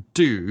 then you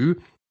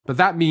do. But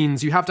that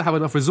means you have to have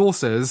enough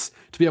resources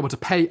to be able to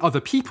pay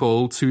other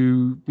people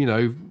to, you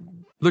know,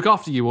 look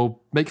after you or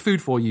make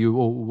food for you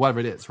or whatever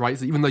it is, right?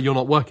 So even though you're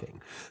not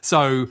working.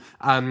 So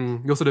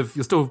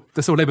there's still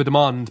labor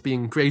demand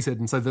being created.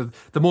 And so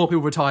the more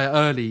people retire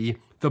early,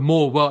 the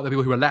more work the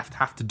people who are left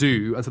have to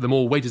do. And so the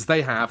more wages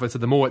they have, and so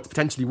the more it's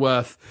potentially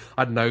worth,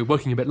 I don't know,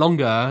 working a bit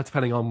longer,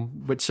 depending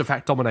on which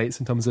effect dominates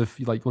in terms of,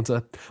 like, you want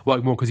to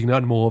work more because you can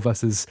earn more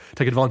versus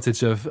take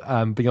advantage of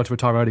being able to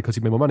retire early because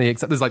you make more money.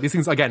 Except there's like these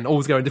things, again,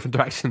 always go in different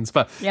directions.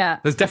 But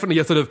there's definitely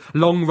a sort of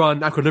long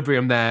run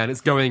equilibrium there, and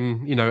it's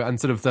going, you know, and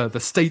sort of the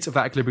state of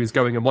that equilibrium is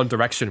going in one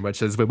direction,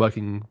 which is we're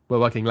working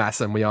less,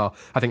 and we are,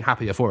 I think,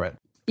 happier for it.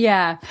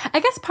 Yeah. I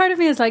guess part of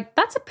me is like,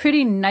 that's a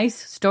pretty nice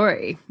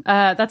story.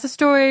 That's a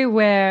story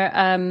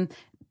where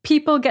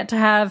people get to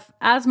have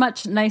as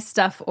much nice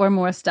stuff or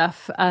more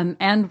stuff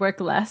and work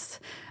less.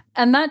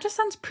 And that just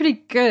sounds pretty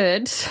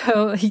good.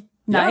 So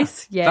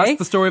nice. Yay. That's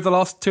the story of the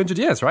last 200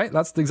 years, right?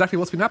 That's exactly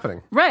what's been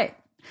happening. Right.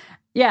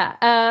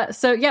 Yeah.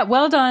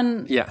 Well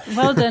done. Yeah.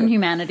 Well done,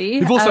 humanity.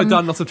 We've also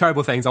done lots of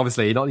terrible things,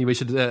 obviously. Not only we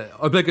should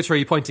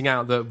obligatory pointing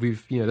out that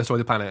we've, you know,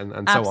 destroyed the planet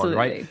and so on,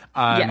 right?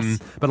 Yes.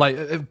 But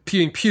like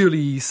being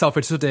purely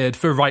self-interested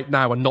for right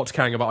now and not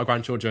caring about our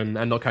grandchildren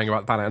and not caring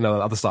about the planet and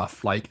other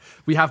stuff. Like,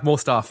 we have more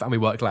stuff and we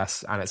work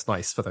less, and it's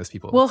nice for those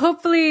people. Well,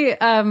 hopefully,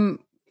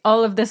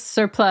 all of this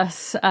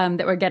surplus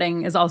that we're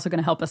getting is also going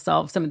to help us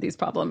solve some of these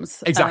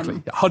problems. Exactly.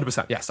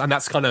 100%. Yes. And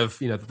that's kind of,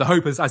 you know, the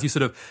hope is as you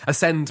sort of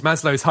ascend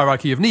Maslow's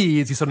hierarchy of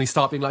needs, you suddenly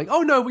start being like,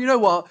 oh no, you know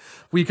what?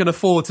 We can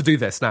afford to do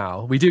this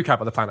now. We do care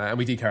about the planet and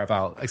we do care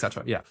about,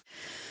 etc. Yeah.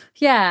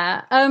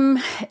 Yeah.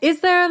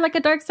 Is there like a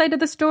dark side of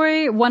the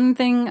story? One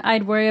thing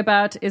I'd worry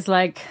about is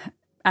like,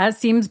 as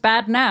seems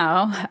bad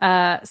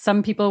now,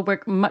 some people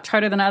work much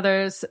harder than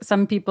others.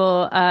 Some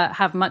people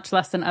have much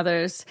less than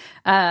others.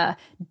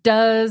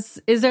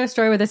 Is there a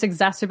story where this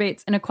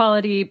exacerbates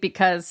inequality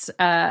because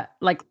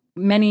like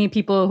many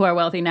people who are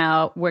wealthy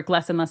now work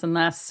less and less and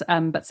less,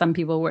 but some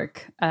people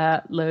work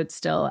loads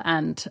still,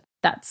 and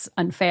that's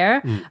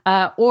unfair?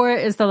 Or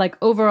is the like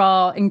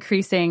overall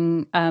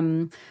increasing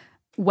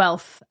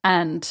wealth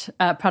and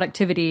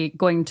productivity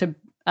going to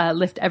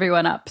lift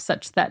everyone up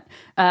such that,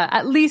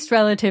 at least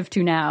relative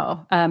to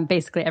now,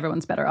 basically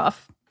everyone's better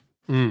off?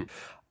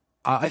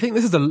 I think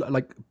this is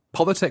like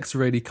politics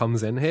really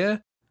comes in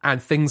here,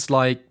 and things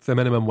like the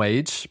minimum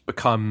wage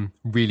become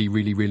really,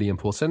 really, really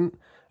important.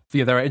 You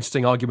know, there are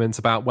interesting arguments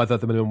about whether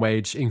the minimum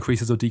wage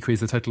increases or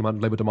decreases the total amount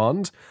of labour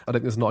demand. I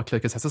think there's not a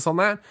clear consensus on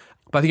that.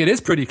 But I think it is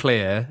pretty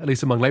clear, at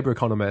least among labour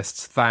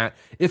economists, that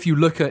if you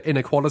look at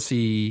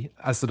inequality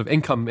as sort of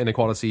income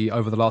inequality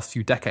over the last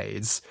few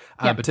decades,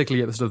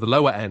 particularly at the sort of the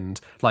lower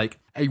end, like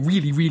a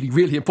really, really,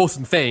 really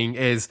important thing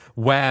is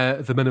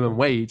where the minimum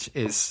wage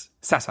is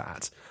set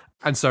at.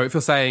 And so if you're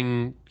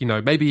saying, you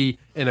know, maybe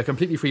in a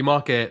completely free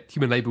market,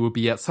 human labor would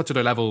be at such a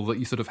low level that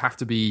you sort of have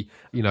to be,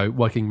 you know,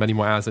 working many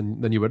more hours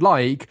than you would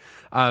like,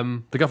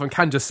 the government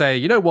can just say,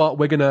 you know what,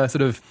 we're going to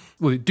sort of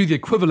do the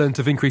equivalent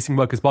of increasing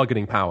workers'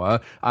 bargaining power.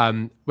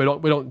 We're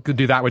not going to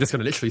do that. We're just going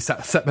to literally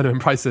set minimum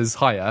prices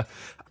higher.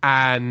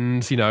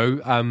 And, you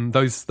know,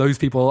 those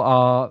people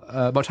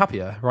are much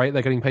happier, right?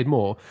 They're getting paid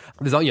more.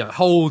 There's, you know,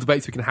 whole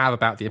debates we can have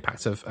about the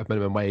impact of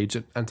minimum wage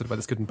and sort of whether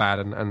it's good and bad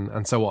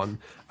and so on.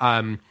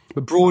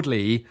 But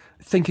broadly,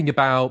 thinking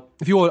about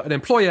if you're an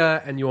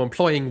employer and you're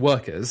employing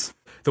workers,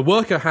 the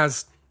worker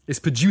is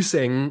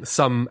producing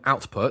some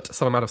output,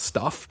 some amount of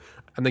stuff,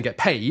 and then get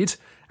paid.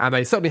 and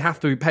they certainly have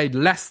to be paid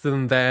less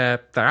than their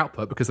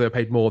output, because they were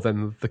paid more,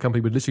 then the company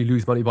would literally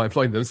lose money by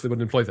employing them, so they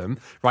wouldn't employ them,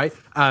 right?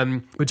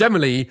 But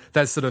generally,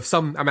 there's sort of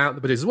some amount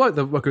that produces work,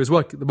 the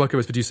worker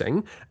is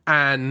producing,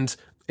 and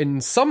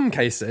in some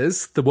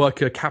cases, the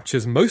worker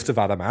captures most of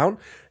that amount.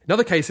 In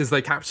other cases,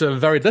 they capture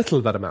very little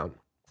of that amount,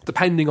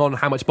 depending on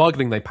how much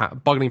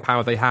bargaining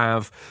power they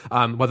have,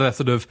 whether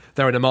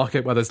they're in a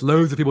market where there's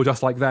loads of people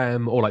just like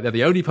them, or like they're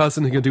the only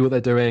person who can do what they're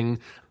doing.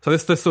 So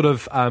this sort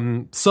of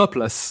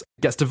surplus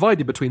gets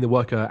divided between the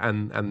worker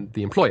and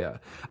the employer.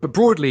 But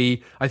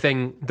broadly, I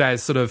think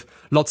there's sort of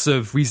lots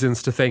of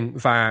reasons to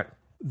think that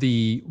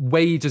the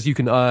wages you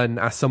can earn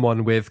as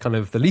someone with kind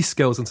of the least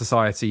skills in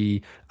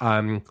society,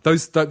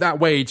 that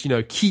wage,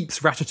 keeps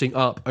ratcheting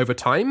up over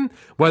time,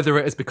 whether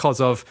it is because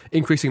of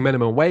increasing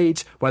minimum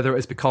wage, whether it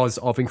is because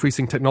of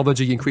increasing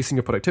technology, increasing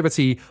your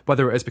productivity,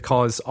 whether it is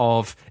because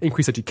of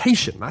increased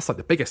education. That's like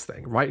the biggest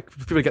thing, right?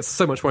 People get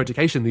so much more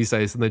education these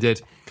days than they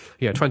did,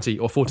 20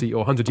 or 40 or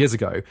 100 years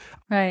ago.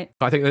 Right.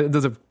 I think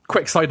there's a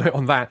quick side note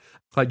on that.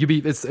 Like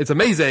it's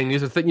amazing. You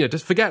just think,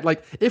 just forget,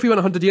 like, if we went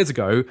 100 years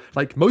ago,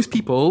 like, most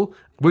people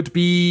would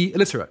be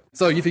illiterate.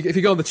 So if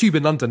you go on the tube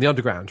in London, the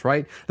underground,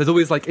 right, there's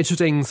always like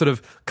interesting sort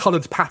of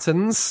coloured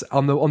patterns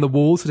on the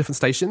walls for different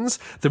stations.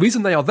 The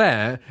reason they are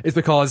there is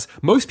because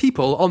most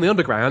people on the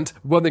underground,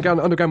 when the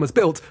underground was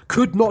built,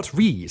 could not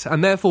read,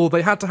 and therefore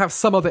they had to have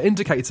some other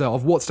indicator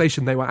of what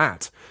station they were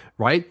at,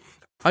 right?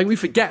 We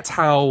forget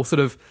how sort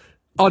of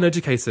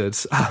uneducated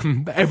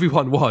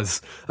everyone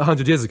was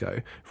 100 years ago,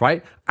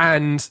 right?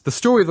 And the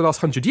story of the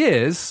last 100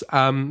 years,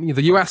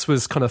 the US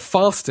was kind of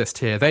fastest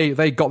here.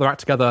 They got their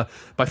act together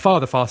by far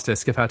the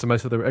fastest compared to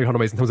most of the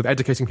economies in terms of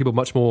educating people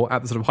much more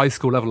at the sort of high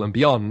school level and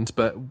beyond.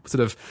 But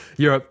sort of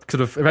Europe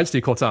sort of eventually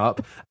caught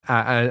up,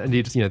 and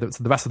indeed,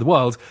 the rest of the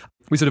world.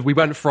 We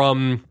went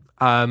from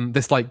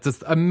this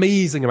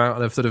amazing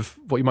amount of sort of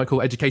what you might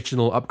call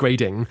educational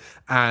upgrading,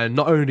 and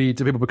not only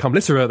do people become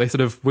literate,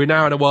 we're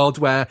now in a world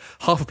where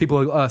half of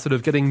people are sort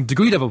of getting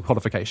degree level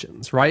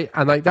qualifications, right?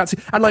 And I don't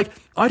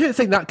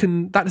think that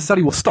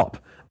necessarily will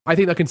stop. I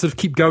think that can sort of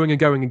keep going and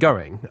going and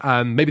going.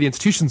 Maybe the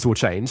institutions will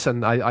change,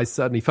 and I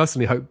certainly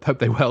personally hope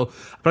they will.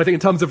 But I think in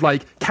terms of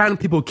can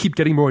people keep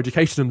getting more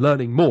education and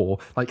learning more?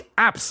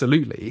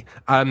 Absolutely.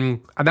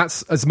 And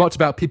that's as much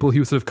about people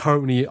who sort of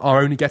currently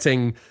are only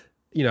getting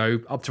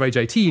up to age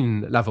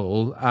 18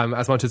 level,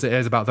 as much as it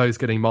is about those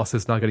getting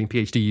masters, now getting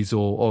PhDs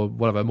or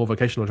whatever, more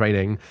vocational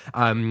training.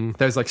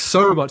 There's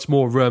so much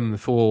more room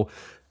for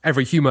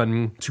every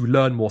human to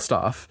learn more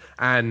stuff.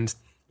 And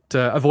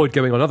to avoid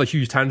going on another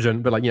huge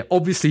tangent, but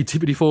obviously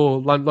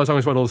GPT-4 large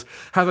language models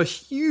have a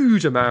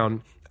huge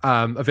amount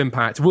of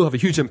impact, will have a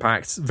huge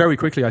impact very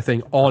quickly, I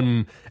think,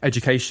 on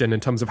education in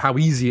terms of how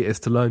easy it is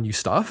to learn new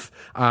stuff,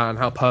 and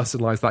how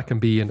personalized that can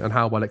be, and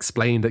how well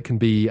explained it can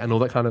be, and all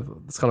that kind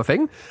of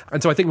thing.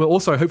 And so I think we're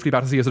also hopefully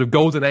about to see a sort of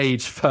golden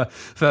age for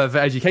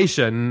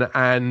education,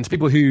 and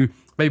people who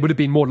maybe would have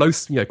been more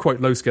quote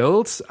low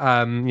skilled,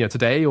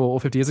 today or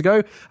 50 years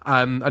ago,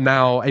 are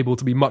now able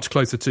to be much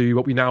closer to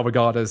what we now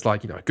regard as a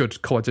good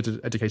college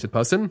educated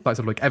person.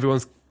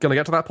 Everyone's going to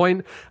get to that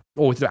point,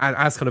 or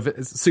as kind of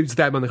it suits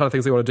them and the kind of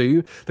things they want to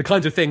do. The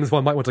kinds of things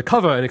one might want to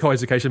cover in a college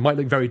education might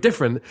look very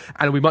different,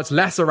 and will be much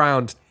less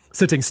around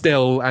sitting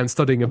still and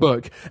studying a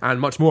book, and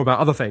much more about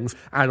other things.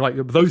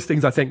 And those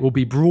things, I think, will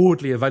be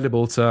broadly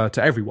available to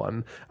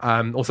everyone.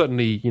 Or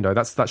certainly,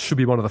 that should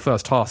be one of the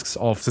first tasks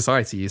of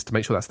society, is to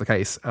make sure that's the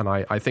case. And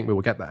I think we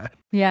will get there.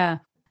 Yeah.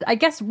 I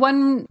guess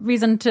one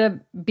reason to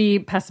be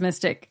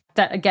pessimistic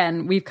that,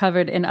 again, we've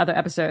covered in other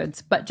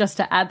episodes, but just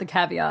to add the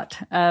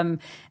caveat,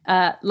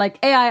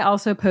 AI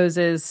also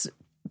poses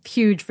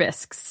huge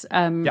risks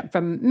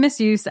from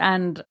misuse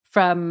and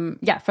from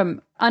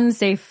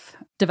unsafe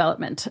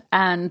development.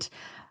 And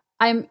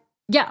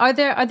are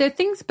there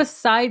things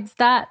besides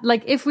that?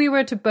 If we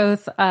were to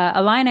both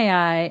align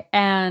AI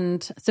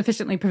and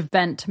sufficiently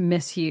prevent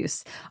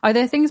misuse, are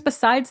there things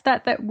besides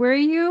that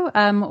worry you?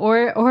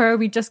 Or are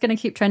we just going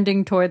to keep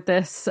trending toward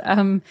this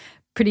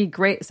pretty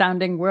great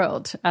sounding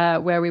world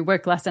where we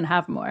work less and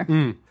have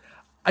more?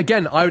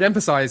 Again, I would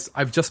emphasize,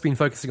 I've just been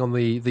focusing on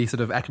the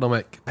sort of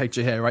economic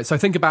picture here, right? So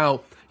think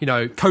about,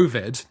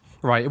 COVID,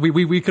 right?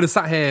 We could have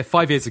sat here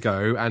 5 years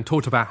ago and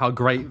talked about how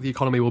great the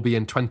economy will be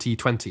in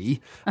 2020.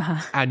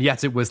 And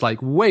yet it was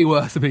way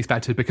worse than we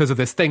expected because of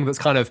this thing that's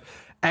kind of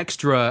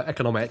extra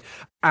economic.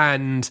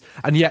 And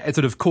yet it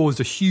sort of caused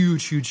a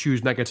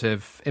huge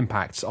negative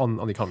impact on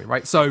the economy,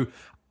 right? So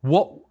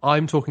what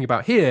I'm talking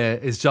about here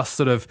is just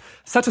sort of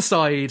set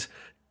aside,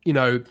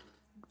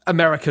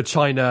 America,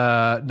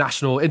 China,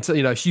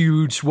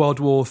 huge World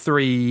War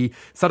III,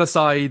 set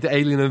aside the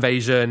alien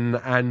invasion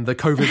and the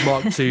COVID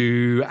Mark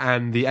II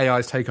and the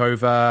AI's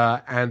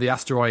takeover and the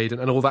asteroid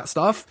and all that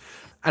stuff.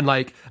 And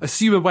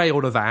assume away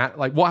all of that,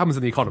 what happens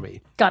in the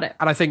economy? Got it.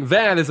 And I think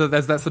there's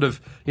that sort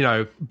of,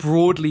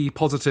 broadly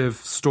positive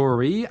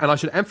story. And I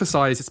should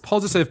emphasize it's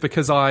positive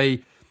because I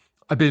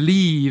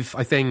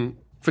think,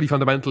 pretty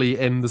fundamentally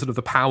in the sort of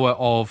the power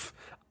of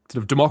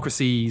sort of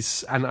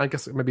democracies, and I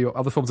guess maybe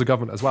other forms of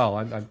government as well.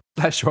 I'm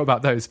less sure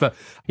about those, but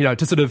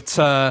to sort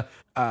of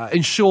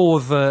ensure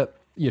that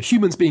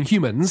humans being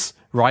humans,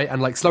 right,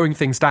 and like slowing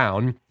things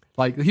down,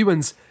 like the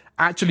humans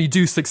actually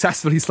do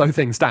successfully slow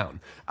things down.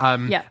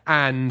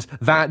 And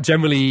that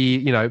generally,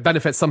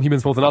 benefits some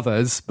humans more than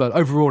others, but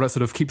overall it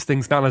sort of keeps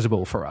things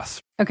manageable for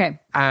us. Okay.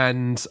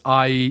 And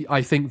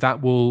I think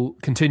that will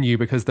continue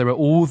because there are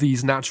all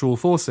these natural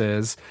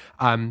forces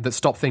that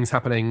stop things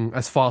happening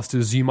as fast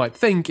as you might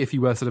think if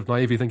you were sort of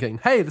naively thinking,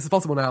 hey, this is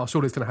possible now,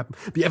 surely it's going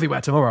to be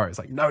everywhere tomorrow. It's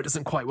like, no, it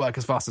doesn't quite work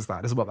as fast as that.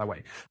 It doesn't work that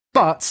way.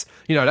 But,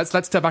 let's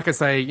step back and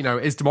say,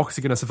 is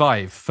democracy going to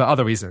survive for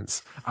other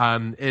reasons?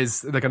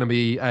 Is there going to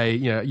be a,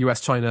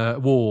 US-China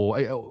war,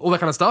 all that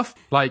kind of stuff?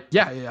 Like,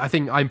 yeah, I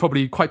think I'm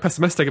probably quite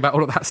pessimistic about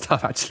all of that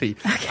stuff, actually.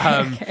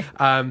 Okay.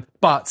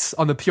 But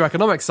on the pure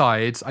economic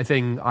side, I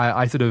think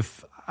I sort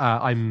of,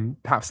 I'm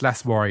perhaps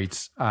less worried,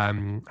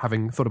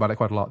 having thought about it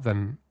quite a lot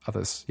than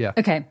others. Yeah.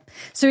 Okay.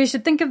 So we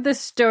should think of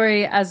this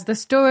story as the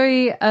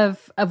story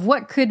of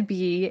what could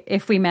be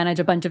if we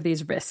manage a bunch of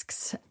these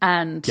risks.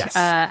 And, yes.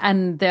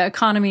 And the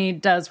economy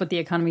does what the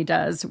economy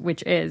does,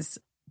 which is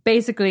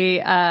basically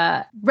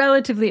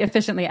relatively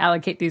efficiently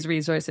allocate these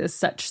resources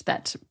such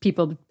that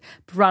people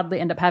broadly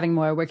end up having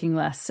more, working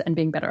less, and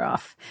being better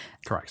off.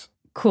 Correct.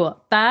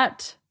 Cool.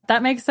 That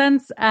makes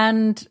sense.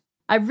 And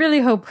I really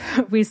hope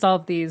we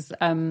solve these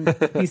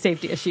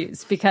safety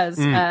issues because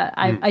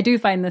I do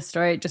find this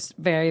story just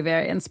very,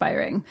 very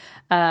inspiring.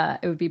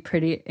 It would be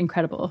pretty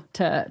incredible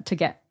to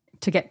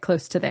get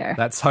close to there.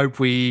 Let's hope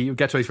we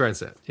get to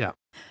experience it. Yeah.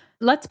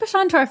 Let's push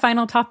on to our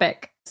final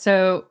topic.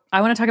 So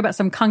I want to talk about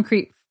some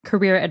concrete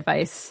career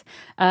advice.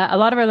 A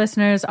lot of our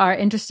listeners are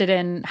interested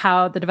in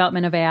how the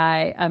development of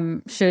AI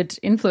should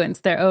influence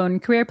their own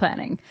career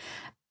planning.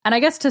 And I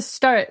guess to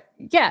start,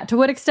 to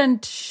what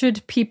extent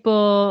should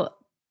people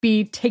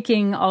be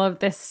taking all of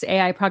this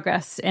AI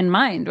progress in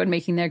mind when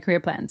making their career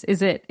plans?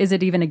 Is it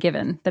even a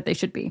given that they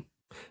should be?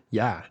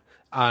 Yeah.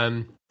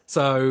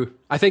 So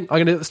I think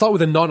I'm going to start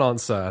with a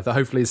non-answer that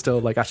hopefully is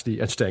still actually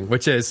interesting,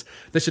 which is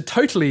they should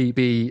totally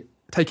be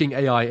taking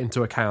AI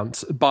into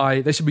account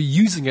they should be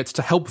using it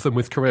to help them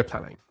with career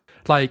planning.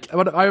 Like,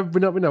 I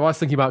was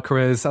thinking about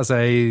careers as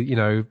a,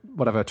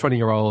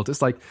 20-year-old.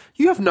 It's like,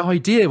 you have no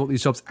idea what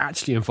these jobs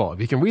actually involve.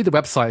 You can read the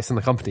websites in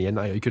the company,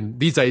 and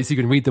these days you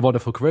can read the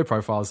wonderful career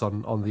profiles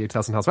on the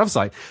 8000 House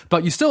website,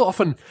 but you still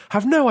often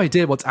have no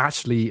idea what's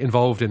actually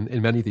involved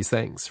in many of these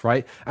things,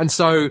 right? And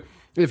so,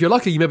 if you're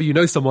lucky, maybe you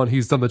know someone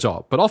who's done the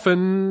job, but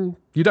often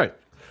you don't.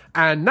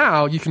 And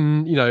now you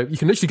can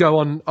literally go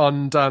on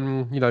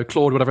Claude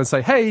or whatever and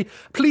say, hey,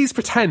 please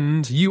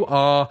pretend you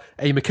are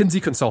a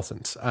McKinsey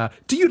consultant.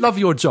 Do you love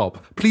your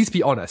job? Please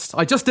be honest.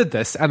 I just did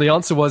this. And the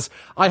answer was,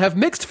 I have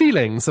mixed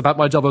feelings about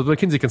my job as a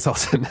McKinsey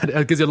consultant.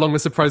 It gives you a long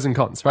list of pros and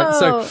cons, right?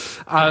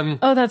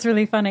 Oh, that's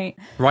really funny.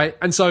 Right.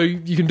 And so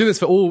you can do this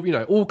for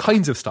all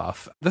kinds of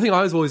stuff. The thing I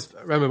always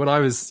remember when I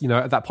was,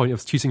 at that point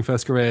of choosing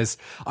first careers,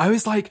 I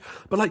was like,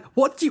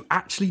 what do you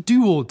actually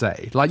do all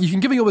day? Like, you can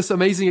give me all this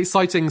amazing,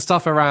 exciting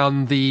stuff around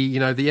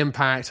the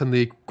impact and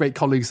the great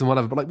colleagues and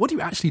whatever, but what are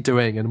you actually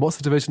doing and what's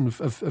the division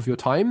of your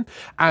time?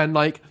 And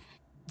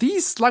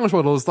these language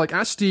models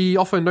actually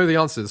often know the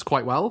answers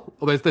quite well,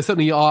 although they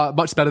certainly are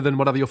much better than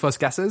whatever your first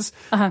guess is.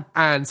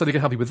 And so they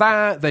can help you with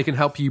that. They can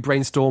help you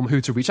brainstorm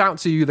who to reach out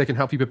to. They can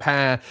help you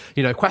prepare,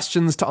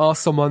 questions to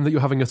ask someone that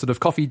you're having a sort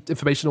of coffee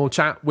informational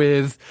chat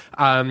with.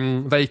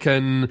 You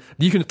can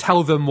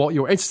tell them what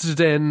you're interested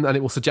in and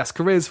it will suggest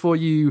careers for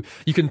you.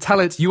 You can tell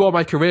it, you are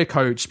my career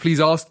coach. Please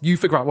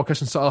figure out what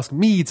questions to ask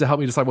me to help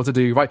me decide what to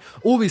do, right?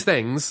 All these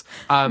things.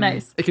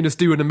 Nice. It can just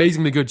do an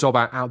amazingly good job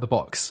out of the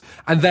box.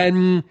 And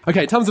then,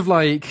 okay, in terms of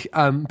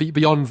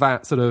beyond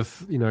that sort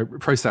of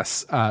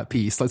process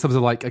piece, in terms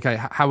of okay,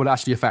 how will it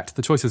actually affect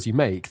the choices you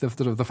make,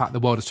 the fact the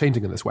world is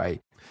changing in this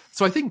way.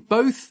 So I think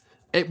both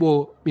it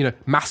will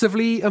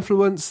massively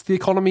influence the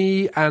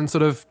economy and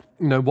sort of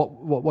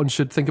what one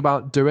should think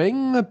about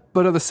doing,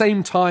 but at the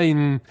same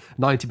time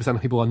 90%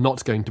 of people are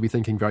not going to be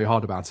thinking very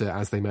hard about it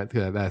as they make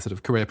their sort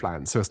of career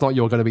plans. So it's not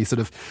you're going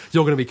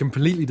to be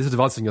completely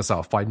disadvantaging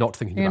yourself by not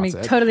thinking about it. You're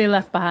going to be totally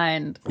left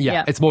behind.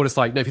 Yeah, it's more just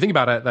if you think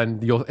about it, then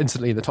you're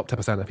instantly in the top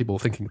 10% of people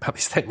thinking about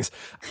these things.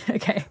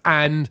 Okay.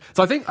 And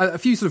so I think a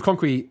few sort of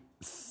concrete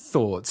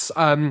thoughts.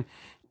 I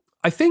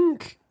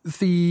think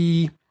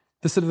the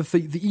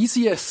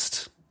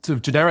easiest sort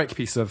of generic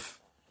piece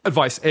of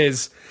advice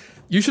is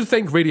you should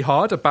think really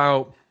hard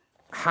about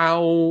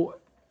how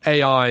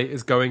AI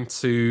is going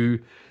to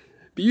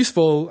be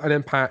useful and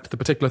impact the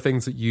particular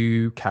things that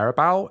you care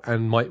about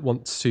and might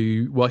want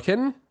to work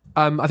in.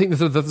 I think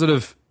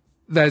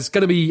there's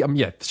going to be,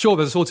 sure,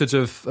 there's a shortage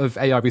of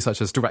AI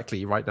researchers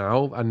directly right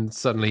now, and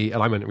certainly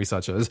alignment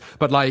researchers,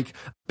 but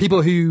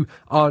people who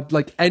are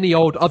any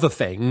old other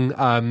thing,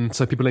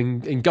 so people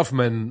in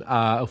government,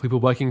 or people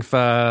working for,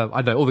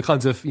 I don't know, all the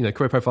kinds of,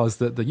 career profiles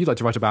that you'd like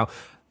to write about,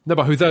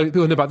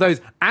 people know about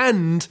those,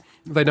 and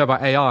they know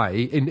about AI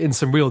in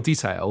some real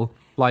detail.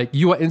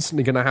 You are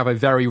instantly going to have a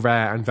very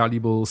rare and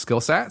valuable skill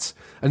set.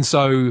 And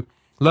so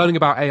learning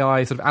about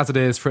AI sort of as it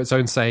is for its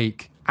own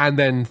sake and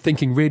then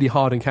thinking really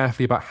hard and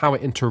carefully about how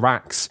it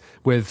interacts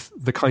with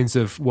the kinds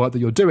of work that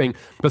you're doing,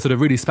 but sort of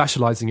really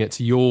specializing it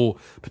to your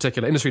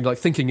particular industry, like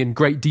thinking in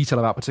great detail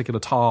about particular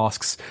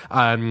tasks,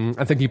 and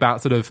thinking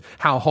about sort of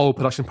how whole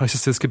production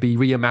processes could be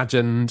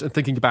reimagined, and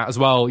thinking about as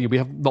well, we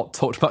have not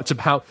talked much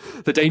about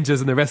the dangers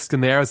and the risks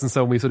and the errors and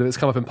so on. It's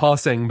come up in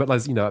passing, but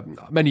there's,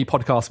 many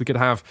podcasts we could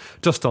have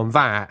just on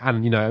that.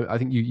 And, I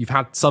think you've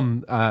had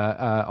some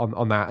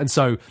on that. And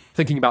so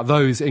thinking about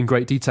those in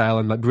great detail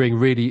and like being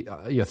really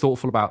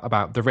thoughtful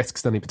about the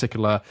risks in any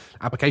particular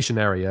application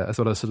area, as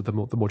well as sort of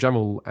the more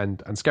general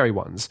and scary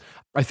ones.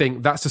 I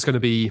think that's just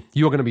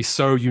you're going to be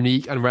so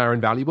unique and rare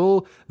and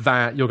valuable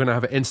that you're going to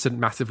have an instant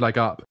massive leg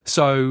up.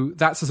 So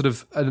that's a sort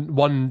of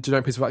one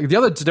generic piece of advice. The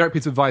other generic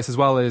piece of advice as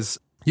well is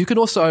you can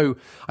also,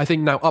 I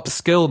think, now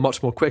upskill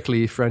much more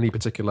quickly for any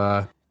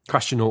particular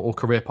question or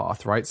career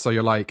path, right? So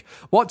you're like,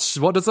 what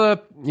does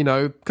a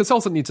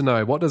consultant need to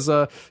know? What does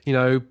a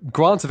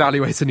grant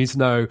evaluator need to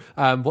know?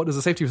 What does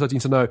a safety researcher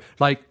need to know?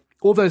 Like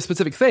all those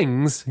specific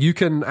things, you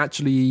can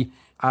actually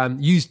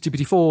use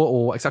GPT-4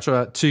 or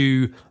etc.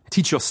 to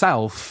teach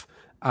yourself,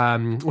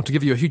 or to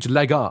give you a huge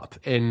leg up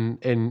in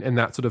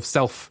that sort of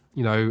self,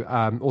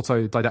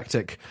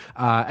 autodidactic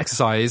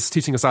exercise,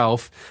 teaching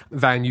yourself,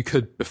 than you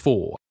could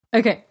before.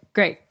 Okay,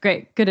 great.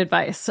 Good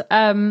advice.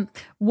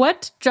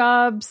 What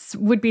jobs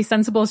would be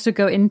sensible to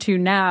go into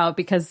now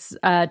because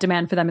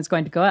demand for them is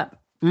going to go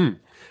up?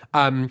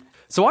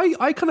 So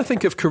I kind of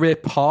think of career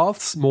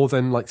paths more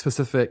than like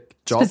specific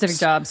jobs. Specific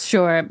jobs,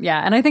 sure.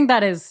 Yeah. And I think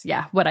that is,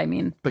 what I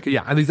mean. But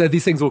and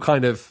these things will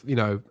kind of,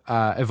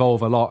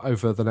 evolve a lot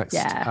over the next,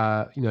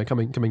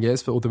 coming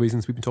years for all the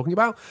reasons we've been talking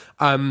about.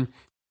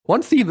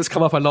 One theme that's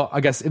come up a lot,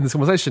 I guess, in this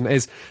conversation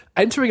is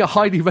entering a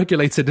highly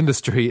regulated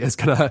industry is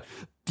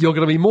you're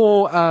going to be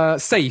more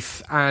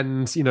safe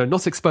and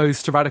not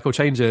exposed to radical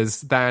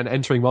changes than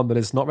entering one that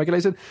is not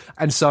regulated.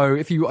 And so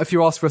if you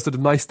ask for a sort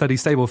of nice, steady,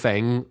 stable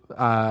thing,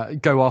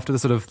 go after the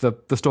sort of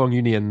the strong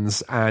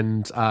unions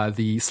and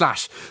the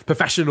 /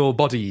 professional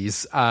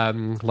bodies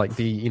like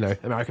the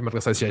American Medical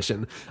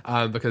Association,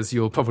 because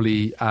you'll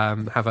probably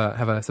have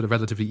a sort of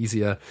relatively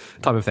easier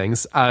time of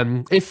things.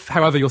 If,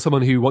 however, you're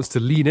someone who wants to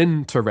lean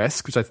into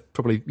risk, which I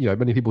probably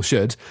many people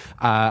should,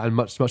 and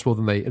much more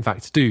than they in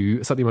fact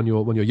do, certainly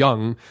when you're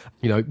young,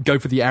 go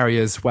for the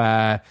areas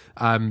where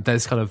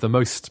there's kind of the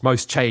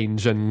most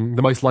change and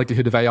the most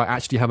likelihood of AI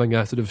actually having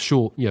a sort of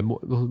short,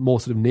 more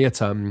sort of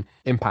near-term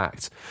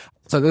impact.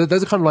 So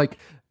those are kind of like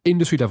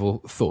industry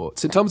level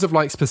thoughts. In terms of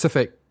like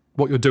specific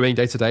what you're doing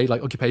day to day,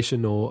 like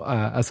occupation or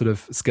sort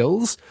of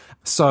skills.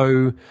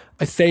 So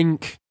I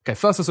think,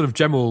 first a sort of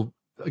general,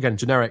 again,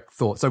 generic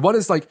thought. So one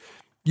is like,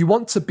 you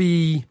want to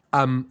be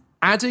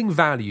adding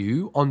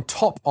value on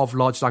top of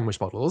large language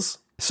models.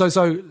 So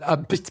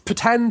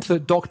pretend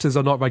that doctors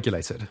are not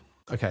regulated.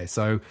 Okay,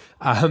 so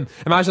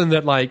imagine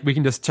that like we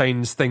can just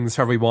change things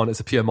for everyone. It's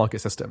a pure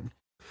market system.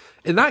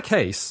 In that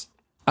case,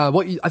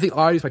 what I think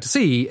I expect to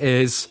see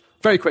is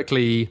very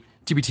quickly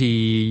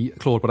GPT,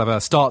 Claude, whatever,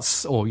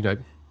 starts, or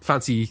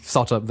fancy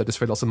startup that just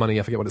for lots of money,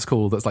 I forget what it's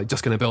called, that's like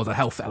just going to build a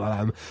health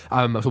LLM.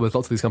 I'm sure with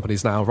lots of these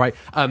companies now, right?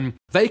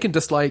 They can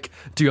just like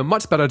do a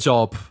much better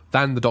job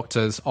than the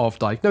doctors of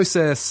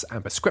diagnosis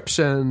and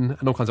prescription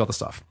and all kinds of other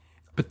stuff.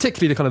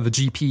 Particularly the kind of the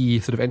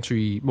GP sort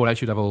of more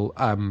entry level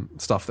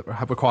stuff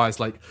that requires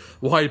like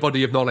wide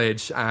body of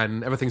knowledge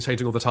and everything's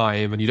changing all the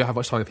time and you don't have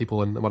much time with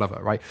people and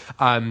whatever, right?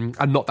 And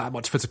not that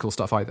much physical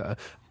stuff either.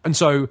 And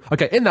so,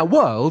 in that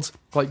world,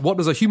 like what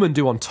does a human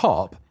do on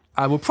top?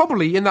 Well,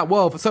 probably in that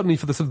world, but certainly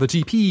for the sort of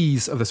the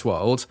GPs of this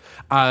world,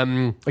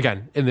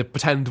 again, in the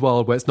pretend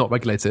world where it's not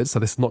regulated, so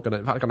this is not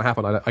going to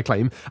happen, I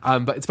claim,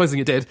 but supposing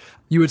it did,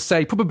 you would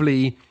say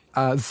probably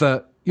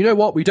that,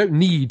 we don't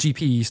need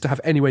GPs to have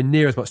anywhere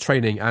near as much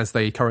training as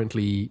they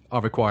currently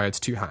are required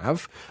to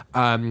have,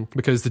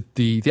 because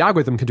the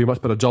algorithm can do a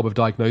much better job of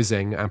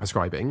diagnosing and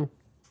prescribing.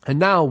 And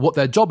now what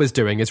their job is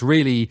doing is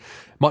really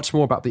much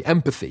more about the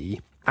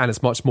empathy. And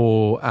it's much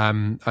more,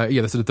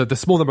 the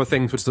small number of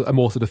things which are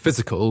more sort of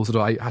physical, sort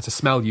of I had to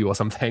smell you or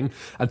something,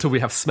 until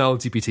we have smell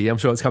GPT. I'm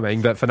sure it's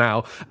coming, but for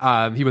now,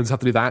 humans have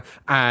to do that.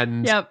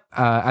 And,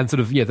 and sort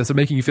of, they're sort of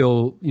making you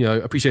feel,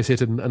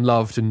 appreciated and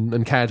loved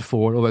and cared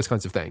for and all those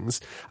kinds of things.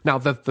 Now,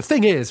 the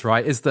thing is,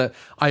 right, is that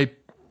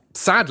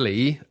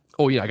sadly,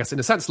 or, I guess in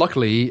a sense,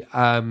 luckily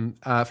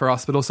for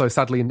us, but also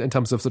sadly in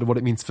terms of sort of what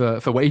it means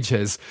for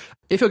wages,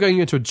 if you're going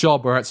into a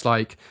job where it's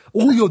like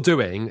all you're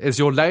doing is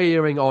you're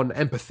layering on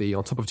empathy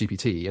on top of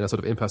GPT in a sort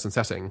of in-person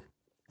setting,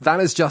 that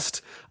is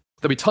just,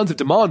 there'll be tons of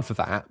demand for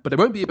that, but it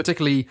won't be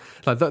particularly,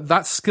 like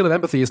that skill of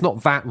empathy is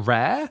not that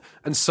rare.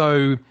 And so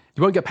you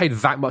won't get paid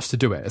that much to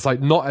do it. It's like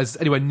not as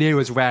anywhere near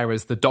as rare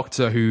as the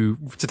doctor who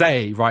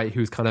today, right,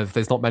 who's kind of,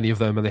 there's not many of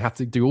them and they have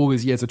to do all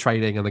these years of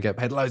training and they get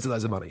paid loads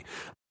of money.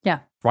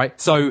 Yeah.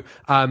 Right. So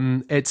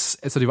it's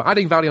sort of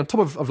adding value on top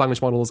of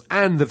language models,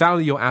 and the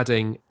value you're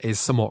adding is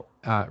somewhat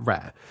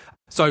rare.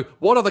 So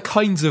what are the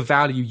kinds of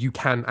value you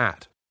can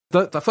add?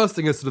 The first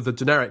thing is sort of the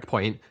generic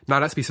point. Now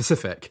let's be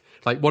specific.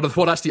 Like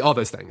what actually are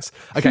those things?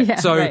 Okay. Yeah,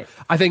 so right.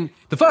 I think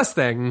the first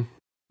thing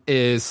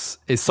is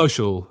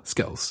social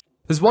skills.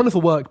 There's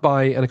wonderful work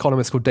by an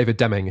economist called David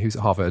Deming, who's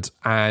at Harvard,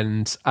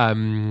 and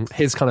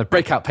his kind of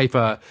breakout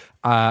paper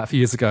a few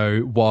years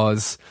ago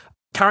was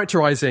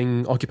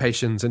characterizing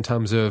occupations in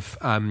terms of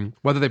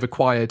whether they've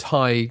acquired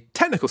high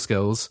technical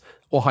skills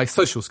or high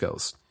social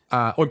skills.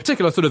 Or in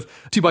particular, sort of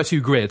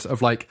 2x2 grid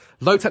of like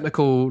low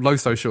technical, low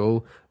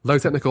social, low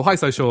technical, high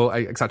social,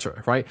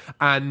 etc. Right?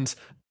 And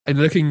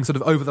looking sort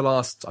of over the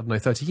last,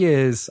 30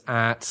 years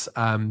at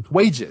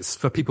wages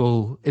for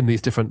people in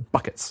these different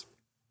buckets.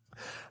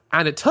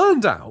 And it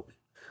turned out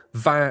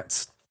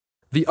that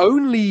the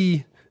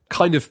only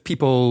kind of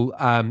people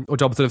or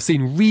jobs that have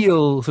seen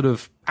real sort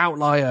of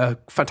outlier,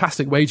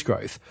 fantastic wage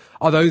growth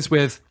are those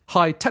with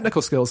high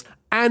technical skills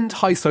and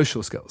high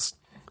social skills.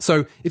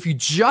 So if you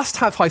just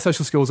have high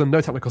social skills and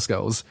no technical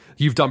skills,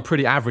 you've done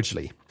pretty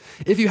averagely.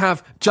 If you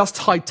have just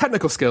high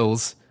technical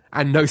skills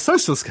and no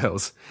social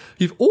skills,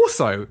 you've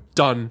also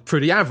done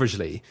pretty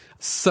averagely,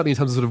 certainly in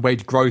terms of sort of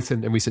wage growth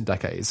in recent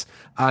decades.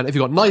 And if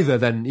you've got neither,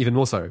 then even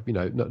more so,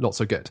 not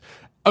so good.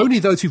 Only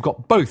those who've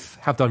got both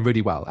have done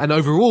really well. And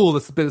overall,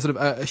 there's been sort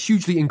of a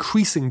hugely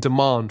increasing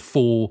demand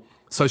for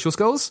social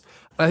skills.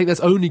 I think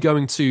that's only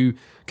going to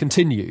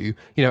continue,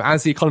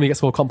 as the economy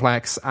gets more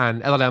complex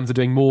and LLMs are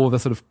doing more of the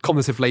sort of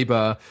cognitive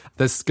labor.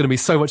 There's going to be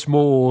so much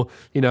more,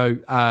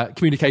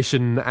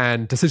 communication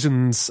and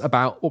decisions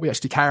about what we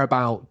actually care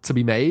about to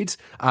be made,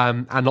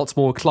 and lots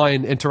more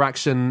client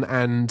interaction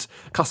and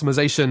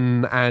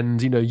customization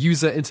and,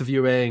 user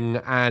interviewing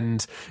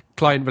and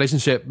client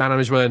relationship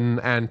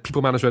management and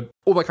people management,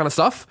 all that kind of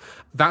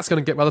stuff. That's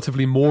going to get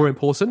relatively more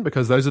important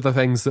because those are the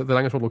things that the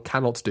language model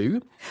cannot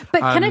do.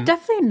 But can it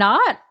definitely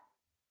not?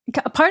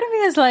 Part of me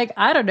is like,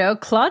 I don't know,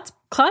 Claude's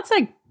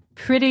like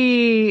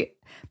pretty,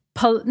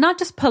 not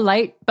just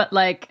polite, but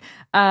like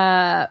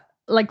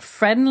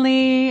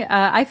friendly.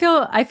 I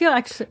feel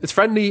actually it's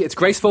friendly, it's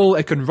graceful,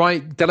 it can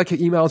write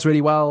delicate emails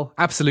really well.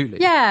 Absolutely.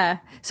 Yeah.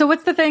 So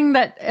what's the thing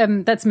that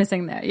that's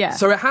missing there? Yeah.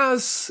 So it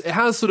has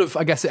sort of,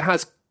 I guess it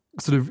has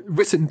sort of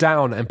written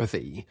down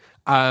empathy.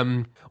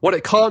 What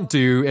it can't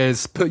do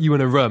is put you in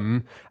a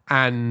room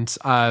and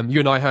you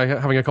and I are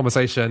having a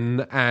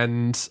conversation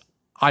and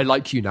I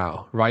like you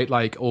now, right?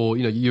 Like, or,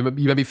 you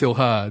made me feel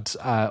heard,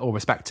 or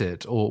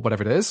respected or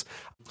whatever it is.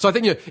 So I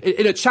think,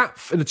 in a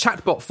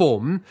chatbot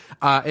form,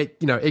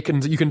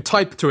 you can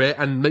type to it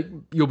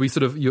and you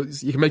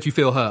can make you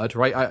feel heard,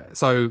 right? That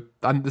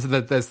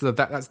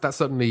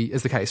certainly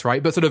is the case,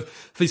 right? But sort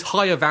of these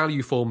higher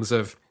value forms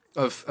of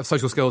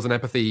social skills and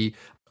empathy,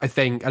 I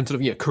think, and sort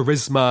of,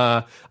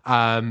 charisma,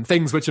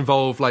 things which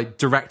involve like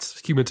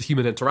direct human to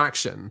human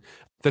interaction.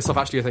 This stuff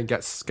actually, I think,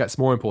 gets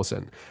more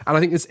important. And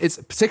I think it's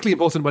particularly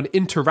important when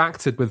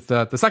interacted with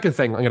the second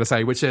thing I'm going to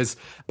say, which is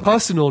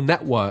personal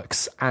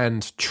networks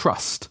and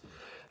trust.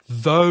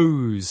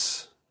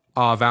 Those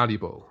are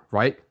valuable,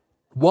 right?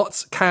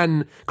 What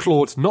can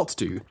Claude not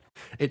do?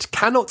 It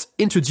cannot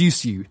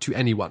introduce you to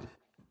anyone.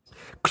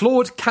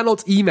 Claude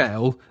cannot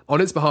email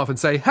on its behalf and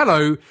say,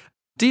 hello,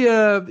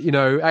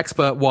 dear,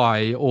 expert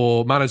Y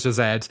or manager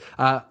Z,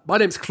 my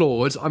name's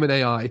Claude, I'm an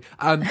AI.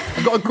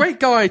 I've got a great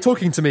guy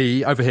talking to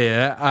me over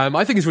here.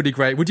 I think he's really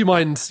great. Would you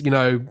mind,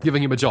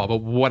 giving him a job or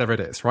whatever it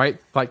is, right?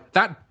 Like,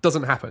 that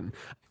doesn't happen.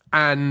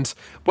 And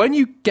when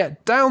you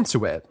get down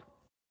to it,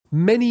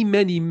 many,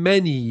 many,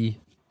 many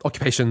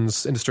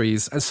occupations,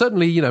 industries, and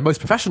certainly, most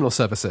professional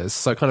services.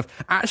 So kind of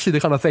actually the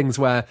kind of things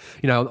where,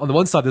 on the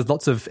one side, there's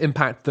lots of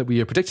impact that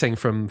we are predicting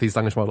from these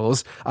language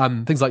models.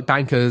 Things like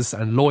bankers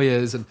and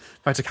lawyers and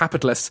venture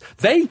capitalists,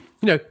 they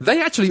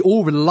actually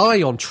all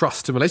rely on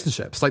trust and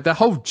relationships. Like, their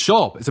whole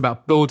job is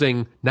about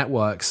building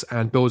networks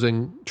and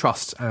building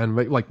trust and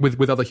like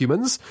with other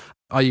humans,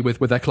 i.e. with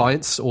their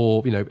clients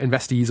or,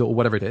 investees or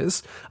whatever it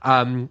is.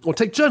 Or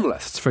take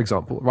journalists, for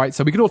example, right?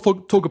 So we can all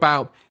talk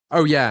about,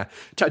 oh yeah,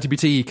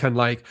 ChatGPT can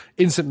like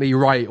instantly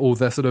write all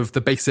the sort of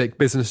the basic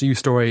business news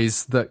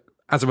stories that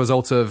as a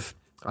result of,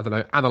 I don't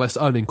know, analyst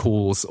earning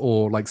calls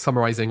or like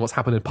summarizing what's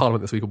happened in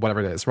Parliament this week or whatever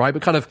it is, right?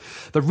 But kind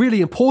of the really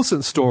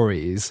important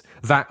stories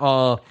that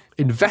are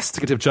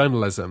investigative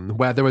journalism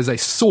where there is a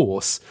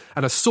source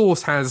and a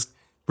source has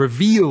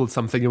revealed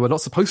something you were not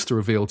supposed to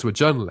reveal to a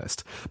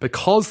journalist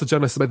because the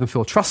journalist has made them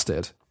feel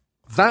trusted.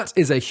 That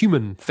is a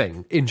human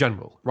thing in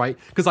general, right?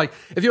 Because like,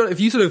 if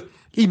you sort of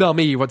email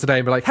me today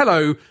and be like,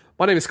 hello,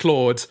 my name is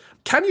Claude.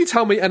 Can you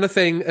tell me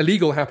anything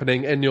illegal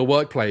happening in your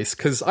workplace?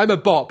 Because I'm a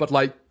bot, but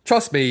like,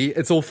 trust me,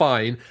 it's all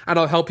fine, and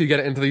I'll help you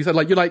get it into these.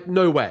 Like, you're like,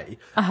 no way.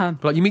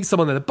 But like, you meet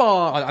someone in a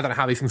bar. I don't know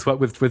how these things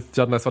work with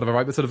journalists, whatever,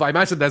 right? But sort of, I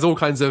imagine there's all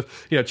kinds of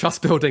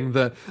trust building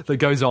that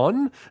goes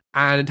on,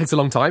 and it takes a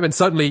long time. And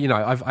certainly,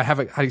 I have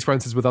had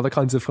experiences with other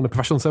kinds of kind of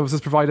professional services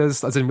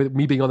providers, as in with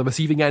me being on the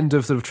receiving end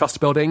of sort of trust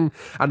building,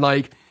 and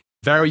like,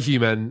 very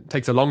human,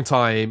 takes a long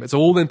time. It's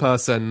all in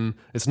person.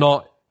 It's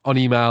not on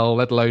email,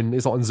 let alone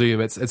it's not on Zoom.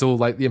 It's all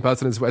like the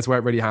in-person is where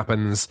it really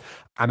happens.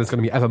 And there's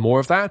going to be ever more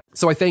of that.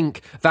 So I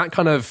think that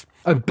kind of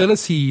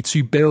ability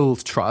to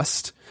build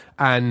trust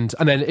and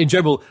then in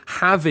general,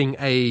 having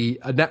a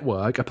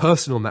network, a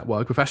personal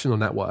network, professional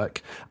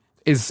network,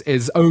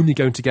 is only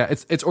going to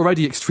get, it's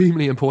already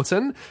extremely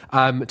important. To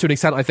an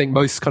extent, I think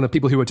most kind of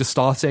people who are just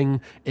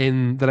starting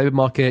in the labour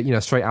market,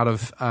 straight out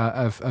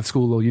of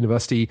school or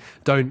university,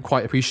 don't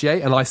quite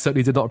appreciate. And I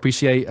certainly did not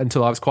appreciate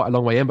until I was quite a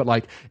long way in, but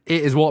like,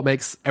 it is what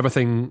makes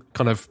everything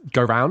kind of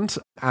go round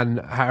and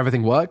how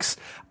everything works.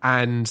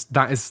 And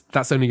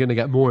that's only going to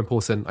get more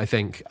important, I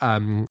think,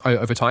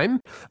 over time.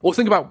 Or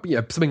think about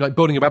something like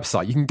building a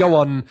website. You can go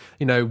on,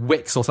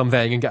 Wix or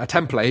something and get a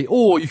template,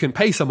 or you can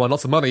pay someone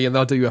lots of money and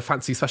they'll do a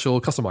fancy special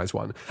customized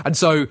one. And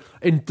so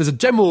there's a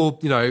general,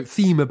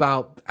 theme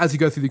about, as you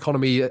go through the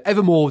economy,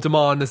 ever more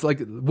demand, there's like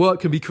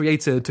work can be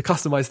created to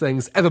customize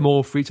things ever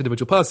more for each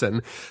individual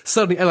person.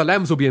 Certainly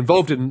LLMs will be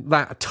involved in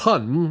that a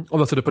ton on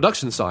the sort of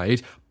production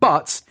side,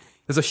 but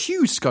there's a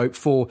huge scope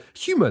for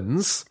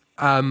humans,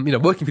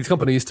 working for these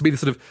companies to be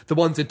the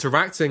ones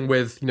interacting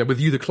with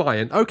you, the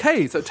client.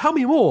 Okay, so tell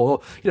me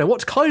more.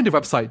 What kind of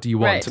website do you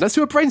want? Right. And let's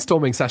do a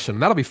brainstorming session.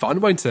 That'll be fun,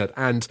 won't it?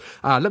 And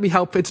let me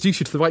help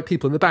introduce you to the right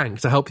people in the bank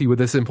to help you with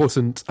this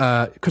important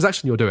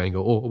transaction you're doing,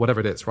 or whatever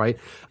it is, right?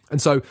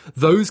 And so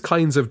those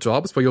kinds of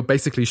jobs where you're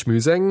basically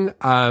schmoozing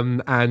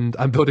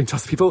and building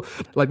trust with people,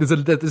 like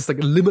there's like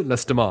a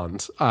limitless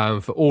demand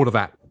for all of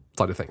that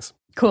side of things.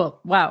 Cool.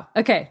 Wow.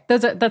 Okay.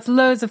 That's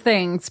loads of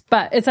things,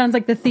 but it sounds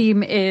like the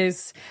theme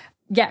is,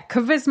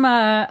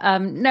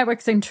 charisma,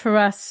 networks and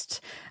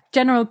trust,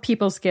 general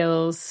people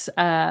skills,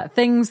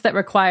 things that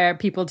require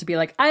people to be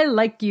like, I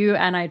like you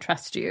and I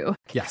trust you.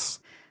 Yes.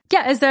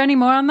 Yeah. Is there any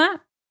more on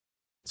that?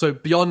 So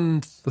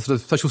beyond the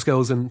sort of social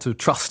skills and sort of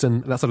trust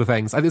and that sort of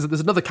things,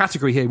 there's another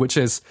category here, which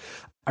is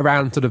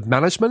around sort of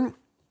management.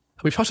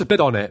 We've touched a bit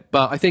on it,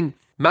 but I think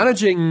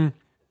managing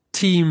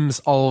teams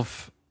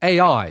of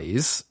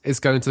AIs is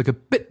going to look a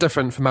bit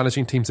different from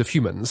managing teams of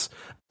humans,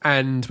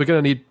 and we're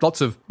going to need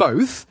lots of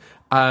both.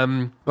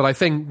 But I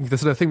think the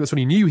sort of thing that's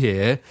really new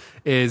here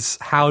is,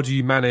 how do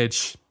you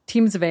manage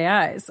teams of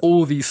AIs,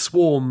 all these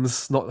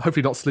swarms?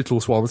 Hopefully not little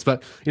swarms,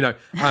 but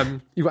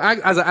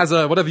as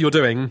a whatever you're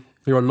doing,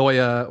 you're a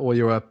lawyer or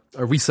you're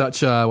a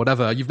researcher,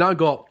 whatever. You've now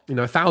got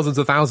thousands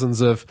and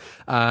thousands of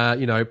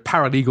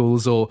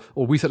paralegals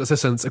or research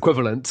assistants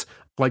equivalent.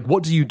 Like,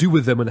 what do you do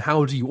with them and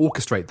how do you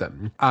orchestrate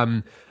them?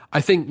 I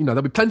think,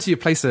 there'll be plenty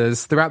of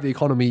places throughout the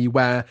economy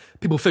where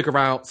people figure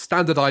out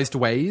standardized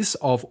ways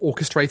of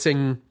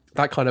orchestrating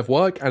that kind of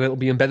work, and it'll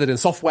be embedded in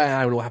software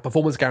and it'll have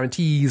performance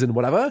guarantees and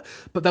whatever.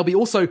 But there'll be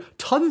also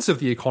tons of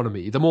the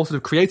economy, the more sort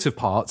of creative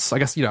parts. I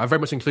guess, I very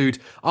much include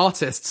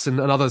artists and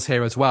others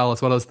here as well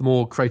as the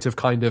more creative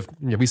kind of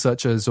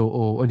researchers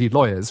or indeed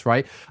lawyers,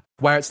 right?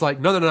 Where it's like,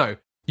 no.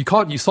 You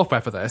can't use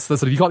software for this.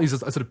 You can't use a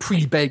sort of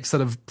pre-baked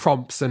sort of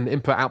prompts and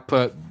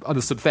input-output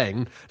understood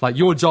thing. Like,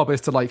 your job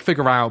is to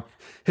figure out,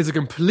 here's a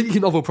completely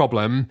novel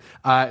problem.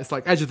 It's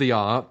like edge of the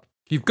art.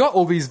 You've got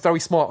all these very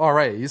smart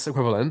RAs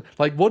equivalent.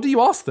 Like, what do you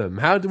ask them?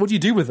 What do you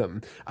do with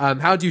them?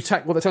 How do you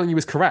check what they're telling you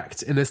is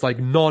correct in this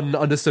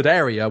non-understood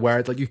area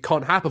where you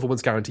can't have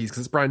performance guarantees because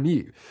it's brand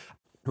new?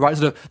 Right,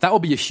 so that will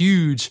be a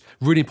huge,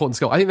 really important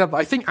skill.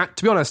 I think,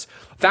 to be honest,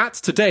 that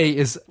today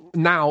is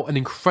now an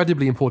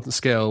incredibly important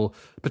skill,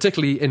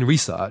 particularly in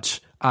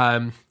research.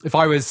 If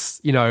I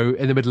was, in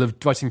the middle of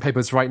writing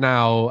papers right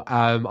now,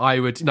 I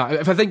would,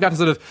 if I think back to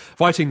sort of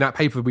writing that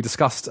paper we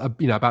discussed,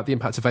 about the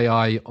impact of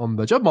AI on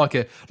the job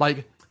market,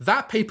 like,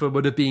 that paper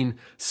would have been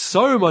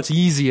so much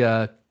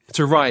easier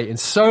to write in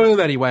so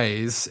many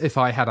ways if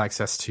I had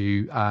access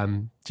to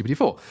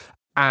GPT-4.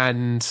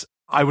 And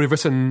I would have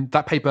written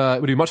that paper,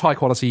 it would be much higher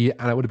quality,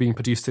 and it would have been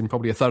produced in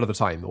probably a third of the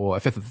time or a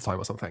fifth of the time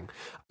or something.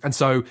 And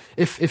so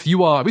if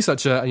you are a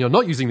researcher and you're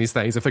not using these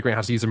things and figuring out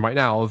how to use them right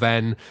now,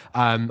 then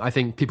I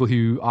think people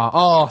who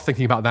are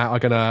thinking about that are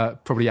going to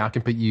probably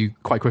outcompete you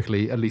quite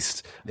quickly, at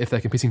least if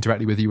they're competing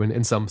directly with you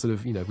in some sort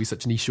of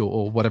research niche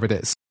or whatever it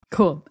is.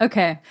 Cool.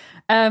 Okay.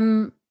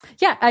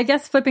 I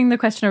guess flipping the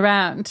question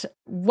around,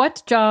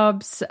 what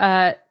jobs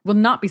will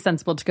not be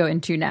sensible to go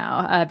into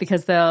now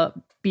because they'll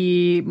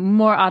be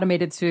more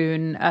automated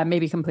soon,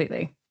 maybe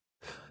completely?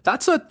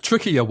 That's a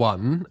trickier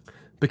one,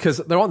 because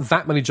there aren't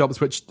that many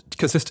jobs which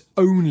consist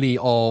only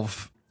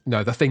of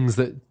the things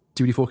that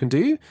GPT-4 can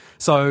do.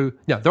 So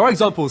there are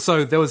examples.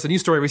 So there was a news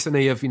story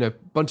recently of a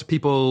bunch of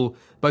people,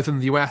 both in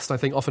the US and I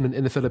think often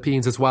in the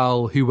Philippines as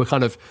well, who were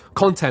kind of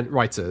content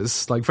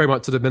writers, like very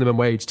much sort of minimum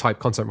wage type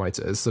content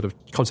writers, sort of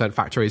content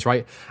factories,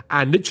 right?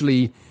 And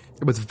literally,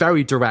 it was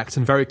very direct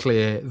and very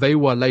clear. They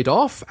were laid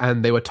off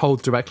and they were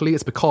told directly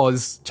it's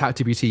because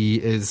ChatGPT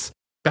is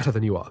better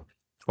than you are,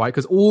 right?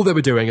 Because all they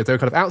were doing is they were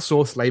kind of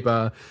outsourced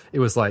labor. It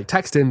was like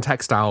text in,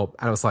 text out.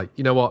 And I was like,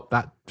 you know what?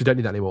 We don't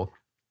need that anymore.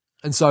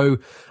 And so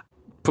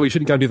probably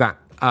shouldn't go and do that.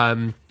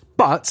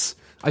 But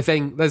I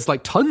think there's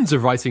tons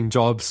of writing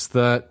jobs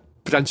that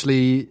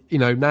potentially,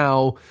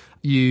 now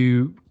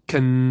you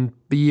can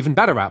be even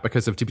better at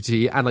because of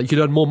GPT, and you could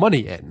earn more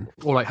money in,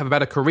 or have a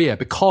better career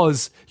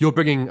because you're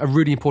bringing a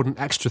really important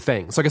extra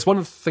thing. So I guess one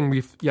of the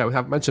things we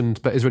haven't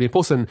mentioned but is really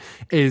important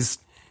is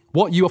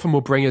what you often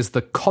will bring is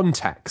the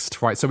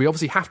context, right? So we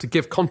obviously have to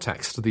give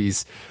context to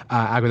these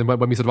algorithms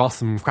when we sort of ask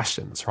them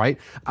questions, right?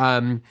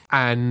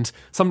 And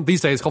some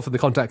these days, often the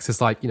context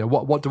is like,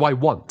 what do I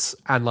want?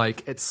 And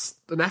like, it's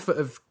an effort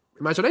of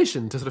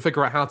imagination to sort of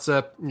figure out how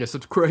to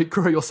sort of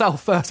query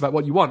yourself first about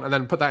what you want, and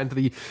then put that into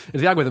the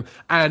algorithm.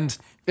 And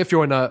if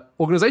you're in an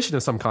organization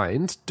of some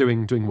kind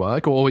doing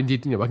work, or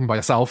indeed working by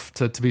yourself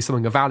to be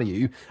something of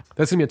value,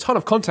 there's going to be a ton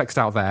of context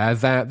out there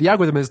that the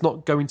algorithm is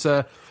not going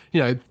to,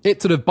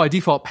 it sort of by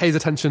default pays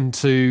attention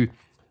to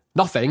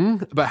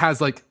nothing, but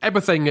has like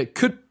everything it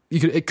could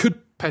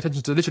pay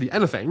attention to literally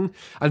anything.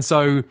 And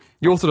so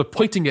you're sort of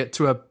pointing it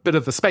to a bit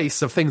of the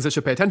space of things it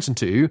should pay attention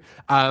to.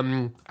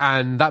 And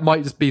that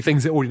might just be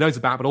things it already knows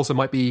about, but also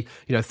might be,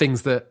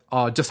 things that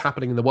are just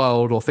happening in the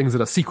world, or things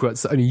that are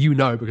secrets that only you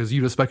know because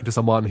you've spoken to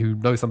someone who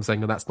knows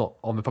something and that's not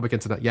on the public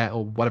internet yet,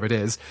 or whatever it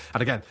is.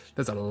 And again,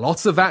 there's a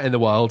lot of that in the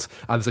world.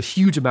 And there's a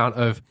huge amount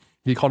of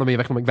the economy of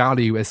economic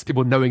value is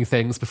people knowing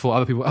things before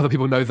other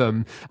people know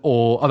them,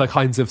 or other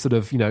kinds of sort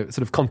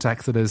of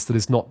context that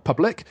is not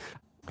public.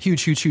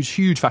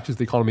 Huge factors of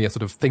the economy are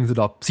sort of things that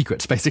are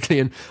secret,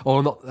 basically,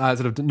 or not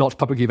sort of not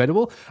publicly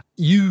available.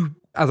 You,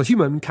 as a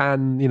human,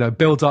 can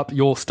build up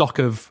your stock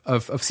of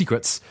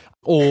secrets.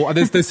 Or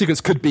those secrets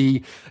could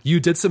be you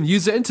did some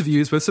user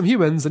interviews with some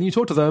humans and you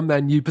talked to them,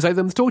 then you persuade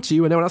them to talk to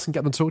you, and no one else can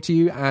get them to talk to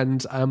you,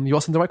 and you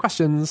ask them the right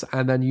questions,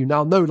 and then you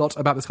now know a lot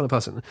about this kind of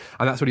person,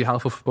 and that's really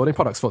helpful for building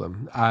products for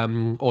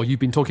them. Or you've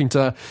been talking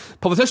to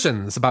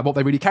politicians about what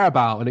they really care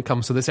about when it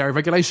comes to this area of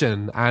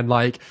regulation, and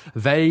like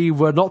they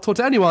were not taught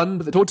to anyone,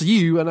 but they taught to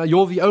you, and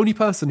you're the only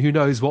person who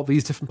knows what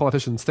these different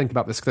politicians think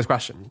about this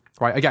question,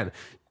 right? Again,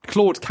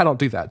 Claude cannot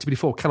do that.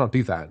 GPT-4 cannot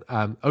do that.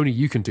 Only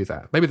you can do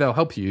that. Maybe they'll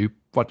help you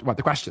write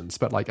the questions,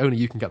 but like only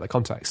you can get the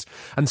context.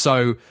 And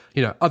so,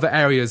 other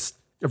areas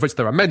of which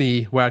there are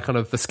many where kind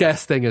of the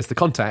scarce thing is the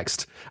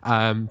context,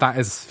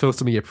 that feels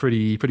to me a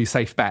pretty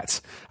safe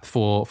bet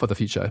for the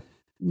future.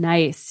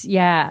 Nice.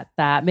 Yeah,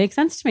 that makes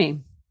sense to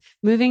me.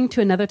 Moving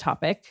to another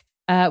topic,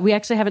 we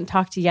actually haven't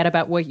talked to you yet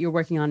about what you're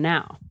working on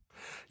now.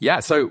 Yeah,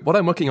 so what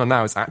I'm working on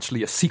now is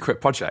actually a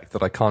secret project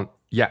that I can't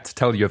yet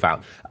tell you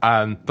about.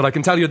 But I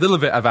can tell you a little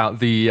bit about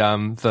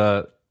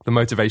the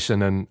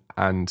motivation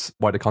and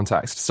wider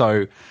context.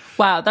 So,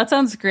 wow, that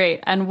sounds great.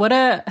 And what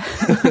a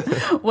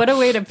what a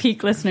way to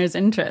pique listeners'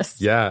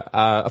 interest. Yeah,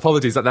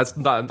 apologies. I'm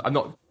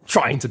not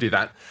trying to do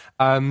that.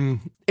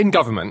 In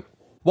government,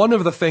 one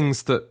of the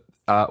things that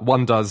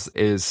one does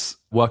is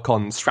work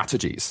on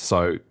strategies.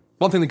 So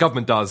one thing the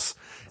government does,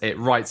 it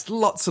writes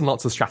lots and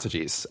lots of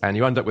strategies, and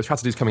you end up with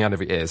strategies coming out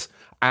every ears.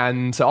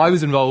 And so I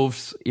was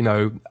involved,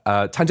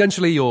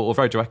 tangentially or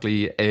very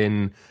directly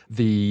in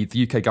the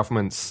UK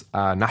government's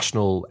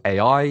national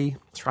AI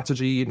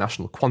strategy,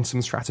 national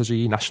quantum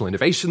strategy, national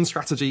innovation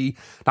strategy,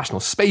 national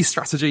space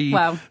strategy,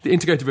 wow, the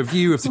integrated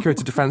review of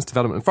security, defense,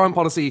 development, and foreign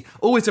policy,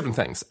 all these different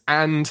things.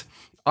 And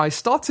I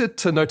started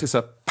to notice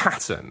a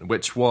pattern,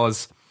 which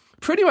was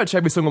pretty much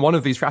every single one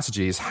of these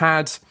strategies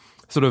had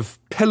sort of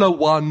pillar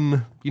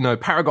one,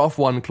 paragraph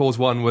one, clause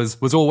one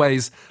was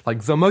always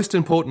like the most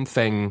important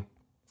thing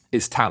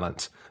is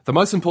talent. The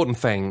most important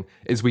thing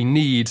is we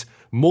need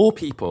more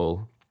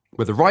people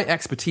with the right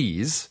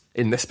expertise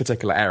in this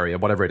particular area,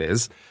 whatever it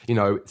is,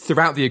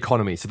 throughout the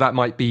economy. So that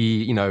might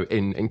be,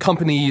 in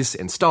companies,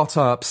 in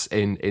startups,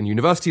 in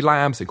university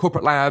labs, in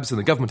corporate labs, in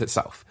the government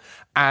itself.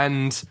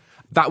 And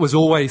that was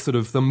always sort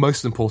of the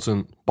most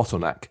important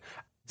bottleneck.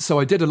 So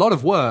I did a lot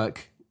of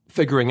work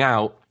figuring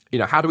out,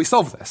 how do we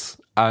solve this?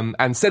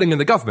 And sitting in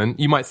the government,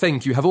 you might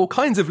think you have all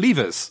kinds of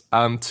levers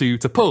to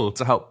pull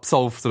to help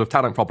solve sort of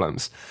talent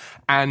problems.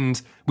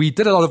 And we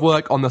did a lot of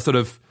work on the sort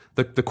of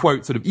the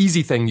quote sort of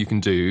easy thing you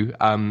can do,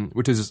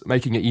 which is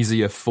making it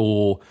easier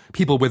for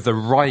people with the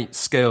right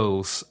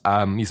skills,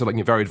 these sort of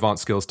like very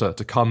advanced skills to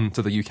come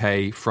to the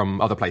UK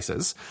from other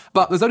places.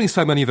 But there's only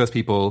so many of those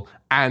people,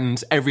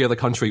 and every other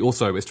country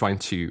also is trying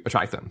to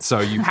attract them.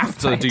 So you have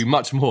to do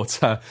much more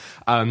to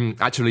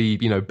actually,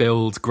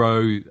 build,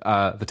 grow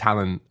the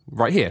talent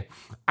right here.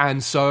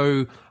 And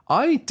so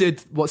I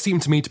did what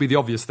seemed to me to be the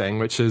obvious thing,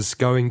 which is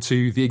going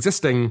to the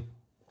existing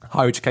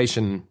higher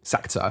education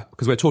sector,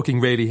 because we're talking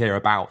really here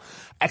about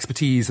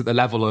expertise at the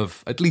level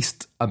of at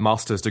least a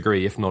master's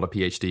degree, if not a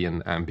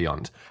PhD and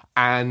beyond.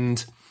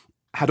 And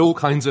had all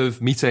kinds of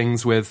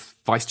meetings with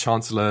vice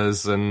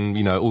chancellors and,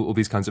 all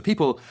these kinds of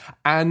people.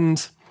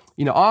 And,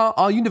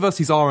 our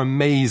universities are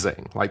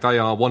amazing. Like they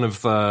are one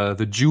of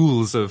the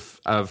jewels of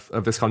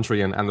this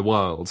country and the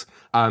world.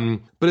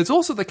 But it's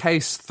also the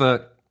case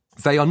that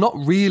they are not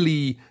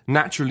really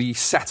naturally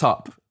set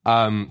up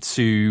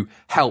to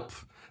help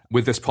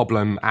with this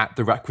problem at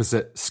the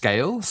requisite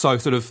scale. So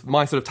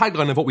my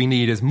tagline of what we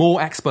need is more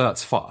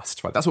experts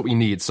fast, right? That's what we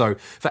need. So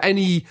for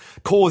any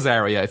cause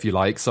area, if you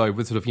like, so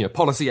with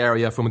policy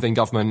area from within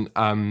government,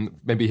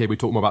 maybe here we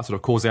talk more about sort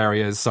of cause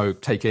areas. So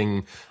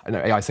taking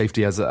AI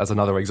safety as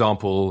another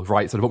example,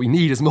 right? So what we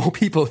need is more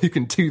people who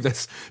can do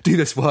this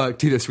work,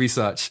 do this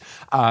research,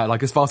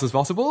 like as fast as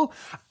possible.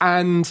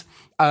 And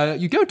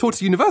you go talk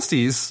to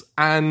universities,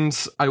 and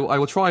I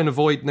will try and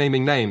avoid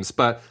naming names,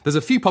 but there's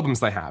a few problems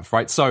they have,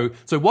 right? So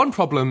one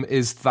problem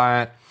is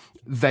that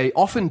they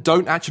often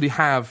don't actually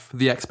have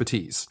the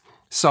expertise.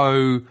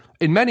 So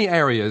in many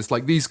areas,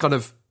 like these kind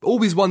of, all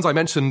these ones I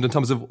mentioned in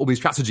terms of all these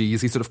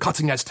strategies, these sort of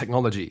cutting-edge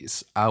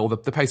technologies, or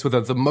the place with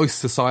the most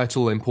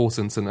societal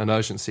importance and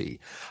urgency,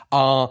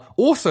 are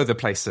also the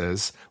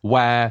places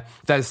where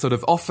there's sort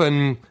of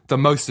often the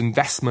most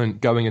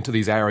investment going into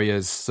these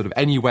areas sort of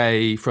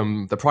anyway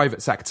from the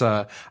private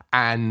sector,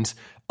 and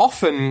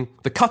often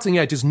the cutting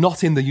edge is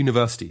not in the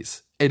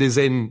universities. It is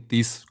in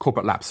these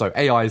corporate labs. So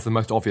AI is the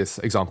most obvious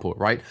example,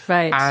 right?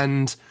 Right.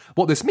 And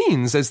what this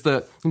means is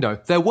that,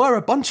 there were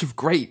a bunch of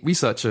great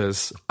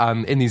researchers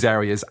in these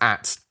areas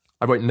at,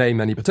 I won't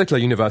name any particular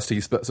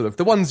universities, but sort of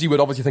the ones you would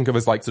obviously think of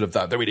as like sort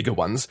of the really good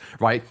ones,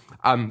 right?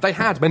 They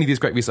had many of these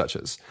great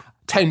researchers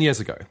 10 years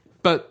ago.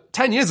 But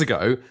 10 years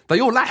ago,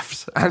 they all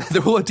left, and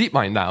they're all at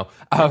DeepMind now,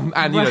 and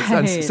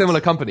and similar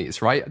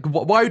companies, right?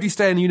 Why would you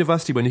stay in a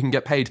university when you can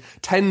get paid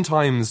 10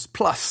 times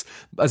plus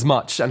as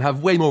much and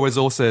have way more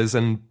resources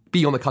and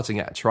be on the cutting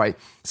edge, right?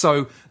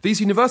 So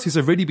these universities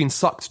have really been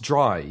sucked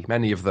dry,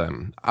 many of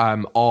them,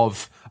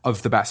 of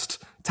the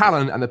best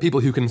talent and the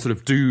people who can sort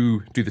of do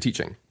the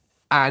teaching.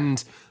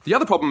 And the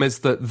other problem is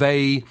that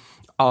they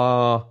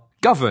are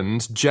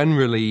governed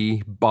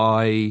generally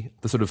by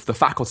the sort of the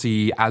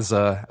faculty as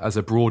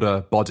a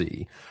broader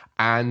body.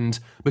 And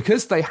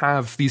because they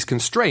have these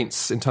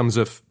constraints in terms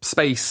of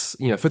space,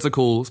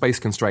 physical space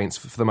constraints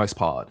for the most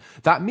part,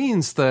 that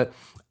means that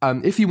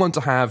if you want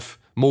to have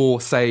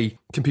more, say,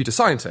 computer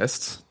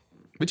scientists,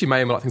 which you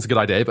may or may not think is a good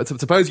idea, but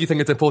suppose you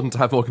think it's important to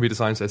have more computer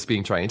scientists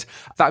being trained,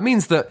 that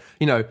means that,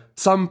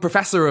 some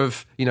professor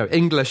of,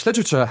 English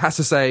literature has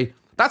to say,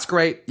 that's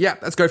great. Yeah,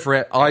 let's go for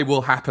it. I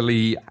will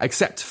happily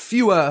accept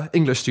fewer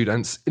English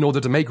students in order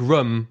to make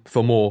room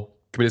for more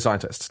computer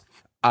scientists.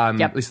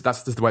 At least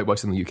that's the way it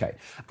works in the UK.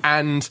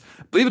 And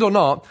believe it or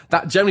not,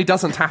 that generally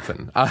doesn't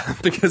happen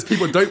because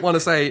people don't want to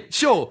say,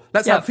 sure,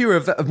 let's have fewer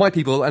of my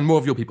people and more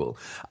of your people.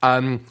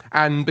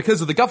 And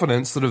because of the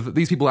governance, sort of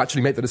these people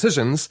actually make the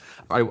decisions.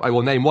 I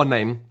will name one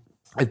name.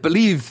 I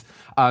believe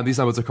these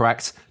numbers are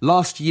correct.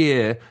 Last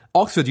year,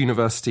 Oxford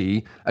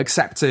University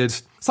accepted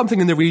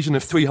something in the region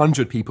of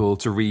 300 people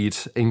to read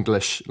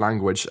English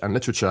language and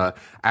literature,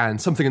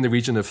 and something in the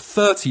region of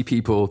 30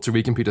 people to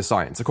read computer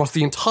science across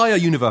the entire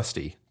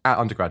university at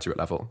undergraduate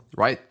level,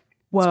 right?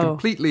 Whoa. It's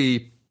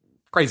completely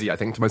crazy, I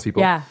think, to most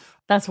people. Yeah,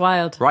 that's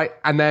wild. Right?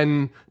 And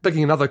then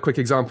picking another quick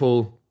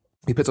example,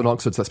 he puts on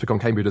Oxford, so let's pick on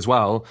Cambridge as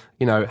well.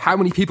 How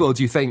many people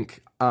do you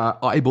think are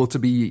able to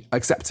be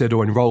accepted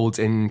or enrolled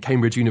in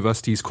Cambridge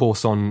University's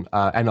course on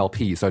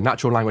NLP, so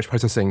natural language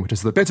processing, which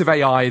is the bit of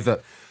AI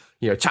that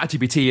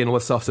ChatGPT and all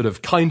this stuff sort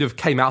of kind of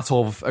came out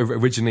of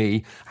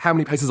originally. How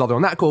many places are there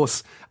on that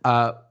course?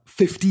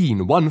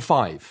 15,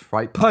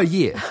 right, per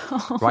year,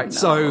 right? No.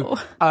 So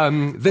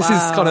this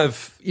is kind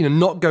of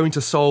not going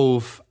to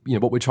solve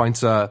what we're trying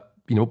to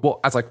what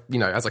as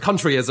a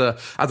country, as a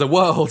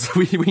world,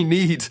 we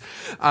need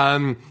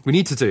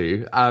to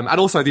do. And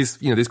also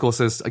these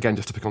courses, again,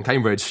 just to pick on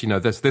Cambridge,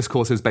 this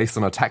course is based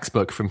on a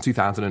textbook from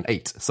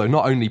 2008. So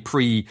not only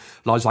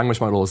pre-large language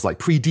models, like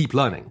pre-deep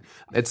learning,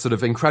 it's sort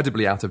of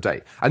incredibly out of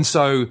date. And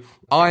so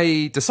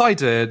I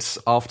decided,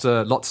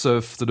 after lots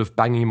of sort of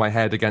banging my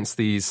head against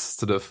these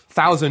sort of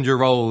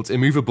 1,000-year-old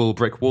immovable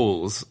brick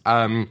walls,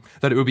 that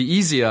it would be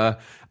easier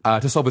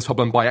to solve this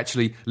problem by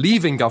actually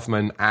leaving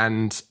government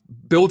and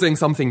building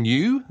something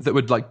new that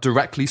would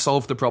directly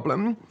solve the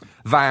problem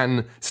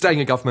than staying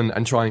in government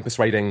and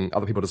persuading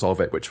other people to solve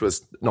it, which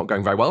was not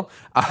going very well.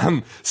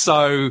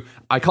 So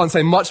I can't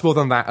say much more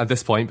than that at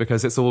this point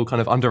because it's all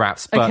kind of under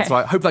wraps. But so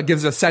I hope that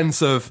gives a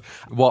sense of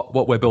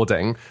what we're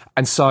building.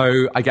 And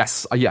so I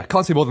guess,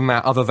 can't say more than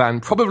that other than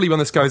probably when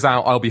this goes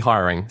out, I'll be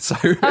hiring. So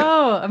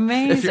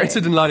amazing. If you're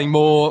interested in learning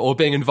more or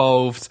being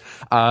involved,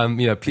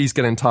 please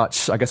get in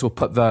touch. I guess we'll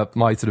put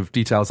my sort of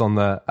details on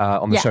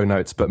the show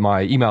notes, but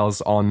my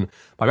email's on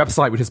my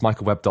website, which is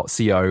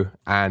michaelwebb.co.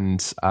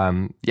 And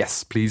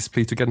yes, please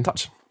do get in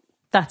touch.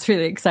 That's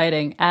really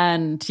exciting.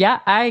 And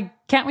I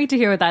can't wait to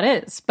hear what that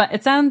is. But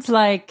it sounds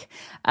like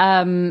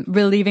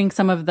relieving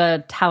some of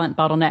the talent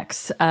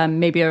bottlenecks,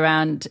 maybe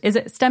around, is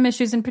it STEM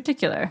issues in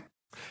particular?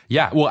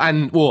 Yeah,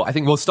 well, I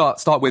think we'll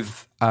start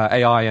with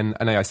AI and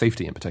AI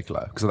safety in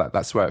particular, because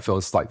that's where it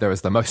feels like there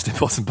is the most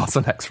important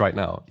bottlenecks right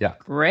now. Yeah.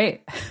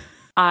 Great.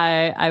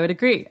 I would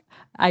agree.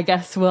 I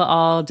guess we'll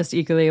all just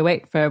eagerly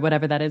await for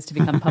whatever that is to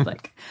become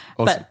public.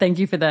 Awesome. But thank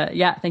you for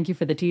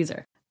the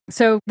teaser.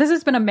 So this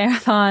has been a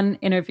marathon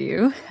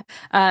interview.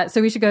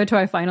 So we should go to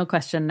our final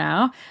question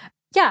now.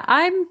 Yeah,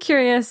 I'm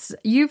curious.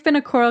 You've been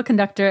a choral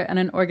conductor and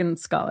an organ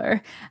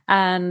scholar,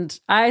 and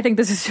I think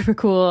this is super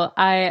cool.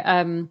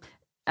 I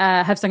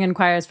have sung in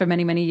choirs for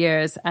many, many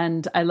years,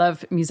 and I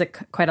love music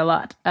quite a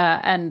lot.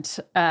 And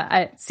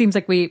it seems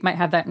like we might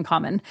have that in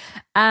common.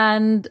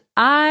 And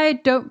I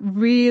don't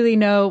really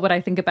know what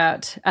I think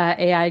about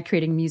AI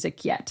creating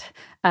music yet.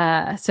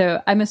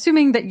 So I'm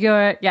assuming that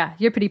you're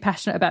pretty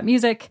passionate about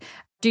music.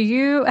 Do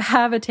you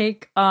have a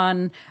take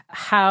on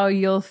how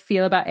you'll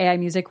feel about AI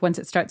music once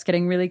it starts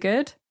getting really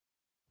good?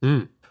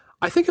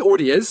 I think it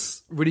already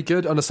is really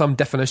good under some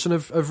definition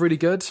of really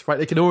good, right?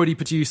 They can already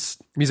produce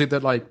music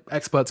that like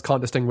experts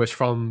can't distinguish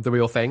from the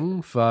real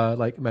thing for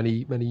like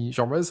many, many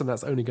genres, and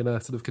that's only going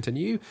to sort of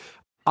continue.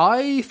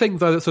 I think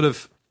though that sort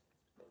of,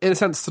 in a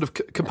sense, sort of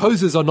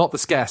composers are not the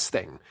scarce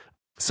thing.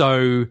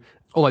 So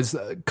always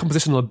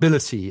compositional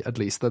ability, at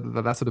least, that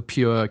sort of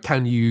pure,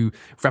 can you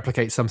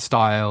replicate some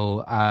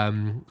style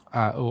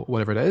or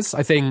whatever it is.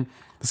 I think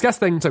the scarce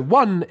thing, so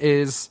one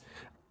is,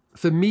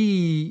 for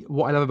me,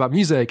 what I love about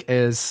music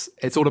is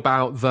it's all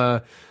about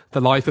the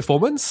live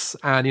performance.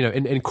 And, you know,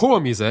 in choral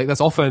music, that's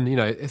often, you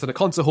know, it's in a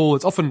concert hall,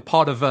 it's often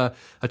part of a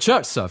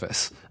church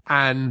service.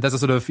 And there's a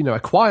sort of, you know,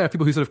 a choir of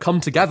people who sort of come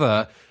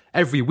together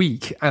every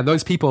week. And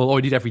those people, or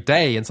indeed every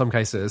day in some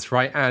cases,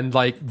 right? And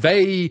like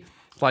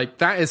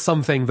that is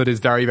something that is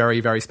very, very,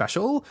 very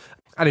special.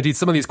 And indeed,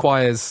 some of these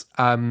choirs,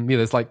 you know,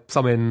 there's like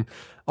some in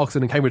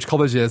Oxford and Cambridge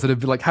colleges that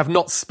have like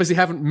basically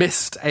haven't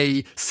missed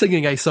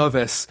singing a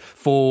service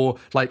for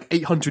like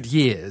 800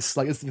 years.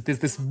 Like there's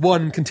this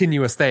one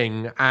continuous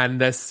thing, and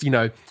there's, you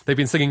know, they've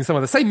been singing some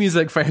of the same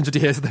music for 800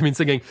 years that they've been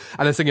singing,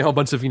 and they're singing a whole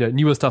bunch of, you know,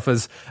 newer stuff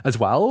as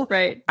well.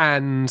 Right.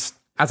 And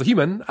as a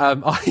human,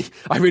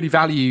 I really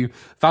value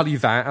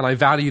that, and I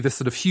value this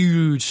sort of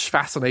huge,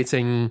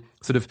 fascinating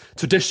sort of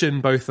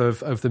tradition, both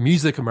of the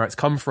music and where it's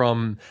come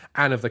from,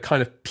 and of the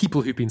kind of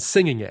people who've been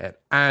singing it.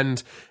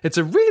 And it's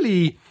a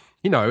really,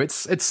 you know,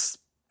 it's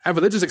a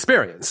religious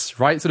experience,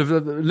 right? Sort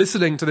of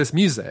listening to this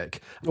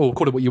music, or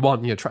call it what you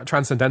want, you know,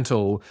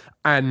 transcendental.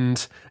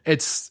 And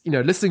it's, you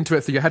know, listening to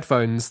it through your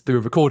headphones, through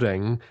a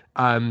recording.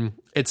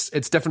 It's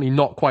definitely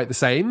not quite the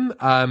same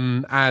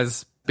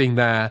as being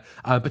there,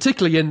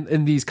 particularly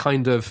in these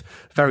kind of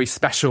very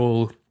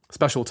special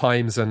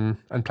times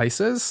and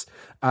places.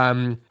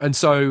 And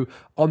so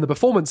on the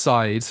performance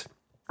side,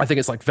 I think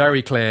it's like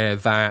very clear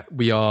that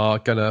we are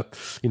gonna,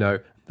 you know,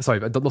 sorry,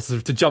 not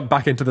to jump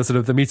back into the sort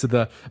of the meat of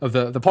the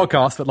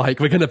podcast, but like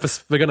we're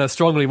gonna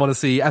strongly want to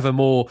see ever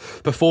more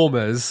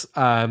performers,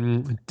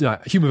 human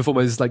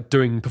performers, like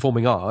doing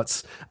performing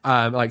arts,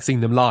 like seeing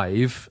them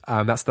live.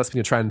 That's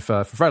been a trend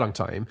for a very long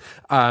time.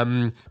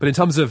 But in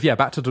terms of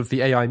back to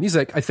the AI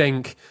music, I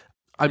think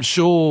I'm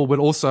sure we're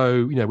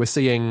also, you know, we're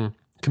seeing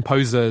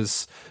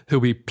composers who'll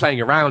be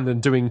playing around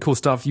and doing cool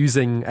stuff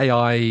using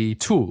AI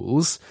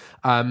tools.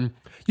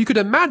 You could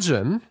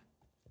imagine.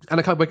 And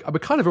we're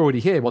kind of already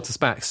here, what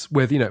suspects,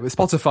 with, you know, with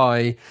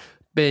Spotify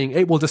being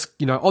able to,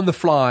 you know, on the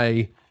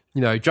fly,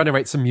 you know,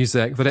 generate some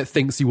music that it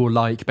thinks you will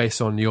like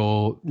based on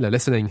your, you know,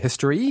 listening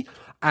history.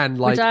 And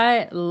like, which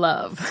I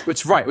love.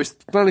 Which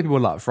many people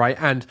love, right?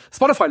 And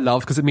Spotify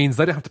love because it means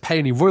they don't have to pay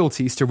any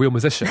royalties to real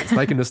musicians.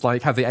 They can just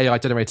like have the AI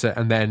generate it,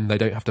 and then they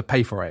don't have to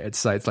pay for it.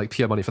 It's like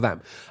pure money for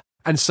them.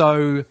 And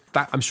so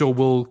that, I'm sure,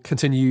 will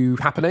continue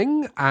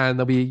happening, and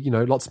there'll be, you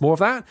know, lots more of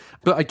that.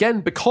 But again,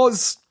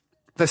 because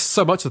there's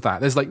so much of that,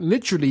 there's like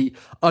literally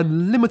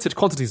unlimited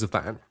quantities of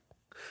that.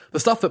 The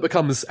stuff that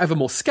becomes ever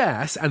more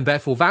scarce and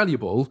therefore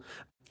valuable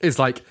is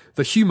like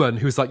the human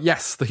who's like,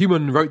 yes, the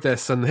human wrote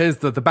this, and here's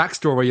the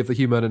backstory of the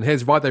human, and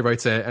here's why they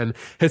wrote it, and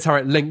here's how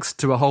it links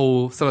to a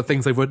whole sort of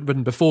things they've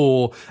written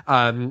before,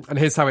 and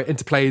here's how it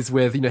interplays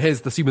with, you know,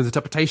 here's the human's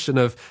interpretation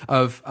of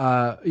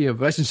you know,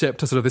 relationship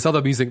to sort of this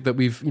other music that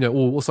we've, you know,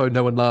 all also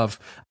know and love.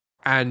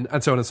 And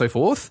so on and so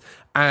forth.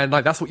 And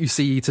like, that's what you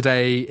see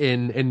today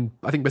in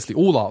I think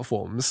basically all art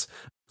forms.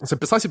 So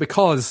precisely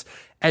because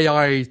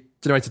AI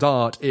generated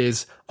art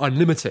is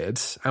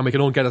unlimited and we can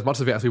all get as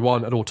much of it as we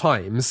want at all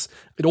times,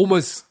 it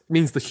almost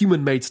means the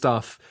human made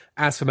stuff,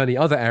 as for many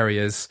other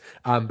areas,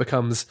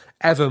 becomes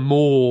ever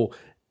more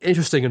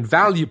interesting and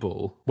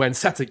valuable when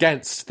set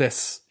against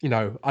this, you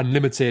know,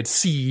 unlimited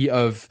sea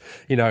of,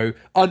 you know,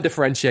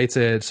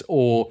 undifferentiated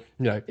or,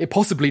 you know,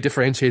 impossibly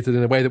differentiated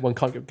in a way that one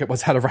can't get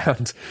one's head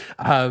around,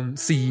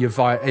 sea of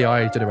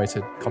AI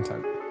generated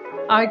content.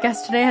 Our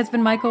guest today has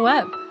been Michael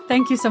Webb.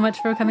 Thank you so much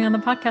for coming on the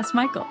podcast,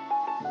 Michael.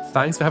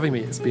 Thanks for having me.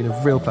 It's been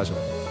a real pleasure.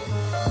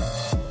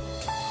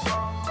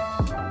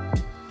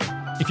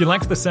 If you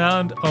liked the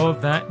sound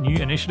of that new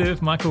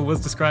initiative Michael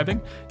was describing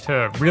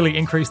to really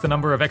increase the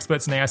number of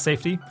experts in AI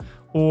safety,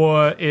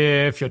 or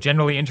if you're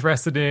generally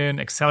interested in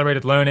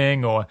accelerated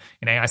learning or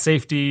in AI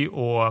safety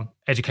or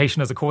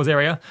education as a cause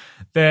area,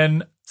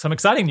 then some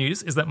exciting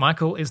news is that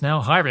Michael is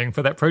now hiring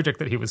for that project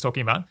that he was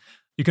talking about.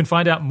 You can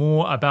find out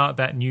more about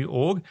that new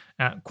org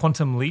at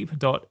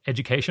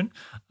quantumleap.education.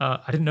 I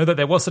didn't know that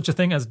there was such a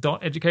thing as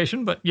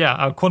 .education, but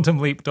yeah,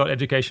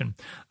 quantumleap.education.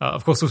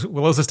 Of course,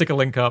 we'll also stick a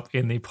link up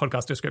in the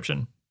podcast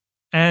description.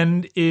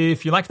 And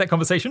if you liked that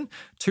conversation,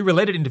 two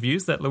related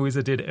interviews that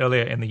Louisa did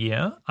earlier in the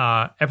year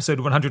are episode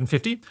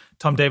 150,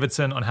 Tom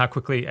Davidson on how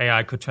quickly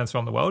AI could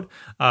transform the world,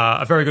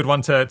 a very good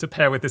one to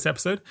pair with this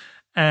episode,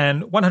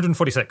 and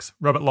 146,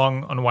 Robert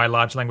Long on why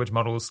large language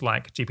models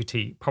like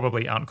GPT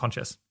probably aren't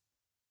conscious.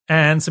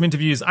 And some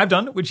interviews I've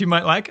done, which you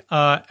might like,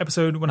 are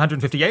episode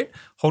 158,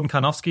 Holden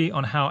Karnofsky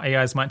on how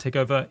AIs might take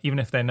over even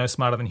if they're no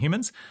smarter than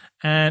humans,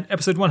 and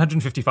episode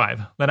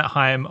 155, Leonard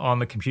Haim on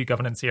the compute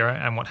governance era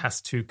and what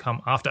has to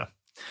come after.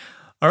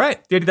 All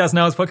right, the 80,000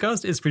 Hours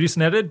podcast is produced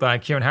and edited by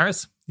Kieran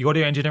Harris. The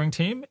audio engineering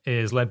team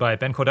is led by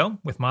Ben Cordell,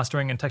 with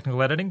mastering and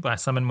technical editing by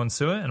Simon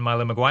Mansour and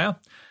Milo Maguire.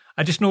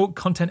 Additional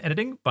content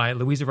editing by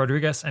Louisa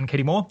Rodriguez and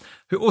Katie Moore,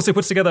 who also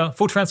puts together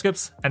full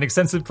transcripts and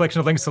extensive collection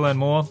of links to learn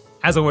more,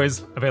 as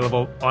always,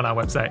 available on our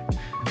website.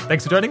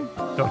 Thanks for joining.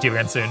 Talk to you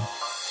again soon.